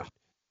always hurt.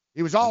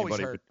 He was always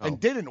hurt and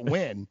didn't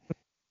win.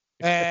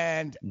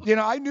 And,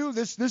 I knew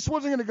this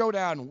wasn't going to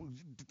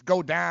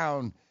go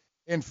down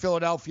in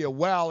Philadelphia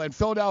well. And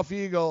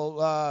Philadelphia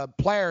Eagle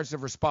players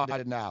have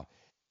responded now.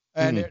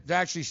 And they're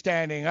actually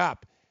standing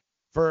up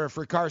for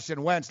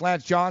Carson Wentz.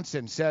 Lance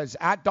Johnson says,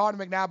 at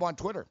Donovan McNabb on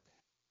Twitter.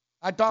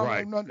 At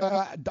Donovan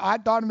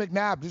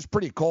McNabb, this is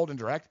pretty cold and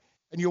direct.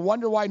 And you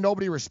wonder why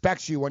nobody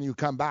respects you when you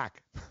come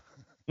back.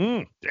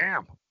 Damn.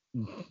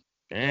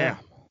 Yeah.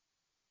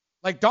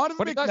 Donovan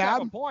but McNabb. He does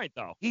have a point,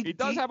 though. He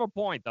does have a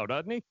point, though,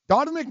 doesn't he?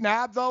 Donovan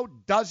McNabb, though,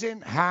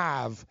 doesn't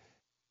have,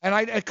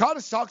 and it kind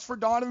of sucks for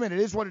Donovan. It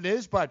is what it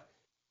is, but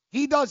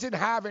he doesn't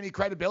have any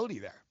credibility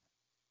there.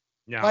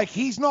 Yeah.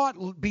 He's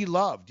not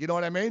beloved. You know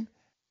what I mean?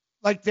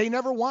 They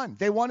never won.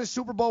 They won a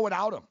Super Bowl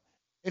without him.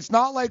 It's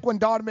not like when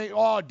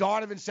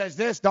Donovan says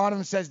this,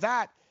 Donovan says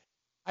that.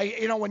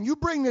 When you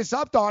bring this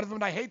up,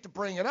 Donovan, I hate to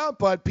bring it up,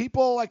 but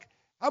people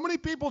how many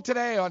people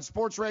today on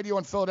sports radio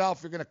in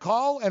Philadelphia are going to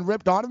call and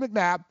rip Donovan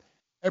McNabb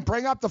and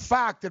bring up the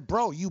fact that,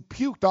 bro, you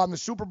puked on the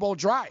Super Bowl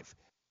drive.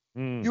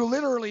 You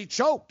literally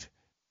choked,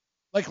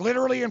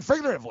 literally and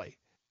figuratively,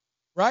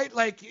 right?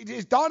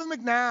 Donovan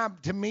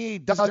McNabb, to me,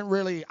 doesn't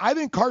really – I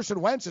think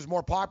Carson Wentz is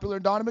more popular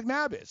than Donovan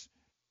McNabb is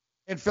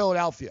in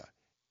Philadelphia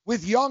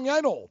with young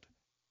and old.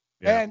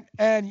 Yeah.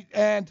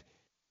 And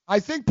I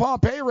think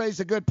Pompey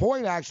raised a good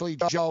point, actually,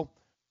 Joe,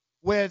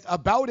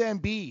 about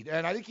Embiid,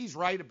 and I think he's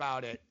right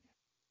about it,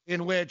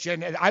 in which –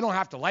 and I don't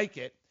have to like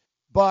it,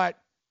 but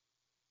 –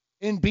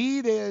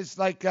 Embiid is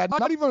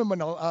not even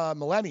a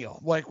millennial.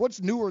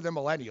 What's newer than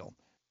millennial?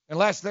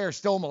 Unless they're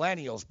still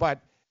millennials. But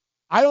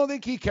I don't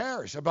think he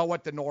cares about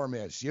what the norm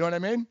is. You know what I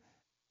mean?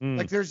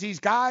 There's these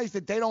guys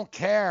that they don't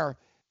care.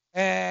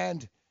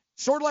 And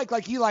sort of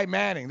like Eli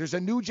Manning. There's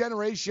a new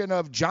generation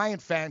of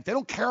Giant fans. They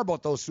don't care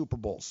about those Super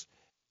Bowls.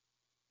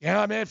 You know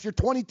what I mean? If you're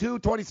 22,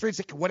 23,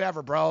 it's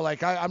whatever, bro.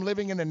 I'm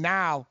living in the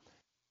now.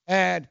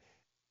 And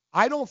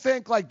I don't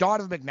think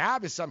Donovan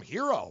McNabb is some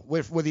hero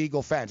with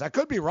Eagle fans. I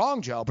could be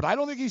wrong, Joe, but I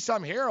don't think he's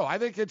some hero. I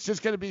think it's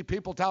just going to be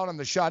people telling him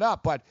to shut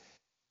up. But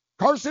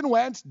Carson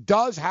Wentz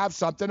does have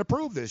something to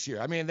prove this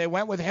year. I mean, they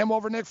went with him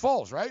over Nick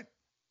Foles, right?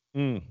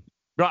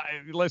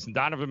 Listen,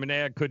 Donovan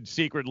McNabb could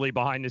secretly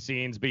behind the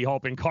scenes be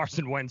hoping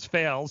Carson Wentz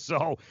fails,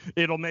 so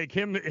it'll make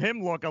him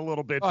look a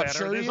little bit better.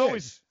 Sure there's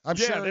always,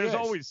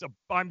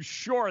 I'm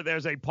sure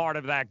there's a part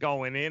of that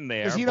going in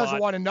there. Because he doesn't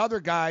want another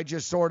guy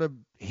just sort of,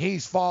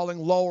 he's falling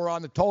lower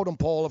on the totem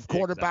pole of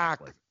quarterback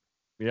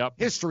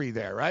history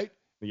there, right?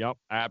 Yep,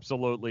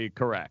 absolutely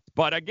correct.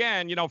 But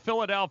again,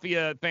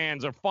 Philadelphia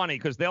fans are funny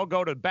because they'll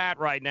go to bat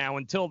right now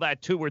until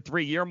that 2 or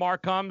 3 year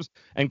mark comes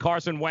and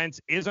Carson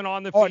Wentz isn't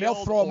on the field. Oh,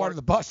 they'll throw him under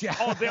the bus, yeah.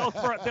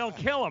 They'll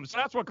kill him. So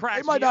that's what cracks me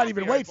up. They might not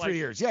even wait 3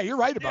 years. Yeah, you're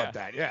right about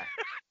that, yeah.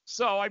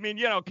 So, I mean,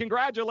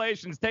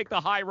 congratulations. Take the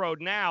high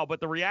road now. But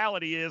the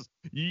reality is,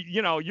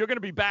 you're going to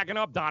be backing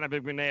up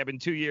Donovan McNabb in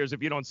 2 years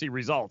if you don't see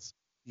results.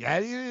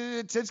 Yeah,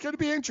 it's going to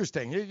be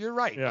interesting. You're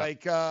right.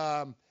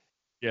 Yeah.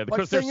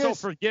 Because they're so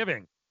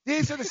forgiving.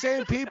 These are the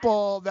same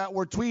people that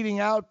were tweeting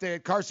out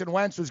that Carson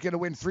Wentz was going to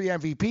win 3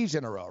 MVPs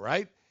in a row,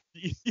 right?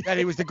 That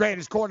he was the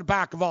greatest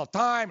quarterback of all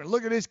time. And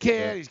look at this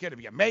kid. He's going to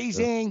be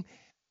amazing. Yeah.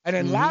 And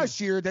then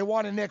last year, they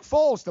wanted Nick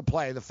Foles to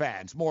play the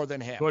fans more than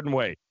him. Couldn't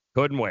wait.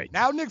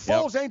 Now Nick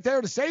Foles ain't there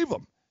to save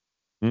him.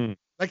 You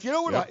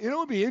know what?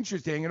 Would be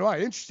interesting.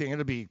 It's going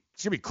to be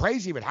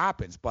crazy if it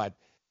happens. But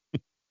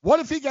what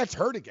if he gets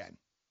hurt again?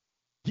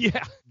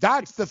 Yeah.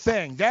 That's the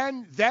thing.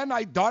 Then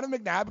Donovan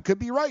McNabb could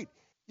be right.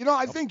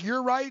 I think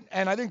you're right,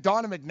 and I think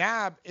Donovan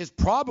McNabb is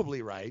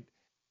probably right.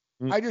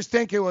 I just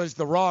think it was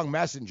the wrong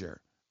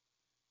messenger.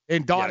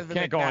 In Donovan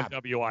can't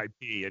McNabb. go on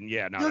WIP, and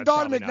no. You're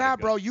Donovan McNabb,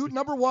 bro. You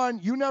number one.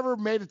 You never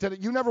made it to.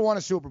 You never won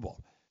a Super Bowl.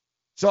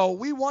 So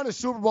we won a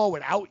Super Bowl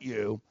without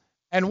you,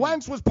 and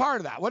Wentz was part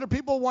of that. Whether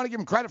people want to give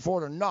him credit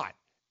for it or not,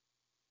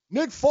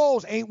 Nick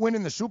Foles ain't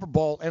winning the Super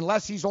Bowl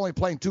unless he's only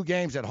playing 2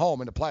 games at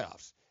home in the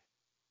playoffs.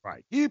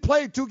 Right. He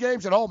played 2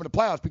 games at home in the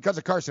playoffs because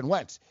of Carson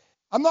Wentz.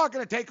 I'm not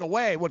going to take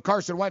away what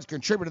Carson Wentz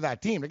contributed to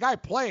that team. The guy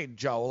played,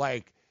 Joe.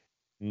 Like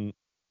Nick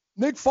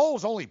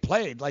Foles only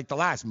played like the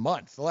last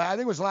month. I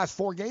think it was the last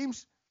 4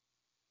 games.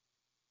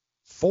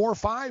 4 or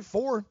 5,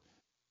 4.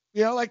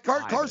 You know, like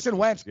Carson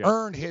Wentz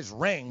earned his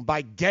ring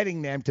by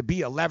getting them to be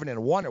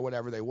 11-1 or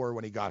whatever they were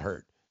when he got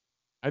hurt.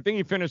 I think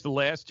he finished the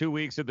last 2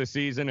 weeks of the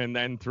season and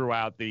then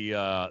throughout the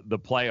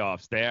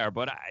playoffs there.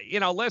 But,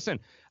 listen,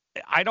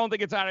 I don't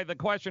think it's out of the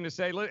question to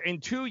say, in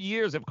 2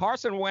 years, if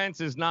Carson Wentz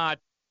is not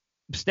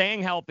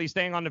staying healthy,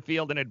 staying on the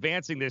field, and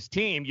advancing this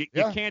team, you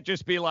can't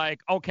just be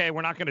like, okay,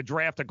 we're not going to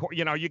draft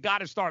you got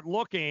to start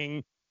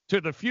looking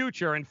to the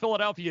future. In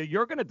Philadelphia,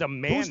 you're going to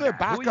demand Who's their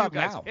backup Who are you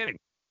guys now? hitting?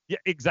 Yeah,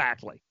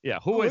 exactly. Yeah,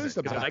 who is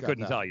it? I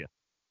couldn't tell you.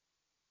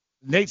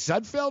 Nate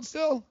Sudfeld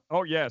still?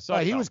 Oh, yeah,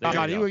 Sudfeld. He was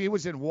gone. He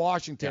was in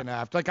Washington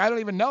after. Like, I don't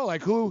even know.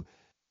 Like, who?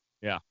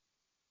 Yeah.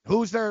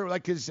 Who's there?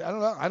 Like,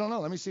 I don't know.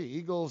 Let me see.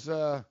 Eagles.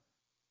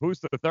 Who's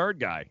the third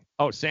guy?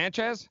 Oh,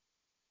 Sanchez?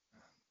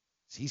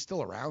 Is he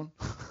still around?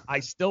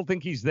 I still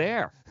think he's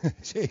there.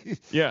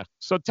 Yeah.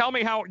 So tell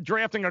me how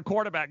drafting a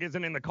quarterback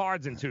isn't in the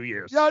cards in 2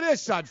 years. Yeah, it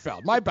is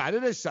Sudfeld. My bad.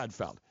 It is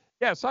Sudfeld.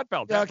 Yeah,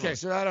 Sudfeld. Yeah, okay,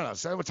 so I don't know.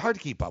 So it's hard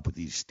to keep up with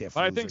these stiff.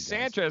 But I think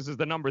Sanchez is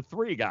the number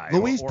 3 guy.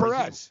 Luis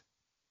Perez.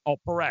 Oh,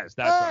 Perez.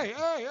 That's right.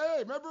 Hey,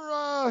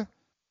 remember?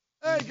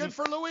 Hey, good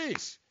for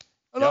Luis.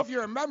 I don't know if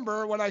you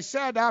remember when I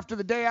said after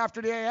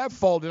the AF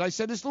folded, I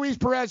said this Luis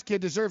Perez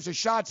kid deserves a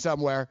shot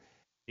somewhere.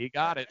 He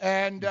got it.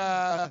 And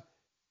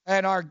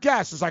our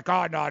guest was like,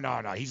 oh,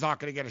 no. He's not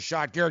going to get a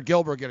shot. Garrett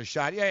Gilbert get a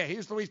shot. Yeah,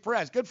 here's Luis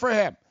Perez. Good for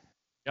him.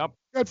 Yep.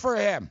 Good for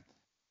him.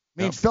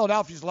 Means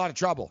Philadelphia's a lot of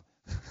trouble.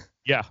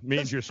 Yeah,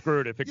 means you're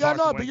screwed if it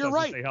but you're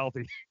right. Stay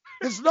healthy.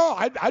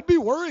 I'd be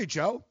worried,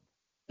 Joe.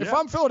 If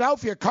I'm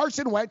Philadelphia,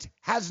 Carson Wentz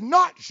has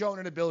not shown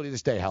an ability to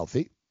stay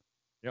healthy.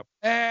 Yep.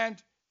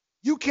 And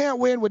you can't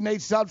win with Nate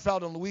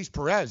Sudfeld and Luis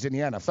Perez in the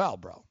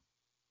NFL, bro.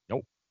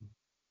 Nope.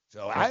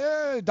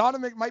 So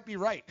Donovan might be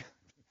right.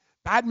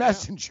 Bad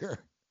messenger.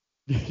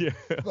 Yeah.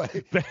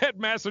 Bad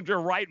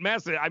messenger, right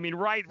message. I mean,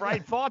 right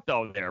thought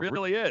though. There it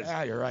really is.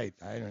 Yeah, you're right.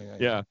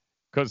 Yeah.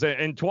 Because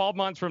in 12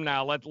 months from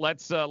now,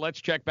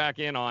 let's check back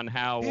in on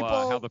how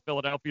the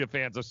Philadelphia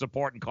fans are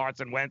supporting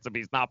Carson Wentz if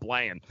he's not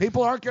playing.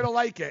 People aren't gonna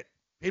like it.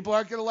 People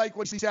aren't gonna like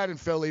what he said in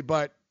Philly,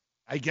 but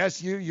I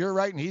guess you're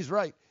right and he's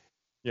right.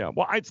 Yeah.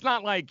 Well, it's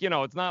not like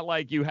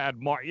you had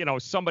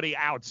somebody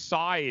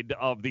outside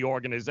of the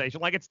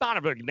organization. Like, it's not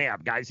a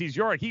McNabb, guys. He's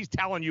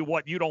telling you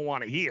what you don't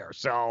want to hear.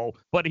 So,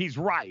 but he's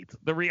right.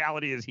 The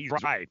reality is he's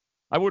right.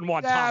 I wouldn't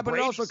want Tom Brady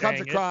but it also comes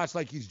saying across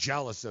like he's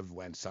jealous of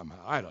Wentz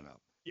somehow. I don't know.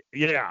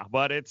 Yeah,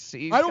 but I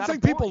don't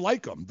think people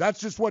like him. That's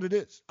just what it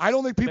is. I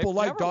don't think people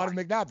like Donovan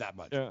McNabb that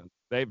much. Yeah,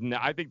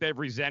 I think they've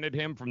resented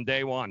him from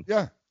day one.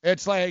 Yeah,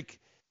 it's like,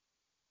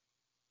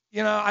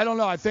 I don't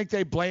know. I think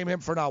they blame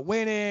him for not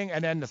winning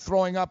and then the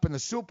throwing up in the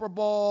Super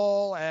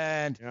Bowl,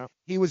 and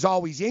he was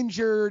always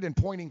injured and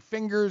pointing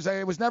fingers.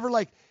 It was never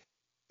like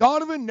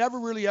Donovan never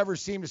really ever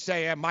seemed to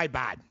say, my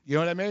bad. You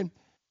know what I mean?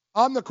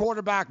 I'm the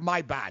quarterback,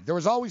 my bad. There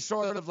was always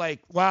sort of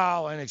like,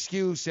 an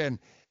excuse, and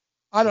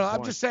I don't know.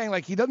 I'm just saying,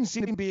 like, he doesn't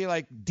seem to be,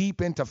 like,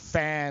 deep into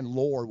fan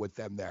lore with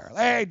them there.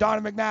 Hey,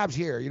 Donovan McNabb's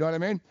here. You know what I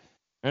mean?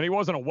 And he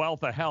wasn't a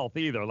wealth of health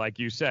either, like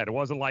you said. It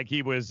wasn't like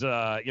he was, he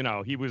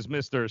was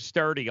Mr.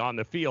 Sturdy on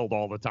the field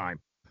all the time.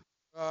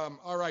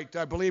 All right.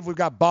 I believe we've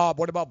got Bob.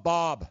 What about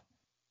Bob?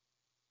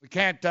 We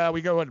can't,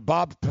 we go with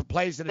Bob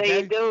plays in the day. How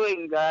you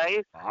doing,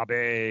 guys?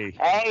 Bobby.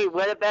 Hey,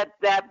 what about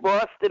that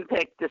Boston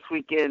pick this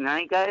weekend, huh,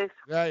 guys?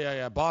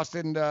 Yeah.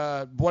 Boston,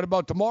 what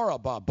about tomorrow,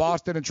 Bob?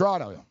 Boston and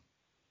Toronto.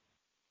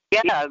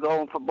 Yeah,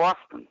 going for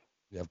Boston.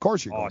 Yeah, of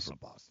course you're going for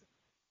Boston.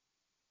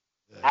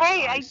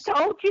 Hey, nice. I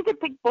told you to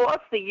pick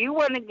Boston. You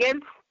went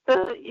against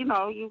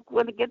you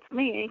went against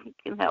me. You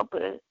can help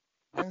it.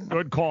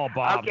 Good call,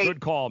 Bob. Okay. Good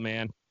call,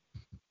 man.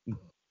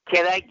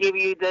 Can I give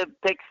you the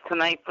picks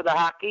tonight for the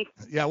hockey?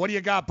 Yeah, what do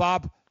you got,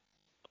 Bob?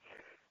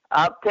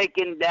 I'm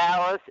taking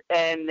Dallas,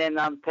 and then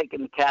I'm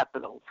taking the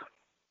Capitals.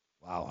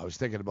 Wow, I was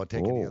thinking about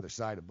taking the other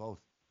side of both.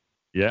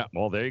 Yeah,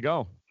 well, there you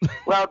go.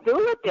 Well,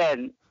 do it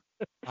then.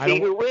 See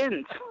who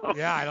wins.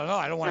 Yeah, I don't know.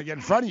 I don't want to get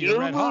in front of you. You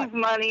lose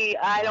money.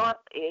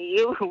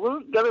 You're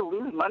going to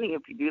lose money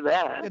if you do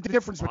that. Yeah, the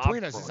difference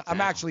between us is I'm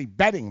actually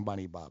betting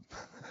money, Bob.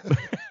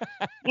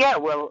 Yeah,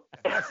 well,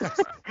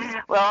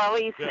 at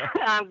least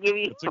I'll give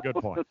you. That's a good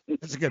point.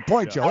 That's a good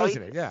point, Joe,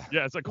 isn't it? Yeah.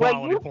 Yeah, it's a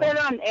quality point. Well, you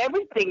bet on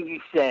everything you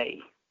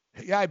say.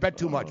 Yeah, I bet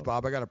too much,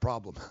 Bob. I got a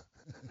problem.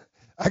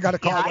 I got to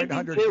call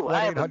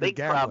 1-800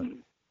 gambler.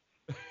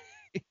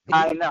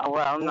 I know.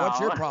 Well, no.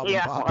 What's your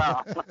problem,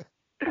 Bob? Well,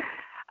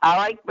 I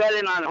like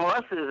betting on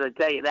horses, I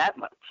tell you that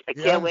much. I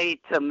can't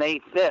wait till May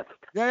 5th.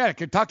 Yeah,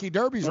 Kentucky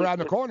Derby's around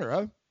the corner,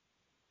 huh?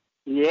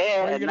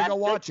 Yeah, Or are you gonna not go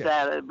watch this it?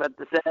 Saturday, but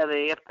the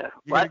Saturday after.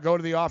 You're going to go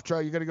to the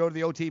off-trail. You're going to go to the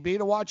OTB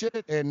to watch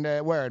it? In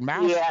where? In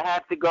Mass? Yeah, I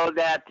have to go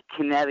down to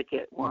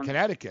Connecticut.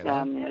 Connecticut, huh?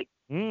 Down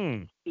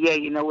there. Yeah,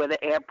 you know where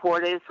the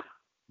airport is?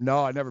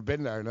 No, I've never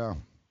been there, no.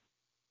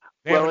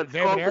 They Well, have, it's they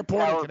have an called the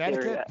airport in Dallas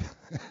Connecticut?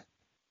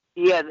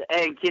 Yeah,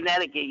 in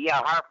Connecticut,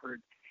 yeah,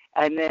 Hartford.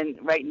 And then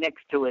right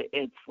next to it,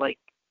 it's like,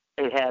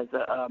 it has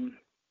a...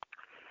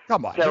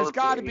 Come on, there's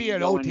got to Celebrate be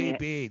an going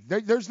OTB.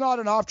 There's not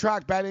an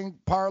off-track betting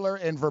parlor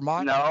in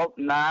Vermont? No,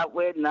 not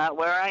where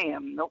I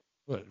am. Nope.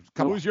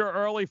 Who's your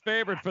early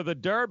favorite for the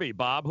Derby,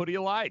 Bob? Who do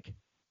you like?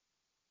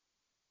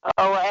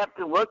 Oh, I have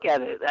to look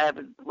at it. I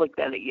haven't looked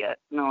at it yet.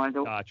 No, I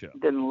don't. Gotcha.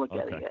 Didn't look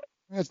at it yet.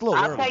 It's a little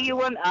I'll early. tell you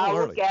when. A little I'll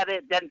early. look at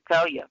it, then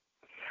tell you.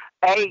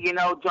 Hey, you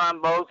know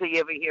John Boza? You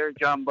ever hear of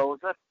John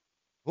Boza?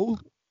 Who?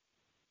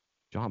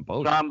 John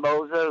Boza. John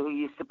Boza, who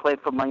used to play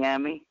for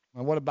Miami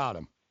And what about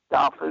him?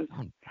 Dolphins.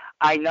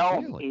 I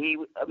know. Me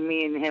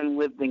and him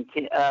lived in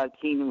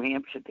Keene, New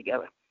Hampshire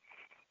together.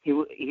 He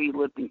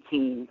lived in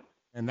Keene.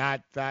 And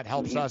that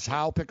helps us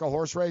how? Pick a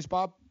horse race,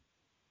 Bob?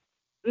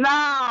 No,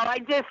 I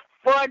just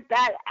fought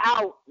that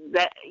out.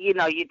 That you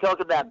talk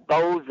about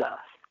Boza.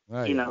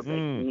 Oh, you yeah. know,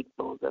 Nick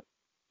Boza.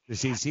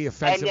 Is he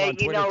offensive on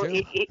Twitter,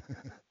 too?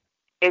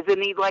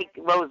 Isn't he like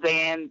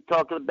Roseanne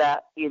talking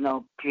about,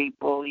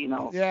 people,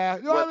 Yeah.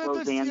 No, what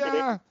Roseanne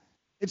did?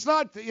 It's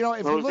not, if you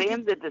look Roseanne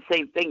at, did the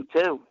same thing,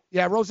 too.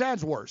 Yeah,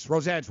 Roseanne's worse.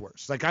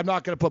 Like, I'm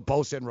not going to put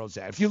Bosa in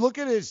Roseanne. If you look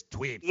at his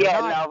tweets,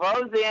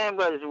 Roseanne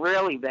was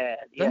really bad.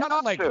 they're Yeah,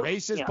 not like true.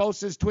 racist, Yeah.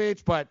 Bosa's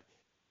tweets, but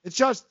it's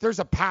just there's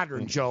a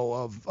pattern,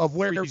 Joe, of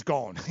where he's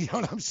going. You know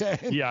what I'm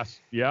saying?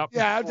 Yes. Yep.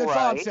 Yeah, that's all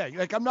I'm Right. saying.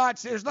 Like,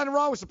 there's nothing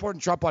wrong with supporting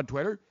Trump on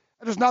Twitter.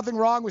 And there's nothing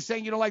wrong with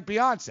saying you don't like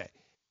Beyonce.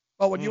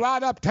 But when you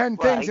add up 10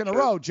 things in a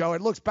row, Joe,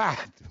 it looks bad.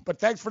 But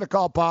thanks for the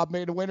call, Bob.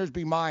 May the winners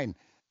be mine.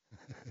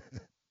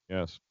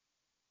 Yes.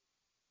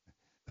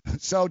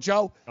 So,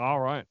 Joe. All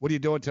right. What are you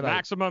doing tonight?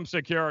 Maximum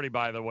security,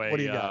 by the way, What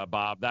do you got?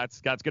 Bob.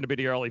 That's going to be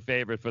the early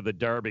favorite for the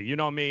Derby. You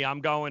know me.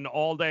 I'm going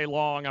all day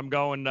long. I'm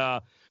going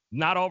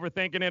not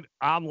overthinking it.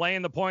 I'm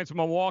laying the points in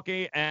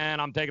Milwaukee,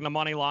 and I'm taking the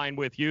money line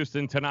with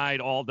Houston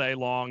tonight all day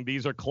long.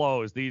 These are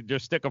close.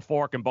 Just stick a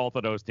fork in both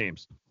of those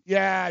teams.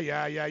 Yeah.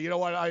 You know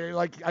what?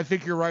 I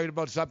think you're right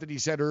about something you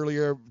said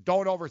earlier.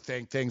 Don't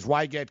overthink things.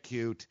 Why get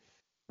cute?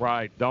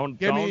 Right. Don't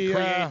create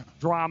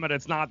drama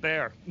that's not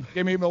there.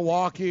 Give me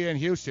Milwaukee and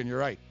Houston. You're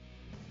right.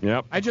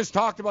 Yep. I just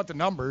talked about the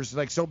numbers,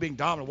 like so being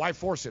dominant. Why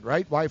force it,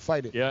 right? Why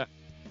fight it? Yeah.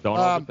 Don't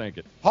overthink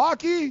it.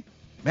 Hockey,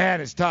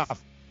 man, it's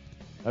tough.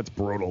 That's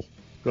brutal.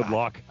 Good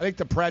luck. I think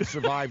the Preds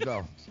survive,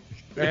 though.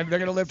 And they're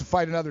going to live to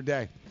fight another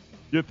day.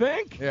 You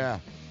think? Yeah.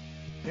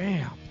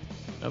 Damn.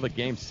 Another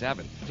game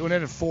 7. Tune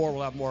in at 4.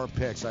 We'll have more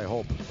picks, I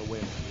hope, to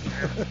win.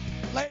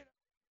 Later.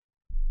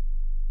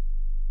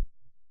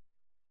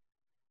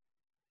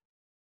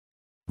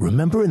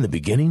 Remember in the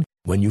beginning,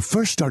 when you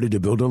first started to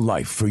build a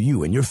life for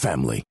you and your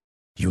family,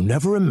 you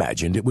never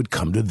imagined it would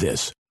come to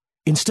this.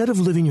 Instead of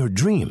living your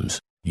dreams,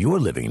 you're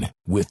living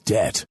with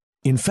debt.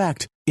 In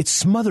fact, it's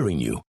smothering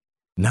you.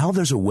 Now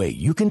there's a way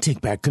you can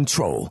take back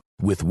control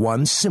with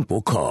one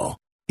simple call.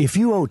 If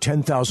you owe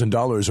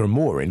 $10,000 or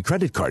more in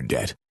credit card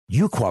debt,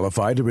 you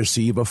qualify to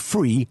receive a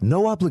free,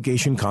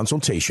 no-obligation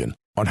consultation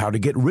on how to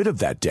get rid of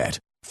that debt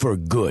for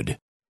good.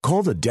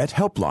 Call the Debt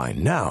Helpline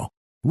now.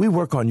 We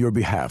work on your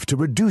behalf to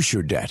reduce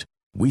your debt.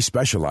 We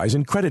specialize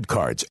in credit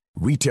cards,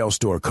 retail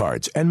store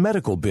cards, and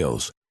medical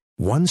bills.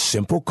 One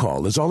simple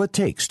call is all it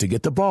takes to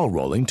get the ball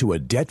rolling to a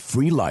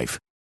debt-free life.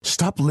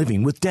 Stop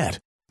living with debt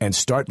and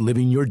start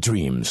living your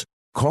dreams.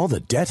 Call the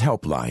Debt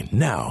Helpline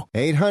now.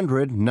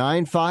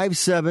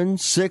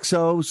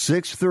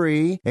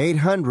 800-957-6063.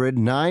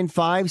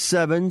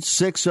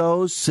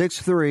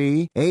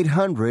 800-957-6063.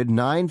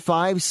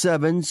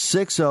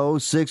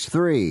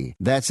 800-957-6063.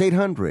 That's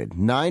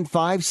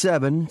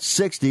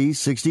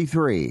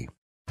 800-957-6063.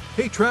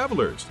 Hey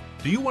travelers,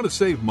 do you want to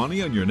save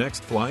money on your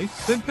next flight?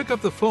 Then pick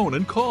up the phone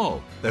and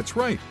call. That's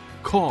right,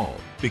 call,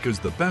 because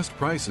the best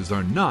prices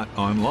are not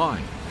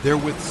online. They're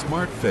with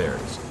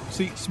SmartFares.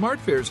 See,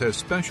 SmartFares has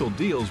special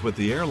deals with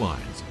the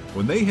airlines.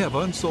 When they have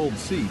unsold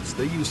seats,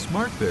 they use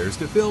SmartFares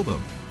to fill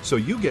them. So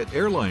you get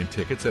airline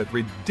tickets at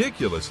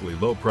ridiculously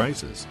low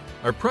prices.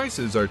 Our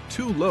prices are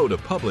too low to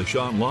publish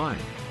online.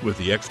 With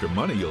the extra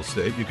money you'll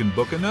save, you can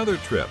book another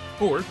trip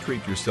or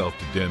treat yourself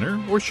to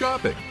dinner or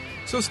shopping.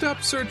 So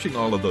stop searching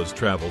all of those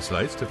travel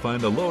sites to find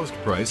the lowest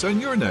price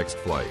on your next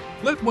flight.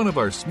 Let one of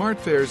our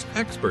SmartFares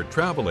expert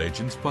travel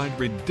agents find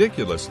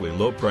ridiculously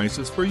low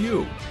prices for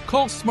you.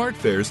 Call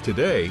SmartFares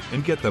today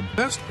and get the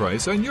best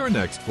price on your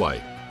next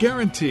flight.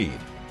 Guaranteed.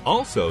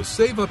 Also,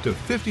 save up to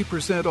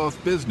 50%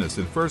 off business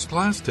and first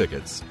class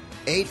tickets.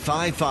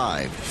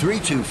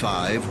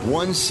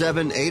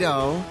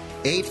 855-325-1780.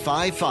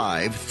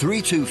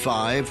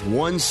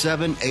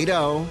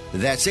 855-325-1780.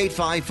 That's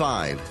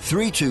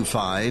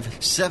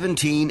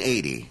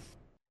 855-325-1780.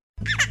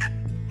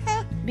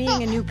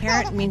 Being a new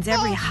parent means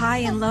every high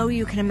and low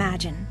you can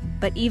imagine.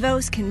 But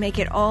Evos can make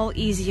it all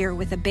easier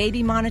with a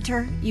baby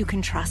monitor you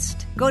can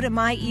trust. Go to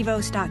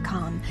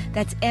myevos.com.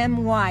 That's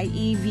MYEVOZ.com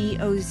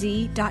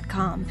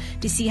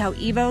to see how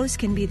Evos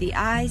can be the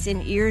eyes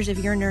and ears of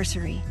your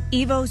nursery.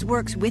 Evos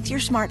works with your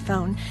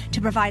smartphone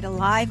to provide a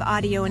live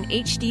audio and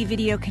HD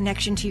video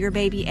connection to your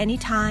baby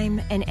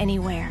anytime and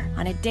anywhere.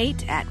 On a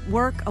date, at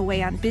work,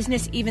 away on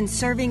business, even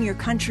serving your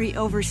country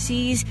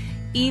overseas,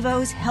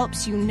 Evos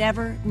helps you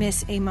never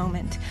miss a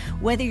moment.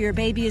 Whether your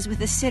baby is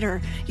with a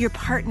sitter, your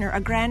partner, a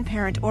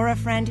grandparent, or a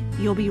friend,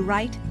 you'll be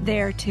right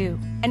there too.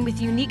 And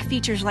with unique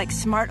features like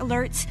smart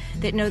alerts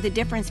that know the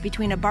difference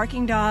between a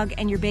barking dog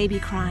and your baby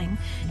crying,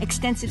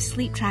 extensive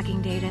sleep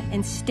tracking data,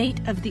 and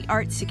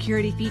state-of-the-art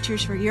security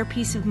features for your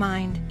peace of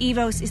mind,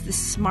 Evos is the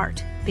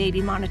smart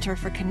baby monitor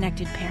for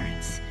connected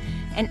parents.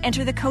 And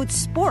enter the code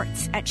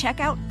SPORTS at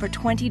checkout for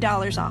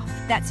 $20 off.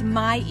 That's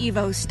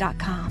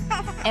myevos.com.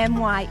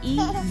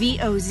 MYEVOZ.com.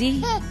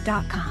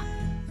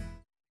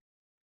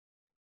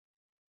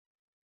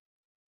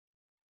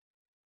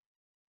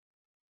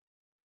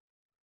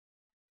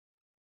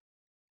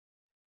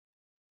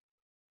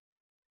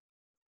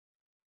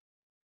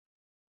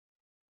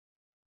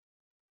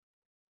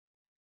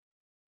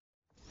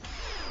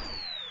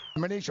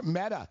 Manish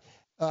Mehta,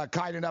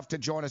 kind enough to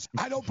join us.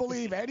 I don't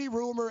believe any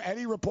rumor,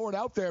 any report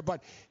out there,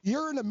 but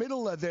you're in the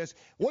middle of this.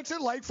 What's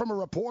it like from a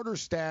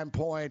reporter's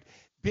standpoint,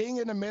 being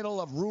in the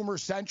middle of Rumor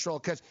Central?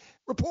 Because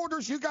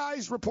reporters, you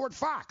guys report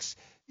facts.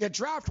 At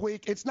draft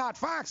week, it's not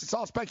facts. It's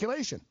all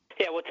speculation.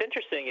 Yeah, what's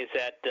interesting is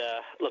that,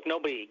 look,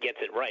 nobody gets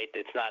it right.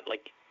 It's not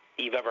like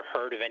you've ever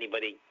heard of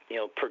anybody,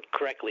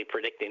 correctly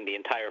predicting the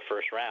entire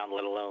first round,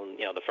 let alone,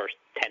 the first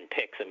 10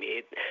 picks. I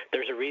mean,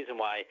 there's a reason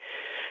why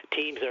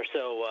teams are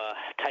so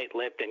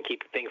tight-lipped and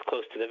keep things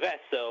close to the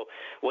vest. So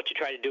what you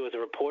try to do as a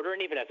reporter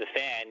and even as a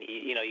fan,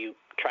 you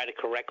try to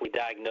correctly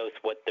diagnose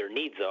what their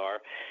needs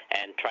are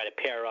and try to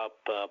pair up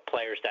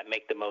players that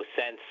make the most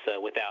sense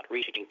without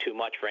reaching too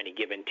much for any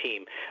given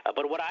team.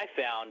 But what I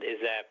found is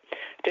that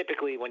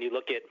typically when you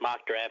look at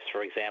mock drafts,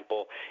 for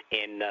example,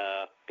 in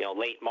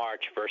late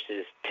March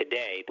versus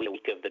today, the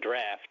week of the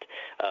draft,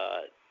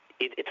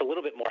 it's a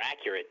little bit more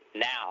accurate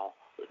now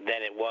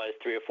than it was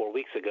 3 or 4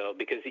 weeks ago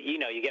because,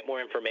 you get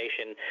more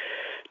information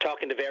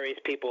talking to various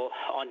people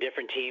on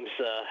different teams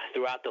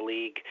throughout the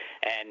league.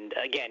 And,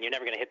 again, you're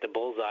never going to hit the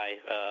bullseye,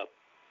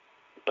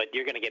 but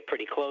you're going to get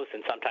pretty close,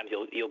 and sometimes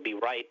you'll be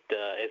right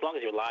as long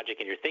as your logic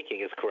and your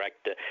thinking is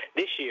correct.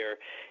 This year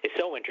is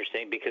so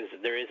interesting because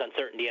there is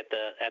uncertainty at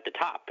the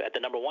top, at the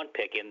number 1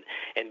 pick,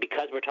 and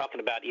because we're talking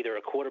about either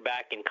a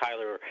quarterback in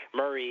Kyler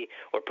Murray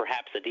or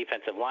perhaps a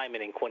defensive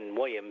lineman in Quentin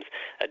Williams,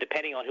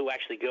 depending on who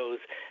actually goes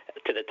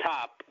to the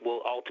top will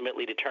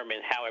ultimately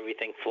determine how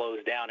everything flows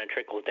down and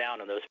trickles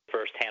down in those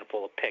first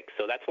handful of picks.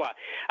 So that's why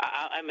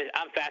I'm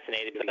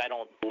fascinated because I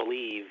don't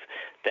believe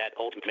that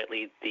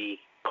ultimately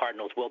the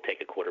Cardinals will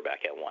take a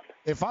quarterback at 1.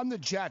 If I'm the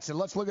Jets, and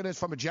let's look at this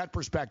from a Jet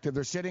perspective,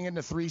 they're sitting in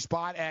the 3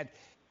 spot, and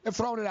they've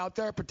thrown it out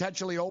there,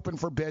 potentially open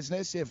for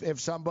business if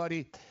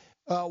somebody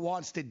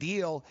wants to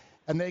deal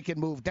and they can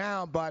move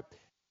down. But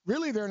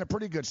really, they're in a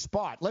pretty good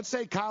spot. Let's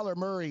say Kyler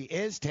Murray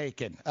is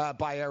taken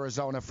by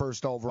Arizona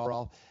first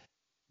overall.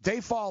 They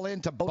fall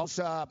into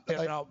Bosa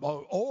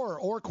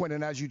or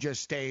Quentin, as you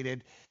just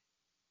stated.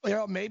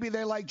 Maybe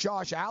they like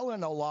Josh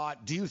Allen a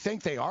lot. Do you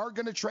think they are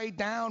going to trade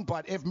down?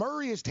 But if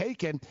Murray is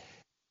taken,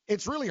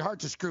 it's really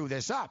hard to screw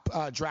this up,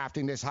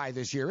 drafting this high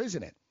this year,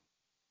 isn't it?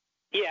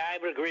 Yeah, I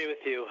would agree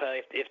with you.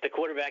 If the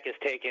quarterback is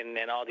taken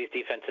and all these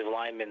defensive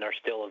linemen are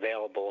still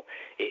available,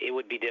 it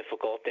would be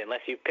difficult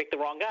unless you pick the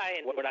wrong guy,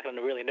 and we're not going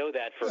to really know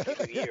that for a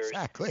few years.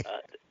 Exactly.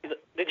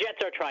 The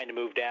Jets are trying to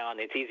move down.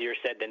 It's easier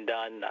said than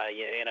done.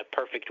 In a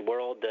perfect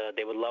world,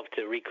 they would love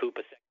to recoup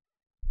a second